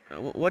pansy.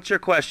 What's your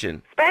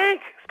question? Spank!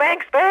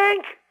 Spank!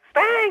 Spank!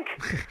 Spank!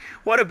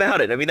 What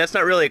about it? I mean, that's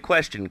not really a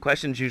question.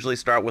 Questions usually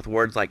start with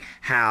words like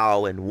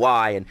how and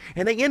why,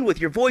 and they end with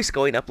your voice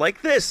going up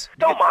like this.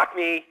 Don't mock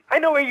me. I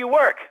know where you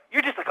work.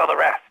 You're just like all the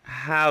rest.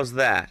 How's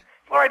that?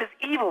 Fluoride is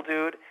evil,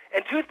 dude.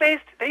 And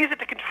toothpaste, they use it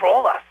to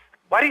control us.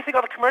 Why do you think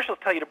all the commercials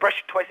tell you to brush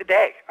it twice a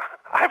day?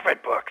 I've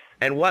read books.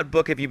 And what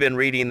book have you been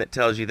reading that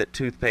tells you that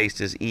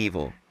toothpaste is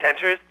evil?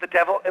 Dentures, the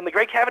Devil, and the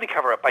Great Cavity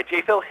Cover-Up by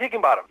J. Phil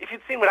Higginbottom. If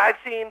you'd seen what I've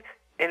seen,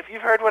 and if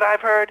you've heard what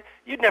I've heard,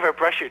 you'd never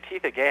brush your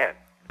teeth again.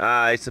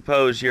 I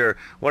suppose you're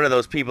one of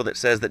those people that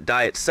says that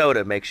diet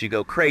soda makes you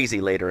go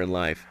crazy later in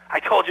life. I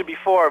told you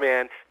before,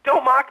 man.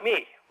 Don't mock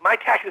me. My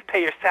taxes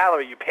pay your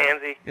salary, you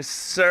pansy. Yes,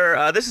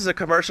 sir, this is a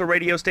commercial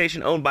radio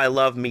station owned by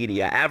Love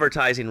Media.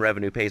 Advertising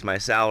revenue pays my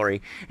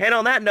salary. And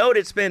on that note,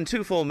 it's been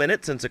 2 full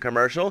minutes since a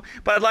commercial,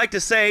 but I'd like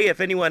to say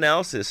if anyone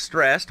else is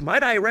stressed,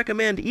 might I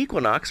recommend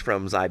Equinox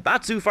from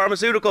Zaibatsu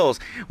Pharmaceuticals.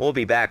 We'll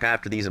be back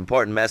after these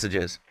important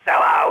messages.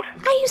 Sell out!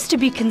 I used to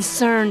be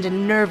concerned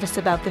and nervous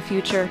about the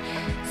future.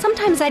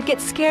 Sometimes I'd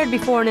get scared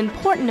before an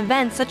important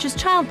event such as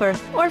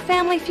childbirth or a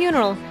family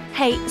funeral.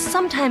 Hey,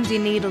 sometimes you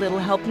need a little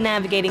help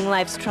navigating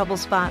life's trouble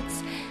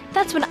spots.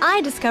 That's when I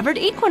discovered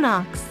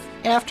Equinox.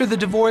 After the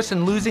divorce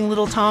and losing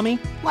little Tommy,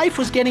 life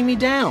was getting me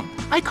down.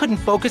 I couldn't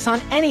focus on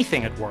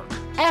anything at work.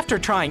 After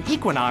trying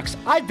Equinox,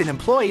 I've been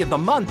Employee of the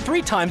Month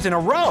 3 times in a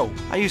row.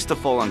 I used to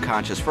fall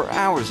unconscious for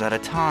hours at a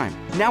time.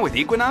 Now with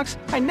Equinox,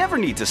 I never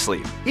need to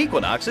sleep.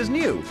 Equinox is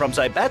new from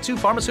Zaibatsu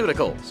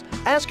Pharmaceuticals.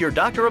 Ask your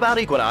doctor about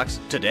Equinox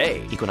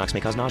today. Equinox may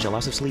cause nausea,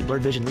 loss of sleep,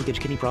 blurred vision, leakage,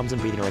 kidney problems,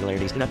 and breathing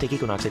irregularities. Do not take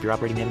Equinox if you're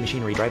operating heavy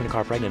machinery, driving a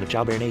car, pregnant, of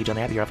childbearing age,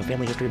 unhappy, or have a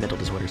family history of mental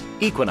disorders.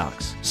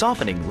 Equinox,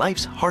 softening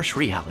life's harsh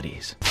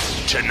realities.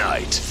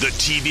 Tonight, the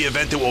TV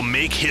event that will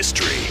make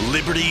history,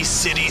 Liberty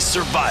City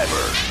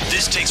Survivor.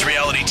 This takes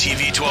reality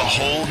TV to a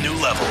whole new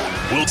level.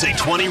 We'll take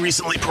 20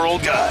 recently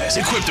paroled guys,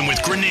 equip them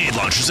with grenade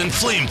launchers and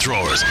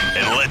flamethrowers,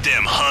 and let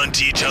them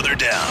hunt each other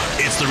down.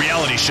 It's the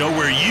reality show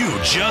where you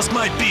just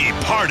might be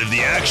part of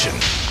the action.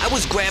 I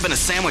was grabbing a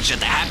sandwich at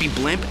the Happy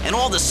Blimp, and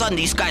all of a sudden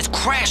these guys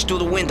crashed through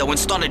the window and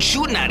started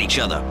shooting at each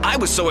other. I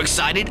was so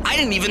excited, I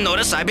didn't even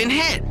notice I'd been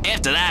hit.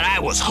 After that,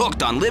 I was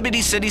hooked on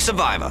Liberty City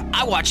Survivor.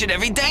 I watch it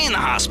every day in the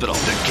hospital.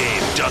 The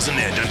game doesn't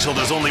end until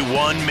there's only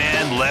one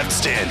man left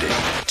standing.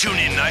 Tune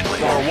in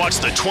nightly or watch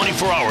the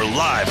 24-hour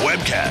live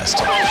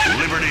webcast.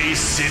 Liberty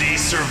City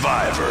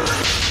Survivor.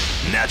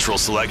 Natural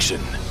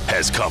selection.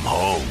 has come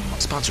home.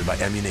 Sponsored by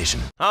Ammunition.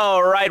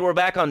 All right, we're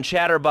back on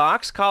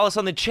Chatterbox. Call us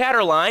on the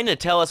chatter line to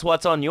tell us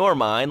what's on your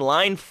mind.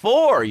 Line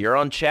 4, you're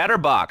on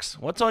Chatterbox.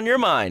 What's on your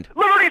mind?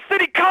 Liberty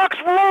City cocks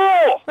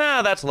rule!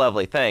 Ah, that's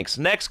lovely, thanks.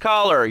 Next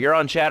caller, you're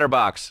on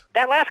Chatterbox.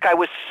 That last guy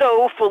was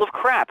so full of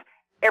crap.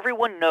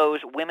 Everyone knows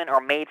women are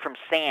made from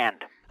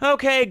sand.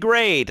 Okay,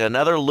 great.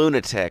 Another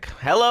lunatic.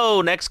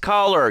 Hello, next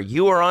caller.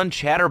 You are on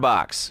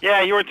Chatterbox.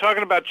 Yeah, you were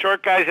talking about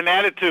short guys and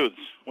attitudes.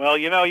 Well,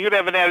 you know, you'd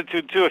have an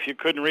attitude, too, if you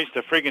couldn't reach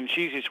the friggin'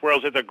 cheesy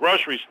swirls at the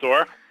grocery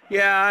store.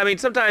 Yeah, I mean,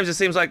 sometimes it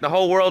seems like the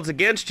whole world's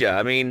against you.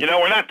 I mean... You know,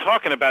 we're not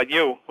talking about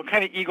you. What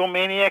kind of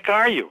egomaniac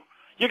are you?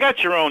 You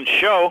got your own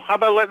show. How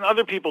about letting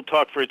other people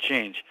talk for a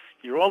change?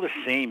 You're all the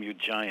same, you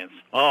giants.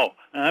 Oh,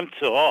 I'm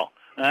tall.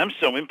 I'm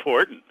so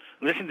important.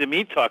 Listen to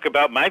me talk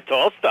about my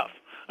tall stuff.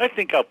 I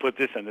think I'll put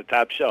this on the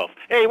top shelf.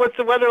 Hey, what's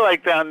the weather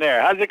like down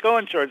there? How's it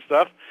going, short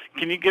stuff?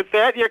 Can you get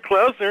that? You're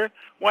closer.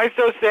 Why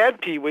so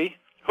sad, Pee-wee?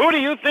 Who do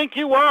you think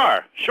you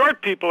are?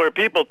 Short people are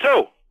people,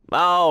 too.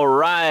 All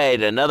right,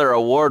 another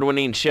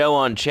award-winning show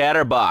on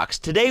Chatterbox.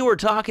 Today we're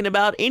talking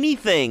about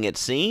anything, it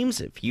seems.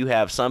 If you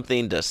have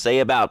something to say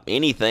about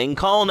anything,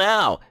 call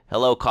now.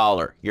 Hello,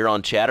 caller. You're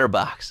on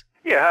Chatterbox.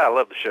 Yeah, hi, I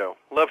love the show.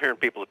 Love hearing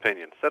people's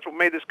opinions. That's what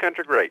made this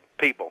country great.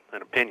 People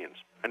and opinions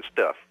and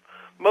stuff.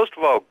 Most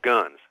of all,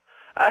 guns.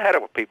 I had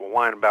it with people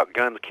whining about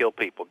guns kill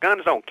people.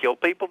 Guns don't kill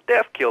people.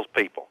 Death kills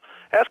people.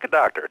 Ask a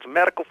doctor. It's a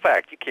medical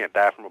fact. You can't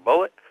die from a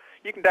bullet.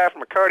 You can die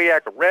from a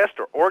cardiac arrest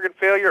or organ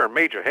failure or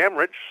major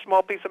hemorrhage. A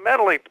small piece of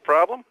metal ain't the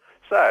problem.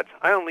 Besides,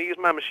 I only use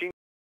my machine.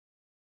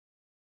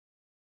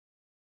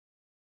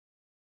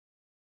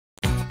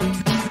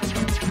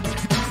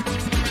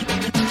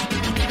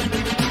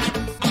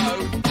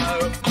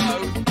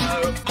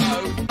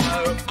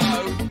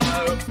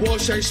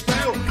 What's a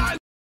spell?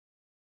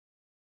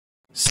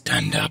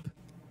 Stand up.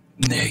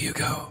 There you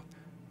go.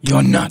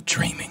 You're not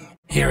dreaming.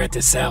 Here at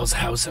the Sal's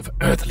House of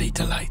Earthly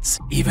Delights,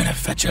 even a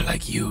fetcher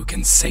like you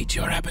can sate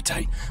your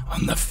appetite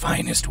on the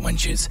finest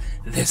wenches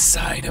this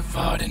side of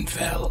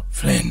Vardenfell.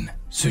 Flynn,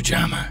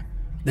 Sujama,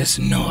 this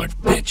Nord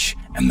bitch,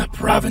 and the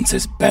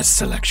province's best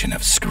selection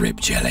of scrib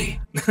jelly.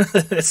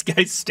 This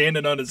guy's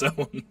standing on his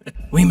own.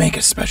 We make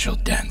a special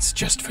dance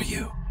just for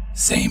you.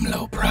 Same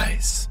low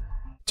price.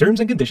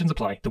 Terms and conditions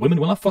apply. The women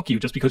will not fuck you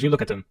just because you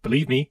look at them.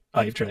 Believe me,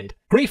 I've tried.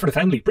 Great for the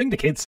family. Bring the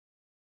kids.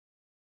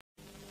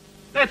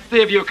 Let's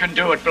see if you can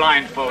do it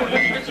blindfolded.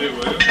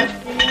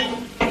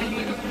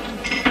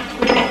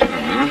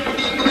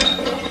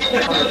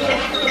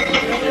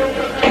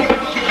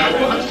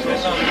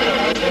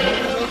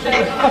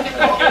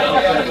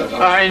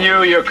 I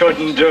knew you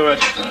couldn't do it.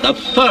 The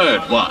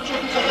third one.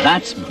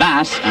 That's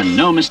Bass, and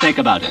no mistake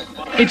about it.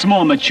 It's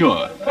more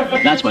mature.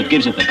 That's what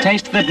gives it the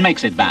taste that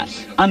makes it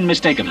Bass,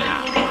 unmistakably.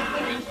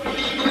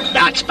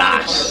 That's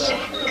Bass.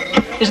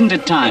 Isn't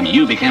it time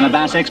you became a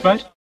Bass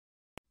expert?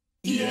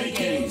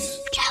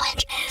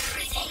 Challenge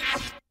everything.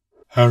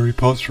 Harry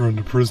Potter and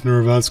the Prisoner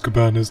of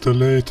Azkaban is the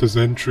latest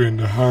entry in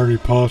the Harry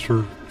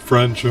Potter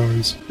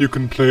franchise. You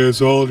can play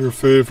as all your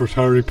favourite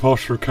Harry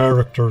Potter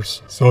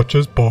characters, such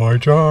as Boy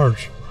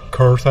George,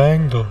 Kurt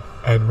Angle,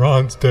 and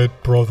Ron's dead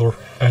brother,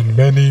 and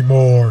many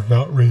more.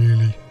 Not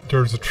really.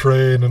 There's a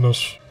train in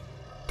it.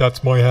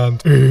 That's my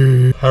hand.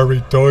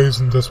 Harry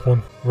dies in this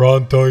one.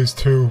 Ron dies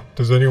too.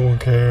 Does anyone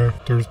care?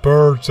 There's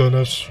birds in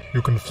it.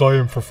 You can fly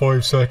them for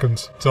 5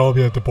 seconds. It's all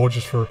we had the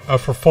budget for. And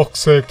for fuck's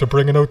sake, they're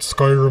bringing out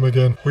Skyrim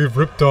again. We've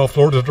ripped off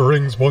Lord of the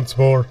Rings once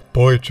more.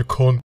 Boy, it you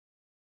cunt.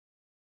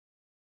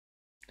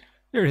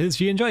 There it is.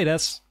 You enjoyed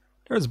this.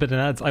 There's a bit of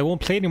ads. I won't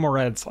play any more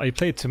ads. I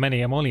played too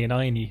many. I'm only a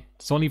 90.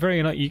 It's only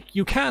very...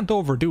 You can't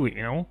overdo it,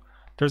 you know?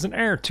 There's an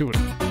air to it.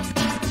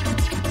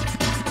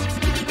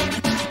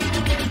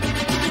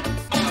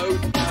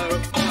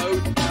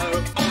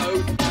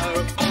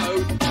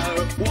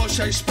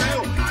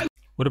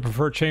 Would have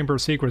preferred Chamber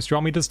of Secrets. Do you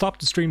want me to stop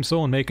the stream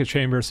so and make a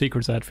Chamber of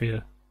Secrets ad for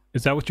you?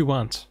 Is that what you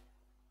want?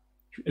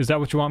 Is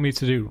that what you want me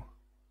to do?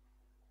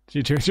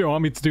 Do you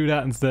want me to do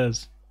that instead?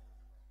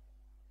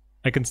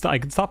 I can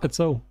stop it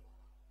so.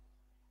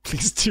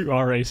 Please do.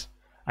 Alright.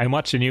 I'm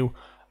watching you.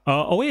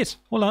 Oh wait.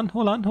 Hold on.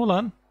 Hold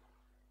on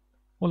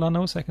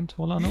no second.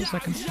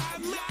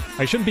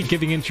 I shouldn't be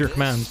giving in to your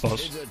commands, but...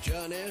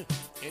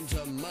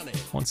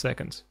 1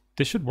 second.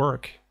 This should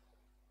work.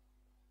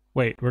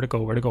 Wait, where'd it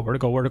go?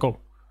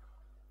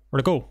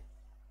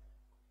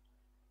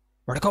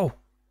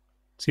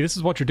 See, this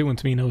is what you're doing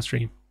to me, no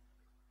stream.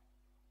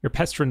 You're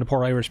pestering the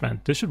poor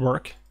Irishman. This should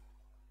work.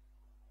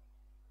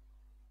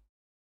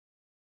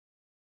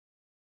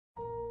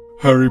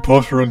 Harry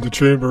Potter and the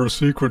Chamber of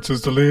Secrets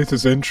is the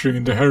latest entry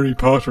in the Harry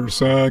Potter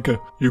saga.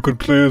 You can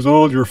play as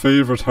all your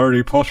favourite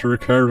Harry Potter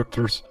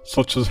characters,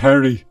 such as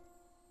Harry,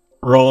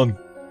 Ron,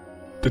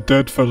 the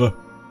dead fella,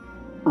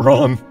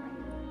 Ron,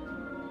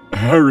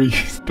 Harry.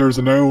 There's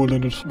an owl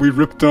in it. We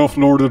ripped off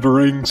Lord of the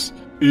Rings.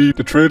 The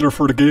trailer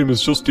for the game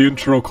is just the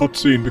intro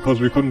cutscene because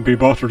we couldn't be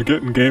bothered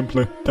getting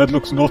gameplay. That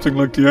looks nothing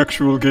like the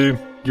actual game.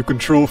 You can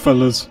throw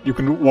fellas, you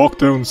can walk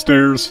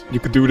downstairs,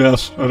 you can do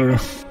that. I don't know.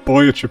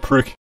 Boy, it you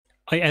prick.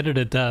 I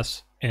edited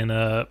that in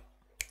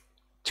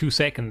 2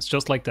 seconds,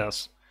 just like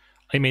this.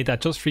 I made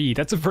that just for you.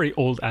 That's a very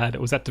old ad.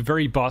 It was at the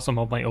very bottom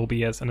of my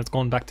OBS, and it's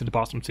gone back to the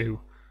bottom too.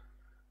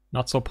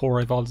 Not so poor,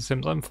 I've all the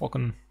Sims. I'm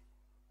fucking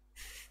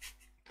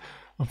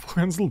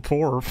still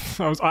poor.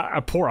 I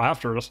poor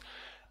after it.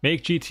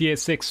 Make GTA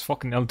 6.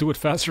 Fucking, I'll do it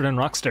faster than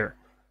Rockstar.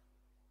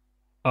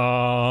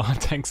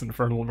 Thanks,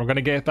 Infernal. We're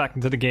gonna get back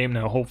into the game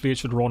now. Hopefully it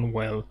should run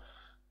well.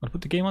 I'll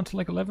put the game on to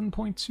like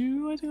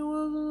 11.2, I think it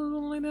was,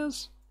 something like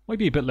this. Might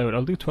be a bit loud.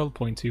 I'll do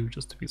 12.2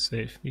 just to be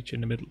safe. Meet you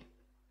in the middle.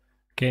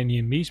 Can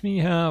you meet me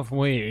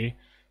halfway?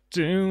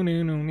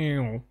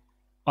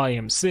 I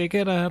am sick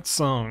of that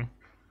song.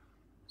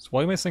 So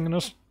why am I singing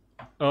it?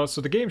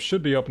 So the game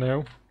should be up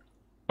now,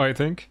 I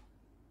think.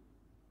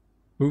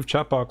 Move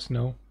chat box,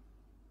 no.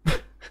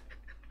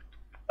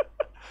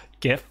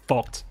 Get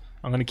fucked.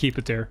 I'm gonna keep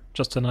it there,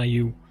 just to deny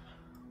you.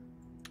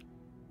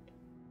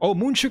 Oh,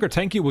 Moonsugar,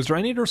 thank you. Was there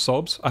any other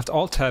subs? I have to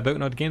alt tab out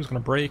now, the game's gonna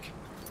break.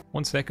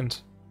 1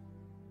 second.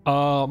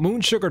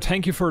 Moonsugar,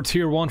 thank you for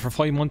tier 1 for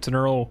 5 months in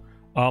a row.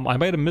 I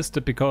might have missed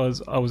it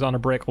because I was on a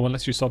break. Oh,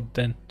 unless you subbed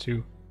then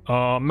too.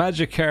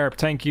 Magic Carp,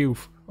 thank you.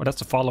 Oh,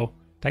 that's a follow.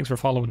 Thanks for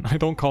following. I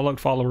don't call out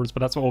followers, but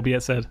that's what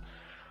OBS said.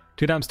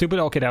 Too damn stupid.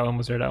 Okay, that one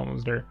was there. That one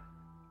was there.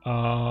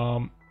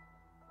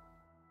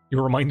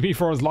 You reminded me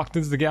before I was locked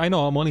into the game. I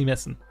know, I'm only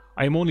messing.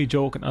 I'm only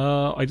joking.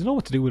 I don't know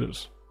what to do with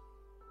it.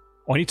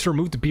 Oh, I need to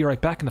remove the be right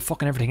back and the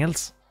fucking everything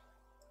else.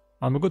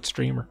 I'm a good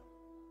streamer.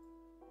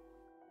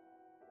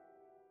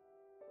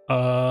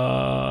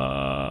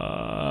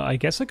 I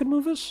guess I could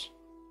move it.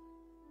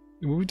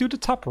 Will we do the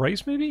top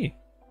right, maybe?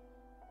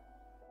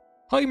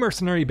 Hi,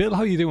 Mercenary Bill.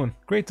 How you doing?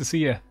 Great to see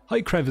you.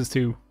 Hi, Crevice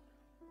too.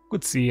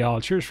 Good to see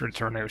y'all. Cheers for the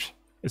turnout.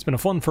 It's been a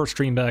fun first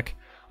stream back.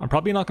 I'm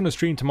probably not going to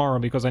stream tomorrow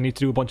because I need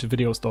to do a bunch of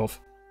video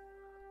stuff.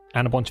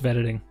 And a bunch of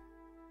editing.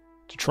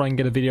 To try and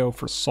get a video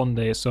for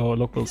Sunday. So,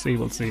 look, we'll see,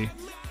 we'll see.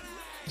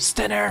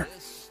 Stenner!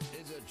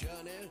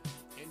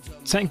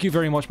 Thank you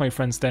very much, my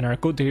friend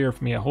Stenner. Good to hear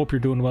from you. I hope you're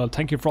doing well.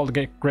 Thank you for all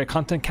the great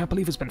content. Can't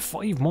believe it's been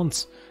 5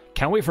 months.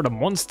 Can't wait for the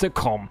months to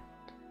come.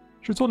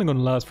 Sure, it's only going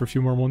to last for a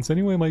few more months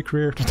anyway, my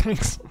career.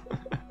 Thanks.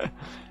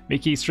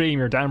 Mickey Stream,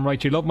 you're damn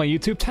right. You love my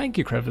YouTube. Thank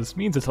you, Crevice.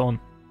 Means a ton.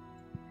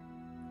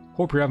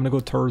 Hope you're having a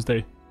good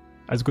Thursday.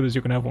 As good as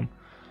you can have one.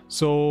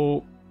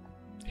 So,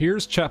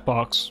 here's chat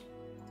box.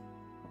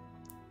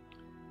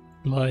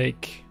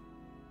 Like,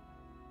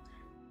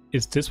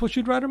 is this what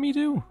you'd rather me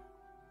do?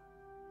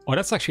 Oh,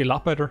 that's actually a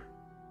lot better.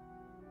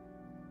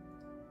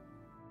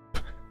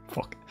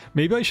 Fuck.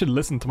 Maybe I should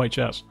listen to my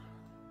chat.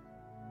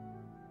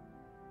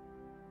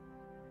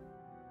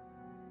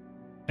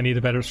 I need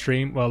a better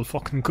stream. Well,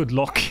 fucking good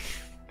luck.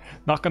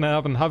 Not gonna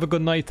happen. Have a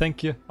good night,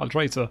 thank you. I'll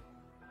try to.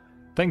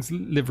 Thanks,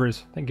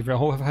 Livers. Thank you for. I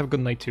hope have a good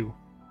night too.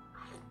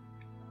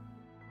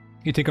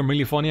 You think I'm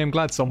really funny? I'm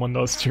glad someone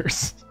does.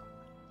 Cheers.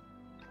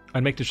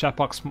 I'd make the chat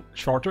box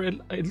shorter.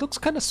 It looks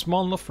kind of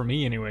small enough for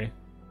me anyway.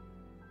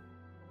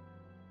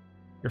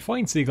 You're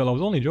fine, Seagull. I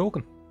was only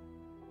joking.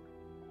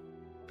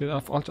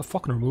 I'll just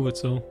fucking remove it,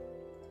 so.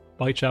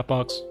 Bye, chat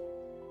box.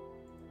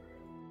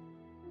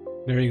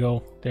 There you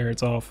go. There,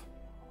 it's off.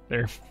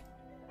 There.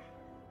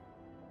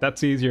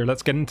 That's easier.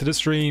 Let's get into the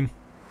stream.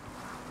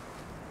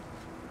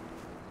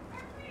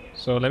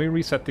 So let me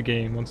reset the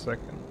game 1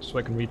 second so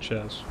I can read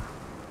chat.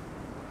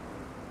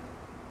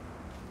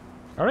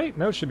 Alright,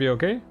 now it should be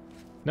okay.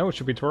 Now it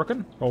should be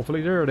twerking.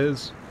 Hopefully, there it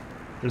is.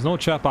 There's no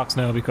chat box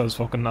now because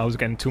fucking I was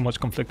getting too much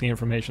conflicting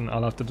information.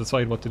 I'll have to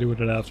decide what to do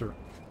with it after.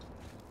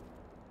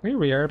 Here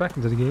we are, back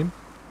into the game.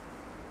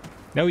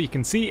 Now you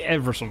can see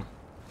everything.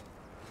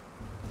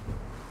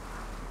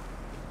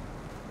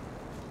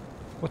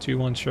 What do you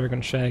want,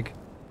 Shergan Shag?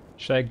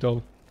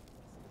 Shagdoll.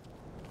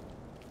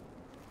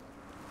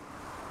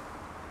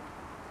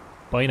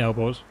 Bye now,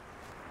 bud.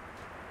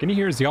 Can you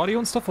hear? Is the audio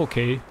and stuff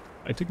okay?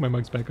 I think my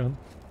mic's back on.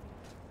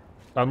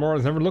 Balmore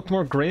has never looked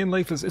more grey in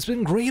life. It's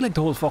been grey like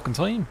the whole fucking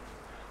time.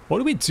 What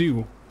do we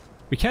do?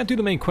 We can't do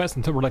the main quest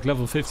until we're like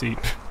level 50.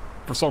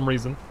 For some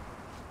reason.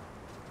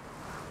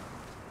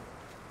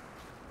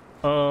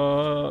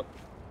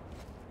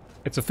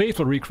 It's a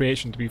faithful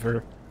recreation, to be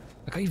fair.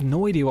 Like, I have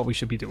no idea what we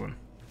should be doing.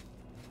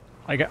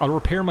 I'll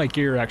repair my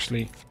gear,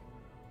 actually.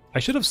 I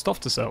should have stuff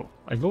to sell.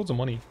 I have loads of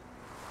money.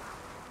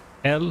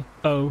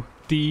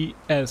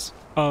 L-O-D-S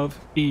of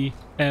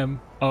E-M-O-N-E.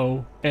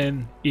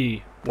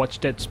 Watch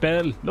that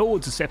spell.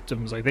 Loads of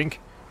septums, I think.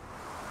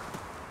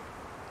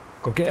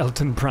 Go get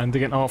Elton Brand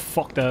again. Oh,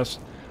 fuck that.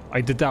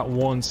 I did that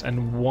once,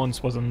 and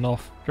once was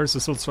enough. There's the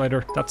Silk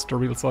Strider. That's the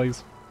real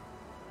size.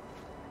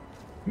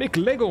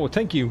 Mick Lego,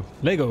 thank you.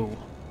 Lego.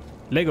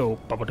 Lego.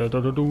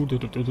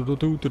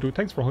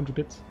 Thanks for 100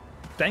 bits.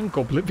 Thank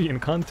Oblivion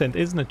content,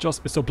 isn't it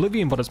just? It's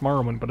Oblivion, but it's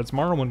Morrowind, but it's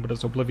Morrowind, but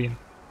it's Oblivion.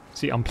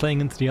 See, I'm playing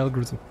into the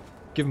algorithm.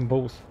 Give them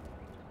both.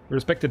 We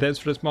respect the devs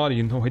for this mod.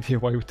 You have no idea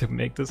why they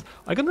make this.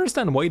 I can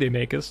understand why they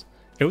make it.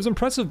 It was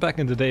impressive back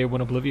in the day when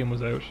Oblivion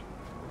was out.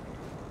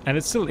 And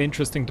it's still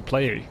interesting to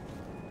play.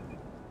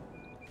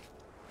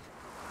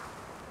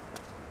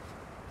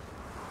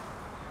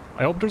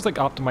 I hope there's like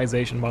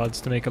optimization mods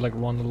to make it like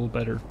run a little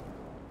better.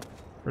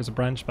 There's a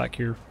branch back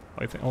here.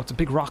 I think. Oh, it's a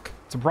big rock.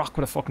 It's a rock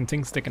with a fucking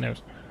thing sticking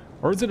out.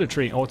 Or is it a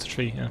tree? Oh, it's a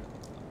tree, yeah.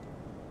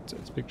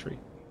 It's a big tree.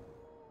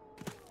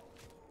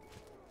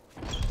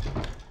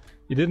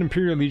 You did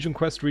Imperial Legion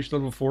quest to reach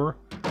level 4?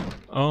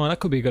 Oh, that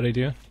could be a good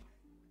idea.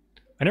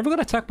 I never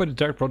got attacked by the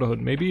Dark Brotherhood.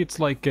 Maybe it's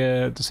like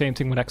the same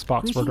thing with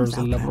Xbox where there's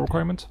a level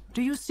requirement.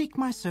 Do you seek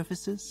my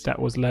services? That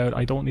was loud.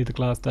 I don't need the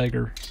glass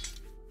dagger.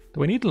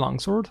 Do I need the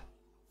longsword?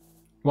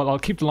 Well, I'll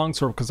keep the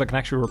longsword because I can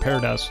actually repair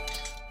that.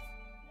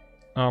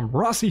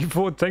 Rossi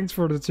Foot, thanks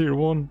for the tier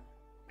 1.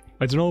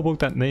 I don't know about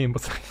that name,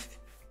 but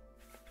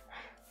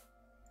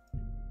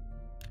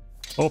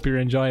hope you're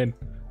enjoying.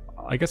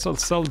 I guess I'll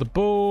sell the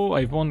bow.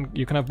 I have one.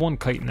 You can have one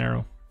kite and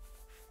arrow.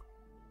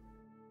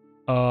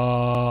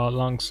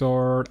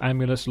 Longsword,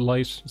 amulet,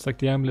 light. It's like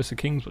the amulet of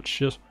kings, but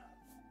shit.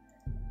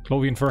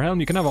 Clovian for helm.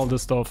 You can have all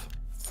this stuff.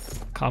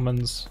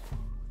 Commons.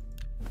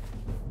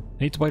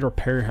 I need to buy the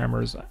repair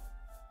hammers.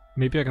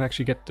 Maybe I can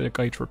actually get the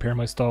guy to repair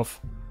my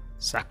stuff.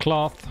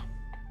 Sackcloth.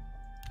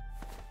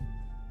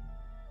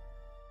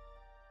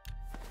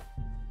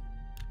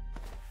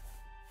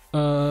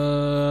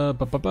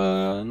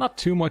 Not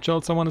too much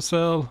else I want to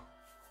sell.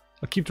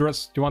 I'll keep the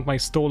rest. Do you want my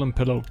stolen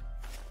pillow?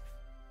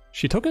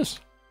 She took it?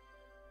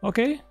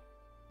 Okay.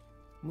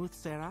 Well,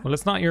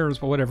 it's not yours,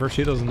 but whatever.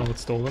 She doesn't know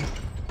it's stolen.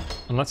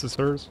 Unless it's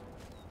hers.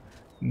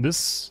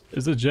 This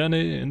is a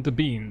journey into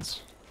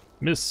beans.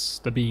 Miss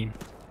the bean.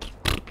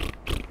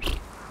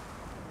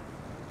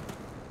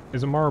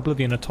 Is a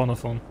Morroblivion a ton of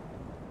fun?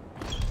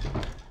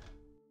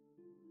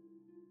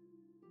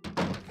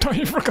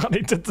 I forgot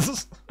he did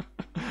this.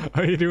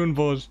 How you doing,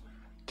 bud?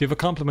 Do you have a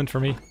compliment for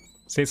me?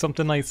 Say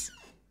something nice.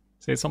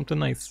 Say something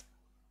nice.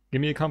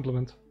 Give me a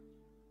compliment.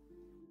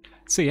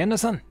 Say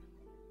anything.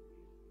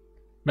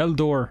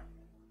 Meldor.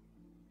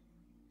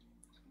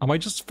 Am I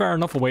just far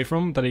enough away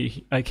from him that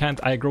I can't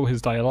aggro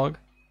his dialogue?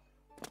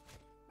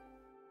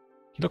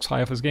 He looks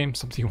high off his game.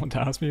 Something you want to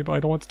ask me about? I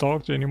don't want to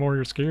talk to you anymore.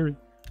 You're scary.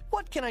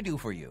 What can I do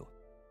for you?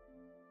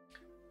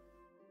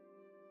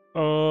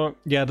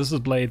 Yeah, this is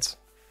Blades.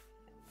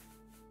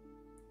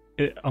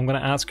 I'm gonna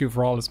ask you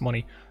for all this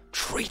money.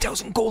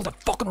 3,000 gold to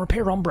fucking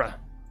repair Umbra.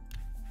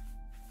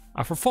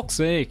 Ah, for fuck's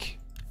sake.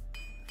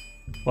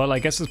 Well, I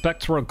guess it's back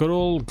to a good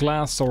old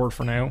glass sword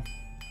for now.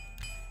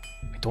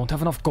 I don't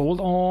have enough gold.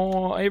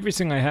 Oh,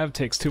 everything I have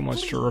takes too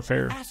much to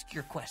repair. Ask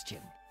your question.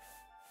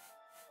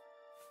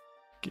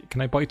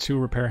 Can I buy 2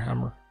 repair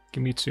hammer?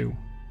 Give me 2.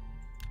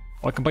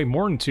 Oh, I can buy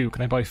more than 2.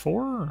 Can I buy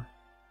 4?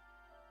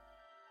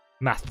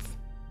 Math.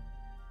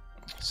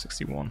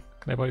 61.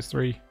 Can I buy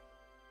 3?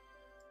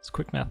 It's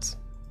quick maths.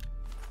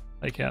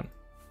 I can.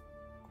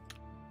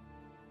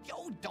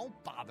 Yo,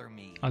 don't bother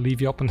me. I'll leave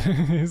you up in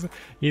his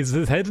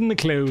head in the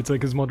clouds,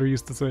 like his mother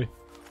used to say.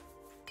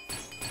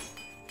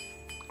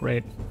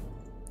 Great.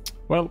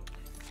 Well.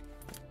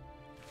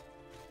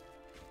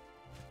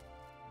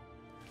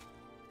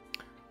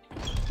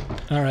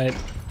 Alright.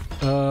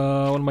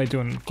 What am I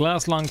doing?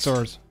 Glass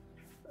longsword.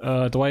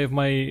 Do I have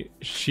my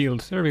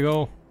shield? There we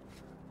go.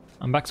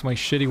 I'm back to my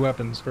shitty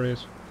weapons. Great.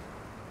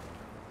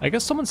 I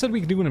guess someone said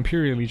we could do an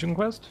Imperial Legion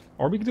quest,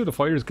 or we could do the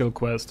Fighters Guild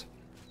quest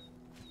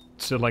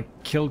to like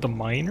kill the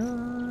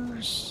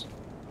miners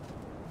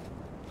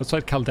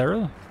outside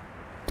Caldera.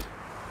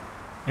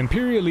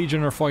 Imperial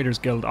Legion or Fighters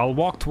Guild? I'll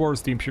walk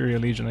towards the Imperial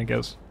Legion, I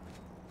guess.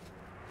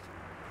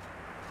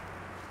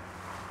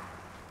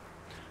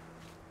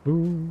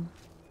 Boo,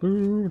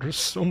 boo! There's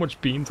so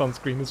much beans on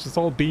screen. It's just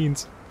all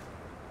beans.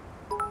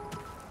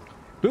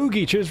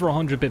 Boogie, cheers for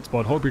 100 bits,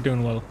 bud. Hope you're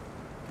doing well.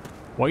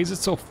 Why is it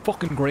so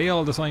fucking grey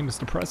all the time? It's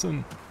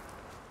depressing.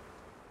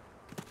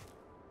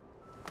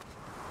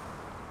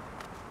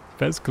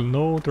 Vescal,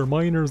 no, they're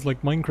miners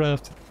like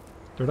Minecraft.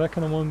 They're that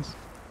kind of ones.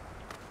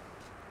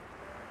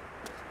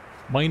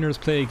 Miners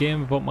play a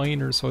game about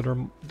miners, so they're...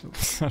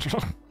 I don't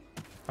know.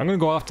 I'm gonna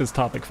go off this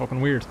topic,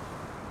 fucking weird.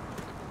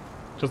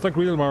 Just like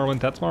real Morrowind,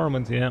 that's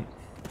Morrowind, yeah.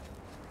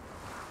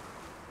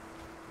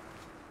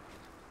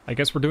 I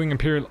guess we're doing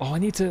Imperial... Oh, I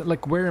need to,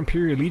 like, wear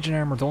Imperial Legion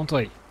armor, don't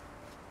I?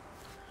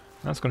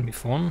 That's gonna be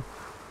fun.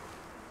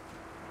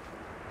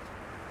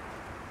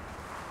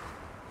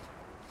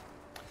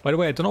 By the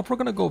way, I don't know if we're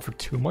gonna go for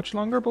too much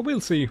longer, but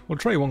we'll see. We'll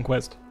try one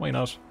quest. Why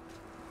not?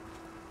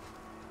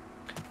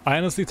 I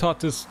honestly thought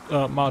this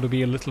mod would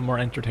be a little more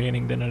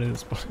entertaining than it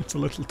is, but it's a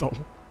little dull.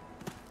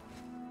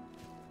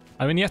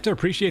 I mean, you have to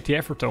appreciate the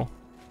effort, though.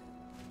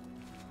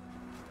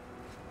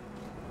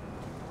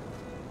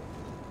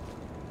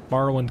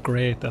 Morrowind,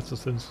 great. That's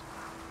what it is.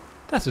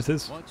 That's what it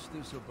is. What's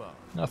this about?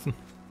 Nothing.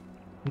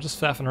 I'm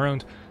just faffing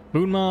around.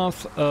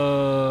 Moonmoth,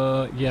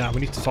 yeah, we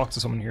need to talk to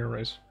someone here,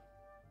 right?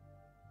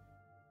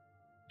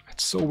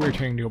 It's so weird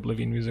hearing the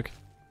Oblivion music.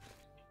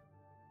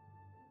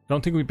 I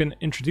don't think we've been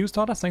introduced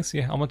to that. Thanks,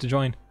 yeah, I want to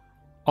join.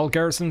 All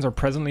garrisons are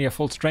presently at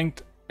full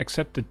strength,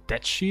 except the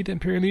Death Sheet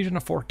Imperial Legion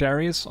of Fort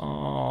Darius.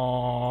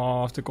 Oh,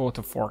 I have to go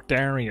to Fort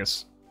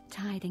Darius.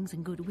 Tidings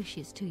and good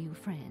wishes to you,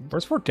 friend.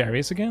 Where's Fort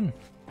Darius again?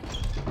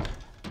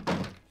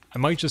 I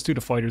might just do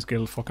the Fighters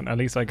Guild. Fucking at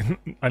least I can.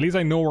 At least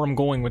I know where I'm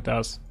going with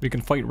that. We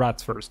can fight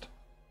rats first.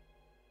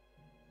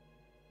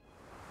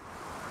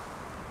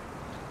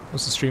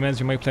 Most of the stream ends,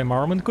 you might play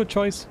Morrowind. Good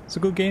choice. It's a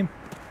good game.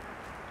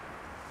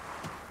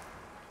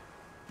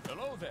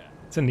 Hello there.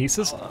 It's a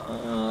Nisus.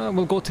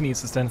 We'll go to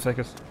Nisus then, fuck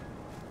it.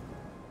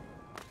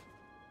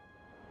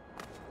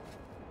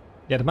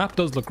 Yeah, the map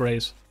does look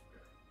great.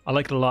 I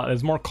like it a lot.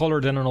 It's more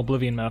coloured than an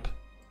Oblivion map.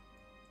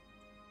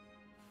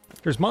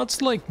 There's mods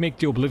to like make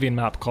the Oblivion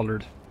map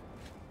coloured.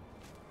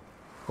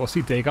 Go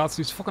see Dagoth.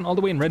 He's fucking all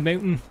the way in Red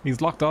Mountain.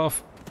 He's locked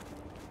off.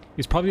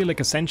 He's probably like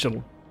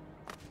essential.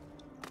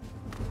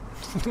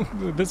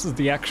 This is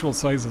the actual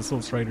size of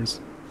Soul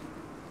Striders.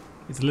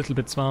 He's a little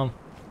bit small.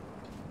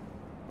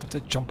 Have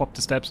to jump up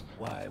the steps.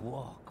 Why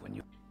walk when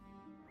you...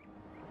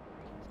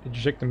 Did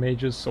you check the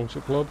Mages Social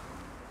Club?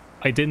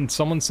 I didn't.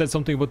 Someone said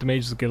something about the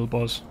Mages Guild,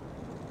 but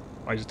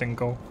I just didn't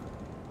go.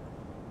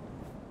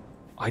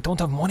 I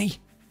don't have money.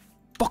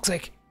 Fuck's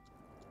sake.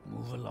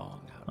 Move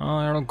along. Oh,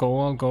 I'll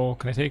go, I'll go.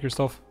 Can I take your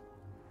stuff?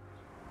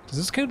 Does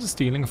this count as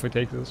stealing if I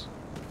take this?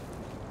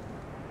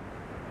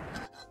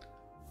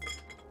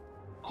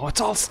 Oh,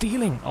 it's all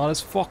stealing. Oh,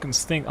 this fucking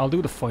stink. I'll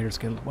do the Fighters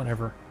Guild,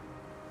 whatever.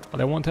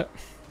 But I want to...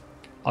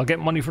 I'll get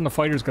money from the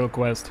Fighters Guild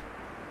quest.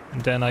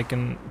 And then I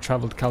can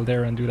travel to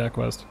Caldera and do that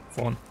quest.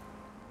 Fun.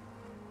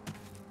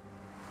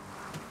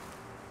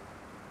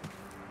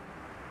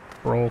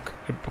 Broke.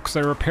 Because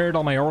I repaired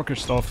all my Orcish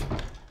stuff.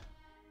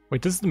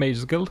 Wait, this is the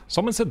Mages Guild?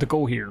 Someone said to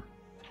go here.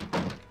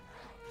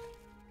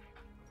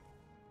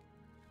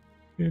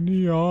 In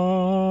the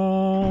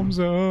arms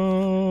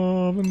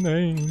of an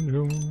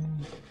angel.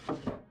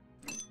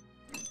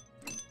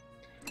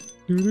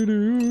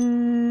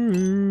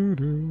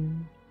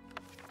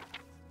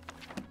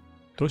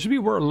 Those should be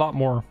worth a lot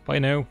more by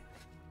now.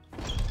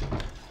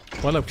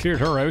 Well, I've cleared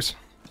her out.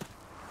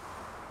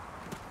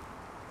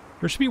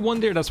 There should be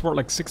one there that's worth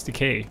like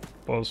 60k,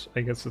 but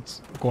I guess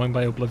it's going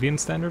by Oblivion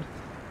standard.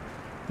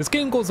 This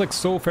game goes like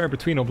so far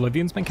between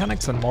Oblivion's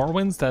mechanics and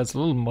Morrowind's that it's a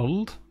little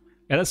muddled.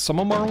 It has some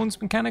of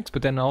Morrowind's mechanics,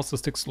 but then it also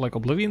sticks to like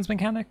Oblivion's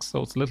mechanics,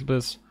 so it's a little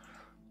bit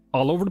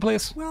all over the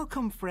place.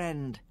 Welcome,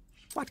 friend.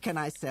 What can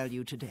I sell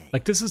you today?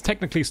 Like, this is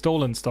technically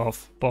stolen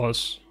stuff, but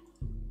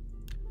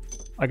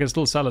I can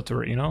still sell it to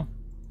her, you know?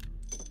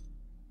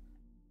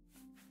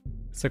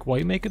 It's like,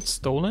 why make it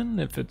stolen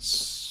if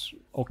it's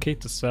okay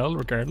to sell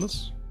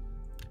regardless?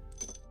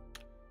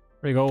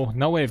 There you go.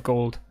 Now I have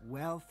gold.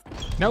 Wealth.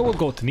 Now we'll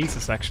go to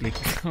Nisus, actually.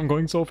 I'm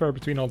going so far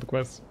between all the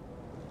quests.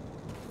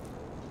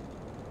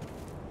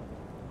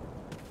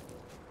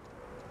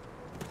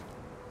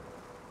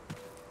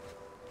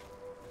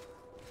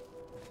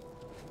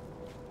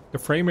 The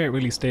frame rate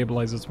really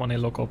stabilizes when I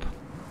look up.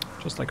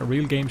 Just like a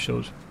real game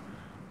should.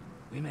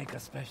 We make a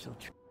special...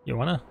 You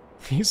wanna?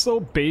 He's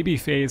so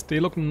baby-faced. They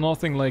look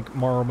nothing like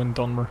Morrowind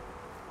Dunmer.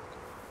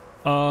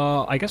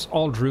 I guess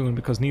Aldruin,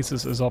 because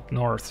Nisus is up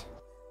north.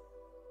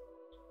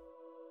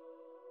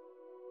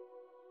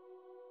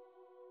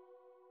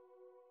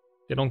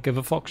 They don't give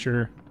a fuck,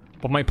 sure.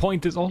 But my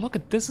point is... Oh, look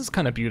at this. Is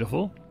kind of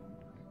beautiful.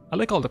 I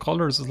like all the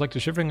colors. It's like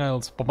the Shivering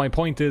Isles. But my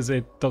point is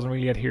it doesn't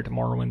really adhere to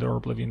Morrowind or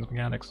Oblivion's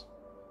mechanics.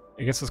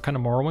 I guess it's kind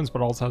of Morrowind's,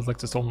 but also has like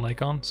the stone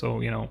icon. So,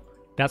 you know,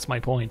 that's my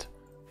point.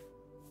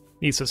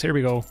 Nisus, here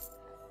we go.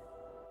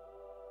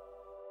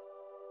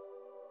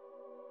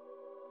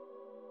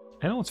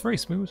 I know, it's very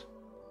smooth.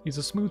 He's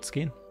a smooth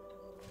skin.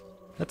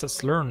 That's a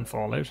Slurn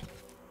Fallout.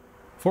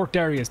 Fort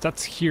Darius,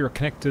 that's here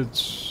connected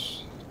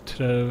to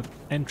the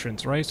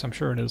entrance, right? I'm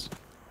sure it is.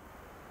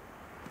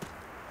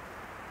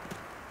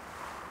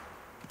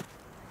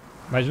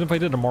 Imagine if I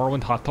did a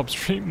Morrowind hot tub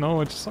stream.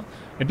 No,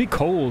 it'd be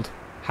cold.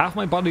 Half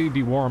my body would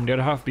be warm, the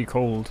other half would be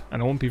cold,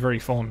 and it won't be very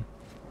fun.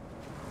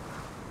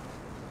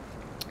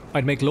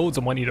 I'd make loads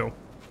of money though.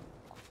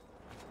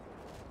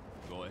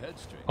 Go ahead,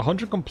 straight.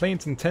 100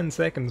 complaints in 10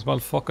 seconds. Well,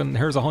 fucking,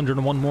 here's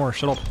 101 more.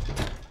 Shut up.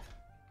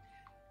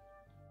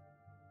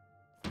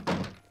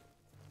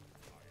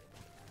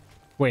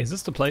 Wait, is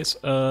this the place?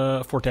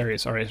 Fort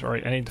Darius. Alright,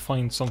 alright. I need to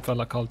find some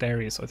fella called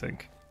Darius, I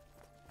think.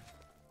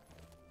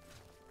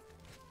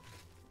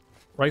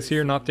 Right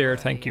here, not there.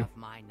 Thank you.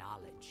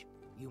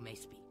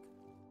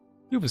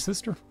 You have a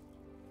sister.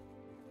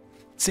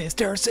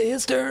 Sister,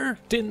 sister,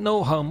 didn't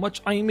know how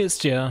much I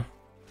missed ya.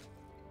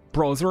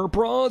 Brother,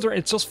 brother,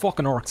 it's just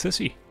fucking Orc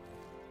Sissy.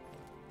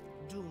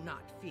 Do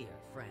not fear,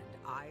 friend.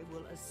 I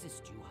will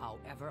assist you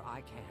however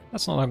I can.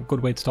 That's not a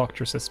good way to talk to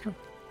your sister.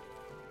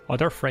 Oh,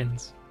 they're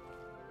friends.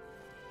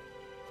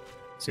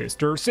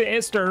 Sister,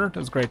 sister. That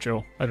was a great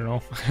show. I don't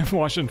know. I've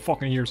watched it in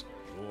fucking years.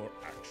 Your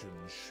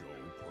actions show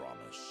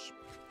promise.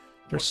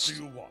 What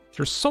do you want?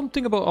 There's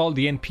something about all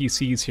the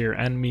NPCs here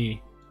and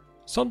me.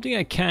 Something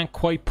I can't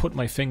quite put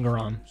my finger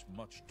on.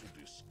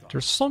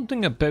 There's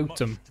something about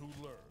them.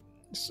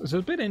 It's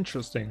a bit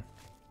interesting.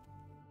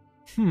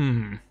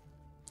 I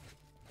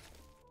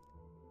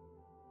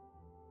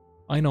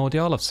know, they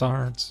all have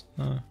swords.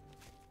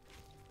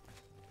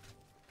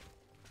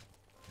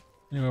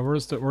 Anyway,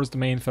 where's the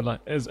main fella?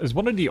 Is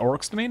one of the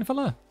orcs the main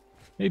fella?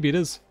 Maybe it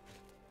is.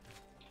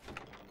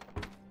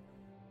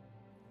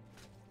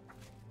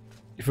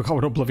 You forgot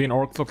what Oblivion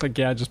orcs look like?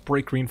 Yeah, just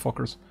bright green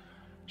fuckers.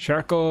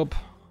 Shark up.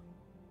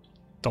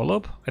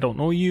 Dullub? I don't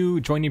know you.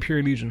 Join the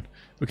Imperial Legion.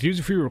 We could use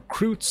it for your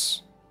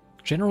recruits.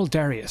 General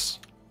Darius.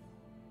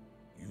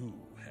 You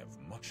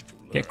have much to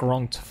learn. Get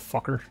grunked,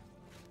 fucker.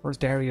 Where's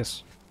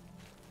Darius?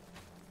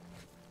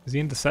 Is he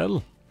in the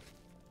cell?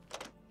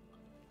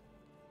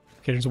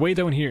 Okay, there's a way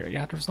down here.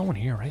 Yeah, there's no one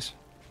here, right?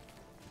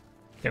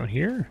 Down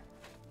here?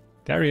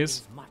 There he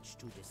is.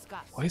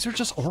 Why is there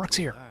just orcs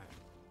here?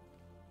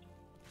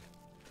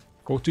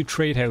 Go to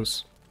trade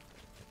house.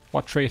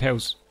 What trade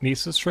house?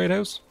 Nisa's trade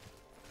house?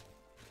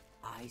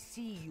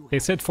 They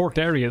said Fort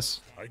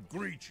Darius. I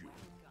greet you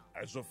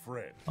as a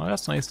friend. Oh,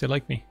 that's nice. They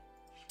like me.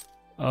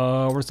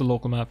 Where's the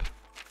local map?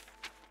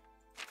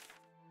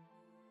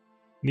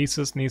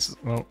 Nisa's.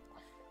 Oh.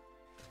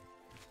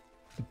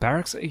 The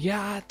barracks?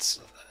 Yeah, it's...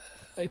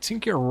 I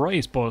think you're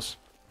right, but...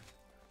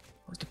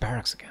 Where's the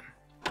barracks again?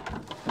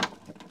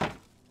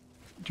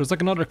 There's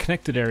like another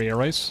connected area,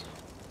 right?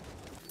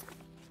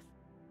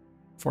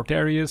 Fort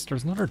Darius.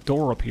 There's another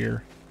door up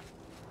here.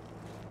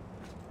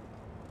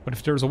 But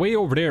if there's a way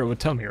over there, it would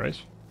tell me,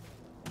 right?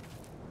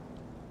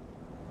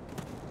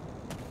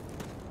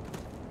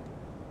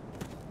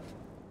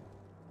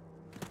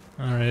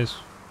 Alright.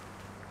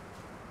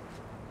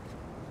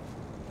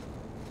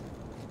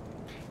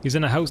 He's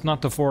in a house,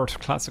 not the fort.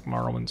 Classic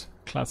Morrowind.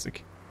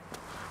 Classic.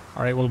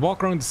 Alright, we'll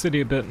walk around the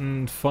city a bit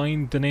and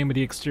find the name of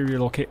the exterior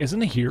location.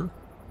 Isn't it here?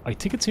 I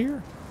think it's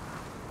here.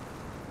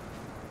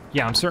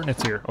 Yeah, I'm certain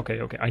it's here. Okay,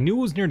 okay. I knew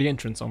it was near the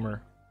entrance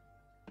somewhere.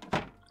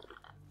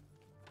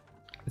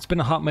 It's been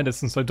a hot minute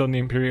since I've done the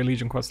Imperial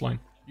Legion questline.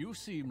 You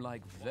seem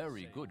like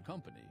very good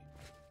company.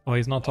 Oh,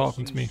 he's not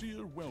talking to me.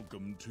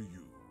 Welcome to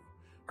you.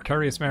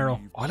 Artarius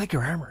Marrow. Oh, I like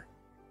your armor.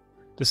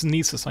 This is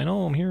Nisus. I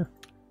know, I'm here.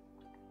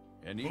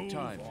 Any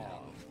time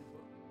now.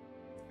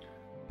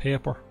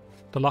 Paper.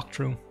 The locked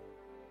room.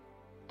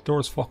 The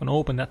door's fucking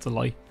open, that's a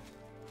lie.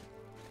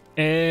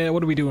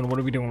 What are we doing? What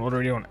are we doing? What are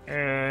we doing?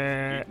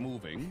 Keep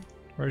moving.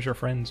 Where's your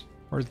friends?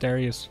 Where's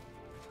Darius?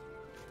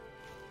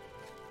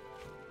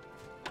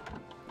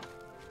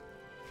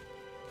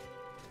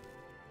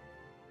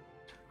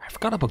 I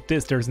forgot about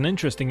this. There's an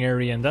interesting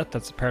area in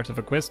that's a part of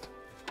a quest.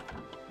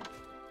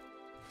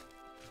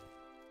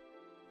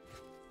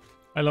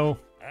 Hello.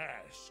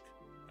 Ask,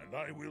 and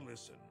I will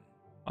listen.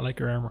 I like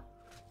your armor.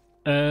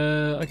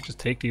 I can just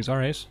take these,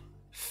 alright.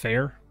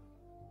 Fair.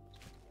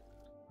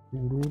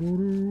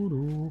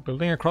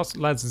 Building across,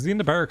 lads. Is he in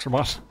the barracks or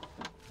what?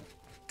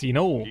 Do you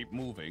know? Keep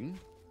moving.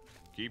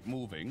 Keep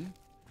moving.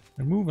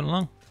 They're moving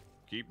along.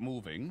 Keep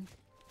moving.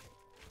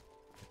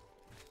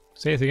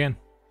 Say it again.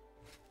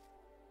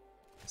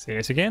 Say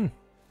it again.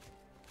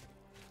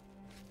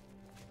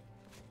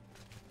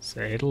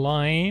 Say the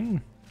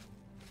line.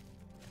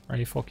 Are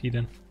you fuck you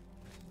then?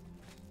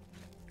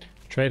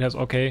 Trade house,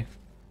 okay.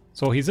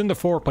 So he's in the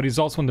fort, but he's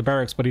also in the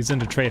barracks, but he's in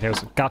the trade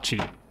house.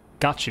 Gotcha.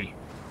 Gotcha.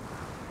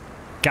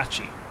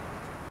 Gotcha.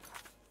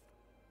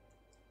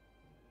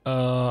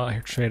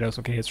 Here, trade house.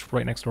 Okay, it's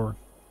right next door.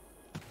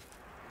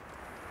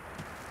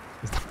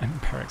 He's not in the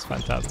barracks.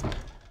 Fantastic.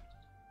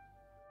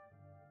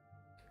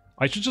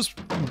 I should just,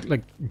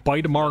 like,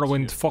 buy the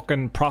Morrowind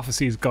fucking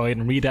Prophecies guide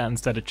and read that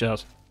instead of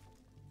chat.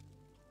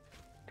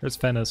 There's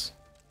Fennis.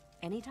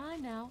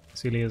 Anytime now.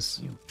 Celia's.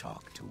 You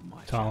talk too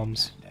much.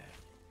 Tom's.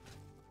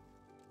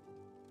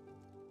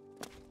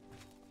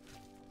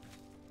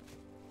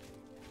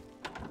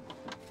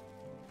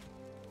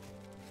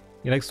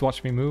 He likes to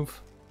watch me move.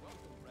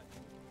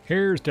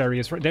 Here's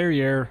Darius, right there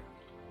you are.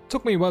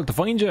 Took me a while to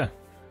find you.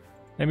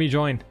 Let me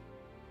join.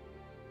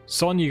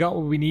 Son, you got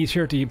what we need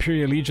here at the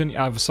Imperial Legion.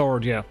 I have a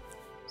sword, yeah.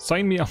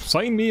 Sign me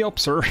up,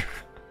 sir.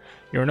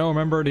 You're now a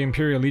member of the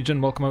Imperial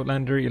Legion. Welcome,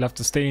 Outlander. You'll have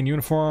to stay in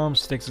uniform.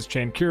 Styx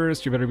chain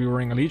cuirass. You better be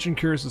wearing a Legion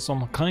cuirass of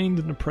some kind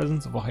in the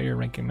presence of a higher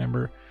ranking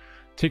member.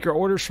 Take your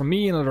orders from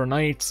me and other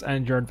knights,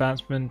 and your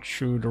advancement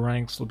through the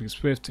ranks will be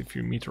swift if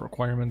you meet the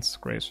requirements.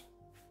 Great.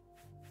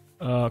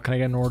 Can I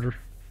get an order? Do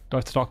I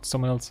have to talk to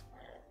someone else?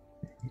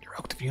 You're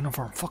out of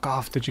uniform. Fuck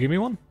off. Did you give me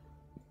one?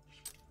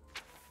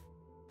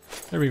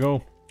 There we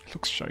go.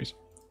 Looks shite.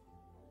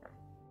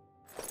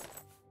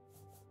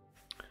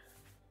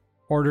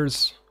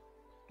 Orders.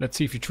 Let's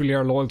see if you truly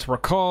are loyal to our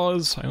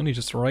cause. I only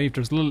just arrived.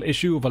 There's a little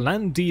issue of a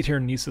land deed here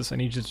in Nisus. I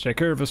need you to take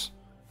care of it.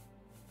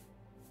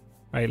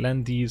 Right,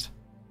 land deed.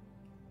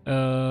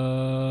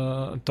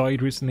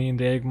 Died recently in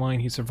the egg mine.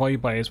 He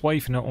survived by his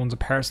wife and now owns a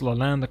parcel of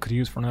land that could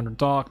use for another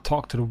dock.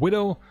 Talk to the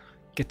widow.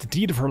 Get the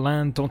deed of her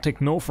land. Don't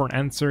take no for an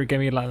answer. Give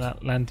me a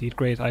land deed.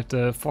 Great. I have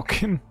to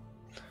fucking...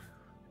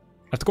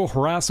 I have to go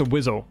harass a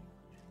wizzo.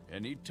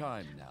 Any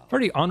time now.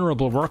 Very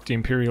honourable work, the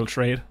Imperial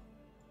trade.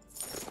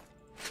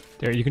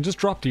 There, you can just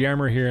drop the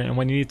armor here, and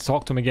when you need to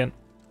talk to him again...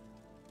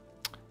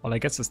 Well, I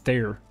guess it's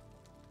there.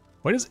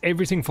 Why does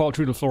everything fall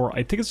through the floor?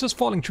 I think it's just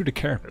falling through the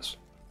carpet,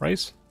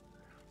 right?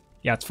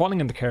 Yeah, it's falling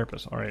in the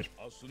carpet. Alright.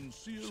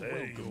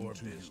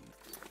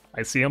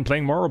 I see I'm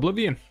playing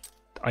Morroblivion.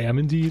 I am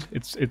indeed.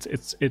 It's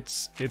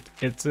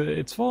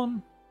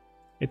fun.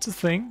 It's a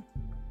thing.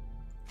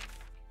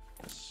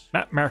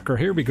 Map marker,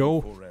 here we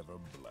go.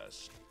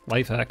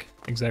 Life hack,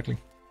 exactly.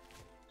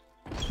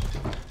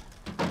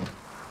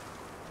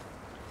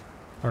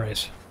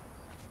 Alright.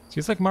 See,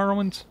 it's like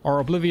Morrowind or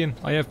Oblivion.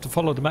 I have to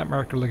follow the map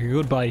marker like a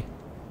good boy.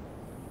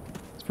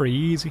 It's very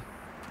easy.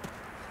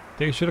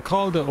 They should have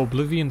called it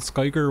Oblivion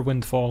Skyger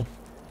Windfall.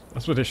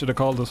 That's what they should have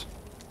called it.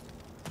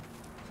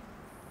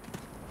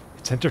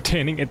 It's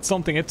entertaining. It's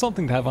something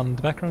to have on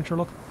the background, sure,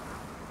 look.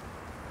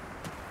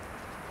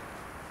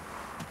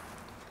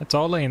 That's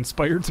all I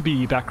inspired to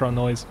be background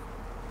noise.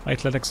 My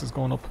athletics is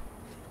going up.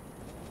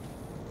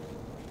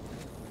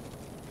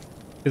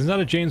 Isn't that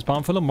a James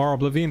Bond film?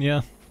 Morroblivion?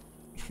 Yeah.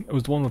 It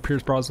was the one with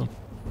Pierce Brosnan.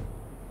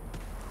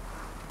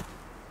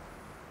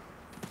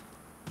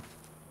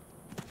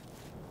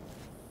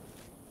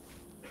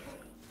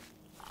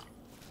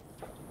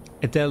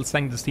 Adele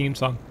sang the theme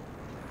song.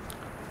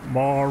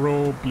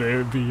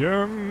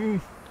 Morroblivion.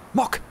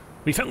 Mock!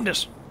 We found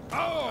it!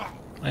 I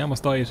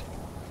almost died.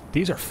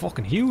 These are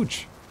fucking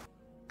huge.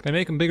 Can I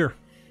make them bigger?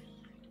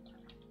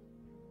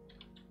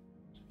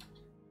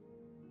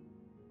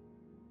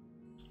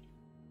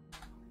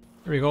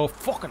 There we go.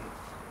 Fucking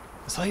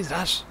the size of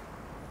that.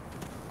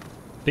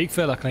 Big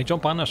fella, can I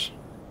jump on it?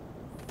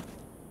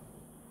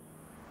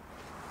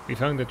 We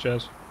found it,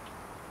 Jed.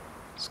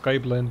 Sky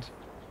Blend.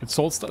 It's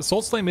Soul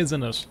Slime is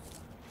in it.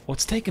 Oh,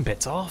 it's taking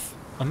bits off.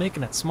 I'm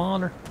making it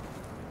smaller.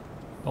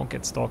 Don't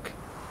get stuck.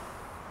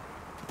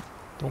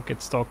 Don't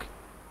get stuck.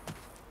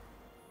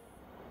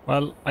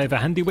 Well, I have a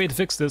handy way to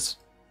fix this.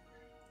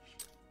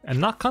 And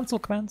not console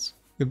commands.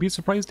 You'll be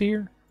surprised to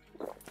hear.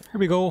 Here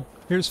we go.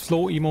 Here's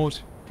flow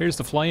emote. Here's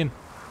the flying.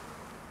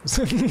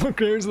 Look,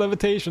 here's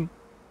levitation.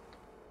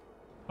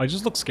 I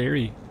just look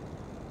scary.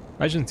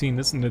 Imagine seeing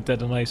this in the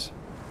dead of night.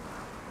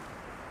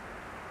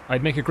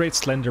 I'd make a great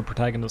slender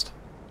protagonist.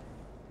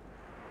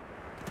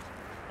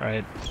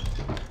 Alright.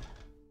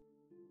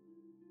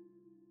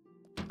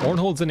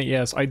 Mournhold's in it,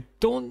 yes. I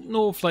don't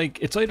know if, like,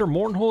 it's either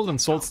Mournhold and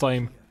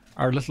Solstheim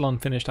are little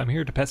unfinished. I'm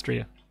here to pester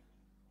you. I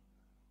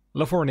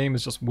love how her name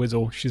is just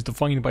Wizzo. She's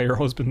defined by her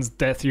husband's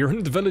death. You're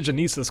in the village of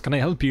Nisus. Can I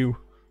help you?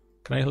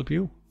 Can I help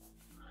you?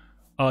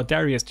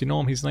 Darius, do you know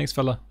him? He's a nice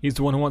fella. He's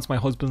the one who wants my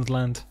husband's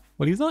land.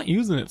 Well, he's not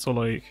using it, so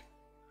like...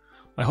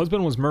 My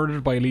husband was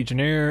murdered by a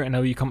legionnaire, and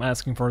now you come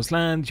asking for his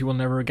land. You will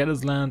never get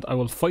his land. I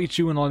will fight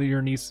you and all of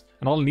your niece,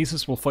 and all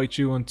Nisus will fight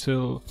you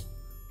until...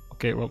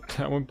 Okay, well,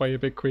 that went by a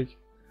bit quick.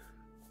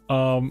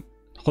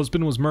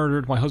 Husband was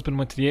murdered. My husband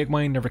went to the egg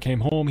mine, never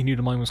came home. He knew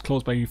the mine was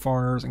closed by you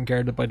foreigners and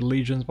guarded by the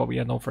legions, but we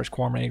had no fresh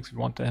corn eggs. If you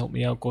want to help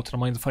me out, go to the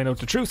mines and find out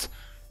the truth.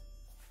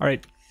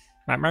 Alright,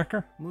 map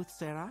marker.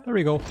 There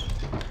we go.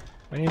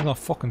 My name's not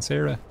fucking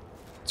Sarah.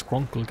 It's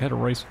Grunkle, get it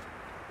right.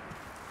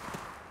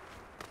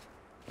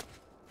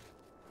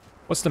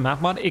 What's the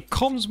map mod? It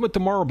comes with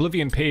the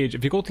Morroblivion page.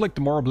 If you go to like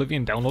the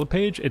Morroblivion download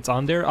page, it's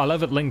on there. I'll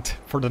have it linked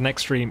for the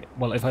next stream.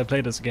 Well, if I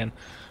play this again.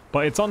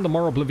 But it's on the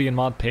Morroblivion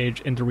mod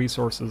page in the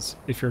resources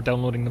if you're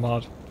downloading the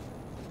mod.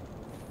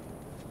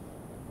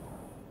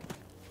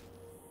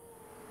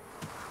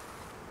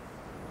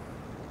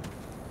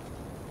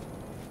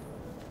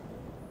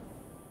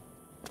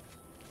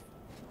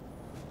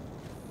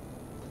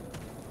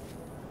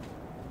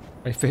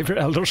 My favorite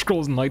Elder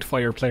Scrolls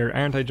Nightfire player,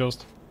 aren't I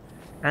just?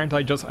 Aren't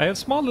I just? I have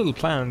small little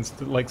plans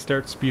to like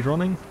start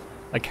speedrunning,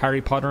 like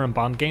Harry Potter and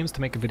Bond games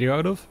to make a video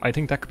out of. I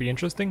think that could be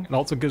interesting. It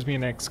also gives me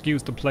an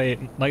excuse to play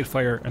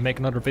Nightfire and make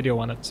another video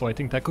on it, so I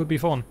think that could be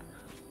fun.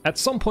 At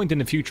some point in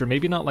the future,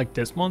 maybe not like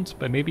this month,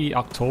 but maybe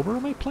October I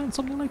might plan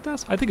something like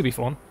that. I think it'd be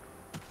fun.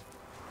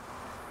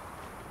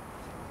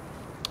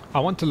 I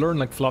want to learn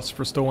like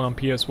Philosopher's Stone on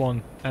PS1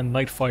 and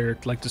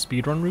Nightfire, like the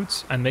speedrun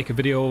routes, and make a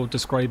video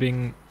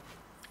describing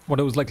what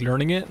it was like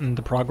learning it and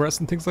the progress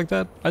and things like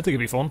that. I think it'd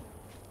be fun.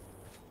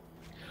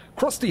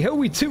 Krusty, how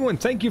we doing?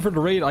 Thank you for the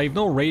raid. I have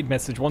no raid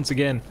message once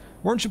again.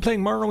 Weren't you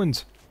playing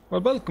Morrowind?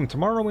 Well, welcome to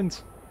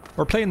Morrowind.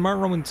 We're playing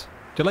Morrowind.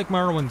 Do you like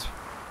Morrowind?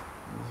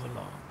 Move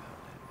along.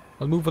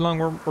 I'll move along.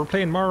 We're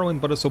playing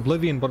Morrowind, but it's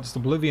Oblivion, but it's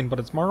Oblivion, but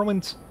it's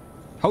Morrowind.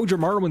 How'd your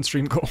Morrowind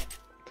stream go?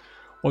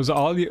 Was it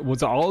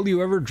all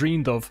you ever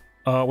dreamed of?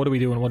 What are we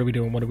doing? What are we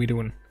doing? What are we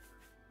doing?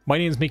 My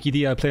name's Mickey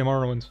D. I play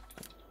Morrowind.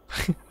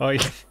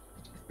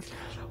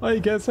 I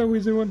guess how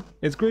we doing?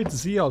 It's great to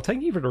see y'all.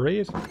 Thank you for the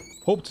raid.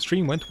 Hope the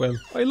stream went well.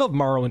 I love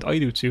Morrowind. I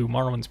do too.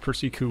 Morrowind's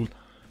pretty cool.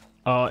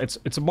 It's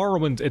a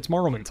Morrowind. It's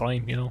Morrowind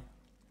time, you know.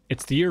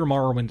 It's the year of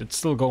Morrowind. It's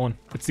still going.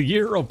 It's the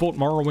year of both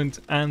Morrowind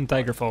and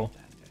Daggerfall.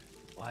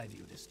 Why do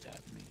you disturb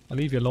me? I'll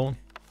leave you alone.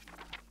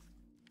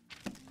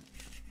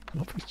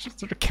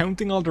 They're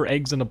counting all their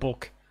eggs in a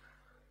book.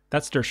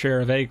 That's their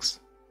share of eggs.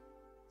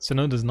 So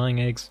now there's 9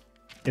 eggs.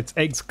 It's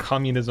eggs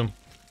communism.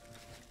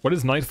 What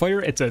is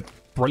Nightfire? It's a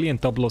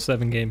brilliant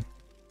 007 game.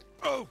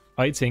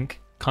 I think,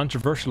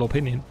 controversial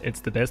opinion, it's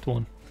the best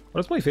one. But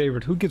it's my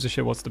favourite. Who gives a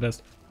shit what's the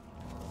best?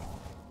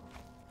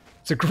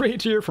 It's a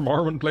great year for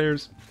Morrowind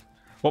players.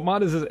 What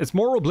mod is it? It's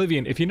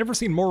Morroblivion. If you've never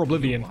seen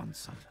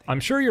Morroblivion, I'm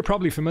sure you're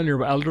probably familiar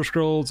with Elder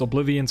Scrolls,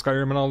 Oblivion,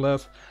 Skyrim and all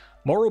that.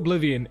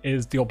 Morroblivion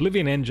is the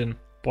Oblivion engine,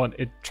 but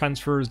it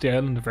transfers the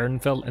island of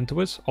Vernfell into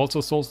it. Also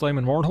Solstheim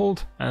and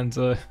Mournhold, and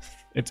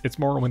it's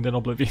Morrowind in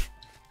Oblivion.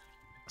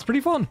 It's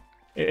pretty fun.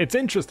 It's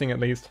interesting at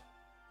least.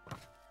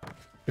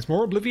 Is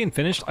Morroblivion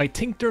finished? I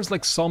think there's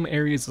like some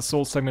areas of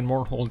Solstheim and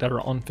Morrowind that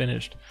are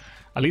unfinished.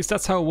 At least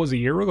that's how it was a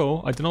year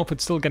ago. I don't know if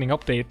it's still getting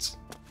updates.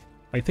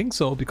 I think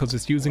so, because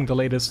it's using the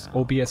latest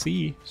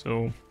OBSE,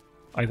 so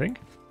I think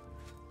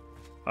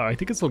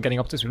it's still getting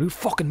updates. You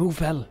fucking move,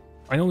 Bell.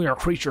 I know you're a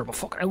creature, but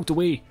fuck out the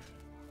way.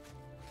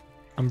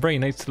 I'm very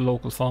nice to the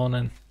local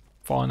fauna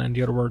and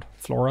the other word,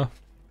 flora.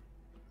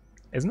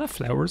 Isn't that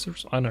flowers or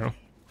I don't know.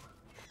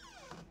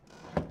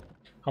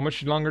 How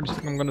much longer do you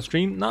think I'm gonna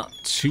stream? Not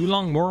too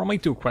long more. I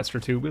might do a quest or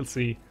two, we'll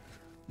see.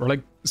 We're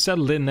like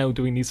settled in now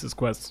doing Nisa's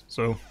quests,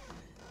 so.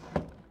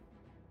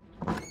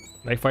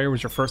 Nightfire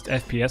was your first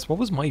FPS? What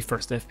was my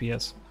first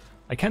FPS?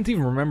 I can't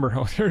even remember.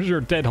 Oh, there's your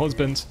dead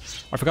husband.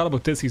 I forgot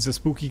about this, he's a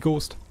spooky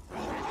ghost.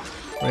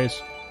 Right.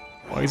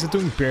 Why is it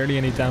doing barely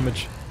any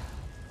damage?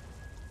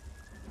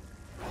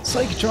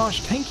 Psych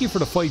Josh, thank you for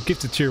the 5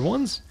 gifted tier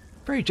 1s.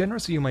 Very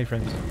generous of you, my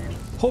friend.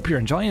 Hope you're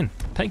enjoying.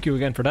 Thank you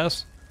again for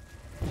that.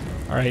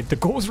 Alright, the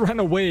ghost ran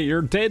away.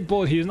 You're dead,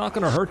 but he's not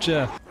gonna hurt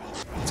you.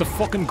 It's a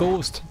fucking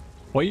ghost.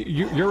 Why?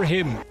 You're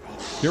him.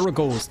 You're a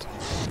ghost.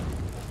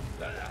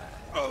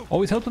 Oh,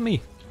 he's helping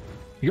me.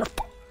 You're...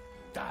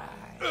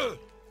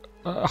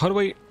 how do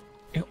I...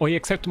 Oh, he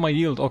accepted my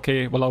yield.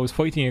 Okay, well, I was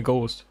fighting a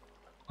ghost.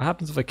 What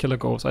happens if I kill a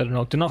ghost? I don't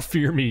know. Do not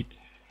fear me.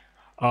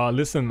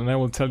 Listen, and I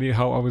will tell you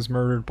how I was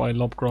murdered by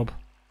Lubgrub.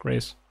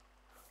 Grace.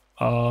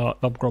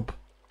 Lubgrub.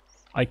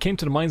 I came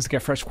to the mines to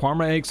get fresh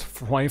Quamra eggs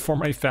for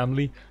my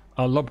family.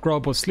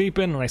 Lubgrub was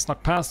sleeping and I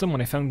snuck past him.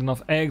 When I found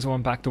enough eggs, I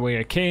went back the way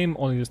I came.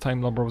 Only this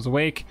time Lubgrub was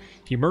awake.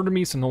 He murdered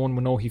me so no one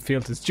would know he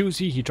failed his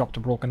duty. He dropped a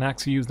broken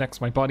axe he used next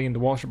to my body in the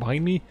washer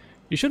behind me.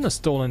 You shouldn't have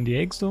stolen the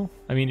eggs though.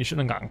 I mean, you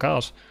shouldn't have gotten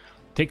caught.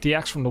 Take the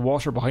axe from the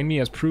washer behind me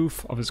as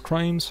proof of his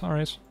crimes.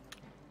 Alright.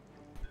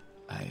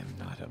 I am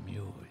not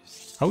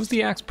amused. How is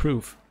the axe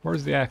proof?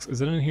 Where's the axe?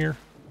 Is it in here?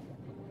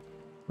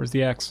 Where's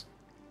the axe?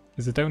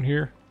 Is it down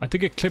here? I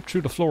think it clipped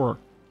through the floor.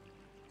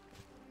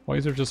 Why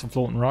is there just a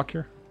floating rock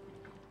here?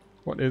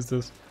 What is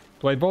this?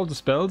 Do I evolve the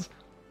spells?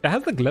 It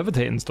has like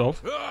levitate and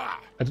stuff. I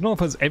don't know if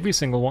it has every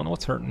single one.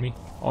 What's hurting me?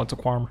 Oh, it's a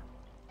Quammer.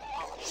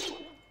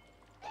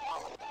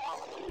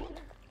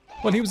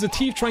 Well, he was a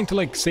thief trying to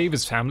like save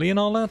his family and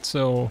all that,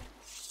 so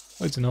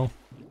I don't know.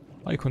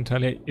 I couldn't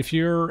tell you. If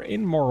you're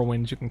in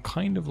Morrowind, you can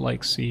kind of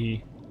like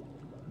see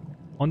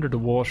under the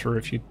water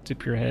if you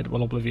dip your head.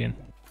 Well, Oblivion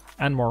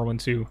and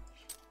Morrowind too.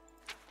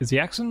 Is the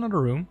axe in another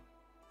room?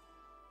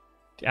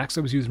 The axe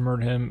that was used to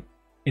murder him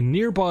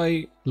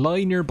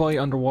lie nearby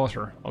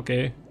underwater,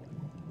 okay?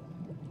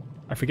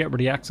 I forget where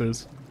the axe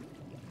is.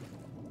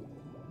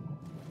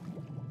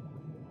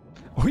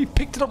 Oh, he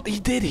picked it up. He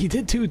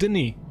did too, didn't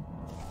he?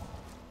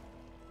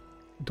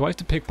 Do I have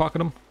to pickpocket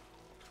him?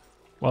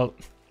 Well,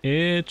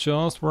 it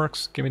just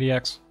works. Give me the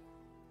axe.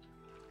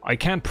 I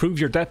can't prove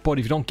your death, bud,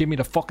 if you don't give me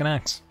the fucking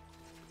axe.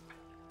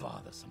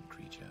 Bothersome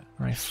creature.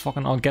 Alright,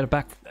 fucking, I'll get it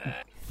back.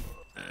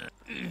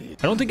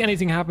 I don't think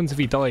anything happens if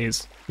he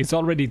dies. He's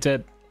already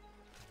dead.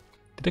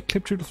 Did it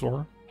clip through the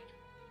floor?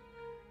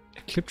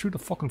 It clipped through the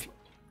fucking floor.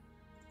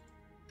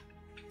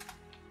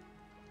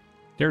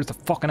 There's the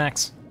fucking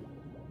axe.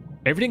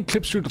 Everything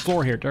clips through the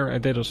floor here. There, I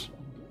did it.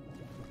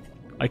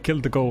 I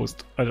killed the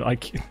ghost.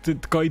 The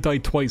guy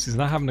died twice. He's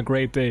not having a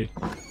great day.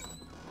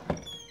 I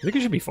think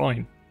it should be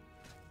fine.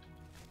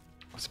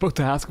 I was about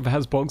to ask if it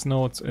has bugs.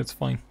 No, it's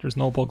fine. There's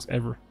no bugs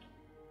ever.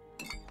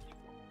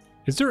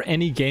 Is there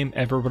any game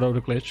ever without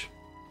a glitch?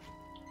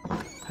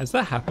 Has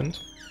that happened?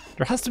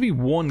 There has to be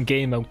one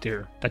game out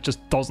there that just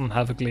doesn't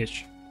have a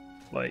glitch.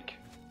 Like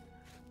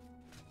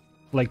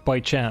by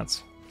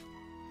chance.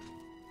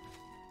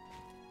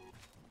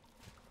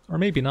 Or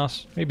maybe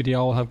not. Maybe they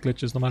all have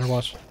glitches no matter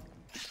what.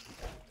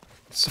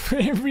 So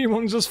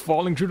everyone's just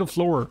falling through the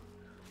floor.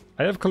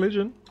 I have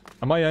collision.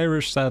 Am I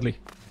Irish? Sadly.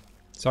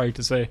 Sorry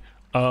to say.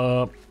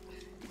 I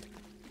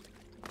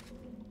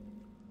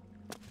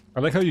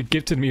like how you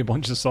gifted me a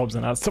bunch of subs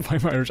and asked if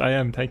I'm Irish. I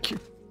am, thank you.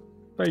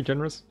 Very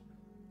generous.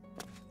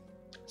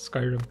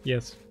 Skyrim,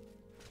 yes.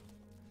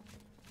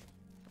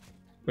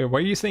 Wait, why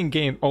are you saying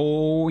game?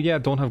 Oh yeah,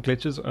 don't have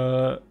glitches.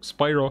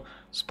 Spyro.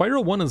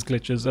 Spyro 1 has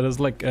glitches. It is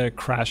like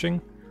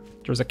crashing.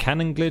 There's a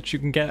cannon glitch you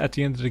can get at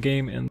the end of the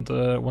game in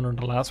one of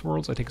the last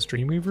worlds. I think it's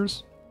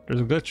Dreamweavers.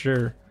 There's a glitch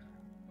there.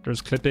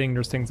 There's clipping,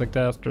 there's things like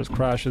that. There's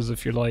crashes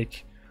if you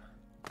like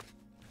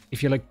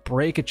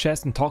break a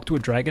chest and talk to a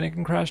dragon, it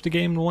can crash the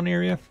game in one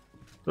area.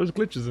 There's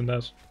glitches in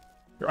that.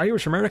 You're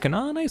Irish American.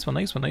 Ah, nice one,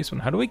 nice one, nice one.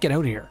 How do I get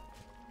out of here?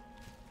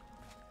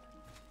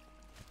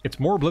 It's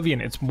more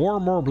Oblivion. It's more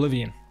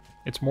Oblivion.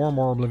 It's more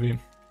Oblivion.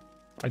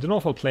 I don't know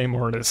if I'll play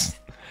more of this.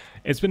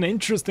 It's been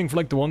interesting for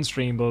like the one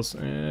stream, but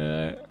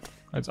I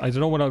don't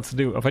know what else to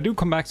do. If I do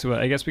come back to it,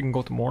 I guess we can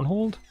go to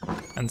Mournhold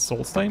and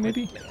Solstheim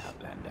maybe.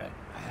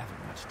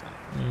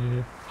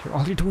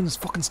 All you're doing is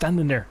fucking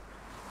standing there.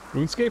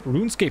 RuneScape?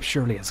 RuneScape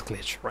surely has a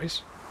glitch,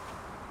 right?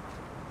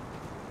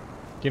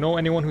 Do you know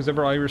anyone who's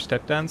ever Irish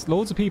step danced?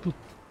 Loads of people.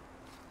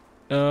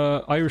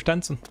 Irish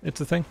dancing,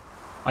 it's a thing.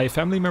 I have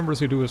family members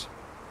who do it.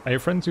 I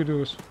have friends who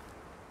do it.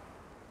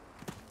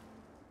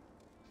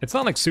 It's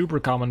not like super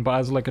common, but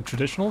as like a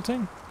traditional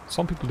thing,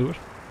 some people do it.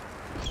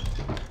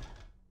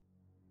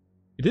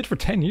 You did for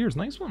 10 years.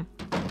 Nice one.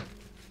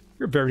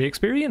 You're very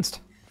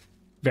experienced.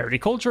 Very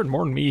cultured.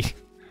 More than me.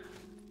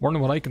 More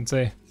than what I can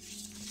say.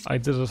 I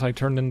did it. I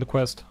turned in the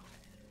quest.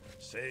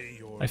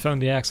 I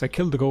found the axe. I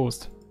killed the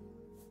ghost.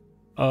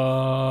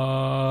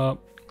 Lobgrub.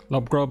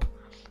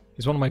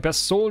 He's one of my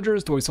best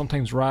soldiers, though he's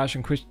sometimes rash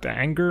and quick to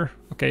anger.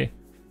 Okay.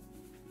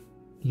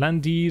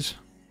 Landese.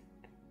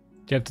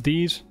 Do you have the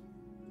deed?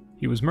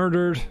 He was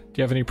murdered. Do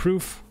you have any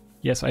proof?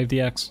 Yes, I have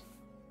the axe.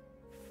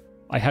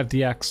 I have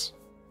the axe.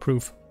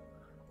 Proof.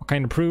 What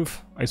kind of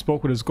proof? I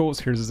spoke with his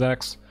ghost. Here's his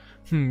axe.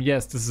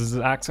 Yes, this is his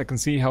axe. I can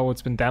see how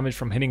it's been damaged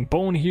from hitting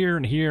bone here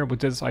and here.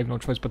 With this, I have no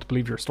choice but to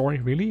believe your story.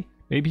 Really?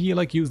 Maybe he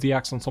like used the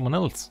axe on someone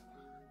else.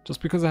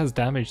 Just because it has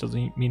damage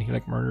doesn't mean he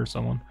like murdered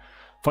someone.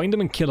 Find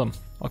him and kill him.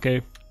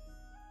 Okay.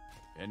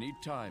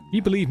 Anytime.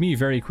 He believed me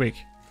very quick.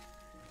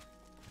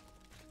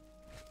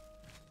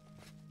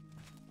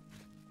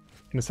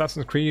 In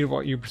Assassin's Creed,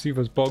 what you perceive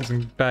as bugs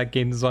and bad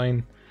game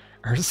design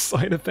are a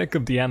side effect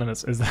of the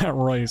animus. Is that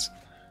right?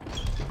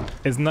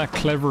 Isn't that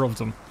clever of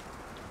them?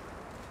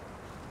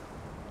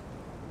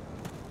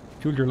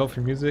 Fuel your love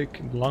for music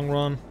in the long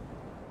run.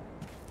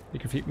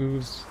 Make your feet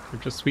moves.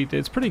 They're just sweet.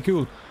 It's pretty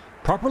cool.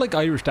 Proper like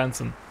Irish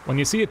dancing. When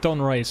you see it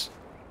done right,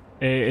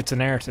 it's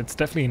an art. It's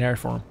definitely an art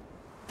form.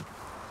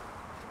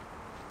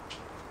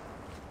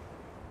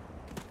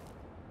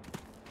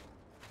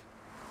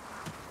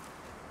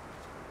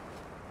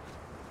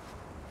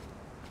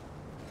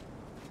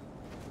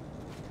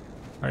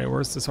 Alright,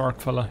 where's this orc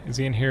fella? Is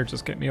he in here?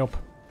 Just get me up.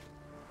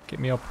 Get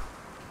me up.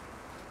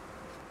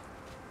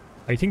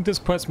 I think this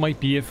quest might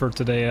be it for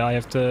today. I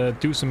have to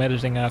do some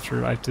editing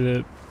after. I have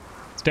to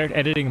start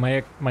editing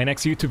my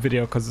next YouTube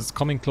video because it's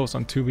coming close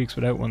on 2 weeks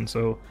without one.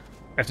 So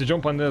I have to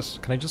jump on this.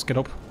 Can I just get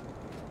up?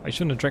 I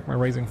shouldn't have drank my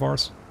Rising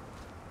Force.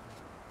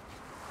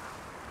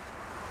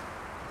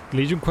 The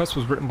Legion quest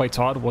was written by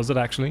Todd, was it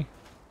actually?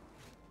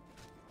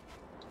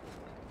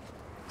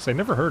 Because I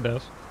never heard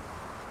that.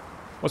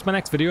 What's my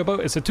next video about?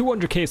 It's a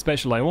 200k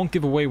special. I won't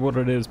give away what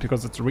it is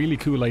because it's a really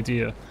cool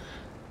idea.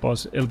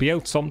 But it'll be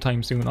out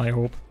sometime soon, I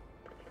hope.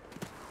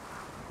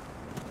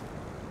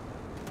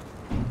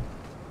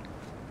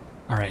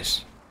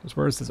 Alright.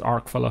 Where's this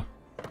arc fella?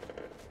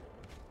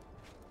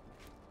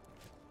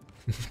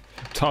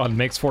 Todd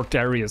makes Fort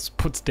Darius.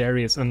 Puts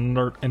Darius in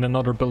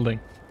another building.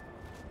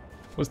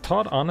 Was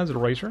Todd on as a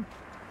writer?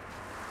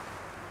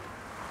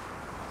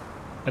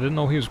 I didn't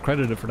know he was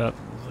credited for that.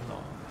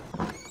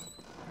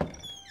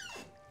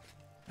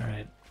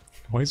 Alright.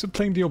 Why is it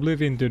playing the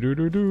Oblivion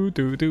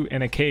do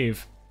in a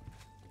cave?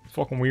 It's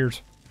fucking weird.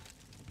 Say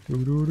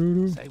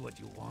what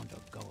you want or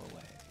go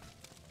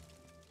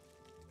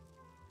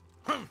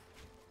away.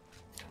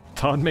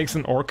 Todd makes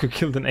an orc who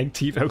killed an egg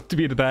thief out to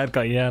be the bad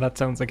guy. Yeah, that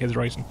sounds like his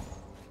writing.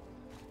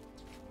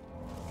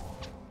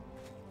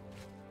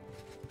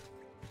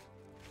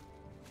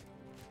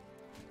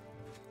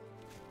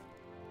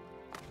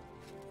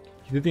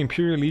 He did the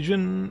Imperial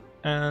Legion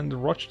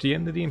and watched the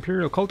end of the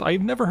Imperial Cult.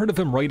 I've never heard of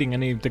him writing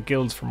any of the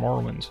guilds for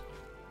Morrowind.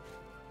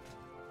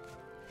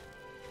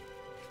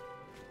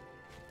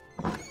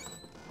 I'm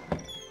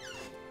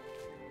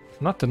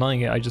not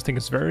denying it, I just think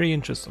it's very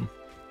interesting.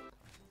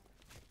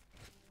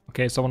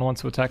 Okay, someone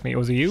wants to attack me.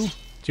 Was it you? Do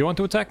you want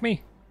to attack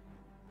me?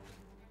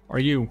 Or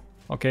you?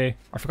 Okay,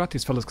 I forgot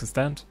these fellas can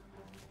stand.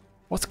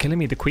 What's killing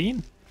me? The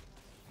Queen?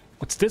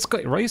 What's this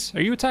guy? Rice?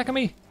 Are you attacking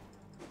me?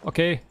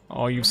 Okay.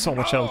 Oh, you have so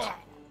much health.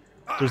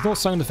 There's no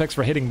sound effects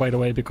for hitting, by the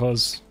way,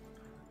 because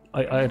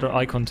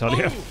I couldn't tell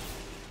you.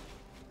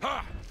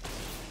 For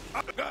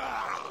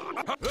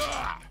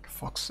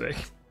fuck's sake.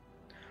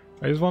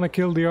 I just want to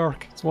kill the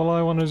orc. That's all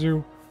I want to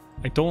do.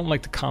 I don't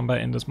like the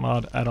combat in this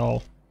mod at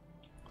all.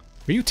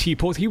 Were you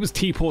T-pose? He was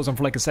T-posing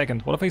for like a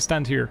second. What if I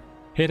stand here?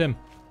 Hit him.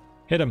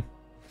 Hit him.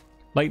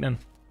 Lightning.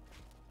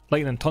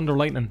 Lightning. Thunder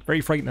lightning. Very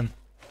frightening.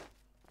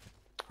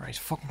 Alright,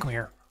 fucking come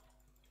here.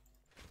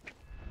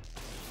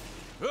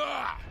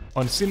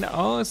 Oh, it's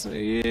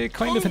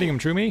kind of hitting him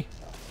through me.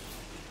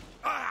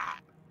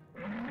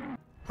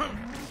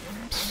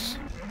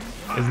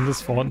 Isn't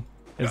this fun?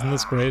 Isn't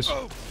this great?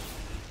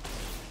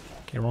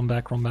 Okay, run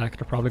back, run back.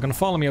 They're probably gonna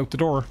follow me out the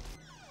door.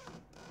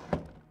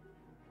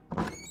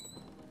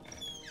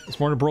 It's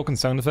more the broken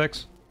sound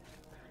effects.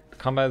 The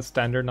combat is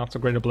standard, not so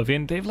great.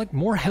 Oblivion. They have like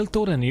more health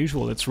though than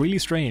usual. It's really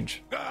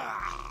strange.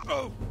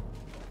 I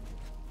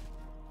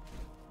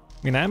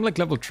mean, I'm like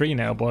level 3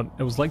 now, but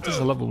it was like this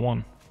at level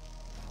 1.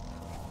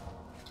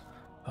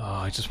 Oh,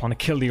 I just want to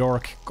kill the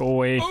orc. Go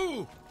away.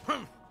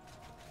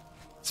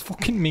 It's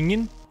fucking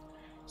minion.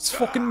 It's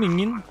fucking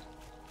minion.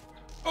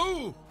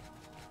 Yeah,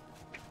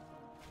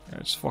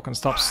 just fucking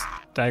stop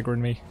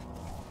staggering me.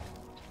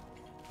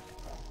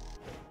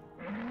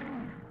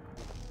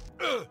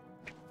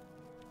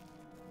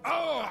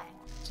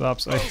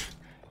 Stops.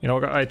 You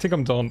know, I think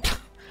I'm done.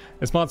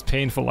 This mod's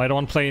painful. I don't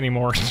want to play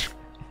anymore.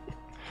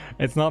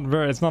 It's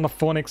not a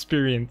fun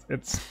experience.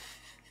 It's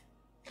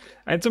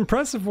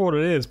impressive for what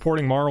it is,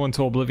 porting Morrowind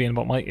to Oblivion,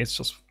 but it's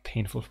just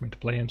painful for me to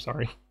play. I'm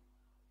sorry.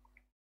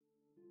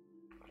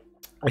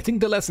 I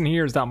think the lesson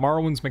here is that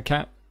Morrowind's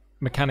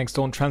mechanics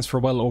don't transfer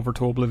well over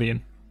to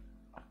Oblivion.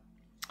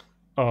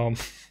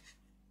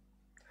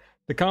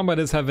 The combat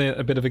is having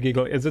a bit of a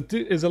giggle. Is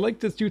it like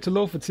this due to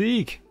low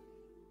fatigue?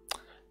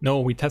 No,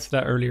 we tested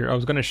that earlier. I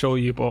was going to show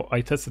you, but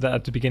I tested that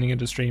at the beginning of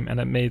the stream and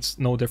it made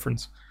no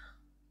difference.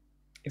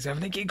 Is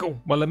having a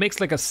giggle? Well, it makes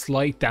like a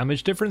slight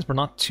damage difference, but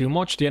not too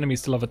much. The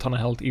enemies still have a ton of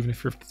health, even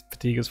if your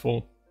fatigue is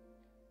full.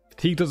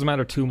 Fatigue doesn't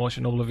matter too much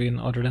in Oblivion,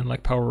 other than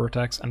like power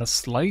attacks, and a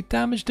slight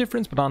damage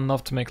difference, but not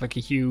enough to make like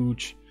a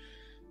huge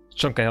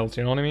chunk of health,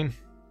 you know what I mean?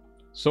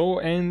 So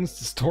ends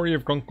the story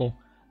of Grunkle.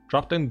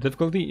 Drop down the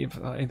difficulty, if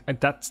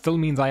that still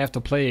means I have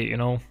to play, you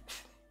know?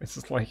 It's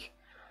just like,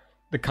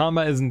 the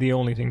combat isn't the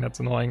only thing that's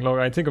annoying. Look,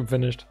 I think I'm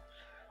finished.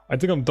 I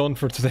think I'm done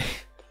for today.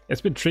 It's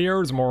been 3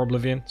 hours more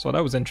Oblivion, so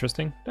that was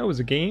interesting. That was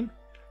a game.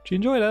 Did you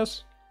enjoy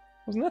that?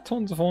 Wasn't that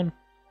tons of fun?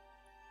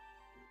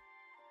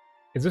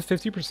 Is it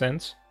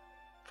 50%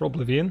 for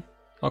Oblivion?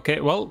 Okay,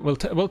 well, we'll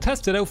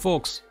test it out,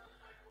 folks.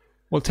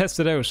 We'll test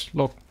it out.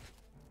 Look,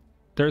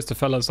 there's the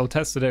fellas. I'll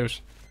test it out.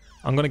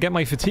 I'm going to get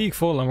my fatigue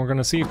full and we're going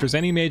to see if there's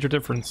any major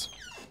difference.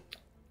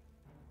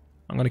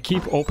 I'm going to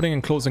keep opening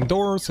and closing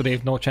doors so they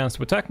have no chance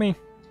to attack me.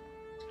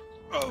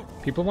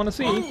 People want to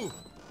see.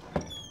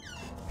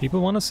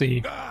 People want to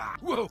see.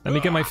 Let me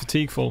get my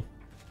fatigue full.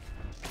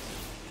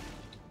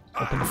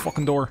 Open the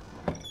fucking door.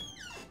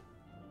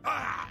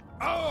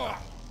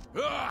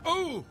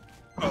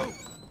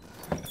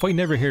 If I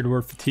never hear the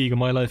word fatigue in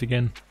my life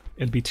again,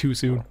 it'll be too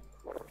soon.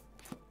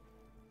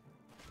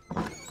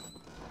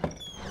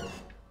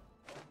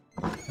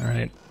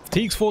 Alright.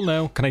 Fatigue's full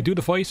now. Can I do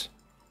the fight?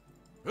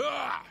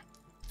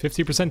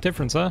 50%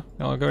 difference, huh?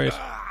 Oh, great.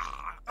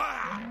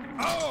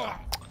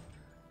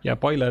 Yeah,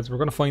 bye lads. We're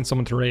gonna find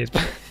someone to raise.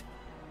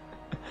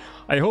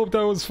 I hope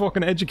that was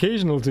fucking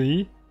educational to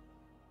you.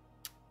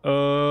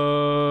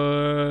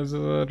 There's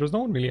no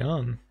one really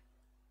on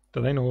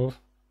that I know of.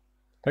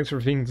 Thanks for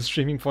being the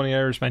streaming funny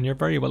Irishman. You're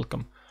very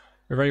welcome.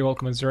 You're very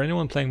welcome. Is there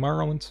anyone playing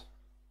Morrowind?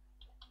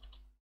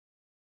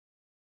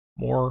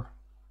 More.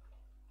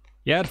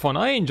 Yeah, I had fun.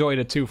 I enjoyed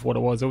it too for what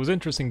it was. It was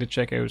interesting to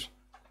check out.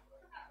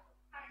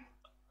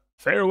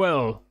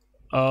 Farewell.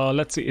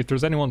 Let's see if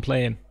there's anyone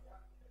playing.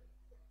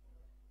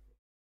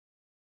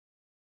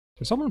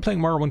 There's someone playing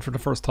Morrowind for the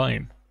first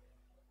time.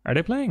 Are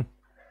they playing?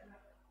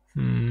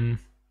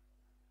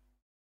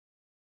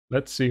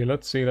 Let's see.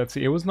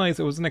 It was nice.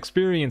 It was an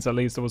experience at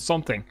least. It was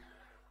something.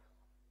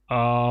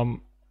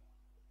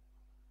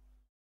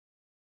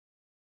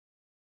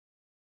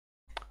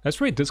 Let's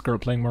rate this girl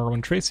playing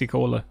Morrowind, Tracy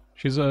Cola.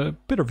 She's a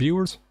bit of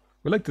viewers.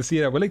 We like to see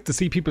that. We like to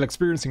see people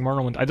experiencing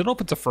Morrowind. I don't know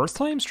if it's a first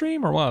time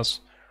stream or what.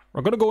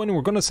 We're gonna go in and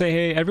we're gonna say,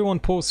 hey, everyone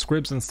post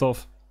scripts and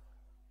stuff.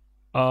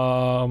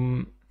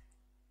 Why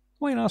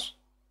not?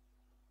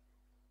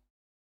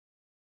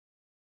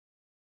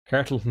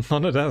 Cartel,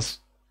 none of that.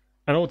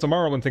 I know it's a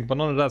Morrowind thing, but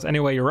none of that.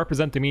 Anyway, you're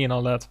representing me and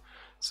all that.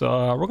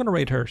 So we're gonna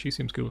rate her. She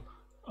seems cool.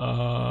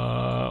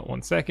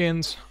 1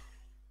 second.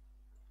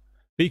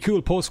 Be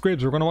cool, post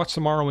scripts. We're gonna watch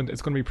some Morrowind.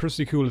 It's gonna be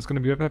pretty cool. It's gonna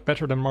be a bit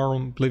better than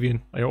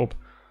Morroblivion, I hope.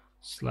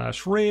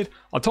 /raid.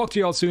 I'll talk to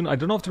you all soon. I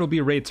don't know if there'll be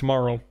a raid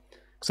tomorrow,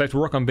 because I have to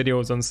work on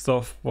videos and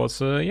stuff. But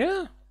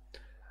yeah,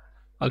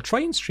 I'll try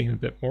and stream a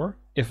bit more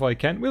if I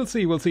can. We'll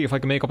see if I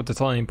can make up at the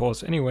time.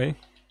 But anyway,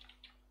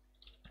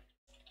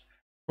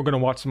 we're gonna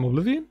watch some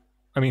Oblivion.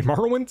 I mean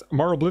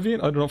Morroblivion.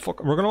 I don't know.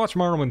 Fuck. We're gonna watch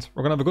Morrowind.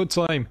 We're gonna have a good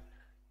time.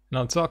 And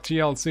I'll talk to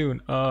y'all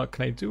soon.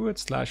 Can I do it?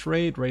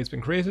 /raid. Raid's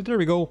been created. There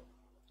we go.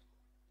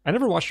 I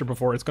never watched it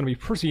before. It's gonna be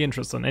pretty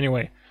interesting.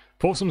 Anyway,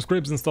 post some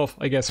scripts and stuff,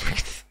 I guess.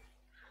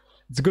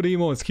 It's a good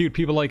emo. It's cute.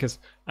 People like it.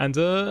 And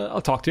I'll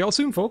talk to y'all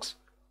soon, folks.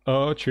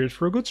 Cheers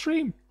for a good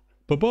stream.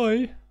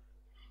 Bye-bye.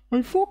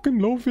 I fucking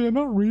love you.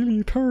 Not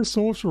really.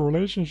 Parasocial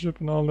relationship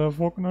and all that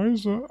fucking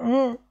nice.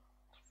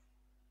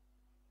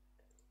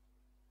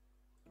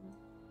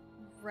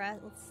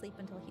 Let's sleep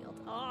until healed.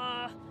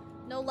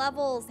 No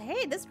levels.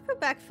 Hey, this grew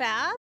back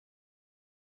fast.